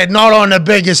they said, not on the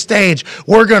biggest stage.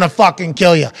 We're going to fucking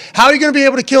kill you. How are you going to be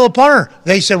able to kill a punter?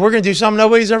 They said, we're going to do something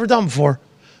nobody's ever done before.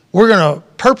 We're going to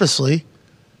purposely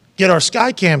get our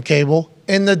Skycam cable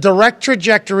in the direct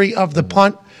trajectory of the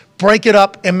punt, break it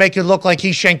up, and make it look like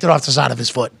he shanked it off the side of his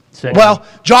foot. Well,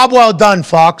 job well done,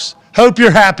 Fox. Hope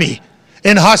you're happy.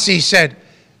 And Hussey said,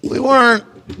 we weren't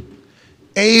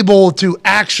able to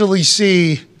actually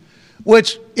see,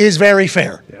 which is very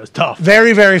fair. Yeah, it was tough.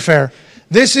 Very, very fair.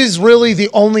 This is really the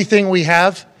only thing we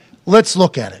have. Let's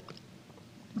look at it.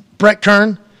 Brett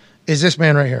Kern is this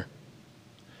man right here.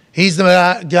 He's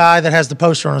the guy that has the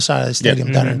poster on the side of the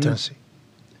stadium down in Tennessee.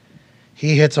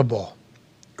 He hits a ball.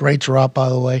 Great drop, by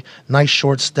the way. Nice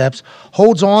short steps.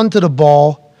 Holds on to the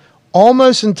ball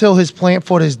almost until his plant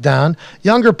foot is down.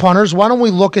 Younger punters, why don't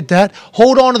we look at that?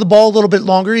 Hold on to the ball a little bit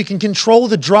longer. You can control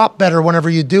the drop better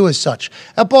whenever you do as such.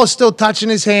 That ball's still touching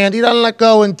his hand. He doesn't let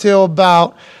go until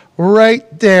about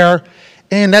right there.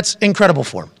 And that's incredible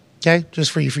for him, okay?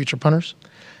 Just for you future punters.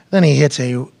 Then he hits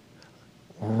a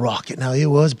rocket. Now, it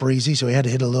was breezy, so he had to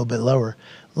hit it a little bit lower.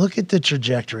 Look at the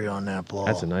trajectory on that ball.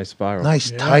 That's a nice spiral.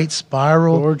 Nice, tight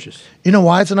spiral. Gorgeous. You know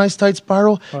why it's a nice, tight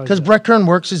spiral? Because Brett Kern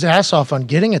works his ass off on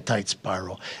getting a tight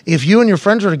spiral. If you and your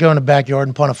friends were to go in the backyard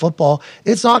and punt a football,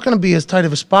 it's not going to be as tight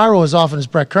of a spiral as often as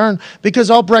Brett Kern,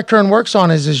 because all Brett Kern works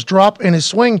on is his drop and his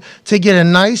swing to get a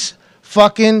nice,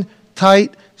 fucking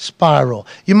tight spiral.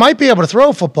 You might be able to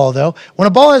throw a football, though. When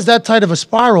a ball has that tight of a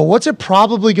spiral, what's it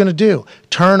probably going to do?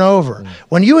 Turn over.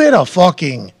 When you hit a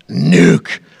fucking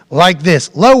nuke like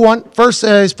this, low one,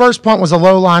 his first punt was a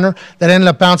low liner that ended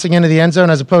up bouncing into the end zone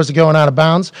as opposed to going out of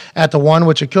bounds at the 1,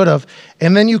 which it could have.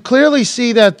 And then you clearly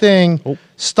see that thing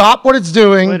stop what it's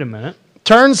doing. Wait a minute.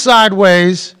 Turn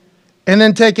sideways, and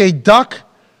then take a duck,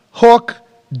 hook,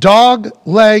 dog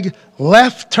leg,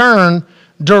 left turn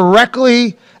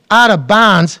directly out of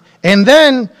bounds. And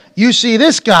then you see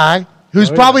this guy,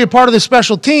 who's probably a part of the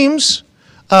special teams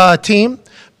team,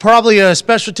 probably a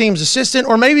special teams assistant,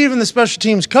 or maybe even the special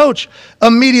teams coach,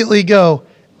 immediately go,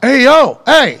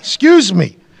 hey, excuse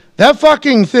me. That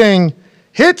fucking thing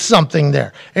hit something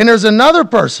there. And there's another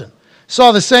person,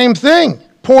 saw the same thing,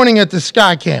 pointing at the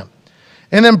Skycam.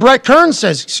 And then Brett Kern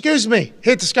says, excuse me,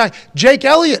 hit the sky. Jake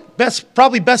Elliott,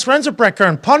 probably best friends with Brett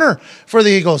Kern, punter for the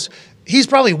Eagles. He's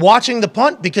probably watching the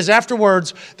punt because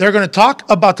afterwards they're going to talk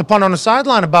about the punt on the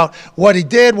sideline, about what he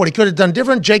did, what he could have done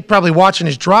different. Jake probably watching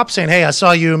his drop saying, hey, I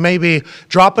saw you maybe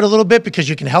drop it a little bit because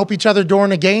you can help each other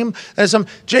during a game.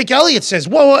 Jake Elliott says,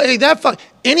 whoa, hey,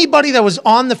 anybody that was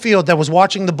on the field that was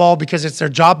watching the ball because it's their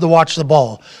job to watch the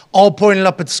ball, all pointed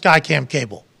up at the Skycam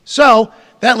cable. So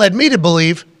that led me to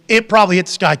believe it probably hit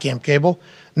the Skycam cable.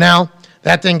 Now,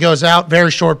 that thing goes out,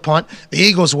 very short punt. The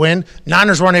Eagles win.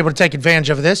 Niners weren't able to take advantage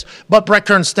of this, but Brett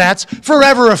Kern's stats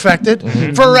forever affected,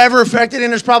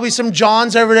 and there's probably some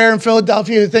Johns over there in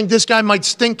Philadelphia who think this guy might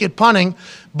stink at punting,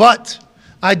 but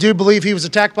I do believe he was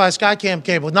attacked by a Skycam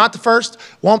cable. Not the first,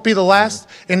 won't be the last,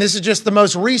 and this is just the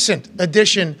most recent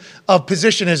addition of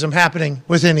positionism happening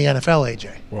within the NFL,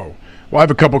 AJ. Whoa. Well, I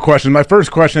have a couple questions. My first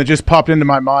question that just popped into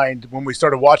my mind when we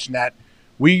started watching that,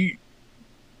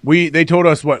 they told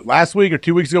us, last week or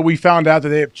 2 weeks ago, we found out that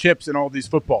they have chips in all these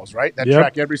footballs, right? That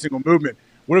track every single movement.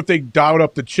 What if they dialed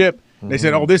up the chip? They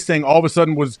said, this thing all of a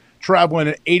sudden was traveling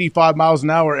at 85 miles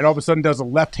an hour and all of a sudden does a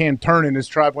left-hand turn and is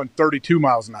traveling 32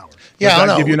 miles an hour. Yeah, Does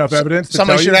that give you enough evidence to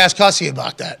Somebody tell should you? ask Hussey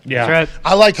about that. Yeah. Right.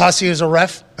 I like Hussey as a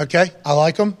ref, okay? I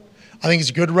like him. I think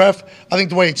he's a good ref. I think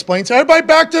the way he explains, everybody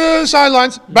back to the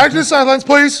sidelines. Back to the sidelines,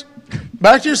 please.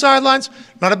 Back to your sidelines.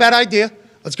 Not a bad idea.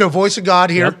 Let's go voice of God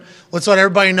here. Yep. Let's let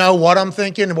everybody know what I'm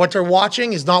thinking and what they're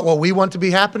watching is not what we want to be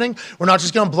happening. We're not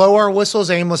just going to blow our whistles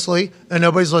aimlessly and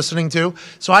nobody's listening to.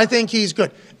 So I think he's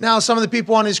good. Now, some of the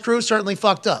people on his crew certainly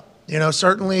fucked up.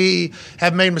 Certainly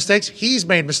have made mistakes. He's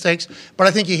made mistakes, but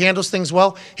I think he handles things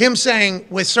well. Him saying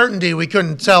with certainty we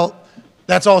couldn't tell,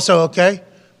 that's also okay.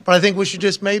 But I think we should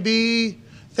just maybe,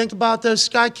 think about those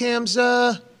sky cams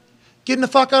getting the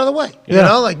fuck out of the way. You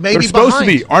know, like maybe they're supposed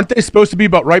behind. to be. Aren't they supposed to be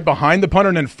about right behind the punter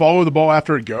and then follow the ball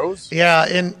after it goes? Yeah,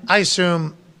 and I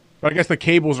assume. I guess the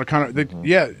cables are kind of.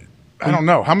 I don't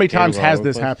know. How many times has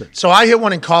this happened? So I hit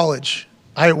one in college.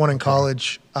 I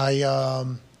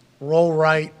roll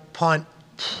right, punt,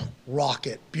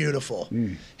 rocket, beautiful.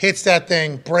 Hits that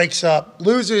thing, breaks up,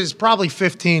 loses probably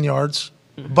 15 yards,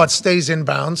 but stays in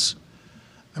bounds.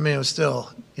 I mean, it was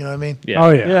still, you know what I mean? Yeah. Oh,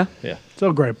 yeah. Yeah. Still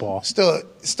a great ball.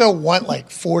 Still went like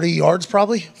 40 yards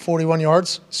probably, 41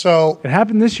 yards. So it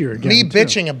happened this year again. Me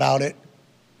bitching about it,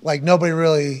 like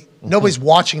nobody's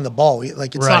watching the ball.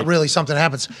 Like it's not really something that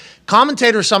happens.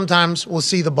 Commentators sometimes will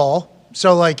see the ball.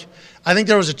 So like I think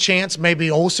there was a chance maybe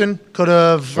Olsen could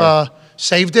have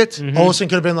saved it. Olsen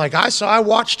could have been like, I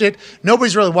watched it.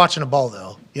 Nobody's really watching the ball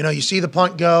though. You know, you see the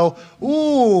punt go,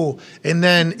 ooh, and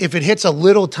then if it hits a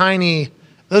little tiny,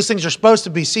 those things are supposed to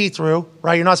be see-through,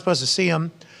 right? You're not supposed to see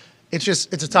them. It's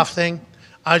a tough thing.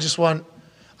 I wanted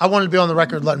to be on the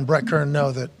record letting Brett Kern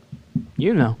know that.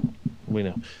 You know. We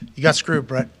know. You got screwed,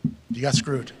 Brett. You got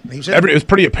screwed. It was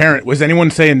pretty apparent. Was anyone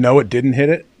saying no, it didn't hit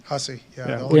it? Hussy. You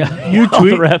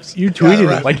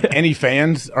tweeted it. Like any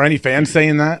fans? Are any fans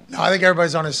saying that? No, I think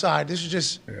everybody's on his side. This is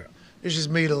just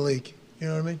me to leak. You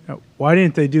know what I mean? Why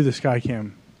didn't they do the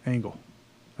Skycam angle?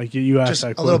 Like you asked just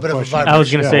that a little bit question. of a vibration. I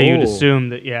was going to say you'd assume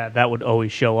that that would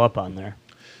always show up on there.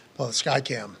 Well, the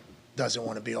Skycam doesn't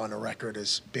want to be on the record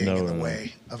as being in the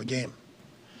way of a game.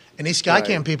 And these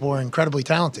Skycam people are incredibly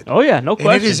talented. Oh, yeah, no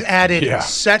question. And it has added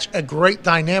such a great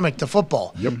dynamic to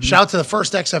football. Shout out to the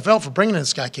first XFL for bringing in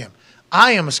Skycam.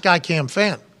 I am a Skycam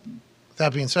fan. With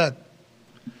that being said,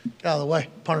 get out of the way.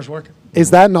 Punter's working.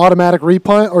 Is that an automatic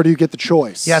repunt, or do you get the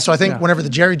choice? Yeah, so I think whenever the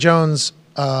Jerry Jones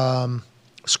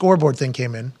scoreboard thing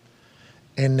came in,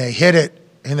 and they hit it,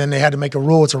 and then they had to make a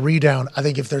rule, it's a redown. I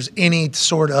think if there's any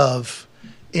sort of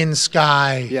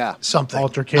in-sky something,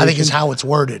 altercation, I think is how it's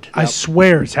worded. I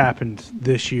swear it's happened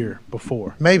this year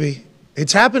before. Maybe.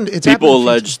 It's happened. People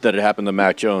alleged that it happened to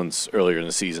Mac Jones earlier in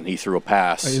the season. He threw a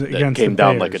pass that came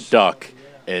down like a duck.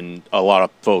 And a lot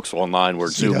of folks online were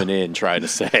zooming in trying to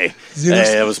say, hey,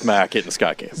 it was Mac hitting the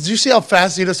Skycam. Did you see how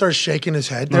fast Zito started shaking his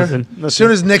head there? As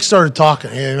soon as Nick started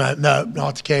talking, no,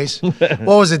 not the case. What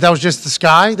was it? That was just the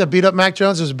sky that beat up Mac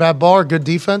Jones? It was a bad ball or good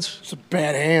defense? Some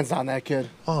bad hands on that kid.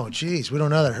 Oh, geez. We don't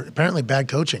know that. Apparently bad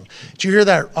coaching. Did you hear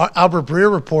that Albert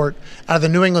Breer report out of the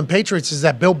New England Patriots is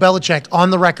that Bill Belichick, on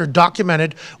the record,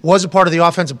 documented, was a part of the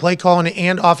offensive play calling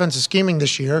and offensive scheming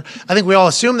this year. I think we all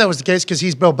assumed that was the case because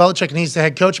he's Bill Belichick and he's the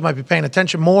head coach. He might be paying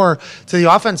attention more to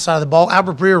the offense side of the ball.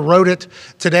 Albert Breer wrote it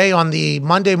today on the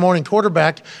Monday Morning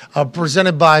Quarterback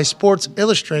presented by Sports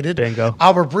Illustrated. Bingo.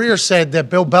 Albert Breer said that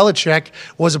Bill Belichick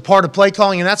was a part of play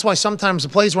calling, and that's why sometimes the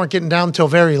plays weren't getting down until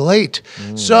very late.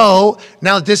 So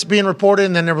now that this is being reported,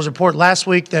 and then there was a report last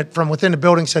week that from within the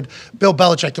building said Bill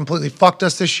Belichick completely fucked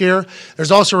us this year.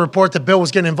 There's also a report that Bill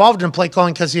was getting involved in play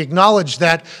calling because he acknowledged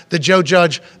that the Joe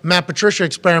Judge, Matt Patricia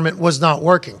experiment was not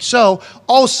working. So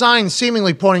all signs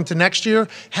seemingly pointing to next year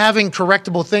having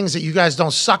correctable things that you guys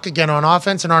don't suck again on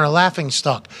offense and aren't a laughing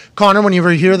stock. Connor, when you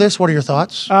hear this, what are your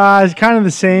thoughts? It's kind of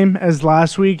the same as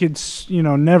last week. It's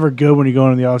never good when you go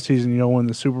into the offseason, you don't win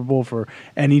the Super Bowl for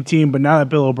any team. But now that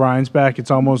Bill O'Brien's back,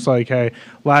 it's almost like, hey,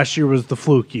 last year was the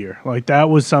fluke year. Like that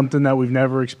was something that we've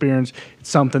never experienced. It's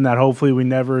something that hopefully we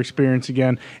never experience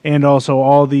again. And also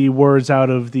all the words out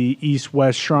of the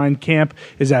East-West Shrine camp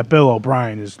is that Bill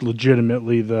O'Brien is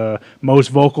legitimately the most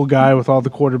vocal guy with all the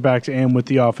quarterbacks and with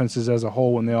the offenses as a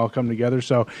whole when they all come together.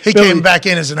 So he came back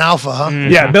in as an alpha, huh?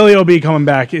 Yeah, Billy O.B. coming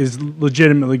back is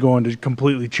legitimately going to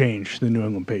completely change the New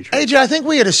England Patriots. AJ, I think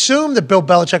we had assumed that Bill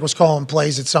Belichick was calling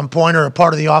plays at some point or a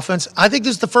part of the offense. I think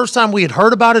this is the first time we had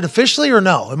heard about it officially, or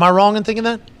no? Am I wrong in thinking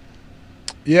that?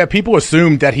 Yeah, people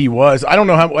assumed that he was. I don't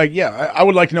know how. I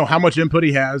would like to know how much input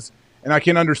he has, and I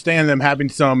can understand them having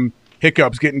some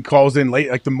hiccups, getting calls in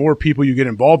late. Like the more people you get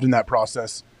involved in that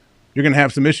process, you're going to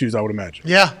have some issues, I would imagine.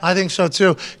 Yeah, I think so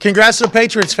too. Congrats to the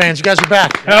Patriots fans. You guys are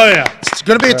back. Hell yeah. It's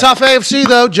going to be a tough AFC,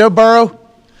 though. Joe Burrow,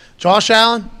 Josh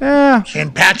Allen,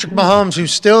 and Patrick Mahomes,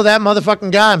 who's still that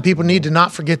motherfucking guy, and people need to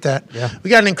not forget that. Yeah.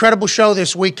 We got an incredible show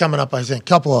this week coming up, I think. A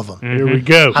couple of them. Here we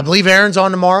go. I believe Aaron's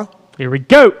on tomorrow. Here we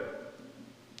go.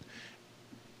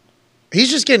 He's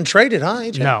just getting traded, huh,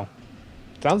 AJ? No.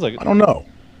 Sounds like it. I don't know.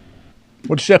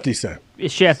 What did Schefter say?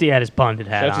 Shefty had his pundit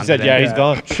hat on. Shefty said, yeah, he's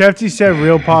gone. Shefty said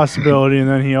real possibility, and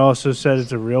then he also said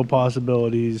it's a real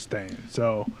possibility he's staying.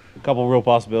 So a couple real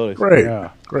possibilities. Great.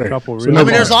 Yeah. Great. Couple I mean,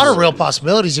 there's a lot of real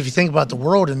possibilities if you think about the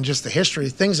world and just the history.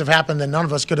 Things have happened that none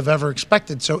of us could have ever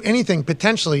expected. So anything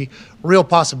potentially real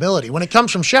possibility. When it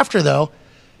comes from Schefter, though,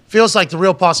 feels like the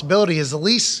real possibility is at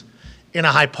least in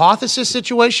a hypothesis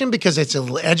situation because it's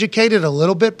educated a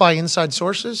little bit by inside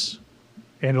sources.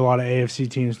 And a lot of AFC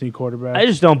teams need quarterbacks. I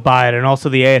just don't buy it. And also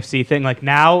the AFC thing, like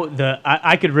now,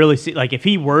 I could really see, like if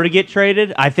he were to get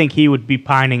traded, I think he would be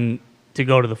pining to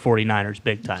go to the 49ers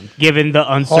big time, given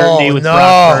the uncertainty with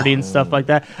Brock Purdy and stuff like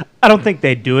that. I don't think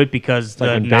they'd do it because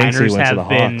the Niners have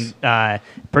been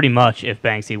pretty much if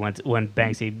Banksy when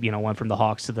Banksy went from the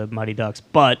Hawks to the Mighty Ducks.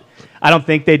 But I don't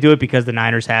think they do it because the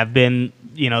Niners have been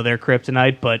their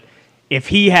kryptonite. But if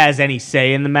he has any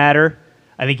say in the matter,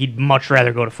 I think he'd much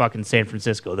rather go to fucking San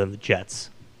Francisco than the Jets.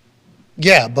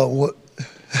 Yeah, but what?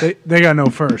 They got no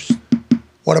first.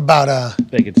 What about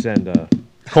They could send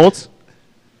Colts.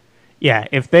 Yeah,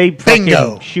 if they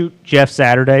fucking shoot Jeff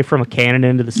Saturday from a cannon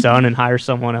into the sun and hire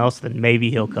someone else, then maybe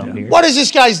he'll come here. What is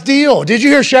this guy's deal? Did you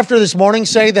hear Schefter this morning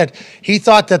say that he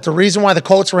thought that the reason why the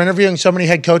Colts were interviewing so many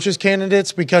head coaches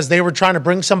candidates because they were trying to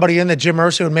bring somebody in that Jim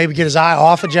Irsay would maybe get his eye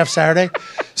off of Jeff Saturday?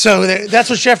 So that's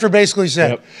what Schefter basically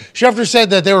said. Yep. Schefter said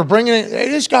that they were bringing in, hey,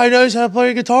 this guy knows how to play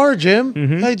a guitar, Jim.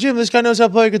 Mm-hmm. Hey, Jim, this guy knows how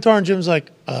to play a guitar. And Jim's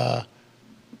like,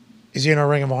 is he in our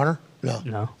Ring of Honor?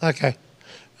 No. Okay.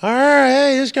 All right,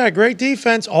 hey, this guy, great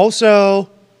defense.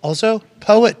 Also,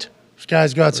 poet. This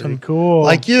guy's got some cool.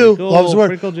 Like you, cool. loves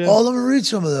word. Cool, oh, let me read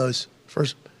some of those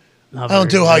first. I don't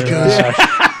do haikus.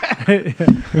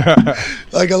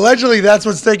 Like allegedly, that's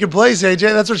what's taking place,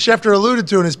 AJ. That's what Schefter alluded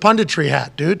to in his punditry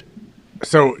hat, dude.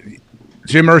 So,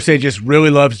 Jim Irsay just really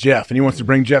loves Jeff, and he wants to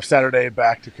bring Jeff Saturday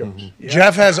back to coach. Mm-hmm. Yeah.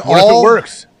 Jeff has What if it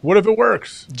works? What if it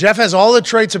works? Jeff has all the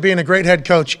traits of being a great head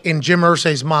coach in Jim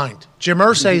Irsay's mind. Jim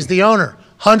Irsay is the owner.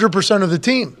 100% of the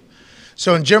team.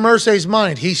 So in Jim Irsay's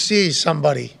mind, he sees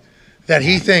somebody that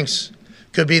he thinks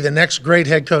could be the next great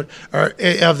head coach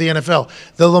of the NFL.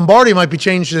 The Lombardi might be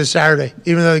changed to this Saturday,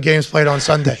 even though the game's played on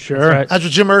Sunday. Sure. That's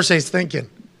what Jim Irsay's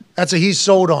thinking. That's what he's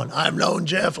sold on. I've known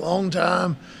Jeff a long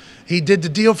time. He did the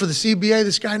deal for the CBA.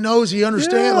 This guy knows. He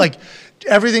understands. Yeah. Like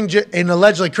everything. And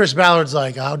allegedly Chris Ballard's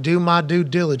like, I'll do my due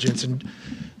diligence. And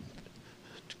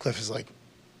Cliff is like,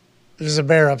 there's a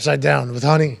bear upside down with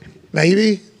honey.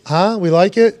 Maybe? Huh? We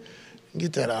like it?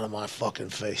 Get that out of my fucking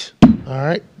face. All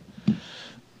right?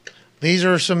 These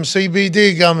are some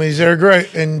CBD gummies. They're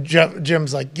great. And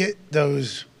Jim's like, get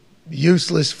those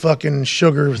useless fucking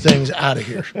sugar things out of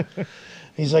here.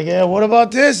 He's like, yeah, what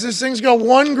about this? This thing's got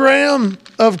 1 gram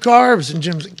of carbs. And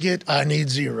Jim's like, I need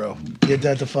 0. Get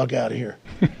that the fuck out of here.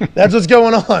 That's what's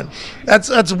going on.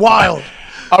 That's wild.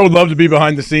 I would love to be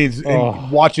behind the scenes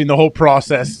and watching the whole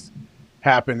process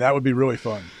happen. That would be really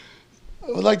fun.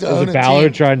 I would like to own a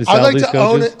Ballard team. trying to sell these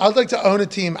coaches? I'd like to own a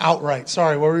team outright.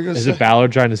 Sorry, what were you going to say? Is it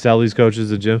Ballard trying to sell these coaches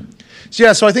to Jim?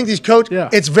 So I think these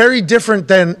it's very different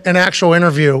than an actual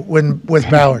interview with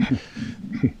Ballard.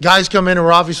 Guys come in who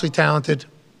are obviously talented.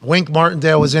 Wink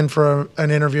Martindale was in for an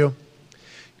interview.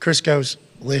 Chris goes,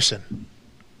 listen,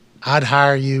 I'd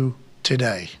hire you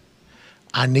today.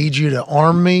 I need you to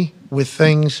arm me with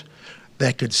things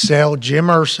that could sell Jim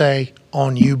Irsay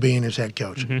on you being his head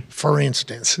coach. Mm-hmm. For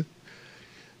instance,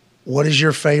 what is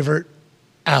your favorite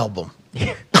album?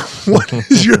 What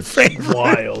is your favorite?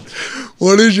 Wild.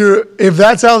 What is your? If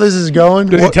that's how this is going,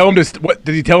 did he tell him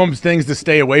Did he tell him things to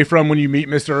stay away from when you meet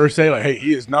Mr. Irsay? Like, hey,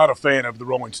 he is not a fan of the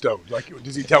Rolling Stones. Like,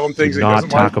 does he tell him things he doesn't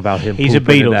talk like? about him? He's a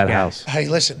Beatles in that guy. house. Hey,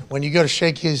 listen. When you go to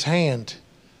shake his hand,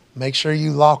 make sure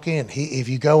you lock in. If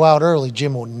you go out early,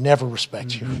 Jim will never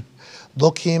respect you.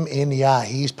 Look him in the eye.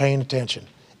 He's paying attention.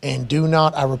 And do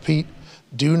not, I repeat,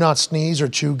 do not sneeze or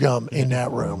chew gum in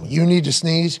that room. You need to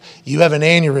sneeze. You have an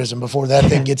aneurysm before that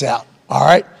thing gets out. All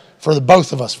right? For the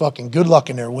both of us, fucking good luck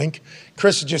in there, Wink.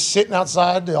 Chris is just sitting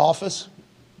outside the office.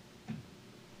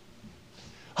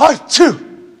 Hi, 2.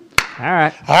 All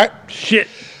right. Shit.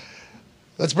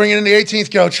 Let's bring in the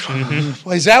 18th coach.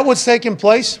 Mm-hmm. Is that what's taking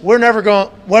place? We're never going.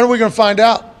 When are we going to find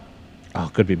out? Oh,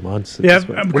 it could be months. Yeah,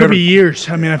 it could be years.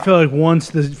 I mean, I feel like once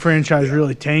the franchise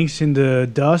really tanks into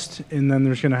dust, and then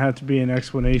there's going to have to be an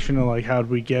explanation of, like, how did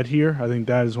we get here? I think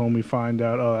that is when we find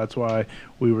out, oh, that's why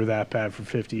we were that bad for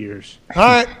 50 years. All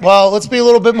right, well, let's be a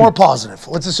little bit more positive.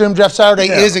 Let's assume Jeff Saturday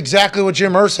is exactly what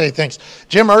Jim Irsay thinks.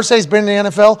 Jim Irsay's been in the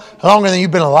NFL longer than you've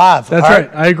been alive. That's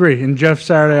right. I agree. And Jeff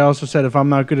Saturday also said, if I'm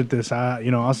not good at this,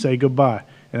 I'll say goodbye.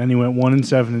 And then he went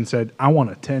 1-7 and said, I want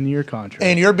a 10-year contract.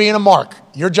 And you're being a mark.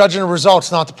 You're judging the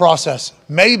results, not the process.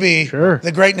 Maybe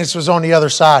the greatness was on the other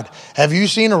side. Have you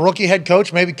seen a rookie head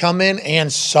coach maybe come in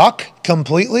and suck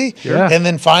completely? Yeah. And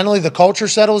then finally the culture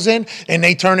settles in and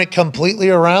they turn it completely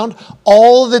around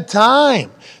all the time.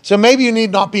 So maybe you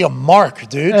need not be a mark,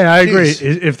 dude. Hey, I agree.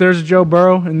 If there's a Joe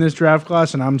Burrow in this draft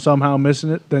class and I'm somehow missing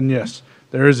it, then yes,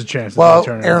 there is a chance that they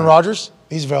turn it Aaron around. Rodgers,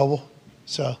 he's available.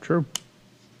 So true.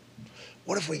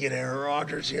 What if we get Aaron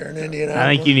Rodgers here in Indianapolis?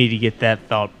 I think you need to get that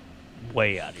thought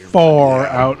way out of your Far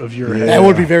out of your head. That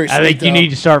would be very I think you need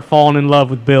to start falling in love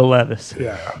with Bill Levis.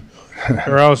 Yeah.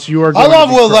 Or else you are I love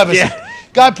Will Levis. Yeah.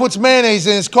 Guy puts mayonnaise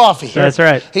in his coffee. That's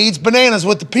right. He eats bananas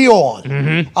with the peel on.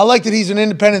 Mm-hmm. I like that he's an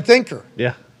independent thinker.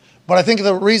 Yeah. But I think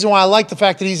the reason why I like the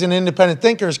fact that he's an independent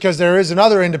thinker is because there is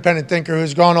another independent thinker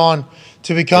who's gone on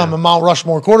to become a Mount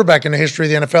Rushmore quarterback in the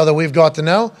history of the NFL that we've got to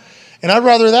know. And I'd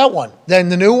rather that one than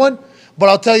the new one. But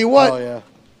I'll tell you what. Oh, yeah.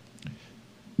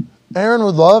 Aaron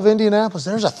would love Indianapolis.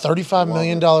 There's a $35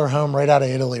 million home right out of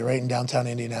Italy, right in downtown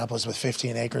Indianapolis with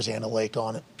 15 acres and a lake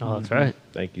on it. Oh, that's right.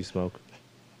 Thank you, Smoke.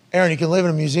 Aaron, you can live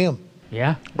in a museum.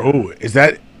 Yeah. Oh, is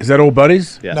that old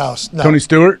buddies? Yeah. No. Tony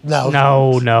Stewart? No.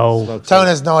 Tone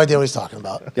has no idea what he's talking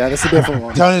about. Yeah, that's a different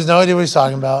one. Tone has no idea what he's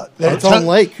talking about. It's on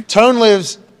lake. Tone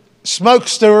lives, Smoke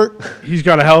Stewart. He's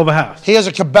got a hell of a house. He has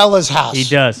a Cabela's house. He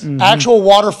does. Actual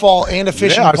waterfall and a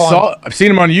fishing pond. I've seen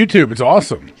him on YouTube. It's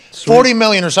awesome. $40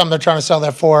 million or something they're trying to sell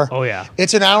that for. Oh, yeah.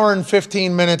 It's an hour and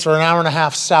 15 minutes or an hour and a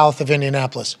half south of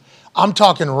Indianapolis. I'm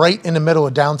talking right in the middle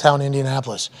of downtown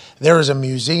Indianapolis. There is a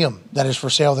museum that is for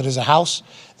sale that is a house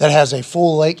that has a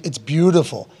full lake. It's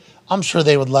beautiful. I'm sure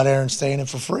they would let Aaron stay in it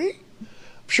for free. I'm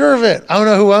sure of it. I don't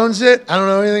know who owns it. I don't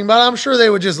know anything about it. I'm sure they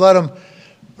would just let him.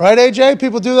 Right, AJ?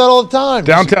 People do that all the time.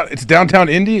 It's downtown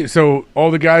Indy, so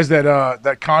all the guys that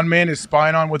that con man is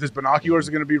spying on with his binoculars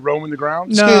are going to be roaming the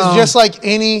grounds? No. Just like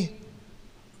any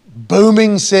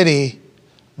booming city,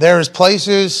 there's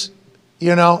places,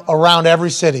 around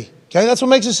every city. Okay, that's what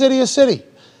makes a city a city.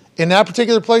 In that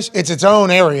particular place, it's its own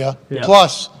area. Yeah.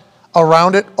 Plus,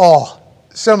 around it,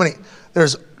 so many.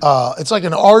 There's, it's like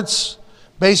an arts,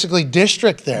 basically,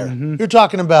 district there. Mm-hmm. You're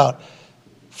talking about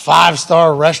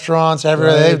 5-star restaurants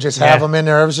everywhere. Right. They just have them in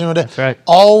there every single day. That's right.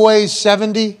 Always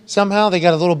 70 somehow. They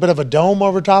got a little bit of a dome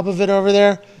over top of it over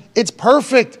there. It's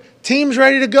perfect. Team's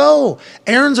ready to go.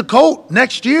 Aaron's a Colt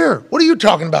next year. What are you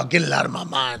talking about? Get it out of my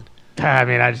mind. I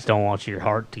mean, I just don't want your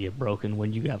heart to get broken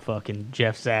when you got fucking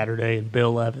Jeff Saturday and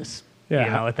Bill Levis,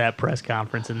 at that press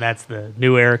conference, and that's the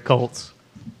new era Colts.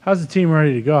 How's the team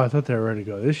ready to go? I thought they were ready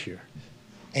to go this year.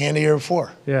 And the year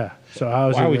before. Yeah. So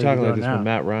how's Why it are we ready talking to like go this now? when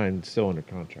Matt Ryan's still under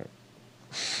contract?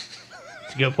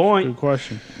 That's a good point. Good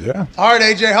question. Yeah. All right,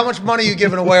 AJ, how much money are you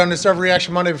giving away on this Overreaction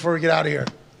Monday before we get out of here?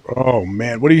 Oh,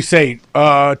 man. What do you say?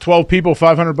 12 people,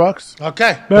 $500?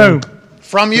 Okay. Boom.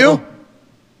 From you?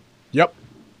 Yep.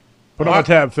 Put on a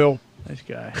tab, Phil. Nice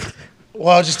guy.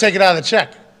 Well, just take it out of the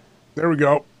check. There we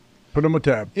go. Put on a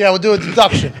tab. Yeah, we'll do a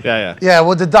deduction. Yeah. Yeah,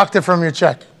 we'll deduct it from your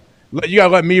check. You got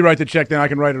to let me write the check, then I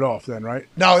can write it off then, right?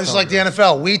 No, it's like the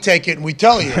NFL. We take it and we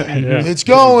tell you. It's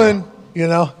going,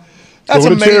 That's Go to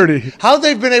amazing. charity. How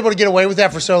they've been able to get away with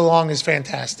that for so long is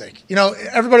fantastic.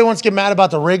 Everybody wants to get mad about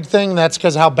the rig thing. That's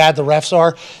because of how bad the refs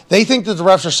are. They think that the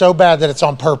refs are so bad that it's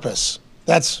on purpose.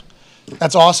 That's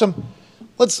awesome.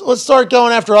 Let's start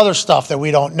going after other stuff that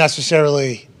we don't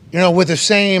necessarily, with the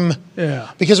same.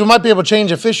 Yeah. Because we might be able to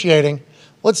change officiating.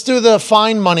 Let's do the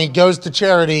fine money goes to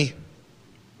charity.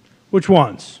 Which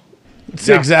ones? Let's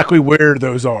see exactly where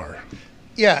those are.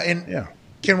 Yeah, and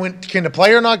can the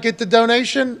player not get the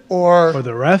donation, or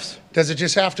the refs? Does it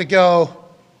just have to go?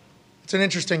 It's an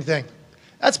interesting thing.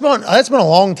 That's been a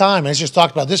long time. It's just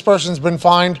talked about. This person's been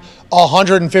fined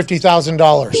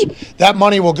 $150,000. That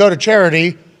money will go to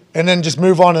charity, and then just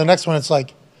move on to the next one. It's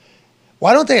like,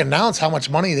 why don't they announce how much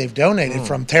money they've donated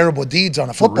from terrible deeds on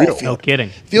a football field? No kidding.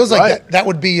 Feels like that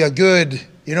would be a good.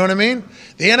 You know what I mean?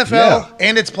 The NFL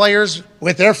and its players,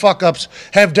 with their fuck-ups,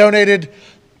 have donated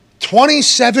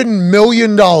 $27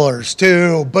 million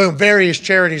to various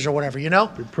charities or whatever,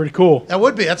 Pretty cool. That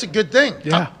would be. That's a good thing.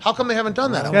 Yeah. How come they haven't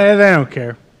done that? Yeah, they don't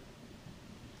care.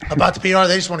 About the PR,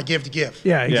 they just want to give to give.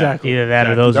 Yeah, exactly. Either that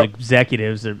or those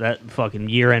executives at that fucking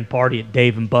year-end party at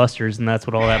Dave & Buster's, and that's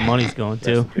what all that money's going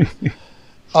to.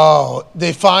 Oh,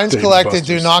 the fines Dave collected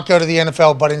do Buster's. not go to the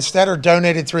NFL, but instead are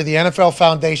donated through the NFL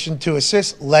Foundation to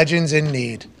assist legends in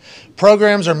need.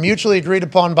 Programs are mutually agreed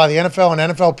upon by the NFL and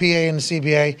NFLPA and the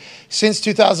CBA. Since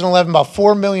 2011, about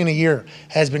 $4 million a year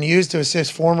has been used to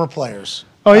assist former players.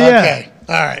 Oh, yeah. Okay.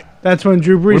 All right. That's when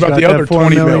Drew Brees What about got the that other $4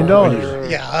 $20 million. million?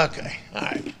 Yeah. Okay. All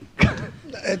right.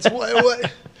 It's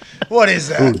what is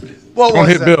that? Ooh. What Don't was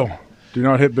hit that? Bill. Do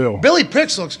not hit Bill. Billy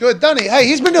Picks looks good, doesn't he? Hey,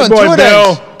 he's been doing Good boy, 2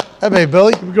 Bill. days. Hey, baby,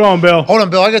 Billy. Keep going, Bill. Hold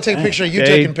on, Bill. I got to take a picture of you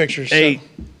taking pictures. Hey.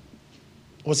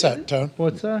 What's that, Tone?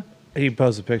 What's that? He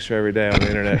posts a picture every day on the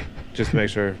internet just to make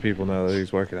sure people know that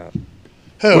he's working out.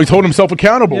 Who? Well, he's holding himself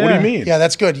accountable. What do you mean? Yeah,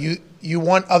 that's good. You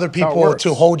want other how it people works.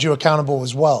 to hold you accountable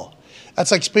as well.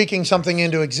 That's like speaking something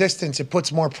into existence. It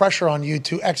puts more pressure on you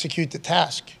to execute the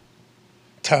task.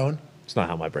 Tone. It's not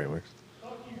how my brain works.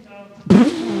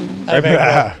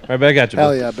 Right back at you.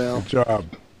 Hell yeah, Bill. Good job.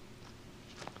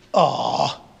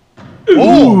 Aw.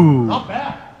 Ooh. Not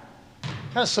bad.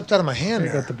 Kind of slipped out of my hand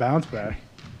there. Got the bounce back.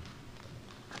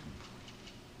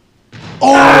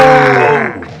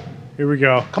 Oh! Here we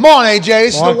go. Come on, AJ.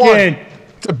 This is the one. In.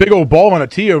 It's a big old ball on a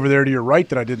tee over there to your right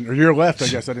that I didn't, or your left, I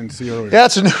guess I didn't see earlier. Yeah,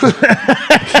 it's a new.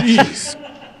 Jeez.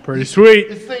 Pretty sweet.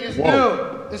 This thing is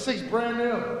new. This thing's brand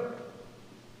new.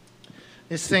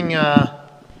 This thing,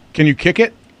 Can you kick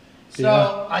it?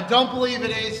 So, I don't believe it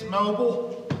is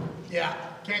mobile. Yeah,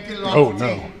 can't get it off Oh, the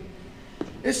tee. no.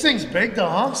 This thing's big though,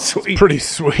 huh? Sweet. Pretty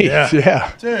sweet.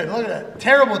 Yeah. Dude, look at that.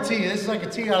 Terrible tee. This is like a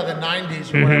tee out of the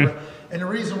 90s or whatever. And the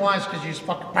reason why is because you just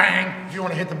fucking bang. If you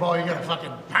want to hit the ball, you got to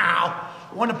fucking pow.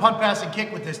 I want to punt, pass, and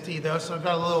kick with this tee, though, so I've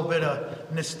got a little bit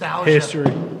of nostalgia. History.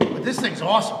 But this thing's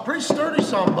awesome. Pretty sturdy,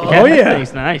 son, bud. Yeah, that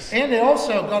thing's nice. And they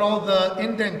also got all the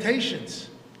indentations.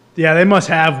 Yeah, they must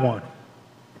have one.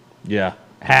 Yeah.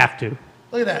 Have to.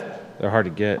 Look at that. They're hard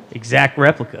to get. Exact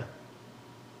replica.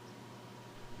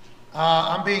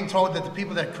 I'm being told that the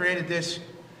people that created this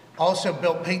also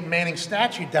built Peyton Manning's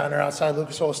statue down there outside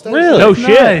Lucas Oil Stadium. Really? No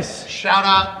shit. Nice. Shout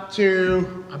out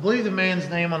to, I believe the man's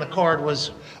name on the card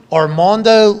was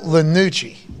Armando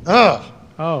Lanucci. Oh.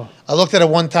 I looked at it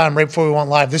one time right before we went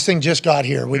live. This thing just got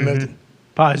here. We moved it.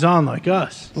 Paisan like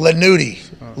us. Lanucci.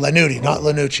 Lanucci, not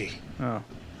Lanucci. Oh.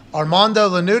 Armando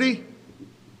Lanucci.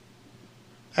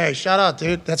 Hey, shout out,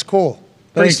 dude. That's cool.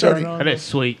 Pretty sturdy. That is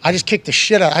sweet. I just kicked the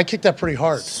shit out. I kicked that pretty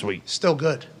hard. Sweet. Still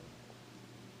good.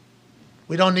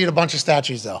 We don't need a bunch of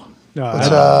statues, though. No,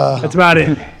 that's about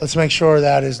it. Let's make sure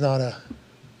that is not a.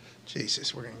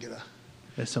 Jesus, we're gonna get a.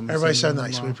 Everybody's Everybody's so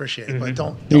nice. We appreciate it, but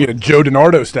don't. You get a Joe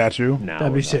DiNardo statue.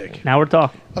 That'd be sick. Now we're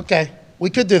talking. Okay, we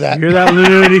could do that. You hear that,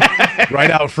 Lunati?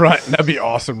 Right out front. That'd be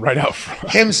awesome. Right out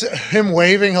front. Him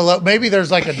waving hello. Maybe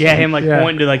there's like a. Yeah, him like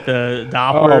pointing to like the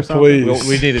Doppler or something. Please.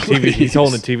 We need a TV. He's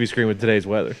holding a TV screen with today's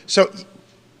weather. So,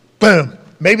 boom.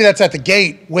 Maybe that's at the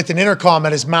gate with an intercom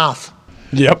at his mouth.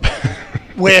 Yep.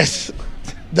 With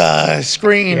the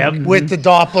screen with the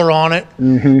Doppler on it,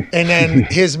 and then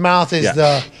his mouth is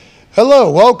the "Hello,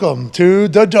 welcome to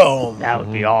the Dome." That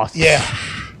would be awesome. Yeah.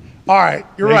 All right,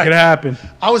 you're Make right. it happen.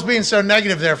 I was being so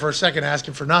negative there for a second,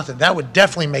 asking for nothing. That would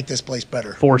definitely make this place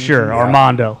better. For sure.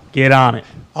 Armando, get on it.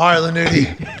 All right,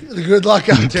 Lanucci. Good luck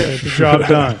out there. The job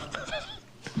done.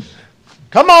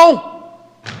 Come on.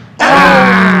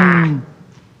 Ah!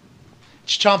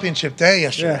 It's championship day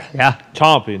yesterday. Yeah.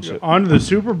 Championship. On to the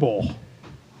Super Bowl.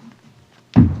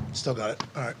 Still got it.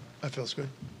 All right, that feels good.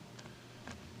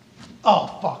 Oh,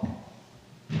 fuck.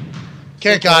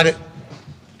 Can't got it.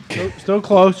 Still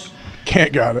close.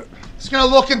 Can't got it. Just gonna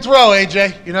look and throw,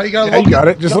 AJ. You know, you gotta Yeah, look. you got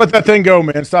it. Just let that thing go,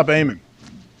 man. Stop aiming.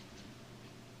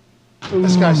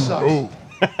 This guy sucks. Ooh.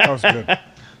 That was good. That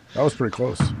was pretty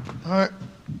close. All right.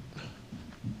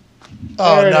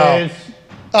 Oh, There no. it is.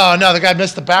 Oh, no, the guy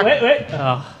missed the back. Wait.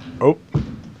 Oh.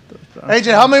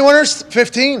 AJ, how many winners?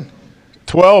 15?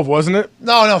 12, wasn't it?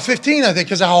 No, 15, I think,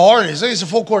 because of how hard it is. It's a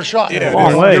full court shot. Yeah,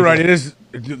 Long way. you're right. It is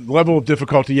level of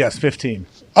difficulty. Yes, 15.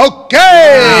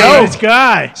 Okay. Nice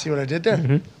guy. See what I did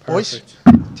there? Boys?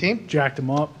 Team? Jacked him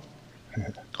up.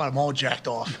 Got them all jacked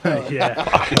off. Yeah.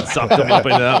 Sucked him up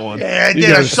into that one. Yeah, I You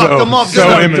did. I guys sucked so- them up. so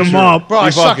didn't I? immature. Him up. Bro, I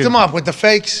You sucked fucking- them up with the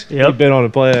fakes. You've been on a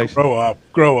play action.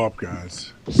 Grow up,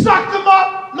 guys. Suck them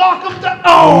up. Knock them down.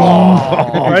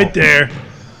 Oh. Right there.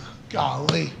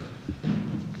 Golly.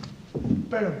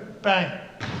 Bang. Bang.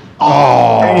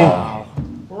 Oh.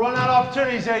 We're running out of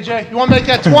opportunities, AJ. You want to make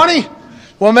that 20? You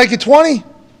want to make it 20?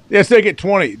 Yes, they get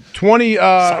 20. 20 people,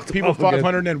 up again.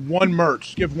 500, and one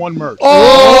merch. Give one merch.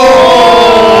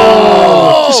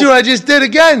 Oh! You see what I just did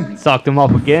again? Sucked him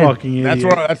up again. Fucking idiot.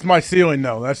 That's my ceiling,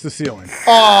 though. That's the ceiling.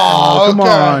 Oh, Come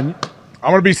on. I'm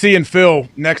going to be seeing Phil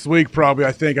next week, probably,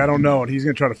 I think. I don't know, and he's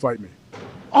going to try to fight me.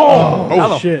 How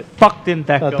the shit. fuck didn't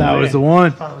that go That was in? the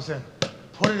one. Thought it was in.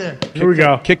 Put it in. Here we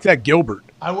go. Kick that Gilbert.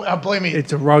 I blame you.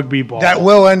 It's a rugby ball. That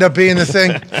will end up being the thing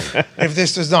if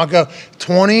this does not go.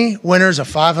 20 winners of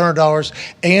 $500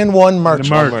 and one merch.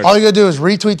 merch. All you gotta do is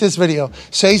retweet this video,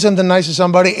 say something nice to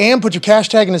somebody, and put your cash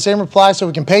tag in the same reply so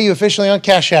we can pay you officially on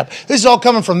Cash App. This is all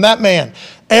coming from that man,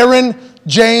 Aaron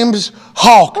James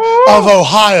Hawk of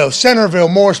Ohio, Centerville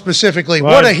more specifically.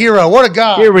 What a hero. What a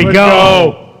guy. Here we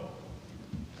go.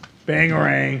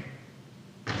 Bangarang.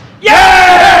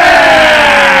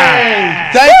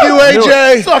 Thank you,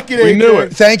 AJ. Suck it, We AJ. knew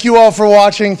it. Thank you all for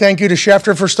watching. Thank you to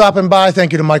Schefter for stopping by.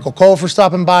 Thank you to Michael Cole for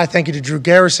stopping by. Thank you to Drew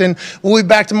Garrison. We'll be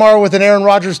back tomorrow with an Aaron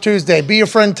Rodgers Tuesday. Be a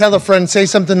friend, tell a friend, say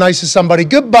something nice to somebody.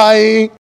 Goodbye.